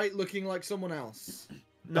this fight looking like someone else?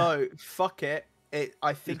 No, fuck it.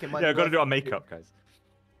 I think it might. Yeah, I be gotta worth do our it. makeup, guys.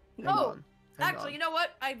 Hang Oh, on, hang Actually, on. you know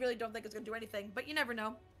what? I really don't think it's gonna do anything, but you never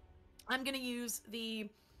know. I'm gonna use the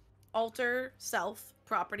alter self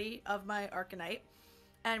property of my Arcanite,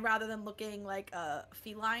 and rather than looking like a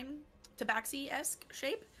feline tabaxi-esque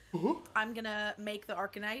shape, I'm gonna make the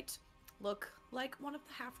Arcanite look like one of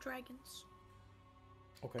the half dragons.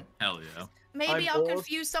 Okay. Hell yeah. Maybe I'm I'll also-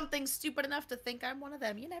 confuse something stupid enough to think I'm one of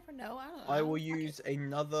them. You never know. I don't know. I will Fuck it. use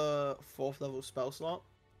another 4th level spell slot,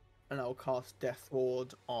 and I'll cast Death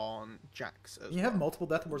Ward on Jax as You have well. multiple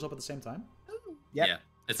death wars up at the same time? Yep. Yeah.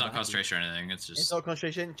 It's not concentration or anything. It's It's just. not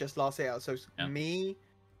concentration, just last hit out. So it's Yeah. me,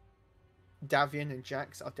 Davian, and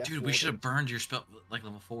Jax are Death Dude, we Warded. should have burned your spell like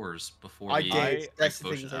level 4s before I you did. That's the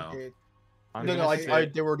push things it I out. did. I'm No, gonna I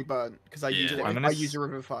sit- they were already burnt because I used Yeah. it. I'm gonna I used a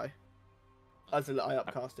Revivify as a, I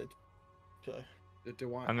upcasted. So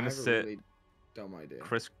Do I? I'm gonna I have sit a really dumb idea.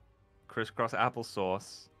 crisscross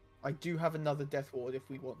applesauce, I do have another Death Ward if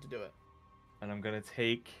we want to do it. and I'm gonna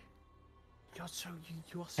take. You're so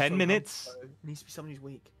you are 10 so minutes. humble, though. It needs to be someone who's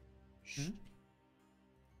weak.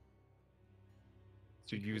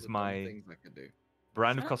 To Think of use the dumb my things I could do.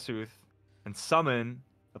 brand of Kossuth and summon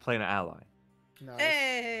a planar ally. Nice.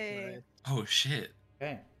 Hey. Nice. Oh shit.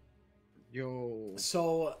 Okay. Yo.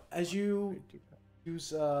 So, as you use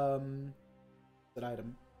that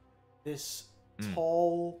item, this Mm.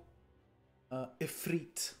 tall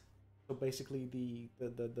ifrit, so basically the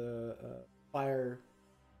fire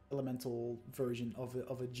elemental version of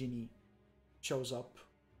a genie, shows up.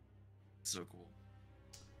 So cool.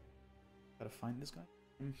 Gotta find this guy.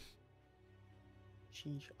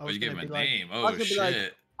 Sheesh. I Oh, was you gave him gonna a be like, name. I Oh was gonna be like,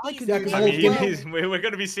 shit. I can Yeah, do 'cause that the I whole as mean, well. gimmick- we're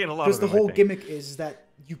gonna be seeing a lot Because of the them, I whole think. gimmick is that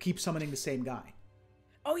you keep summoning the same guy.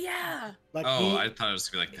 Oh yeah. Like Oh, he, I thought it was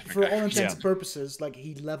gonna be like different for all characters. intents Yeah. and purposes, like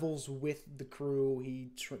he levels with the crew.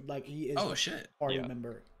 He he is Oh like, shit. a party Yeah.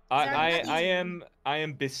 member. I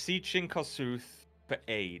am beseeching Kossuth for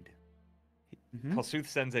aid. Mhm. Kossuth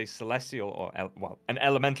sends a celestial or an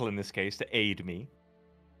elemental in this case to aid me.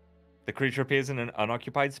 The creature appears in an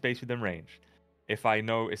unoccupied space within range. If I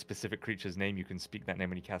know a specific creature's name, you can speak that name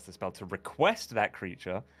when you cast the spell to request that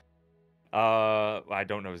creature. I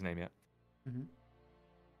don't know his name yet. Mhm.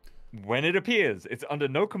 When it appears, it's under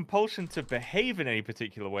no compulsion to behave in any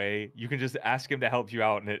particular way. You can just ask him to help you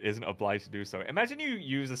out, and it isn't obliged to do so. Imagine you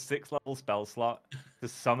use a 6th level spell slot to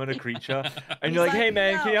summon a creature, and you're He's like, "Hey like,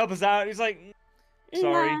 man, can you "No." help us out?" He's like,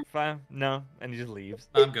 "Sorry, Nah. fine, no," and he just leaves.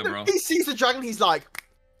 I'm good, bro. He sees the dragon. He's like,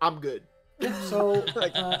 I'm good. So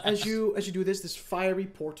as you do this fiery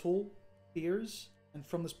portal appears, and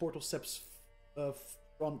from this portal steps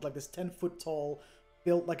from like this 10-foot tall,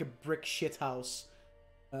 built like a brick shithouse,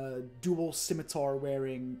 dual scimitar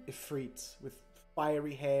wearing ifrit with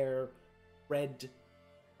fiery hair, red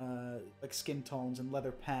like skin tones and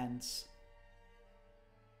leather pants.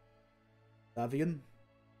 Davian,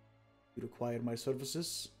 you require my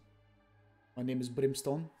services? My name is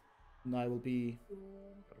Brimstone, and I will be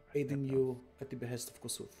aiding you at the behest of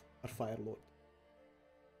Kosuth, our Fire Lord.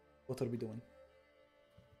 What are we doing?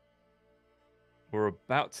 We're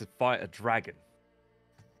about to fight a dragon.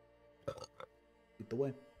 Lead the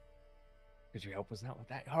way. Could you help us out with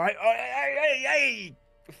that? All right. Oh, hey!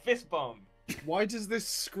 Fist bump. Why does this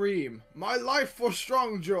scream? My life for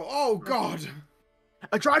strong Joe. Oh God!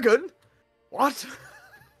 A dragon? What?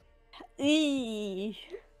 Eee.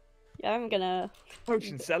 Yeah, I'm gonna.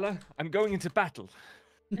 Potion seller, I'm going into battle.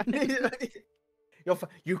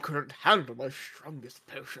 You couldn't handle my strongest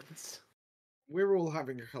potions. We're all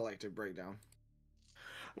having a collective breakdown.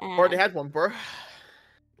 Already had one, bro.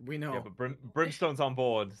 We know. Yeah, but Brimstone's on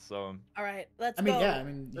board, so. All right, let's I mean, go. yeah, I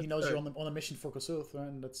mean, he Let's knows go. you're on a mission for Kosuth, right?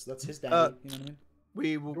 And that's his daddy. You know what I mean?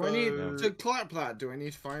 We will Do go. I need to clap that? Do I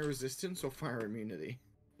need fire resistance or fire immunity?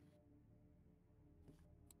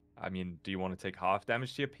 I mean, do you want to take half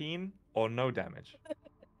damage to your peen or no damage?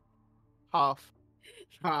 Half.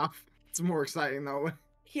 Half. It's more exciting that way.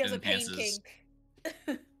 He has a pain Enhances.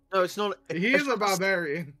 kink. No, it's not. He is a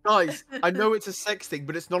barbarian. Guys, I know it's a sex thing,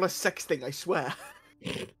 but it's not a sex thing. I swear.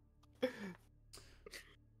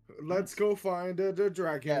 Let's go find the Yeah,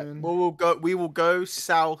 dragon. we will go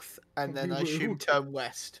south and then We I assume will. turn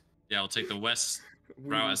west. Yeah, we'll take the west We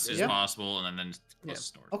route will as soon Yeah. as possible, and then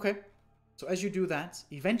close north. Okay. So as you do that,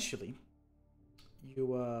 eventually,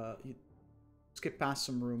 you skip past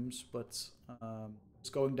some rooms, but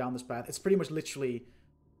just going down this path, it's pretty much literally.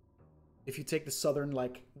 If you take the southern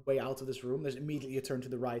way out of this room, there's immediately a turn to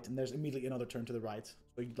the right, and there's immediately another turn to the right.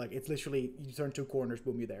 So it's literally you turn 2 corners,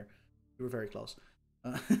 boom, you're there. You were very close.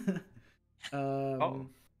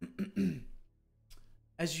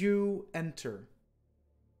 As you enter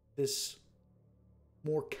this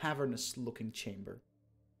more cavernous-looking chamber,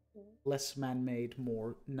 less man-made,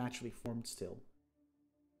 more naturally formed still,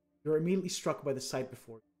 you're immediately struck by the sight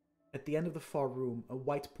before you. At the end of the far room, a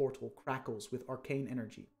white portal crackles with arcane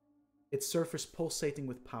energy, its surface pulsating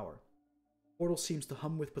with power. The portal seems to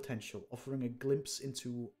hum with potential, offering a glimpse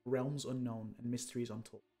into realms unknown and mysteries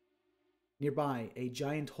untold. Nearby, a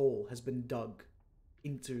giant hole has been dug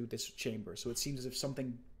into this chamber, so it seems as if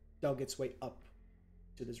something dug its way up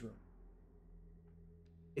to this room.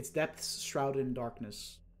 Its depths shrouded in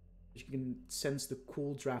darkness, but you can sense the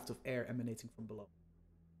cool draft of air emanating from below.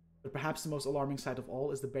 But perhaps the most alarming sight of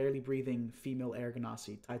all is the barely breathing female Air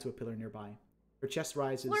Ganassi tied to a pillar nearby. Her chest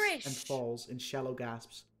rises Flourish. and falls in shallow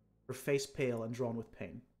gasps, her face pale and drawn with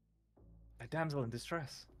pain. A damsel in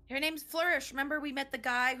distress. Her name's Flourish. Remember we met the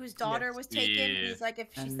guy whose daughter Yes. was taken? Yeah. He's like,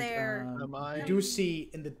 if she's And, there. you do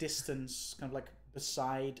see in the distance, kind of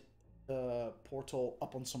beside the portal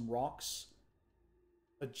up on some rocks,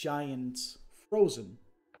 a giant frozen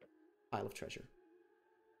pile of treasure.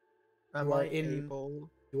 Am You are I in-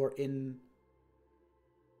 able? You are in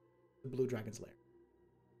the Blue Dragon's lair.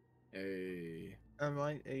 Hey. Am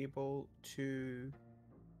I able to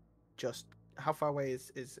just? How far away is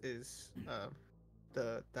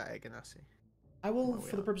the Air Ganassi? I will, Where we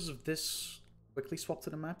for the are. purposes of this, quickly swap to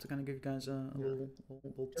the map to kind of give you guys a little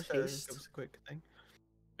Just taste. give us a quick thing.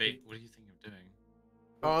 Wait, what do you think of doing?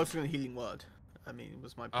 Oh, I was going to healing word. I mean, it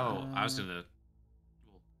was my. Oh, I was Uh, gonna.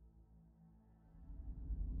 Well,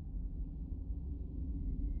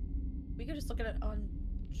 We could just look at it on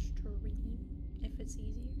stream if it's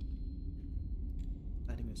easier.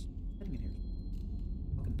 Lighting in here.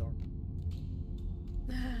 Fucking dark.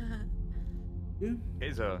 Yeah,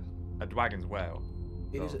 It is a dragon's well.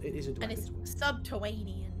 it is. So- It is a And dragon's it's will.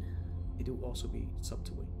 subterranean. It will also be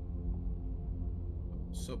subterranean.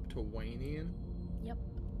 Subterranean?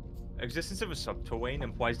 Existence of a subterrane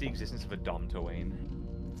implies the existence of a domterrane.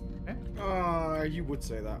 You would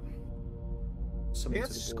say that. Summon Yeah, to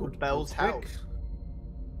it's the called board. Bell's real quick. house.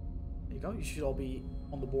 There you go. You should all be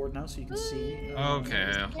on the board now, so you can see.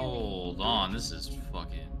 okay, hold on. This is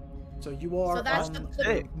fucking. So you are So that's on the-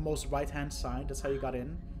 the most right-hand side. That's how you got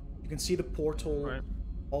in. You can see the portal Right.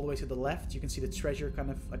 all the way to the left. You can see the treasure kind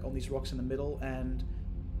of on these rocks in the middle, and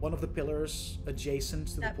one of the pillars adjacent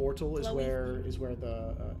to the That portal is glowy where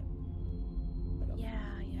the. Yeah.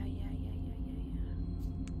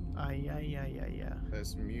 Yeah.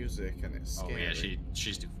 There's music and it's Oh scary. yeah,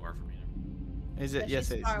 she's too far for me. Is Yeah, it? Yes,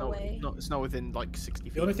 she's it's far not, away. It's not within like 60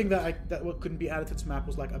 feet. The only thing that couldn't be added to this map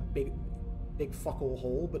was like a big fuckle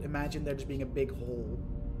hole. But imagine there just being a big hole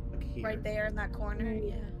like here. Right there in that corner.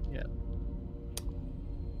 Yeah.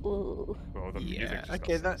 Ooh. Well, the Yeah, music just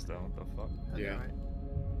okay, got that- sinister, what the fuck? Yeah. Anyway.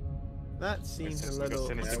 That seems a It's like a little.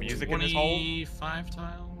 sinister Yeah, music in this hole. 25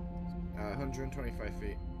 tile. 125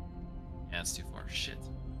 feet. Yeah, it's too far. Shit.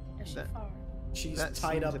 Is she That- far? She's That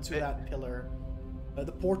tied seems up a to bit- that pillar,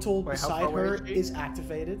 The portal Wait, how beside far away her is she? is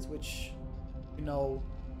activated, which, you know,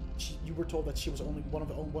 you were told that she was only one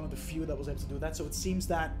of the few that was able to do that. So it seems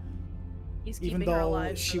that He's even keeping her though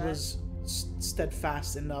alive she for that. was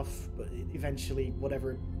steadfast enough, but eventually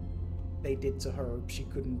whatever they did to her, she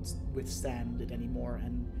couldn't withstand it anymore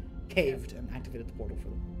and caved and activated the portal for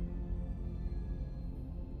them.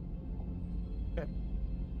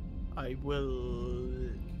 I will.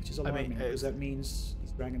 Which is alarming, because that means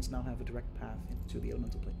these dragons now have a direct path into the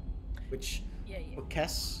elemental plane. Which, Yeah. for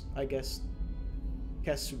Kess, I guess,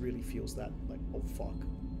 Kess really feels that, like, oh fuck.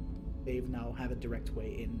 They've now have a direct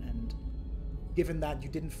way in, and given that you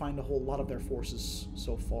didn't find a whole lot of their forces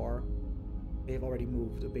so far, they've already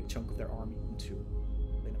moved a big chunk of their army into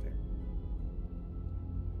Plane of Air.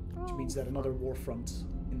 Which means that another war front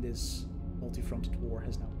in this multi-fronted war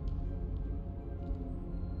has now.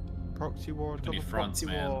 Proxy war, Many double fronts,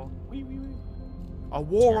 proxy man. war. Wee. A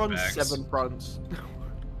war Turn on backs. 7 fronts.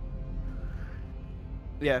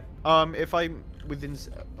 Yeah. If I'm within,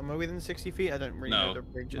 am I within 60 feet? I don't really know No. the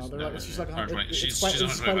ranges. No, it's just like no, she's it's quite a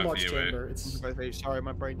 125 large feet away. chamber. It's Sorry,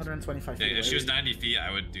 my brain's. 125 Yeah, feet if she was away. 90 feet,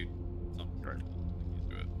 I would do something. Right.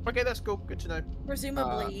 Do it. Okay, that's cool. Good to know.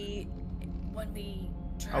 Presumably, when we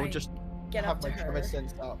try I would just and get up have to my her. tremor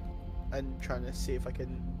sense up and trying to see if I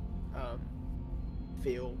can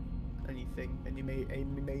feel anything, any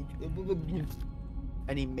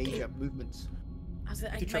major movements.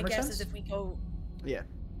 My guess is if we go. Yeah.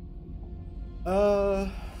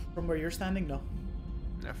 From where you're standing, no.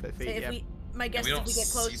 No, for the feet, Say if yeah. my guess we is don't if we get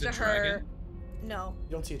see close the to her. dragon? No.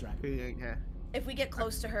 You don't see a dragon. Yeah. If we get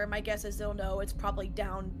close to her, my guess is they'll know it's probably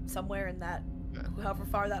down somewhere in that, Yeah. however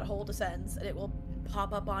far that hole descends, and it will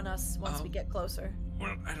pop up on us once we get closer.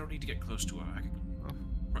 Well, I don't need to get close to her. I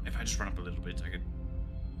could, if I just run up a little bit, I could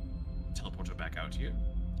teleport her back out here.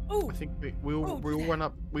 Oh, I think we all run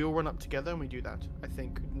up. We all run up together and we do that. I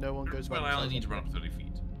think no one goes. Well, by I only themselves. need to run up 30 feet.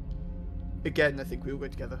 Again, I think we all go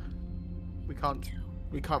together. We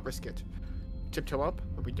can't risk it. Tiptoe up,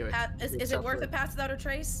 and we do it. is it worth it pass without a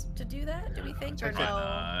trace to do that? Do we think or Why no?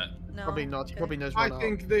 not? No. Probably not. He Okay. probably knows. I one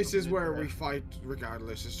think up. this is where Yeah. we fight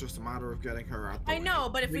regardless. It's just a matter of getting her out the I way. know,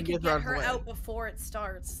 but if We we can could get her get out of the her way. out before it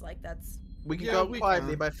starts, like that's We can Yeah, go we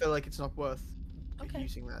quietly, can. but I feel like it's not worth Okay.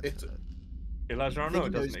 using that. It's- Elijah, I think know he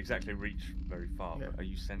it doesn't knows- exactly reach very far, Yeah. but are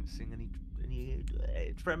you sensing any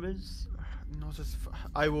tremors? Not as.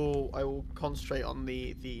 I will concentrate on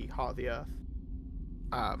the heart of the earth.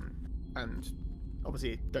 And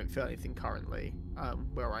obviously don't feel anything currently.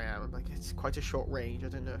 Where I am, like it's quite a short range. I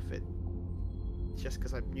don't know if it's just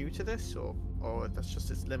because I'm new to this, or that's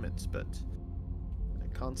just its limits. But I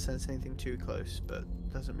can't sense anything too close. But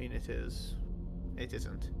doesn't mean it is. It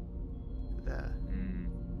isn't there.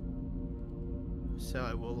 So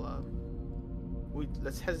I will.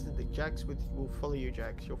 Let's head into the Jags. We'll follow you,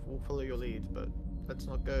 Jags. We'll follow your lead, but let's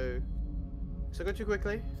not go. So go too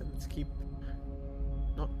quickly, and let's keep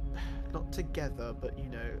not together, but you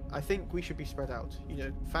know, I think we should be spread out. You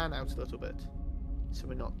know, fan out a little bit, so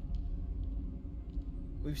we're not.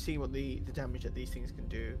 We've seen what the damage that these things can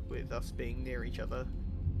do with us being near each other.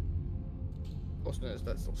 Also known as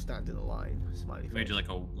let's not stand in a line. Smiley We face. do like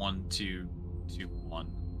a 1, 2, 2,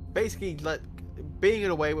 1. Basically, like being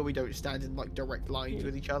in a way where we don't stand in like direct lines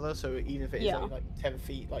with each other. So even if it is Yeah. only like 10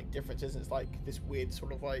 feet like differences, it's like this weird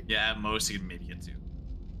sort of like Yeah, at most you can maybe get 2.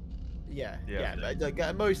 yeah. Yeah. Like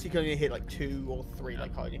at most you can only hit like 2 or 3,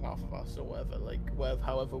 like hiding half of us or whatever. Like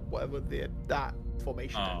whatever that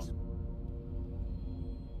formation Oh. is.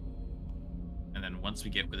 And then once we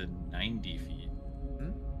get within 90 feet,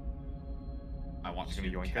 I want Just to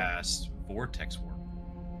gonna yoink her? cast Vortex Warp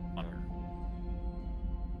on her.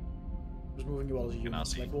 Just moving you all as a And I'll unit.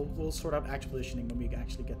 see. Like we'll sort out actual positioning when we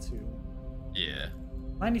actually get to Yeah.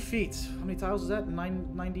 90 feet. How many tiles is that?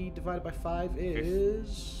 90 divided by 5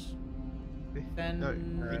 is 10. No,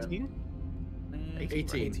 18.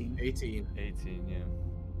 18. 18. 18, yeah.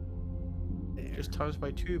 There. Just times by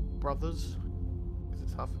 2, brothers. Because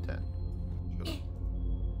it's half a 10.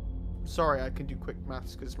 Sorry, I can do quick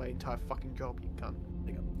maths because it's my entire fucking job. You can't.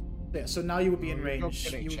 There you go. Yeah, so now you would be in You're not range.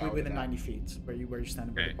 getting You would be shouted within at. 90 feet where you're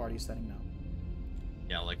standing, where Okay. the party is standing now.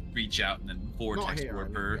 Yeah, like reach out and then Not Vortex here, I Warp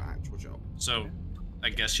mean her. your actual job. So I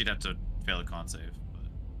guess she'd have to fail a con save.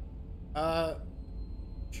 But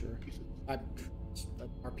Sure. That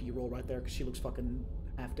RP roll right there because she looks fucking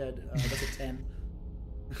half dead. That's a 10.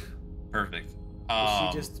 perfect.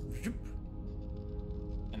 She just.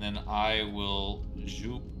 And then I will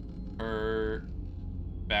zoop her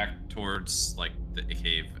back towards like the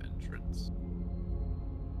cave entrance.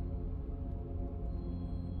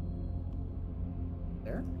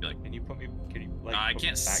 There? Where? Like, Can you put me? Can you like? I put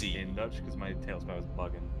can't me back see. in Dutch because my tail spell is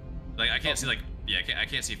bugging. like I can't see like I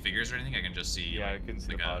can't see figures or anything. I can just see Yeah, I like, can see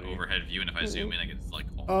like the an body. overhead view, and if I zoom in, I get like.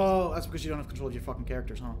 Oh, that's because you don't have control of your fucking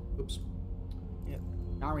characters, huh? Oops. Yeah.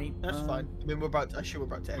 Sorry. That's fine. I mean, we're about to, actually, we're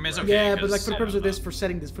about to end. I mean, it's right? okay. Yeah, but like 'cause, for the purpose of this, uh,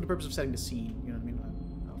 for the purpose of setting the scene, you know what I mean?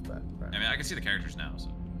 Oh, fair. I mean, I can see the characters now. So.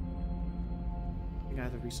 I think I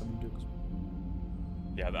have to resummon Duke.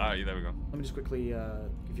 Yeah, there we go. Let me just quickly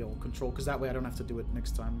give you all control, because that way I don't have to do it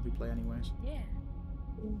next time we play anyways. Yeah.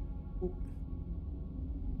 Oop.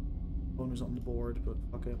 Phone was on the board, but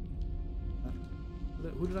fuck it.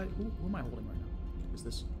 Who am I holding right now? Is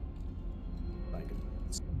this?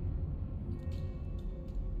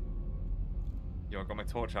 Yo, I got my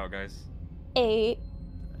torch out, guys. A.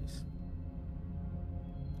 Nice.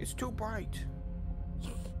 It's too bright.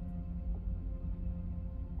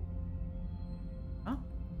 Huh?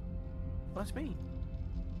 That's me.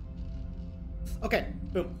 Okay,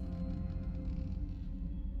 boom.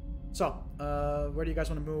 So, where do you guys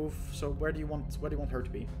want to move? So, where do you want her to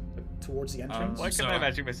be? Like, towards the entrance? Why So, can't I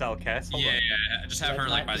magic missile cast? Hold Yeah, on. yeah. Just have her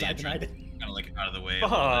like by the I denied entrance, kind of like out of the way.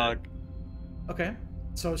 Fuck. Okay,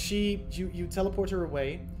 so you teleport her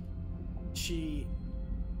away. She,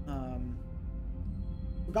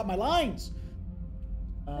 forgot my lines.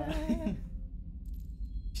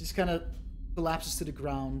 She just kind of collapses to the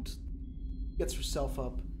ground, gets herself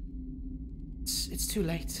up. It's too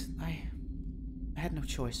late. I had no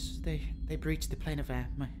choice. They breached the plane of air.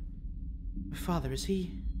 My father, is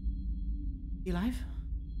he alive?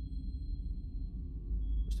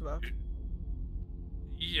 Just about.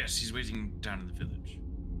 Yes, he's waiting down in the village.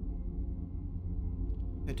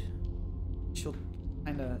 Good. She'll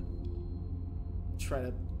kind of try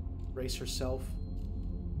to brace herself,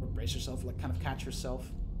 like kind of catch herself.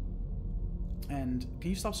 And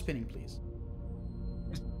can you stop spinning, please?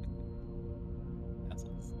 That's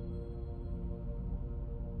nice.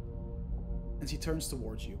 And she turns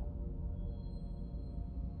towards you.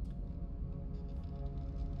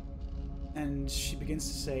 And she begins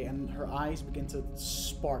to say, and her eyes begin to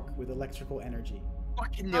spark with electrical energy.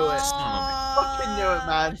 Fucking knew it. Fucking knew it,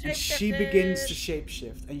 man. And she begins to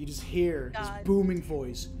shapeshift, and you just hear this God. booming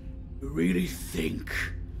voice. You really think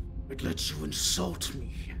it lets you insult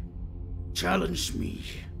me? Challenge me?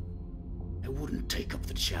 I wouldn't take up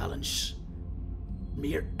the challenge.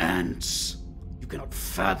 Mere ants. You cannot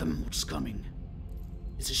fathom what's coming.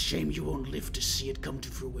 It's a shame you won't live to see it come to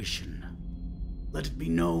fruition. Let it be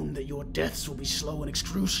known that your deaths will be slow and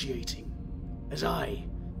excruciating, as I,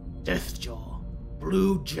 Deathjaw,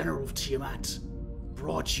 Blue General of Tiamat,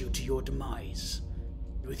 brought you to your demise.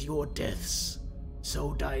 With your deaths,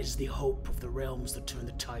 so dies the hope of the realms that turn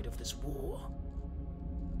the tide of this war.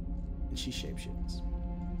 And she shapeshifts.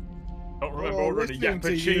 Don't remember ordering a listening to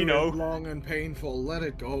you is Yappuccino. long and painful. Let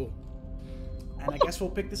it go. And I guess we'll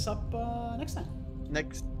pick this up next time.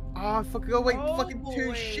 Next. Oh, fucking go wait Oh, fucking 2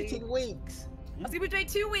 boy. shitting weeks. I was gonna wait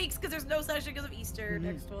 2 weeks because there's no session because of Easter.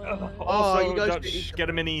 Next one. Also, you guys Dutch, get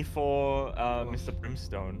a mini for Mr.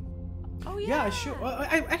 Brimstone. Oh yeah. Yeah, sure.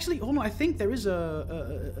 I actually, hold on. I think there is An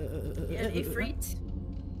Ifrit.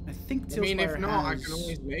 I think I mean, if Tailspire not, I has... can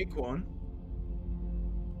always make one.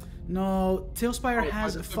 No, Tailspire Oh,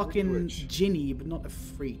 has I a just have fucking Witch. Genie, but not a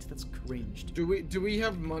Freet. That's cringed. Do we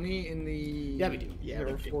have money in the? Yeah, we do. Yeah,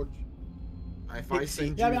 we do. Forge? If I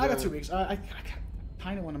send Yeah, I you mean, I got the- 2 weeks. I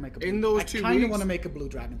kind of want to make a. Blue, In those I 2 kind of weeks- want to make a blue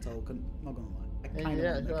dragon token. Not gonna lie. I kind of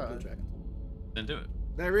Yeah, want to make a sure. blue dragon. Then do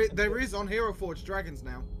it. There is on Hero Forge dragons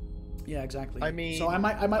now. Yeah, exactly. I mean- so I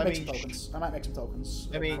might I make mean, some tokens. I might make some tokens.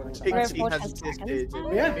 I mean, for next Hero time. Pixie Forge has has existed. dragons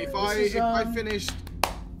now? Yeah, If this is, I finished,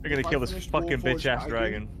 We're gonna If I kill this finish fucking Warforged bitch ass Dragon-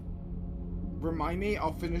 dragon. remind me.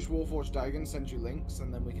 I'll finish Warforged Dragon, send you links,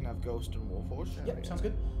 and then we can have Ghost and Warforged. Yep, sounds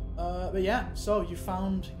good. But yeah, so you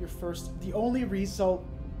found your first. The only reason, so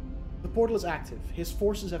the portal is active. His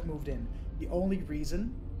forces have moved in. The only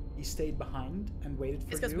reason he stayed behind and waited for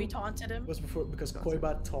It's because you we taunted him. was because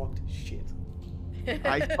Koiba talked shit.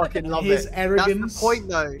 I fucking love His it. arrogance. That's the point,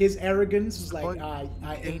 though. His arrogance was like, point. I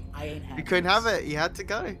ain't having You couldn't have this." it. You had to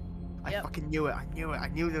go. I Yep. fucking knew it. I knew it. I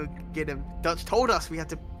knew they would get him. Dutch told us we had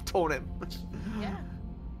to taunt him. Yeah.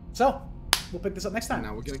 So we'll pick this up next And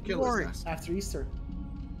time now we're gonna kill Glory. his ass. after Easter.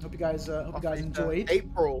 Hope you guys enjoyed.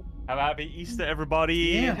 April. Have a happy Easter, everybody.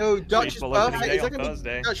 Yeah. Yo, Dutch's Baseball opening birthday. day Is that on gonna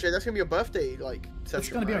Thursday. be Dutch? That's gonna be your birthday, like It's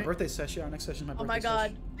session. gonna be our right? birthday session. Our next session is my birthday. Oh my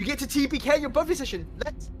god. You get to TPK your birthday session.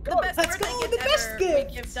 Let's The go. best Let's birthday go, gift the best ever. gift.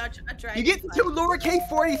 We give Dutch a dragon. You get to flag. kill Laura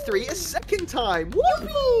K483 a second time.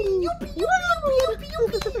 Whoopee!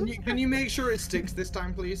 Can you make sure it sticks this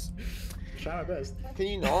time, please? Try my best. Can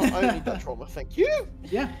you not? I don't need that trauma. Thank you.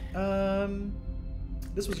 Yeah.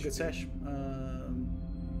 This was a good sesh.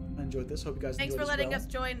 enjoyed this. Hope you guys Thanks enjoyed for as letting well. us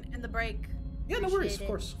join in the break. Yeah, no worries. Appreciate Of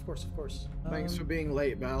course, of course, of course. Thanks for being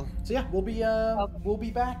late, Belle. So yeah, we'll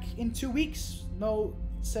be back in 2 weeks. No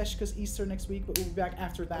sesh because Easter next week, but we'll be back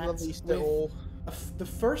after that love Easter with all. the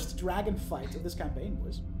first dragon fight of this campaign,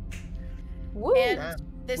 boys. Woo! And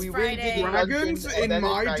this We really Friday. did Dragons Dungeons and in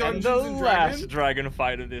my Dragons. And Dungeons the and last Dragons? dragon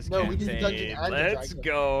fight of this No, we did Dungeons campaign. and Let's Dragons.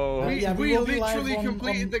 go. Yeah, We will be live literally on-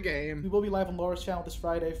 completed the We game. will be live on Laura's channel this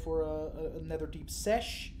Friday for another deep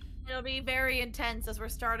sesh. It'll be very intense as we're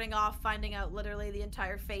starting off finding out literally the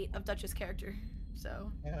entire fate of Dutch's character.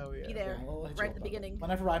 So Hell yeah. be there I'll hit you right up at the on that. beginning.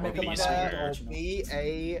 Whenever I make up my Be mind, square. I'll let you know. Be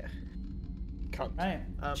a cunt.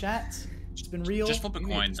 Right, chat. It's been real. Just flip a You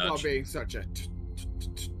need coin, to stop Dutch. being such a.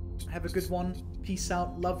 Have a good one. Peace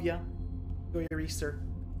out. Love ya. Enjoy your Easter.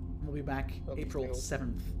 We'll be back Love you April too.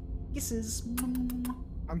 7th. Kisses.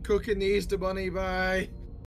 I'm cooking the Easter Bunny. Bye.